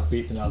more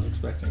upbeat than I was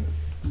expecting.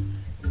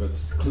 But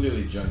it's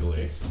clearly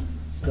jungly.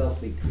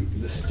 Stealthy, creepy.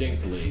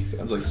 Distinctly.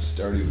 Sounds like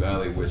Stardew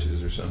Valley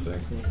witches or something.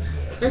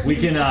 We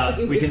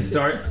can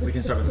start with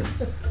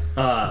this.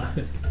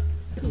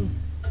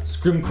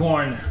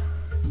 Scrimcorn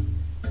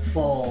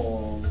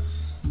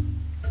falls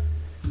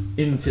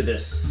into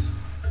this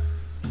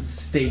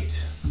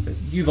state that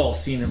you've all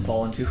seen him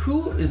fall into.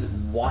 Who is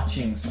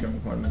watching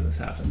Scrimcorn when this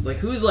happens? Like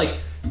who's like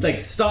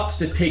stops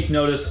to take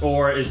notice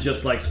or is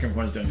just like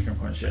Scrimcorn's doing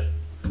Scrimcorn shit?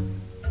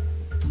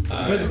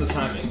 Depends on the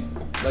timing.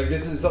 Like,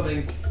 this is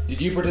something. Did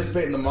you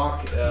participate in the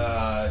mock?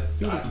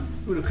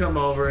 Would have come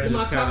over and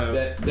just kind of.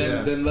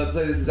 Then let's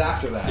say this is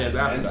after that. Yeah, it's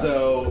after and that.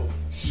 so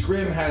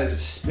Scrim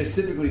has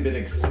specifically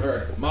been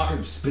Mock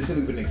has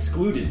specifically been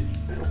excluded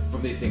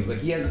from these things. Like,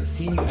 he hasn't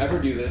seen you ever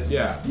do this.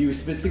 Yeah. You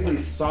specifically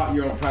sought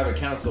your own private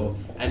counsel,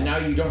 and now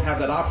you don't have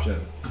that option.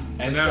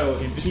 And now so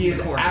he's just he in is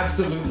the corner.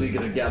 absolutely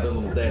going to gather a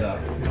little data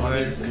on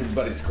his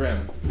buddy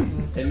Scrim,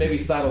 and maybe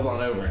sidles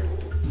on over.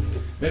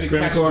 Maybe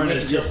catch the Scrimcorn rest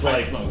is of your just pipe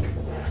like smoke.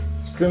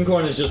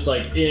 Scrimcorn is just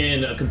like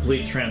in a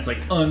complete trance, like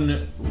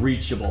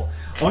unreachable.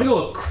 I want to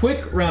go a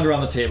quick round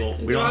around the table.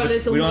 We don't have a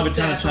ton of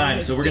mustache on time,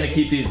 his so we're going to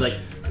face. keep these like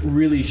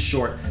really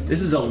short.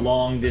 This is a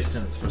long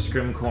distance for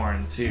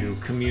Scrimcorn to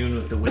commune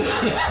with the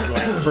wizards,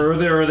 like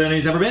further than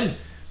he's ever been.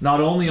 Not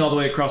only all the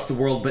way across the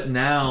world, but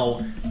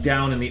now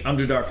down in the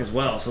Underdark as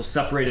well. So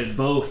separated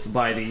both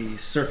by the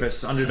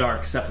surface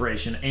Underdark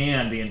separation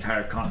and the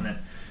entire continent.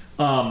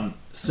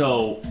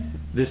 So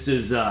this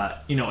is,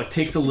 it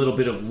takes a little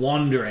bit of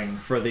wandering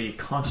for the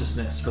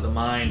consciousness, for the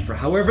mind, for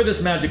however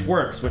this magic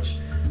works, which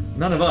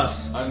none of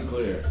us,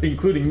 Unclear.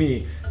 including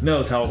me,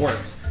 knows how it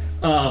works.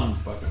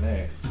 Fucking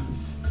A.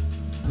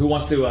 Who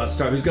wants to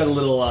start? Who's got a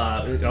little?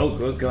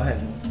 Go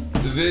ahead.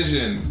 The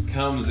vision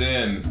comes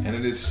in, and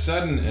it is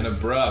sudden and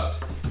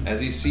abrupt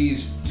as he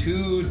sees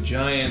two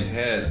giant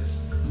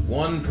heads,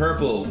 one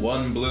purple,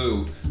 one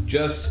blue,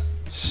 just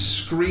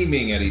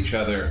screaming at each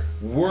other,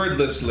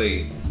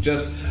 wordlessly,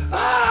 just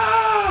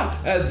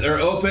as their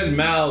open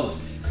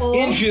mouths,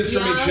 inches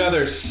from each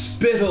other,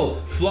 spittle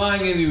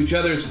flying into each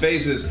other's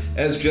faces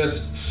as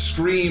just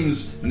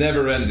screams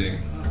never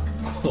ending.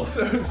 Are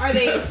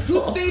they?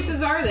 Whose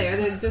faces are they? Are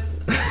they just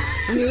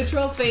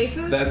neutral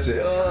faces? That's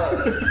it.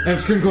 And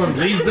Scrimcorn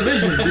leaves the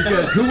vision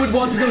because who would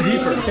want to go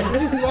deeper?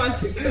 Who want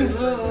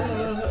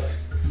to?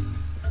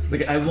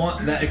 Like, I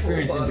want that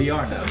experience in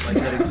VR now, like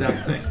that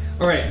exact thing.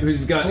 All right,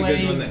 who's got a good one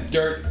Plain next?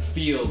 dirt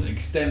field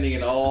extending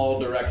in all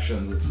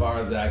directions as far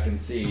as I can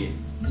see.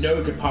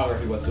 No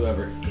topography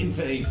whatsoever.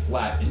 Infinitely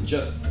flat and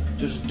just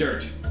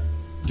dirt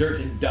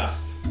and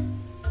dust.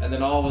 And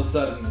then all of a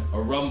sudden, a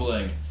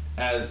rumbling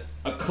as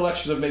a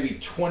collection of maybe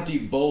 20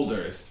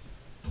 boulders,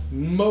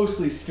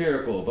 mostly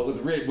spherical, but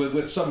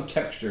with some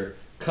texture,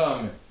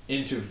 come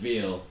into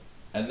view,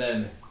 and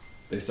then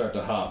they start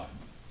to hop.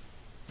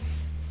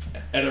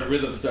 And a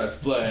rhythm starts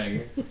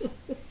playing.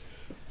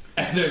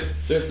 And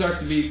there starts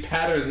to be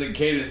patterns and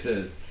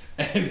cadences,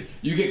 and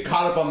you get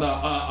caught up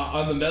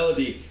on the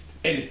melody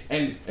and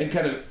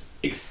kind of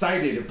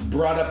excited,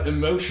 brought up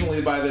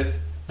emotionally by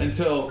this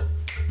until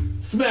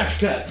smash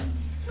cut.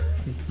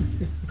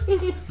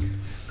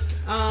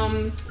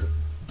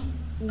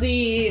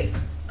 The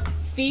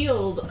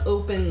field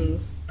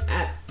opens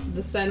at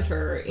the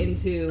center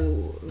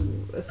into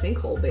a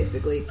sinkhole,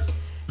 basically,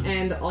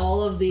 and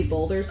all of the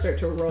boulders start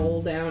to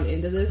roll down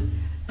into this,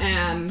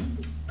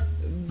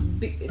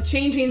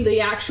 changing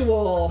the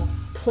actual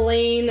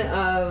plane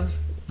of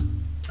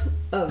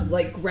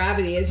like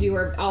gravity as you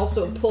are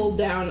also pulled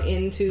down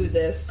into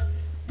this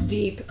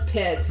deep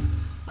pit.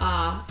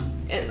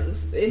 And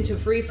into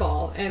free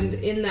fall, and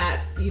in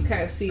that you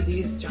kind of see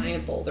these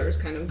giant boulders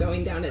kind of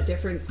going down at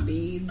different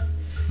speeds,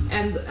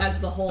 and as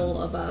the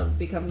hole above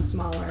becomes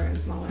smaller and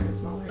smaller and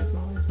smaller and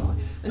smaller and smaller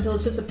until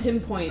it's just a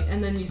pinpoint,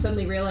 and then you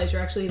suddenly realize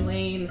you're actually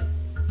laying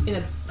in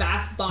a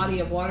vast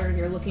body of water and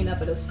you're looking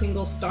up at a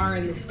single star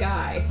in the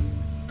sky,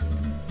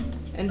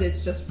 and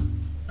it's just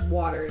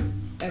water in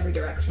every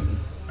direction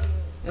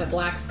and a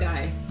black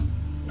sky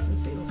and a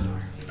single star.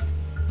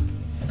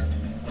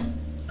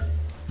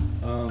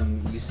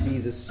 You see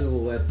the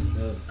silhouette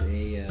of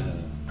a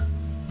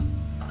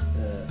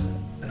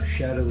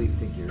shadowy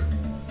figure,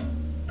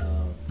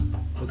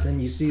 but then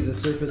you see the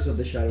surface of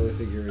the shadowy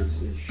figure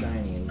is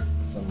shiny and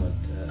somewhat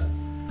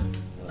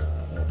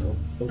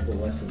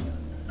opalescent,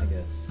 I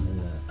guess,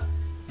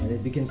 and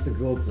it begins to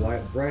glow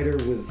brighter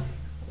with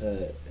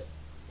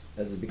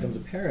as it becomes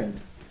apparent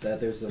that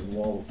there's a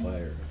wall of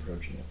fire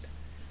approaching it,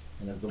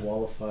 and as the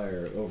wall of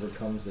fire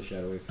overcomes the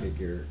shadowy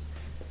figure,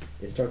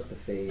 it starts to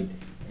fade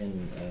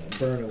and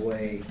burn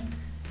away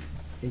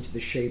into the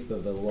shape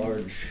of a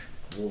large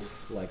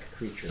wolf-like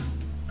creature.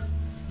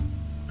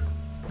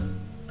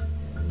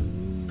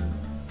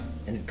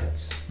 And it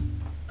cuts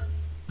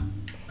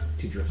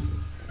to Justin.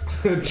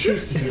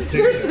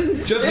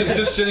 Justin's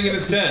just sitting in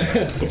his tent,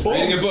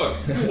 reading a book.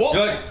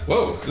 You're like,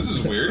 whoa, this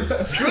is weird.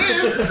 Scrim!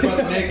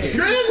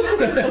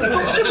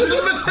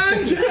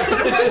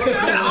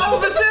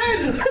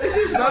 This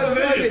is not a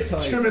vision.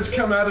 Scrim has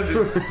come out of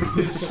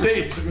his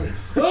state.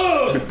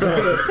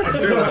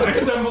 I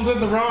stumbled in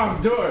the wrong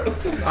door.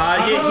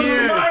 You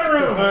hear, My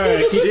room. All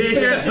right, you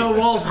hear the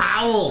wolf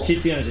howl.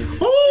 keep the energy.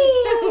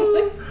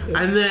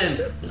 And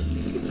then,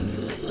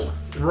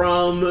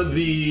 from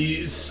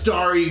the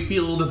starry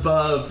field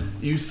above,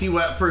 you see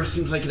what at first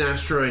seems like an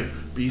asteroid,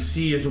 but you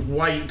see as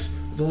white,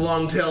 the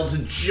long tailed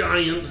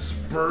giant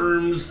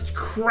sperms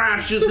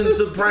crashes into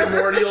the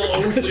primordial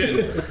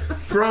ocean,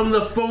 from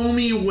the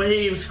foamy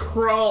waves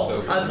crawl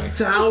So funny.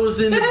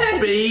 1,000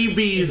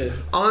 babies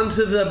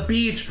onto the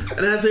beach,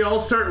 and as they all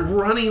start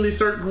running, they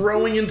start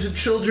growing into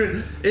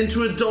children,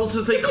 into adults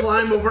as they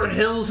climb over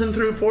hills and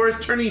through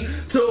forests, turning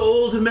to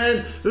old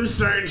men who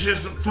start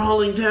just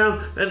falling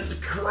down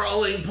and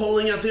crawling,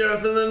 pulling at the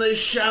earth, and then they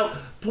shout,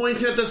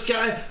 pointing at the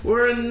sky,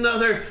 where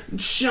another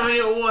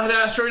giant white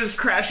asteroid is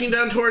crashing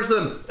down towards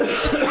them.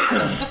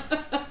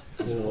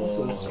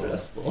 So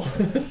stressful.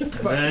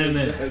 And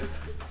then,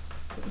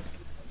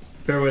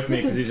 bear with me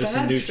because these are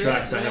some bad new trip,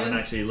 tracks I man. haven't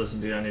actually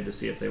listened to. I need to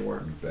see if they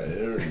work.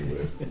 Bear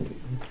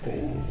with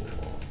me.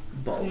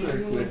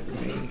 Baltic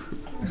with me.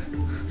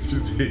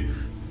 Just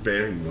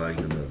bearing lying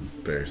in a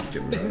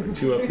bearskin rug.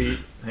 Too upbeat.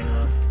 Hang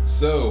on.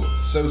 So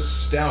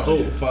stout Oh,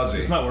 and fuzzy.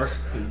 this might work.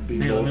 His Hang on, let me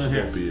multiple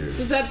hear. beards.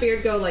 Does that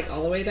beard go like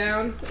all the way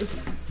down?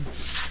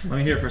 Let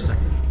me hear it for a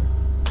second.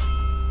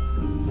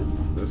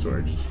 This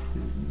works.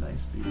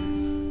 Nice beard.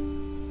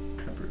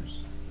 Covers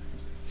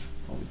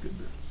all the good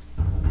bits.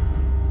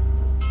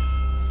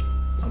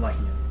 I'm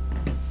liking it.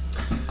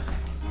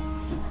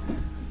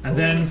 And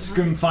then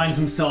Scrim finds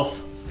himself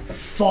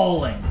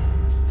falling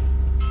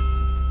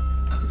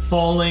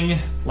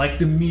like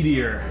the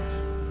meteor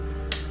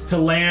to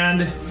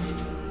land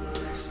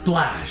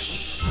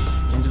splash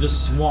into the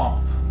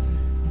swamp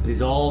that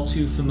he's all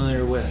too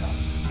familiar with.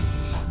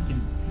 He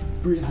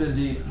breathes in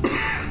deep.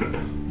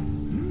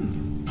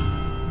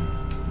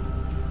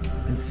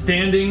 And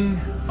standing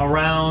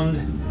around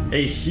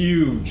a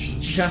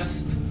huge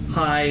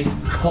chest-high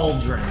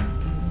cauldron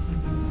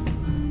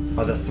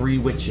are the three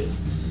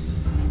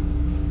witches.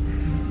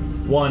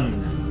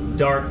 One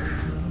dark,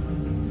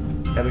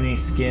 ebony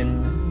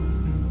skin,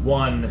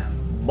 one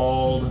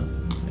bald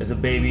as a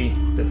baby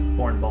that's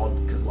born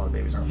bald, because a lot of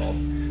babies aren't bald.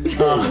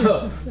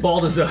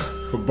 Bald as a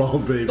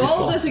Bald baby.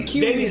 Bald as a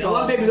cue Babies, a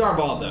lot of babies are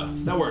bald though.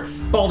 That works.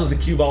 bald as a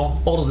cue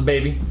ball, bald as a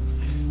baby,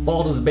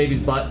 bald as a baby's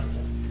butt,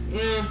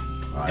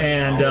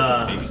 and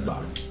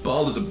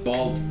Bald as a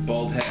bald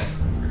head.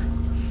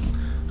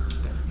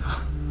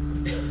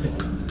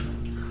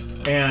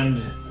 and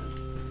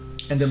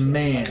a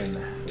man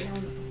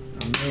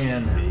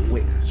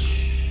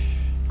witch,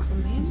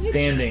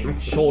 standing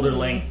shoulder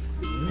length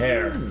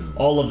hair,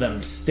 all of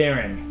them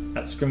staring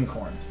at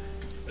Scrimcorn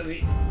as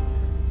he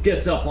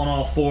gets up on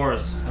all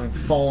fours, having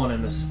fallen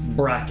in this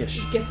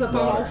brackish Gets up on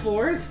all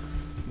fours.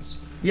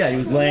 Yeah, he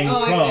was laying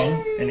Oh, prone,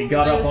 okay. and he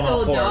got He up was on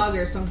all still a fours. dog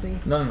or something.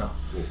 No.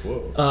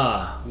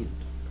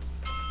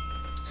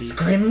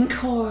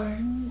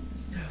 Scrimcorn,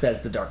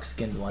 says the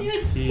dark-skinned one.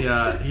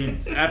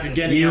 He's after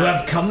getting You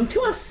up, have come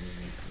to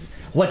us.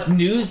 What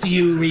news do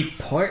you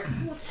report?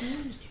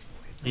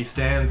 he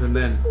stands and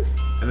then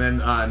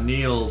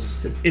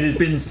kneels. It has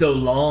been so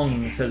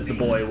long, says the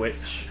boy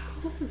witch.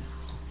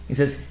 He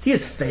says, he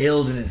has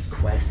failed in his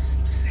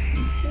quest.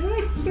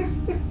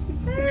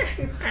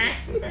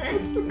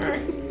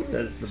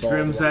 Says the bald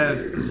Scrim one.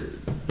 says,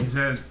 he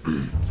says,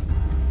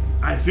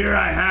 I fear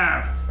I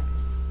have.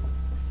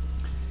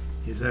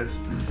 He says,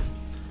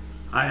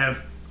 I have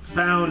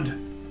found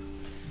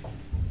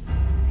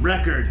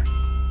record,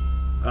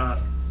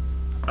 Deepa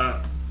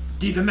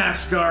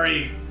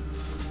Mascari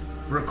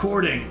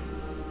recording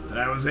that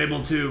I was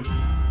able to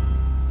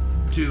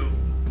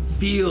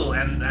feel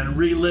and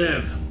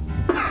relive.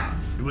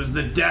 It was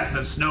the death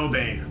of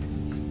Snowbane.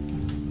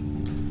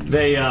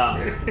 They,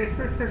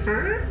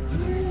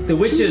 the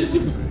witches,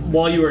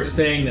 while you were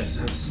saying this,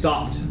 have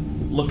stopped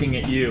looking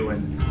at you,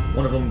 and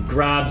one of them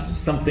grabs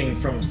something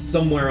from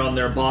somewhere on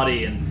their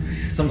body, and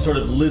some sort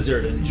of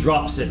lizard, and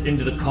drops it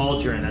into the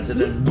cauldron as it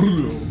then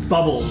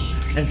bubbles,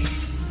 and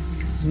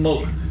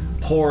smoke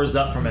pours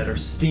up from it, or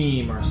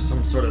steam, or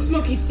some sort of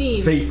Smoky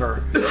steam.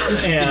 vapor.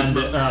 And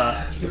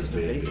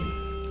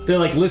they're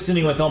like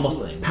listening with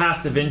almost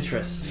passive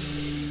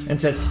interest, and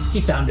says,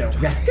 he found a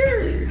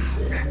record,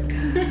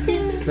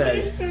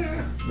 says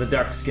the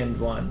dark-skinned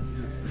one.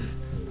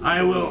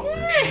 I will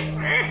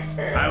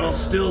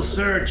still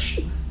search.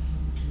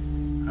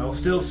 I will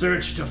still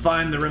search to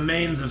find the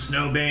remains of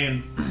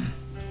Snowbane,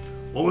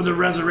 or the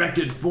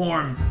resurrected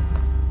form,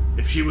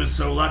 if she was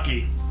so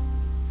lucky.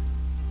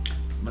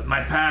 But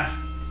my path,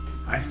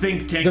 I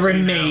think, takes The me now.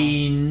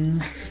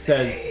 remains,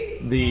 says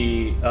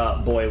the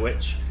boy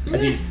witch,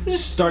 as he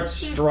starts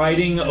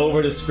striding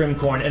over to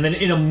Scrimcorn, and then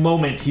in a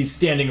moment he's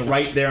standing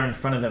right there in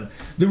front of him.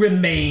 The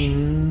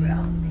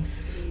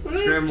remains.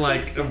 Scrim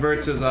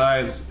averts his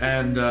eyes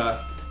and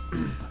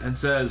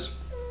says,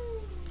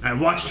 I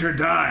watched her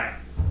die,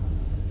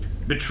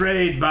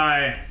 betrayed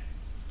by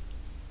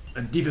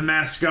a Deepa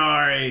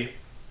Mascari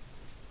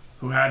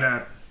who had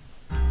a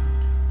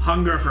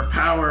hunger for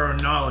power or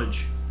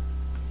knowledge.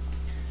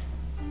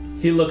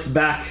 He looks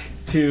back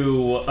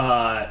to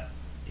the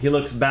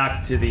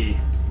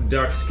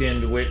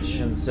dark-skinned witch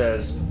and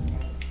says,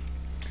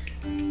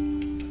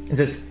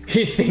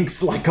 he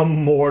thinks like a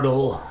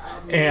mortal.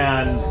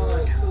 And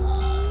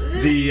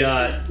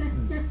the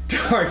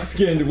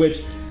dark-skinned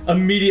witch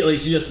immediately,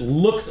 she just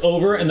looks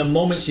over, and the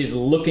moment she's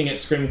looking at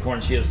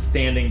Scrimcorn, she is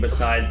standing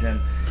beside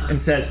him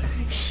and says,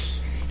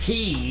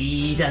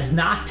 He does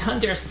not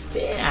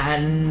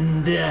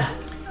understand.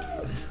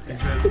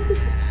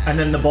 And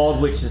then the bald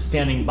witch is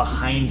standing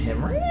behind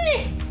him.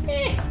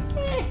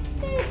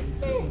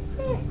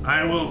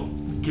 I will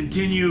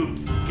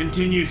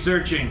continue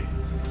searching.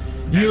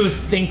 You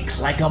think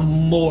like a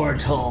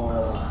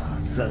mortal,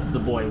 says the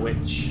boy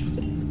witch.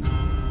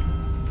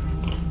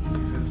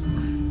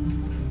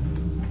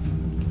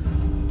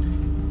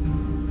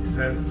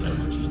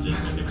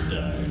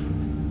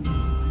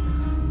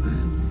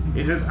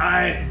 He says,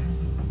 I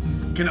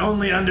can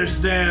only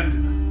understand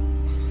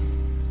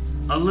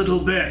a little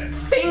bit.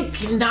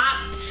 Think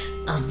not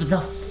of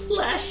the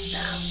flesh.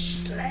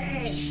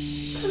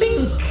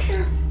 Think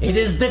it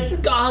is the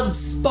God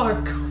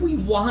spark we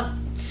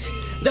want.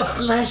 The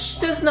flesh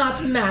does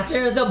not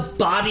matter. The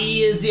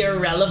body is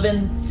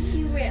irrelevant.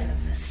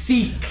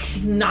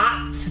 Seek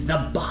not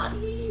the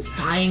body.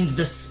 Find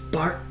the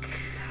spark.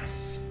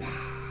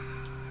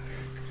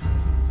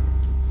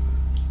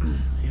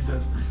 He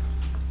says,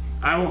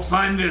 I will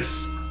find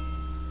this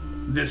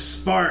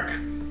spark.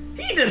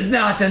 He does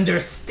not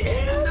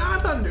understand.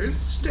 Not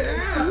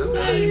understand.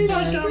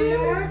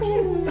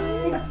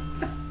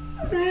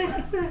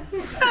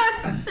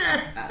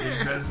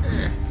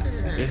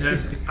 He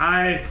says,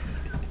 I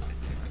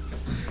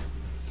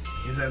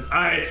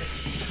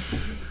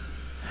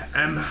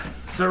am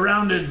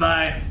surrounded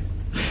by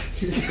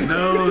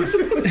those.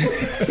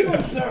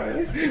 I'm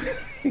sorry.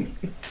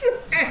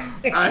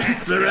 I'm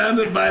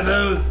surrounded by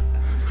those.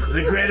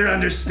 The greater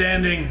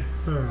understanding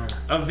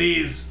of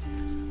these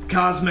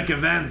cosmic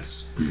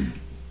events.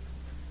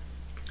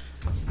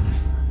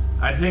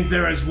 I think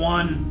there is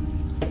one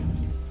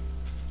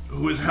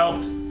who has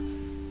helped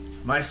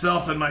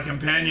myself and my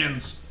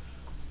companions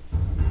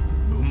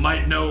who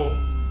might know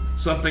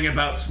something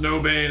about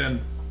Snowbane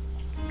and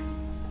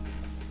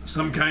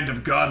some kind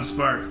of God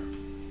spark.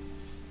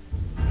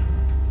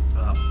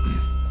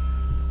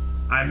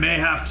 I may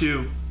have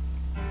to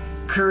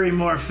curry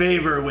more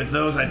favor with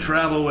those I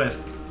travel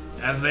with,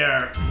 as they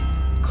are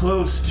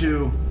close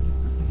to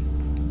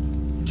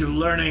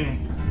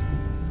learning,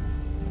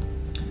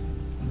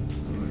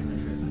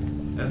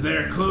 as they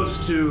are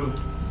close to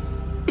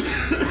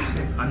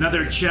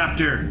another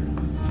chapter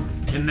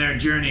in their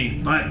journey.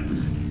 But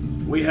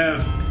we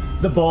have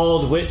the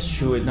bald witch,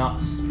 who had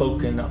not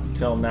spoken up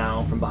till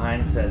now, from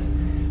behind says,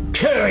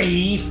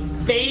 "Curry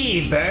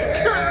favor."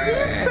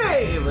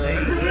 Curry favor.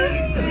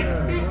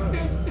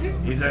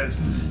 He says,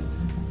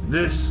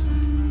 This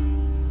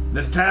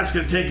task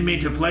has taken me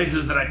to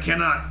places that I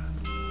cannot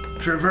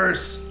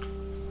traverse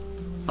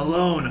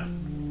alone.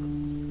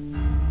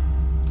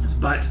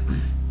 But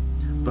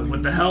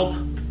with the help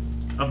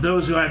of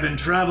those who I've been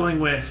traveling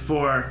with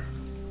for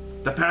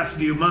the past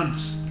few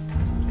months,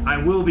 I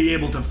will be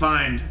able to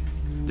find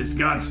this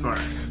God spark.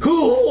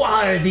 Who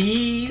are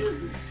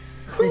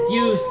these that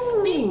you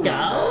speak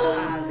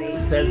of?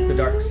 Says the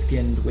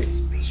dark-skinned witch.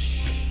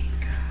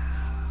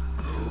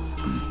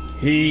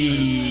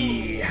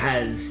 He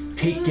has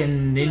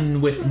taken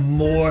in with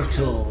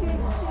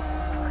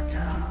mortals.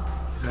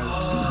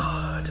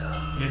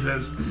 He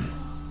says,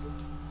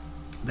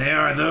 they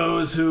are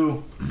those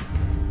who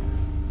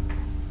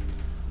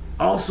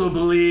also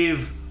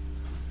believe.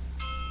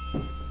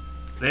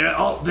 They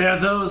are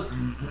those.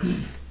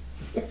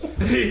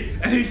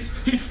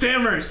 He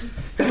stammers.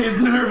 And he's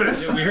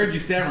nervous. Yeah, we heard you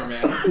stammer,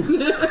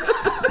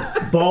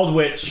 man. Bald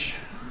witch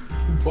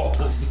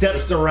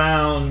steps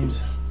around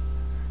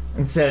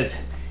and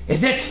says,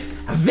 "Is it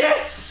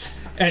this?"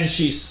 And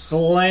she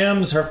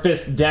slams her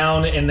fist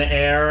down in the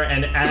air,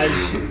 and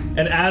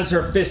as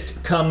her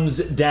fist comes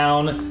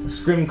down,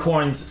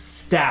 Scrimcorn's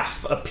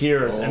staff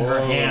appears in her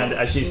hand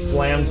as she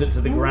slams it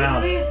to the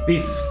ground.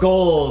 These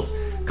skulls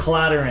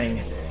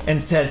clattering,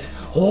 and says,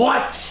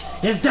 "What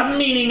is the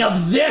meaning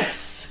of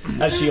this?"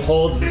 As she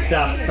holds the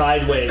staff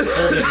sideways,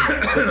 holding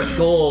the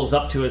skulls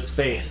up to his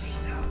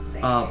face.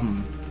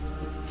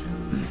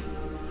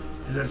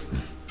 He says,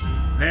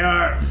 They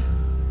are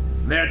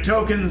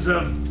tokens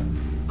of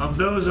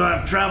those who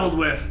I've traveled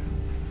with.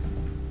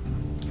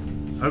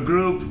 A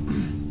group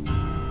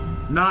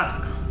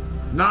not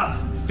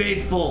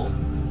faithful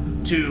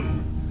to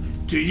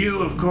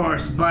you, of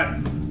course, but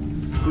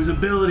whose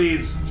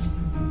abilities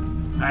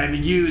I have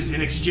used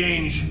in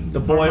exchange The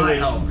for boy my witch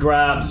help.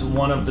 grabs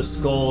one of the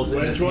skulls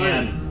in his Which one?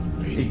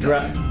 hand. He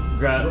grab.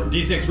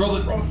 D6, roll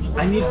it.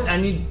 I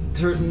need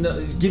to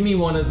give me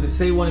one of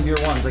say one of your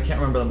ones. I can't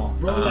remember them all.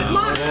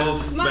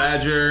 Wolf,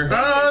 badger.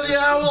 Oh, the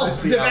owl!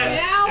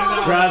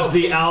 Yeah. Grabs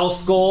the owl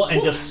skull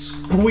and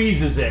just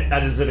squeezes it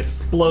as it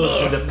explodes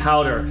through the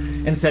powder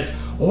and says,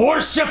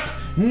 "Worship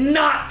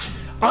not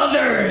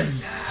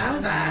others!"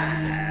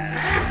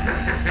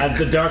 As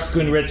the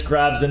dark-skinned witch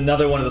grabs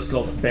another one of the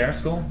skulls. Bear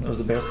skull? It was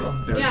a bear skull?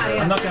 Yeah.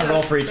 I'm not going to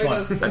roll for each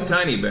one. A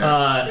tiny bear.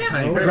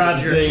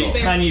 Grabs the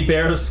tiny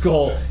bear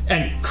skull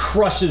and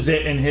crushes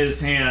it in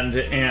his hand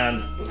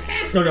and...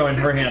 No, in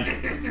her hand.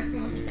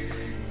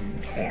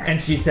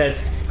 And she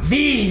says,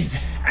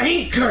 "These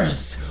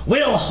anchors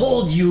will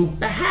hold you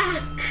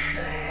back."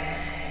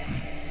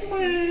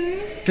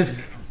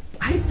 Just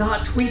I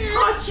thought we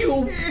taught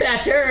you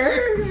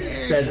better,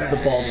 says the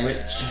bald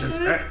witch.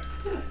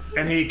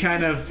 And he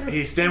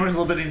stammers a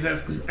little bit and he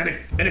says,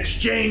 an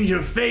exchange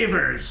of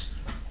favors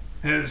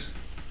has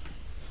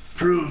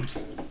proved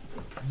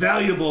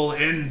valuable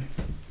in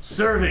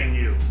serving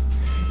you.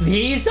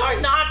 These are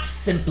not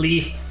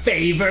simply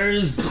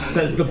favors,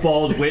 says the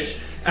bald witch,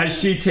 as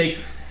she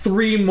takes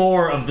 3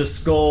 more of the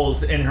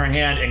skulls in her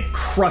hand and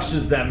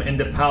crushes them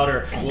into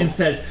powder and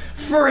says,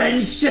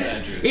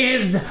 friendship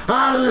is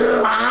a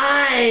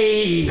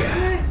lie.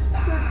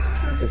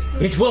 Says,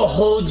 it will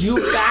hold you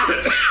back.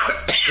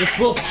 It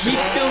will keep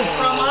you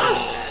from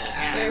us.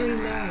 Very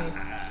nice.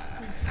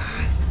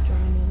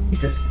 He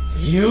says,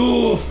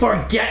 you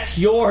forget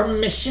your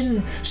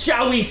mission.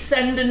 Shall we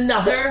send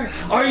another?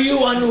 Are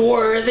you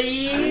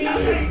unworthy?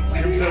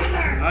 Scrim says,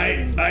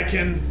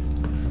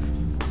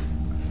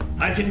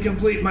 I can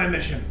complete my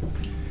mission.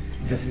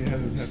 He says,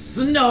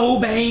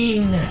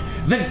 Snowbane,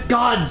 the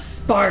God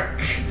Spark,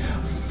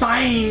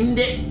 find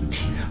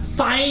it.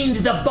 Find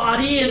the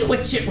body in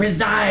which it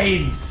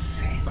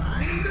resides.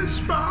 Find the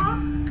spark.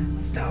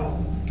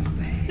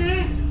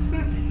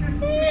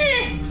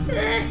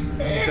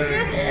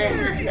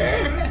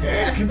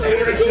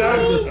 Consider it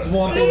does. The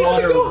swampy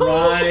water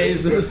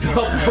rises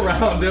up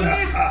around him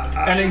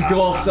and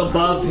engulfs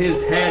above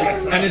his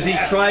head. And as he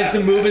tries to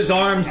move his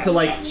arms to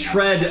like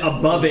tread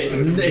above it,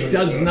 it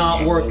does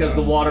not work as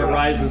the water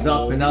rises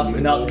up and up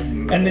and up.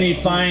 And then he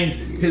finds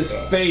his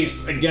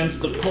face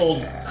against the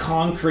cold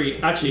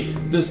concrete. Actually,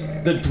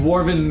 the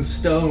dwarven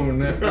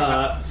stone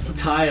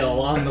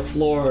tile on the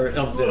floor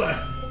of this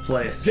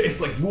place.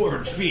 Tastes like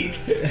dwarven feet.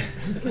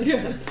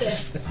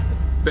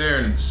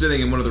 Baron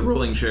sitting in one of the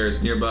rolling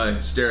chairs nearby,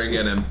 staring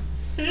at him.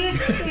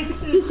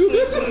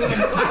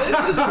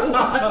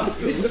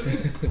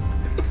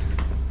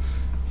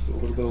 Just a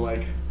little bit of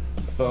like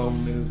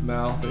foam in his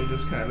mouth. They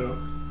just kind of.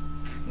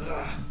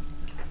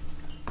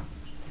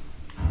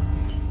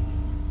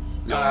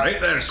 You all right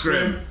there,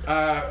 Scrim?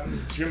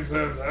 Scrim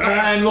says,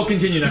 And we'll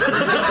continue next week.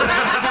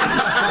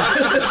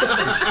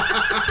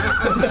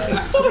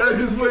 I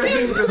was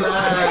waiting for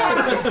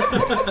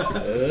that.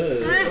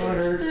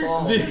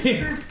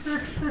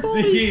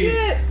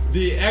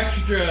 The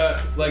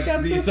extra, like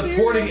That's the so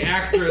supporting serious.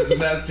 actors in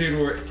that scene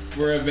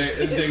were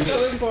amazing. It's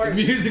so important.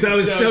 The music That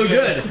was so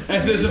good.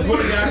 and the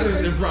supporting actors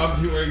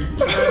improv were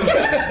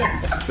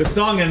incredible. The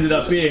song ended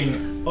up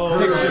being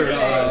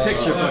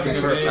picture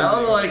fucking perfect. I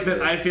also like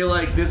that. I feel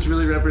like this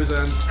really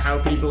represents how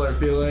people are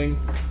feeling.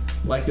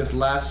 Like this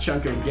last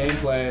chunk of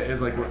gameplay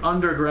is like we're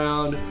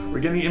underground.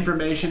 We're getting the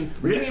information.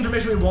 We're getting the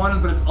information we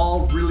wanted, but it's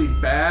all really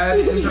bad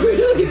information.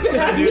 Really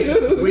bad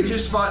news. We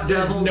just fought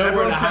devils. nowhere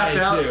Everyone's to tapped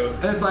hide, out, too.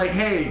 and it's like,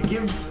 hey,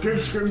 give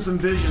Scrim some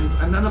visions,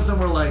 and none of them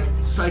were like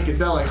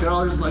psychedelic. They're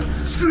all just like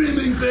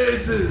screaming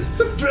faces,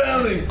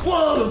 drowning,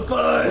 wall of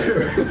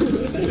fire.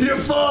 You're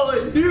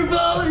falling. You're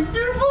falling.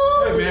 You're falling.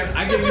 Hey man,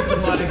 I gave you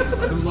some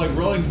like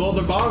rolling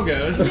boulder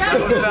bongos.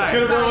 That was nice.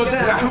 Could've rolled with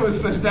that. That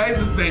was the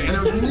nicest thing, and it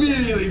was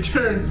immediately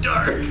turned dark.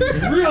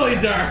 Really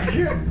dark.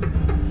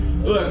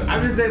 Look,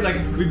 I'm just saying, like,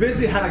 we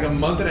basically had like a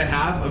month and a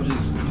half of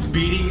just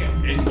beating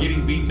and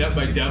getting beaten up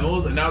by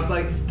devils, and now it's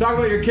like, talk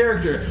about your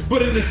character,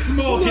 but in a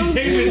small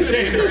containment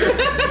chamber.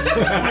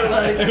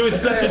 Like, it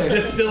was such a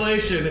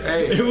distillation.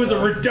 Hey. It was a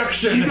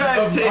reduction You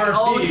guys of take RP.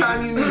 all the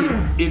time you need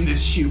in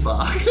this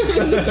shoebox.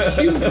 And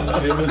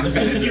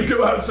if you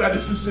go outside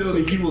this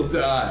facility, you will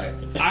die.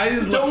 I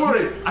just Don't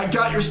worry, I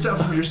got your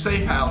stuff from your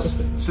safe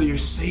house, so you're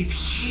safe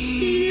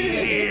here.